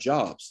they have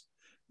jobs.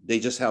 They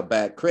just have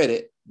bad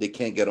credit. They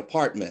can't get an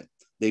apartment.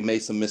 They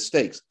made some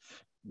mistakes.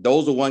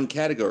 Those are one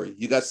category.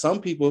 You got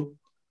some people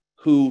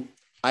who,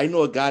 I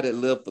know a guy that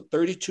lived for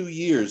 32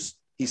 years.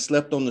 He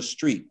slept on the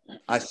street.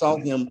 I saw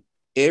him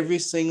every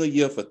single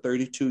year for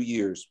 32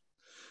 years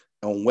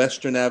on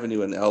Western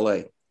Avenue in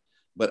LA.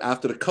 But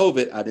after the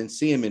COVID, I didn't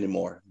see him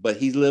anymore, but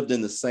he lived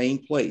in the same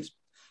place.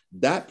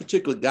 That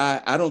particular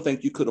guy, I don't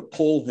think you could have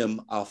pulled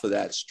him off of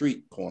that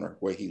street corner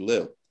where he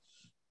lived.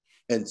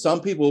 And some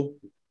people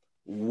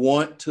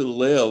want to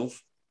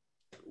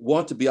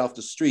be off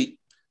the street.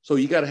 So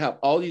you got to have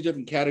all these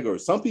different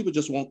categories. Some people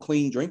just want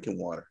clean drinking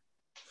water.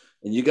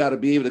 And you got to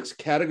be able to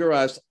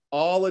categorize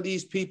all of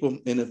these people.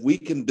 And if we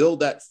can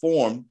build that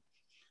form,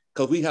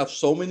 because we have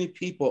so many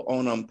people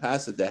on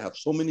ONPASSIVE that have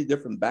so many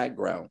different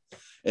backgrounds.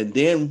 And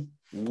then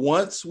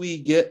once we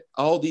get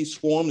all these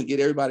forms and get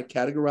everybody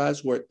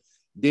categorized,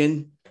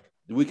 then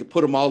we could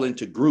put them all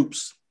into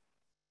groups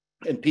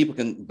and people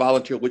can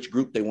volunteer which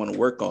group they want to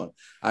work on.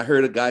 I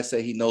heard a guy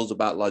say he knows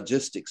about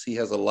logistics. He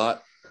knows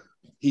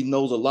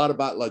a lot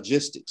about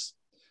logistics.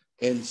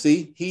 And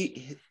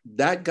see,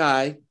 that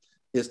guy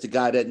is the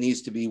guy that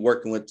needs to be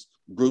working with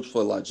groups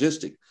for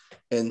logistics.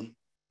 And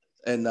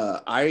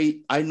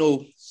I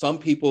know some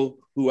people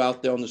who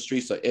out there on the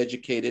streets are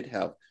educated,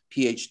 have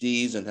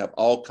PhDs and have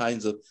all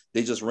kinds of,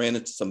 they just ran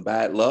into some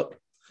bad luck.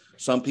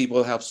 Some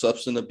people have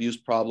substance abuse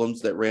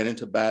problems that ran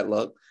into bad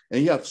luck.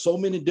 And you have so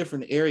many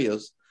different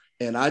areas.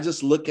 And I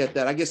just look at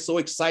that. I get so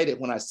excited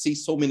when I see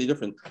so many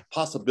different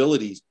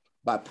possibilities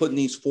by putting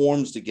these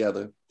forms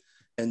together.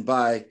 And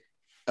by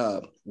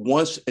and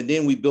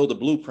then we build a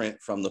blueprint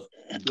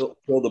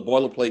build a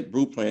boilerplate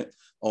blueprint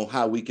on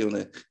how we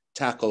can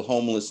tackle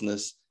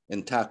homelessness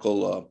and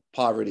tackle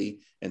poverty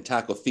and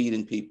tackle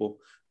feeding people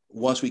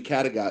once we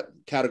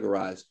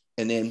categorize,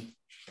 and then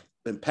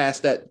pass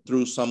that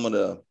through some of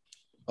the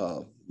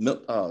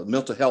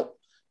mental health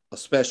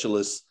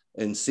specialists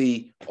and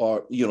see,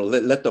 or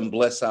let them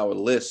bless our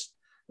list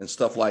and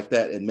stuff like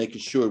that, and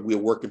making sure we're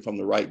working from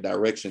the right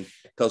direction,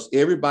 because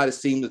everybody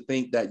seems to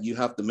think that you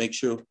have to make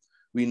sure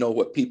we know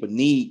what people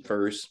need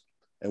first,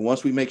 and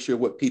once we make sure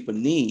what people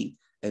need,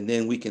 and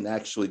then we can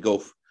actually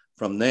go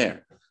from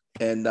there.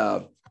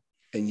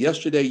 And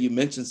yesterday you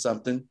mentioned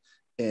something,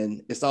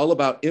 and it's all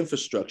about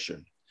infrastructure.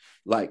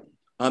 Like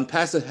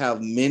ONPASSIVE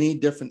have many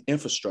different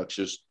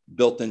infrastructures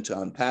built into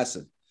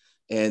ONPASSIVE.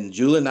 And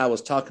Julie and I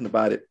was talking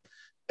about it,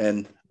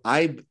 and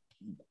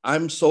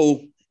I'm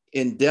so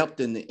in depth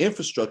in the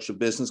infrastructure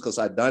business because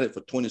I've done it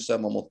for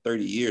 27, almost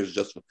 30 years,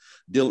 just for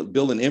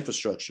building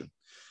infrastructure.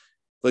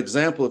 For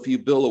example, if you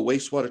build a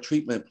wastewater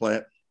treatment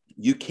plant,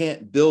 you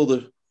can't build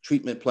a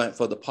treatment plant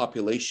for the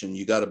population.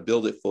 You got to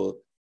build it for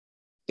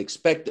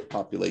expected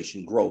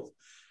population growth.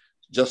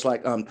 Just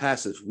like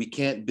ONPASSIVE, we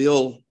can't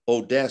build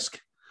Odesk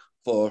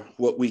for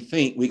what we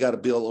think. We got to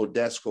build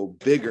Odesk for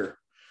bigger,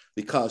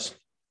 because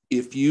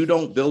if you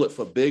don't build it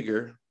for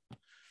bigger,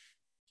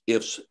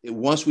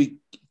 once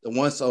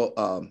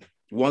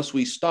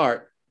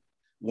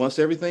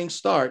everything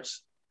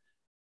starts,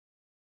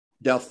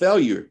 they'll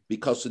failure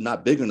because it's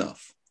not big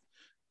enough.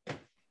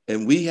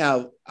 And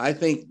I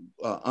think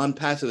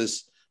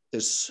ONPASSIVE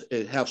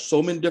it have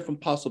so many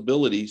different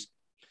possibilities,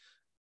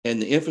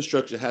 and the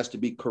infrastructure has to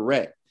be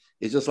correct.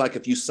 It's just like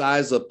if you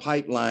size a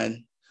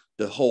pipeline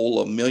to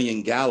hold 1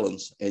 million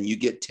gallons and you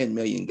get 10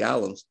 million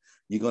gallons,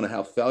 you're going to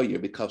have failure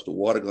because the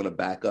water going to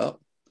back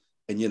up,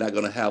 and you're not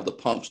going to have the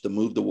pumps to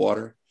move the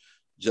water,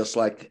 just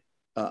like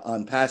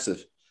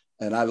ONPASSIVE.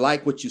 And I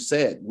like what you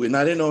said. We're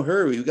not in no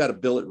hurry. We got to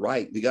build it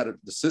right. The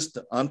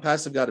system,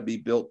 ONPASSIVE got to be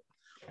built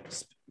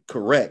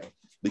correct,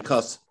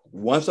 because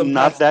once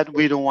not that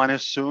we don't want to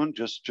assume,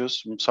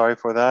 just I'm sorry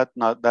for that.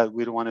 Not that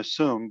we don't want to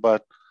assume,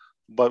 but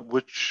but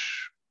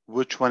which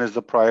one is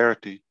the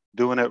priority?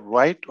 Doing it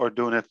right or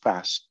doing it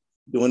fast?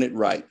 Doing it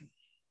right.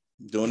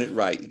 Doing it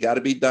right. You got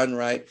to be done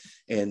right.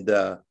 And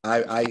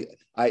I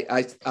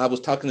was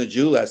talking to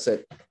Julie. I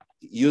said,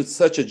 "You're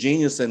such a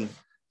genius in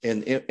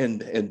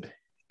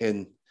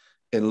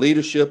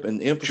leadership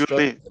and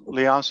infrastructure."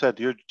 Leon said,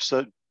 "You're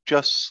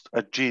just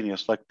a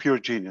genius, like pure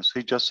genius."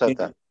 He just said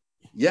that.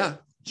 Yeah,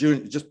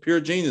 just pure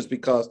genius,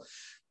 because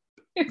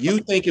you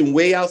thinking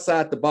way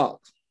outside the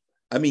box.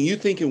 I mean, you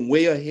thinking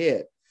way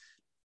ahead.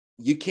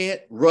 You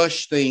can't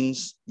rush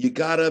things. You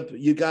gotta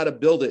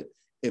build it.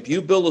 If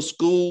you build a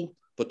school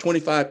for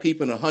 25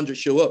 people and 100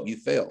 show up, you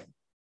fail,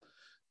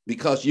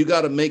 because you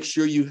got to make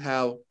sure you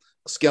have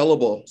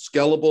scalable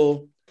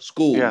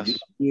school. Yes.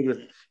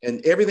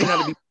 And everything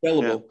got to be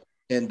scalable.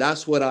 Yeah. And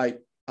that's what I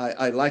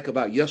like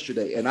about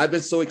yesterday. And I've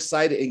been so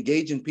excited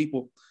engaging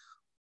people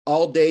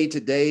all day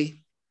today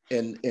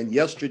and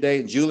yesterday.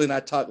 And Julie and I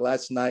talked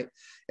last night.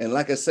 And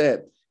like I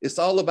said, it's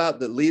all about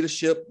the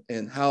leadership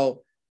and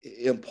how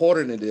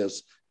important it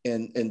is.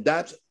 And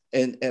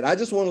I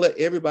just want to let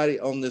everybody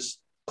on this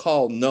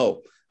call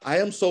know I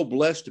am so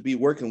blessed to be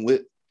working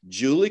with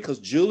Julie, because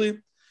Julie,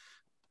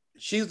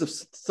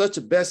 she's such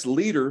a best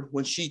leader.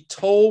 When she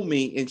told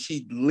me and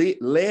she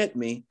led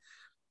me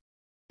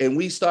and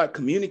we start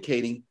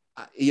communicating,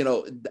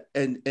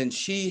 and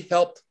she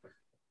helped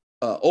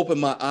open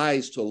my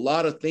eyes to a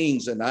lot of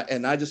things. And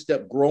I just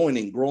kept growing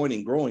and growing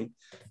and growing.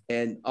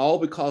 And all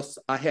because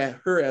I had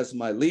her as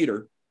my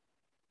leader.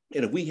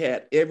 And if we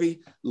had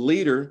every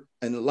leader,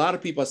 and a lot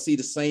of people, I see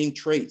the same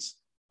traits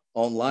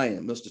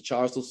online, Mr.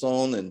 Charles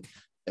Lasson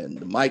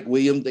and Mike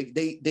Williams,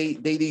 they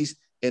these,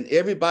 and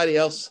everybody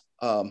else,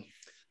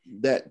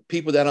 that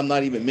people that I'm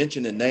not even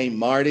mentioning name,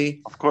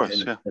 Marty, of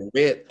course, and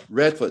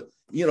Redford,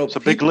 it's a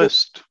big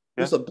list.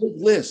 Yeah. It's a big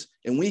list,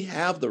 and we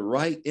have the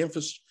right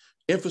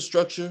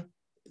infrastructure.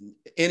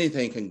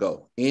 Anything can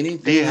go.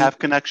 Anything. Do you have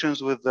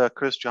connections with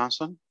Chris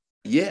Johnson?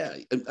 Yeah,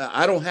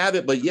 I don't have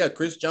it, but yeah,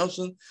 Chris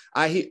Johnson,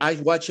 I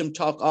watch him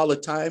talk all the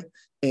time,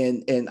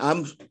 and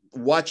I'm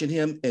watching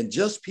him, and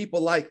just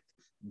people like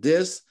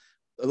this,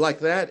 like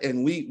that,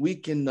 and we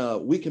can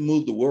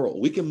move the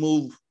world. We can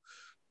move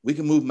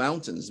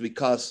mountains,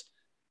 because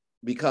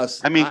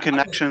I mean,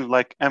 connections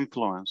like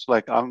influence.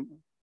 Like I'm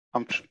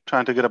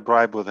trying to get a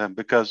bribe with him,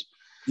 because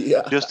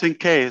just in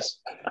case.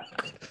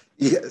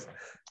 Yes.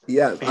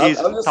 Yeah, he's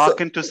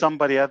talking to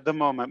somebody at the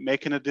moment,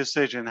 making a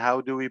decision. How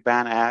do we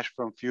ban ash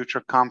from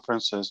future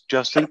conferences?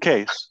 Just in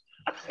case,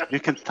 you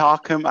can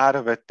talk him out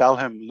of it. Tell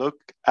him, look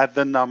at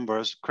the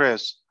numbers,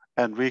 Chris,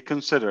 and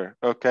reconsider.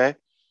 Okay.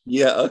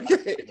 Yeah.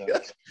 Okay.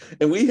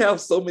 And we have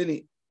so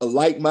many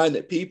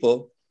like-minded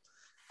people.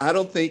 I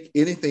don't think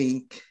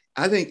anything.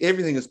 I think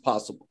everything is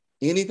possible.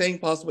 Anything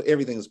possible,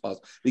 everything is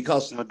possible,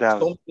 because no doubt.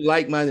 So many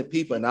like-minded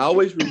people. And I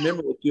always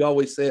remember what you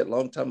always said a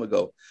long time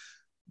ago.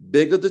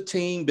 Bigger the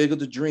team, bigger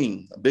the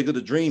dream. Bigger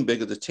the dream,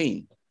 bigger the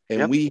team.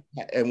 And we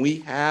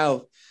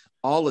have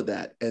all of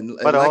that.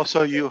 But like,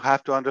 also you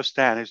have to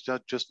understand, it's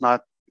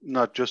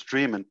not just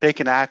dreaming.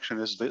 Taking action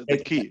is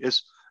the key.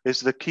 Is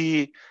the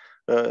key,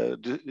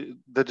 the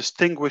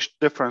distinguished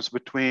difference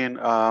between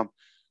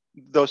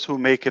those who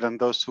make it and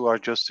those who are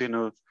just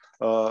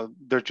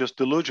they're just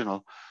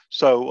delusional.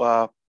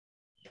 So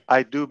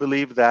I do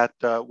believe that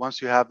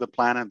once you have the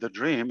plan and the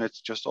dream,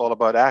 it's just all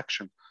about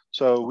action.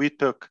 So we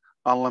took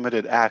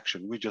unlimited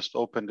action. We just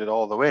opened it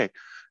all the way.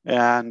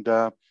 And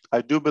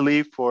I do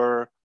believe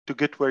to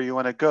get where you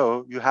want to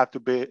go, you have to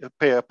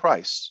pay a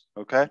price.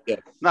 Okay. Yeah.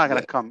 Not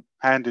going to come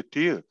handed to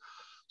you.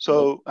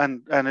 So,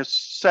 and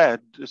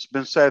it's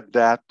been said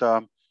that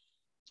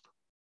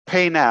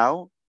pay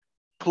now,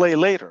 play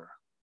later.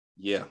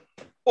 Yeah.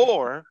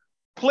 Or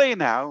play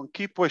now and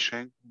keep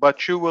wishing,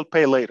 but you will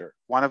pay later.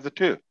 One of the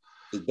two.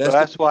 So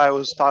that's why I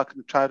was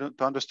trying to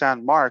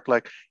understand Mark.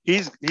 Like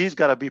he's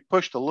got to be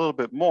pushed a little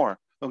bit more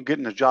on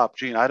getting a job.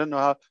 Gene, I don't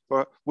know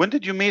when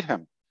did you meet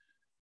him?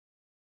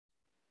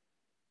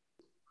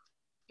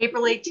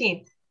 April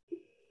 18th.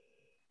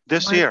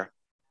 This year?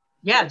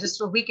 Yeah, just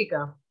a week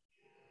ago.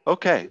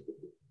 Okay.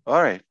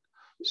 All right.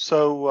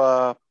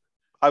 So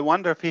I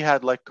wonder if he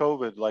had like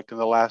COVID like in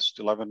the last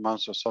 11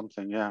 months or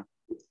something. Yeah.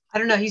 I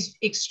don't know. He's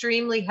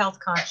extremely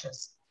health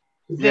conscious.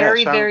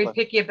 Very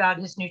picky about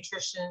his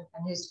nutrition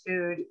and his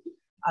food.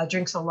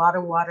 Drinks a lot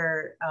of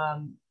water.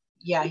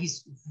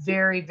 He's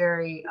very,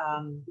 very.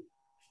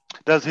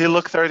 Does he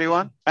look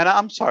 31? And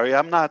I'm sorry,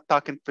 I'm not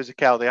talking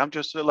physicality. I'm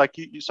just like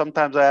you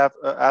sometimes I have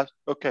asked.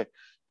 Okay,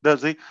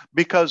 does he?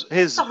 Because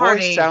his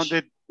voice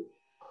sounded.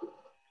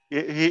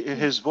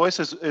 His voice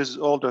is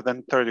older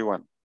than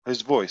 31.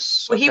 His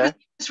voice. Well, he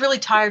was really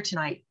tired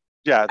tonight.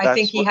 Yeah, I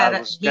think he had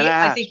a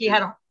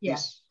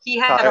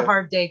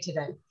hard day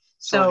today.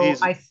 So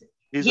he's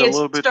he had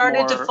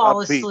started to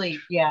fall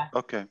asleep. Yeah.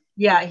 Okay.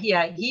 Yeah.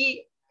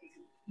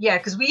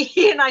 Because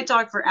he and I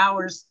talked for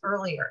hours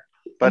earlier.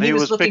 But he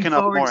was picking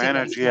up more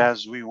energy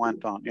as we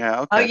went on.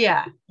 Yeah. Okay. Oh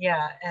yeah.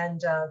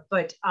 And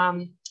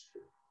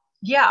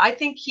I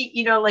think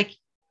he,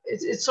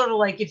 it's sort of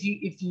like if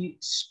you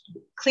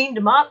cleaned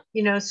him up,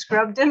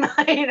 scrubbed him,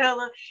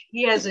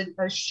 he has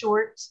a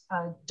short,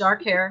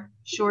 dark hair,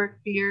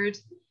 short beard.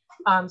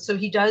 So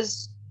he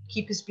does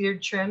keep his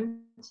beard trimmed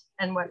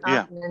and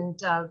whatnot, and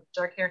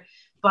dark hair.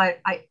 But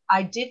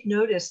I did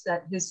notice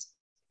that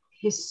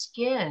his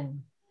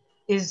skin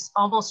is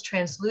almost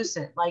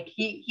translucent. Like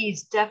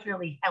he's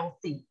definitely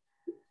healthy.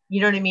 You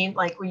know what I mean?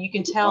 Like where you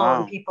can tell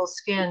on people's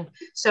skin.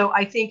 So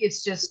I think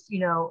it's just,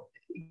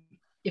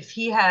 if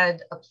he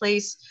had a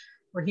place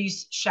where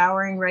he's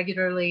showering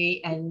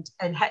regularly and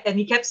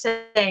he kept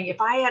saying, if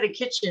I had a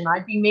kitchen,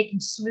 I'd be making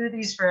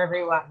smoothies for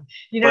everyone.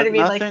 You know what I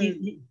mean?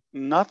 Nothing,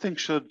 nothing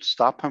should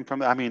stop him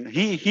from, I mean,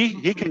 he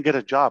can get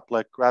a job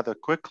like rather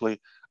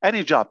quickly,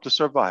 any job to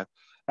survive.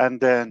 And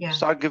then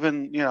start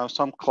giving,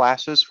 some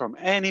classes from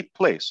any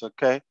place.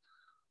 Okay.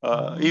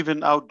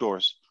 Even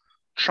outdoors,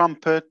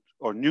 trumpet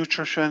or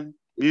nutrition,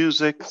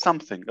 music,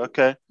 something.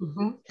 Okay.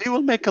 He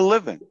will make a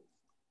living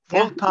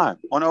full time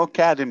on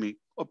Academy,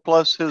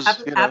 plus his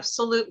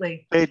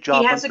absolutely paid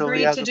job. He has until agreed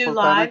he has to a do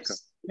full-time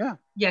lives. income.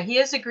 He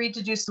has agreed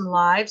to do some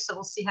lives, so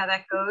we'll see how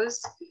that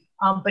goes.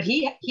 But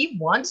he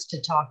wants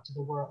to talk to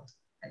the world.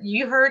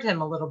 You heard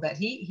him a little bit.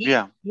 He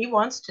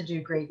wants to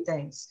do great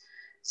things.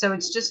 So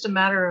it's just a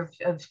matter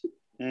of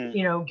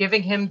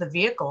giving him the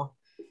vehicle.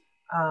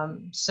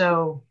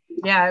 So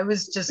yeah, it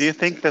was just. Do you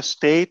think the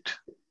state,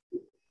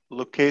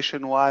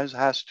 location-wise,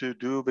 has to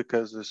do,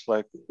 because it's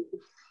like?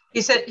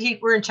 He said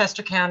we're in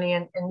Chester County,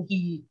 and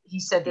he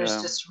said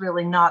there's just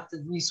really not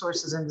the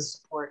resources and the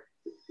support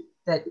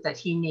that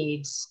he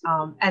needs.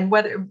 And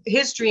whether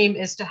his dream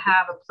is to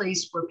have a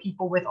place where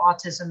people with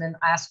autism and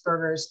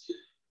Asperger's,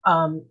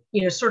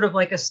 sort of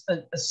like a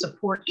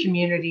support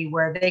community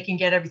where they can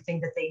get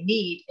everything that they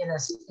need in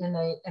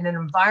an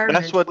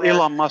environment. That's what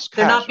Elon Musk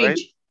has, right?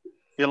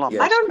 Elon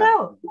Musk. I don't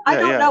know. I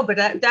don't know, but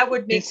that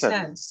would make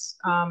sense.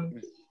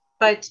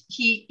 But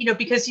he,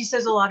 because he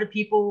says a lot of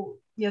people,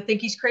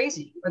 think he's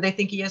crazy, or they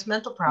think he has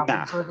mental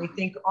problems, or they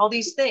think all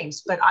these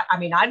things. But I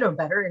mean, I know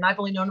better, and I've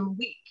only known him a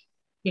week.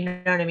 You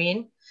know what I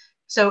mean?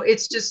 So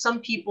it's just some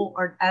people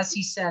are, as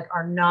he said,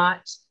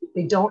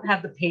 they don't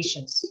have the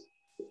patience.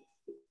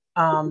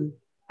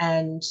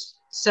 And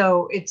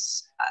so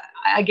it's,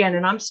 again,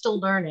 and I'm still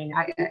learning.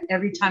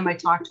 Every time I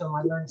talk to him,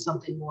 I learn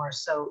something more.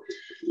 So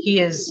he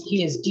is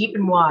deep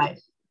and wide.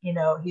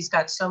 He's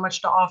got so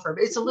much to offer.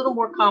 But it's a little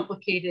more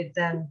complicated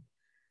than,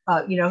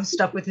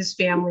 stuff with his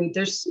family.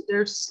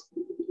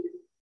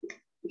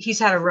 He's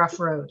had a rough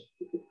road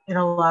in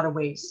a lot of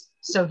ways.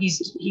 So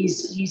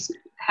he's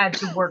had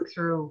to work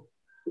through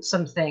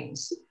some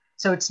things.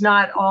 So it's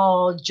not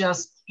all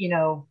just,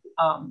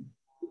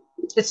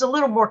 it's a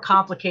little more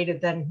complicated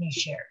than he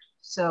shared.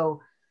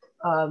 So,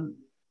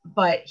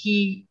 but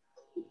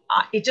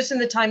it just in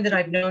the time that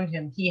I've known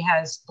him, he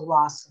has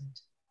blossomed.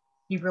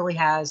 He really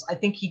has. I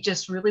think he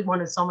just really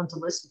wanted someone to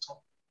listen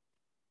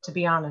to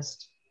be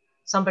honest.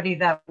 Somebody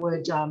that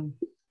would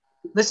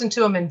listen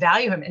to him and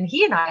value him. And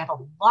he and I have a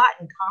lot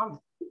in common.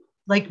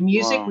 Like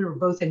music, we were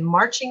both in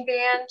marching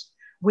band.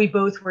 We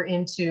both were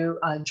into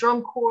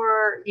drum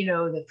corps,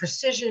 the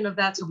precision of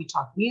that. So we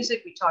talk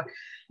music, we talk,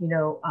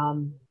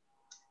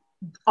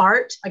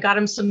 art. I got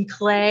him some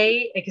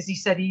clay because he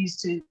said he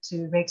used to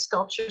make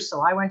sculptures.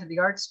 So I went to the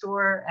art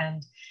store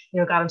and,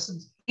 got him some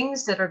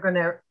things that are going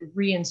to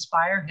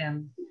re-inspire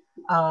him.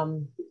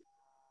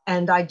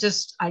 And I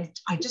just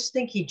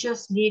think he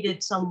just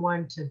needed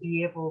someone to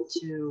be able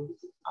to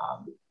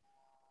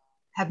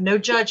have no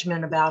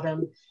judgment about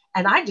him.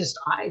 And I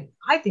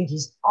think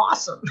he's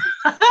awesome.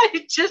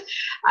 I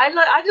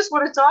just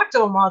want to talk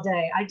to him all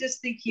day. I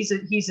just think he's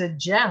a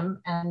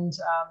gem, and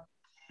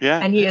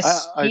and he's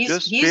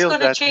going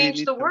to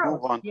change the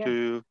world. Move on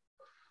to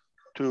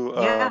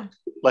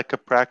like a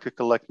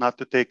practical, like not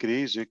to take it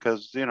easy,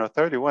 because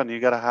 31, you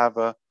got to have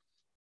a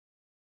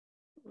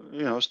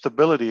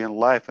stability in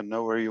life and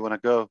know where you want to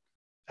go,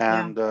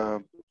 and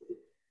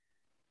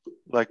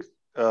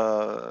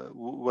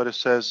what it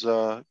says,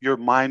 your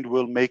mind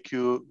will make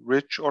you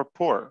rich or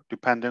poor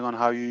depending on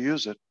how you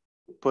use it.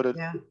 Put it.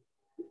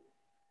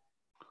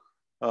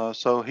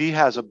 So he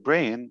has a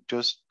brain,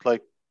 just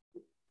like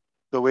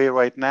the way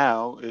right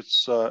now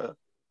it's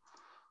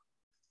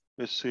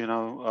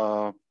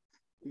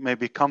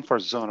maybe comfort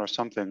zone or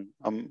something.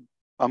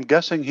 I'm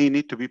guessing he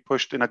need to be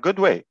pushed in a good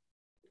way.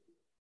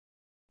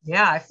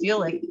 Yeah, I feel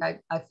like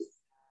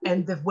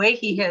and the way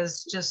he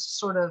has just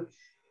sort of,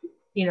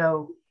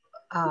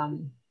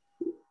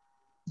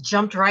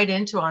 jumped right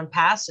into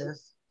ONPASSIVE,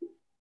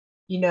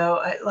 he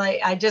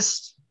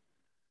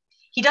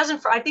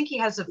doesn't, I think he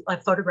has a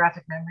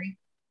photographic memory.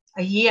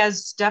 He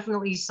has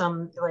definitely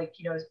some,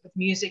 with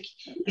music,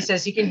 he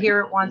says he can hear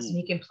it once and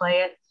he can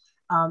play it.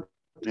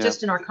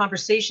 Just in our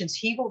conversations,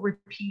 he will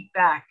repeat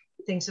back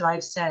things that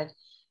I've said.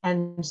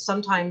 And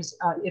sometimes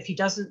if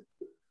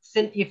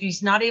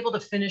he's not able to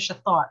finish a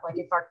thought, like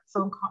if our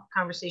phone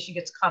conversation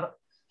gets cut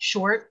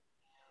short,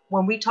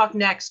 when we talk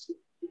next,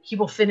 he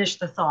will finish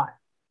the thought.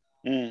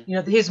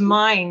 His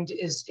mind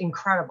is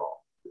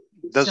incredible.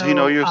 Does he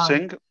know you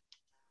sing?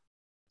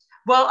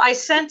 Well, I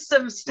sent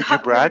some Did you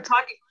stuff. brag?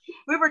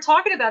 We were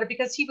talking about it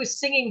because he was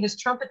singing his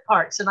trumpet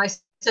parts, and I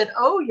said,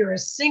 "Oh, you're a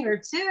singer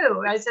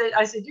too." I said,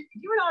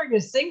 you and I are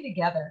going to sing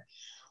together.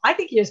 I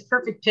think he has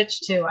perfect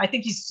pitch too. I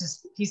think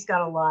he's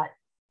got a lot.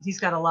 He's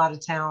got a lot of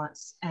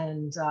talents,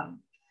 and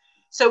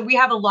so we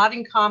have a lot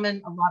in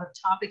common, a lot of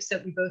topics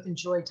that we both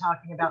enjoy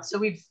talking about. So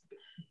we've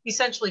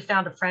essentially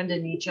found a friend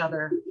in each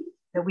other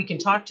that we can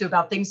talk to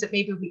about things that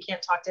maybe we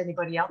can't talk to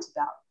anybody else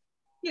about.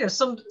 You know,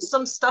 some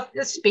stuff,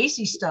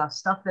 spacey stuff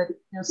that, you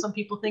know, some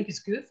people think is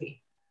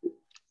goofy.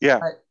 Yeah.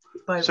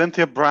 But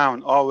Cynthia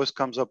Brown always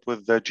comes up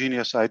with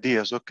genius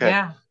ideas. Okay.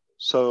 Yeah.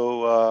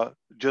 So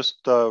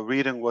just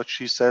reading what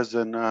she says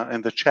in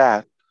the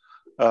chat,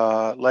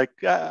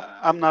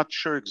 I'm not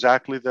sure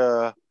exactly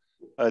the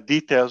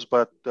details,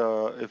 but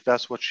if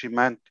that's what she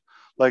meant,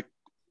 like,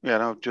 you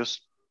know,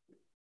 just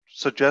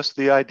suggest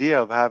the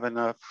idea of having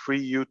a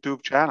free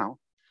YouTube channel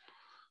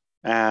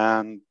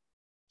and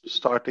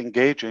start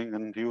engaging,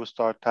 and you will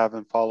start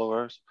having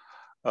followers,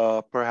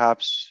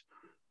 perhaps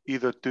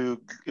either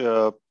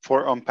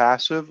for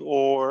ONPASSIVE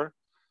or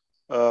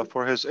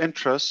for his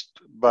interest,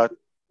 but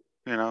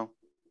you know,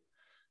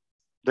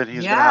 then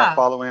he's gonna have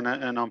following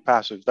in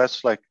ONPASSIVE.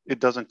 That's like, it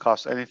doesn't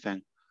cost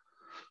anything.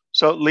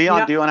 So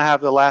Leon, do you want to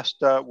have the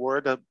last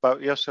word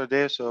about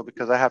yesterday? So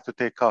because I have to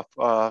take off.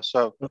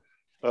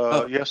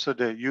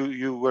 Yesterday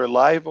you were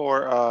live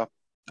or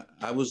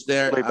I was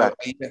there.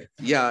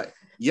 Yeah,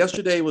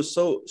 yesterday was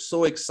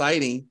so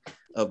exciting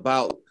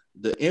about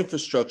the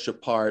infrastructure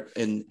part,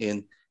 and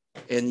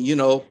you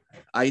know,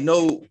 I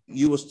know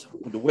you was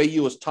the way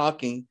you was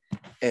talking,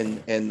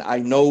 and I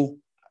know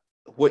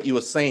what you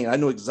were saying. I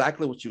know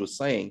exactly what you were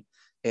saying,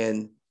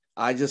 and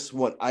I just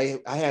want I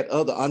had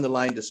other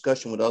underlying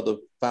discussion with other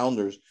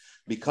founders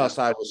because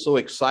I was so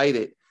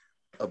excited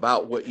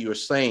about what you were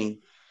saying,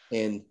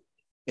 and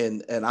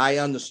I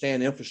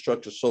understand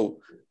infrastructure. So,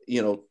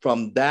 you know,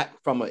 from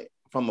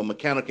a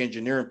mechanical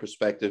engineering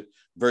perspective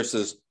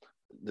versus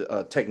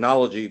the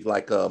technology,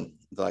 like the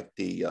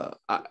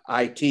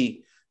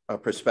IT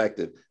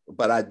perspective.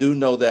 But I do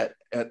know that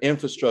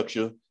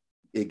infrastructure,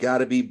 it got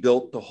to be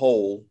built to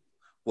hold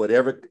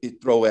whatever you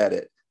throw at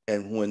it,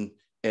 and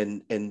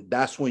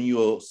that's when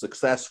you're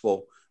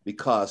successful,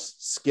 because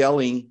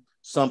scaling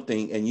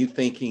something and you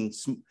thinking,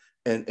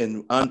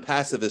 and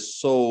ONPASSIVE is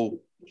so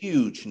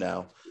huge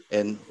now.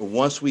 And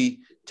once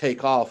we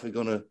take off, we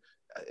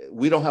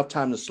don't have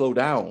time to slow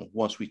down.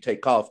 Once we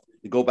take off,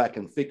 to go back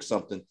and fix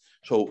something.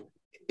 So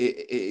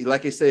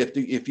like I say,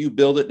 if you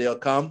build it, they'll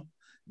come.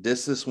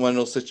 This is one of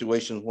those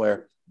situations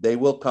where they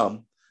will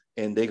come,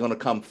 and they're going to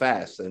come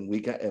fast. And we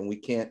got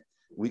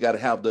to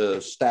have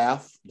the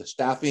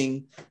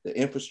staffing, the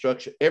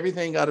infrastructure,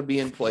 everything got to be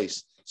in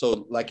place.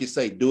 So like you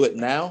say, do it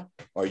now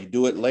or you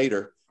do it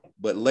later.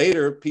 But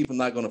later, people are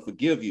not going to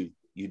forgive you.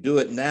 You do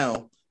it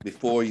now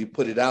before you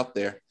put it out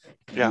there.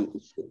 Yeah.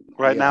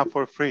 Now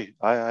for free.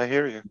 I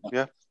hear you.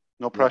 Yeah.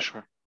 No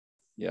pressure.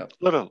 Yeah.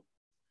 Little.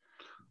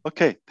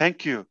 Okay.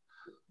 Thank you.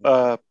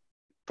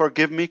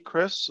 Forgive me,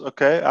 Chris.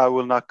 Okay. I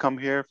will not come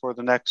here for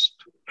the next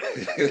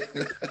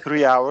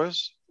 3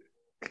 hours.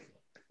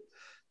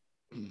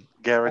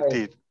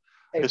 Guaranteed.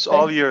 Hey, it's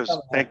all yours.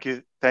 Thank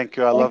you. Thank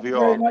you. I love you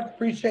all. Very much.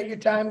 Appreciate your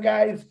time,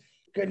 guys.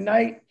 Good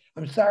night.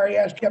 I'm sorry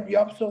Ash kept you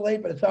up so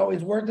late, but it's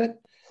always worth it.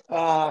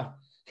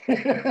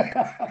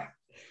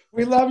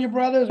 We love you,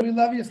 brothers. We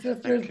love you,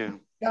 sisters. Thank you.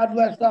 God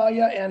bless all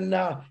you. And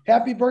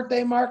happy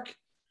birthday, Mark.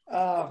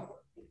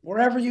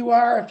 Wherever you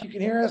are, if you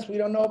can hear us, we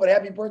don't know, but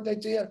happy birthday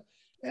to you.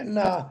 And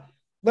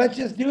let's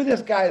just do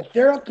this, guys.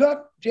 Daryl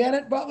Cook,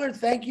 Janet Butler,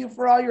 thank you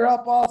for all your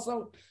help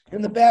also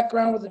in the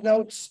background with the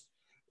notes.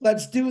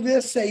 Let's do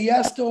this. Say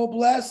yes to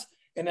bless.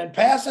 And then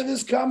ONPASSIVE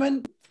is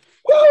coming.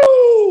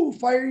 Woo!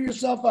 Fire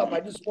yourself up. I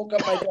just woke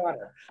up my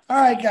daughter. All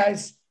right,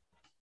 guys.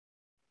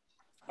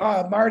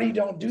 Marty,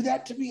 don't do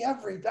that to me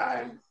every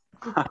time.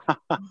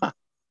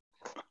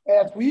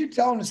 Will you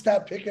tell him to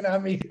stop picking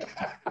on me?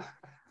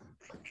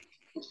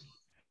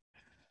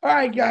 All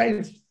right,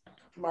 guys.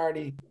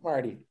 Marty,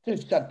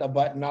 just shut the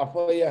button off,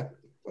 will you?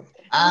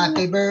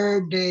 Happy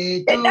birthday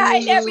to Good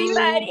night, you.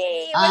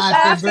 everybody.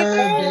 Happy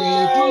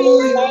birthday to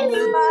you.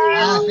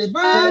 Happy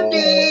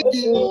birthday,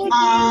 dear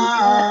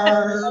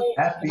Mark.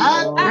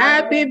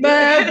 Happy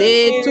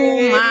birthday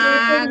to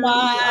Mark.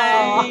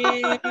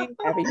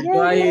 Happy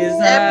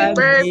birthday, Mark. Happy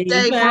birthday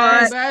to Mark.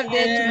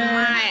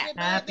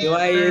 Happy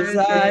birthday.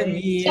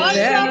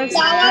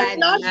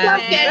 Not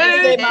stop,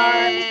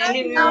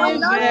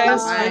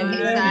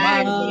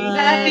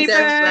 Happy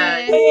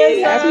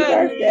birthday. Happy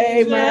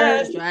birthday,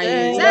 Mark.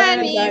 Joyeux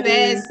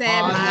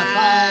anniversaire,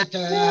 Mark.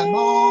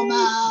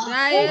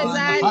 Joyeux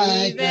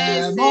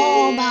anniversaire.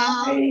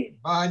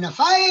 Bonne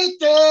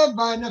fête,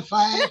 bonne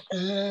fête.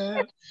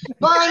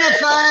 Bonne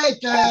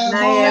fête.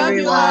 Love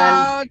you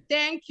all.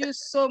 Thank you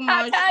so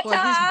much for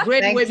this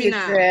great Thank you,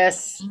 webinar.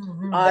 Chris.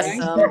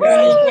 Awesome. It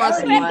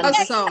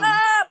was awesome.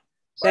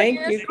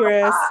 Thank you,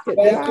 Chris.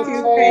 Thank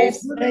you,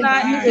 Chris.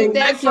 Thank you.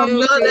 Thank you,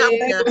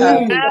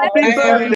 Chris. Happy birthday.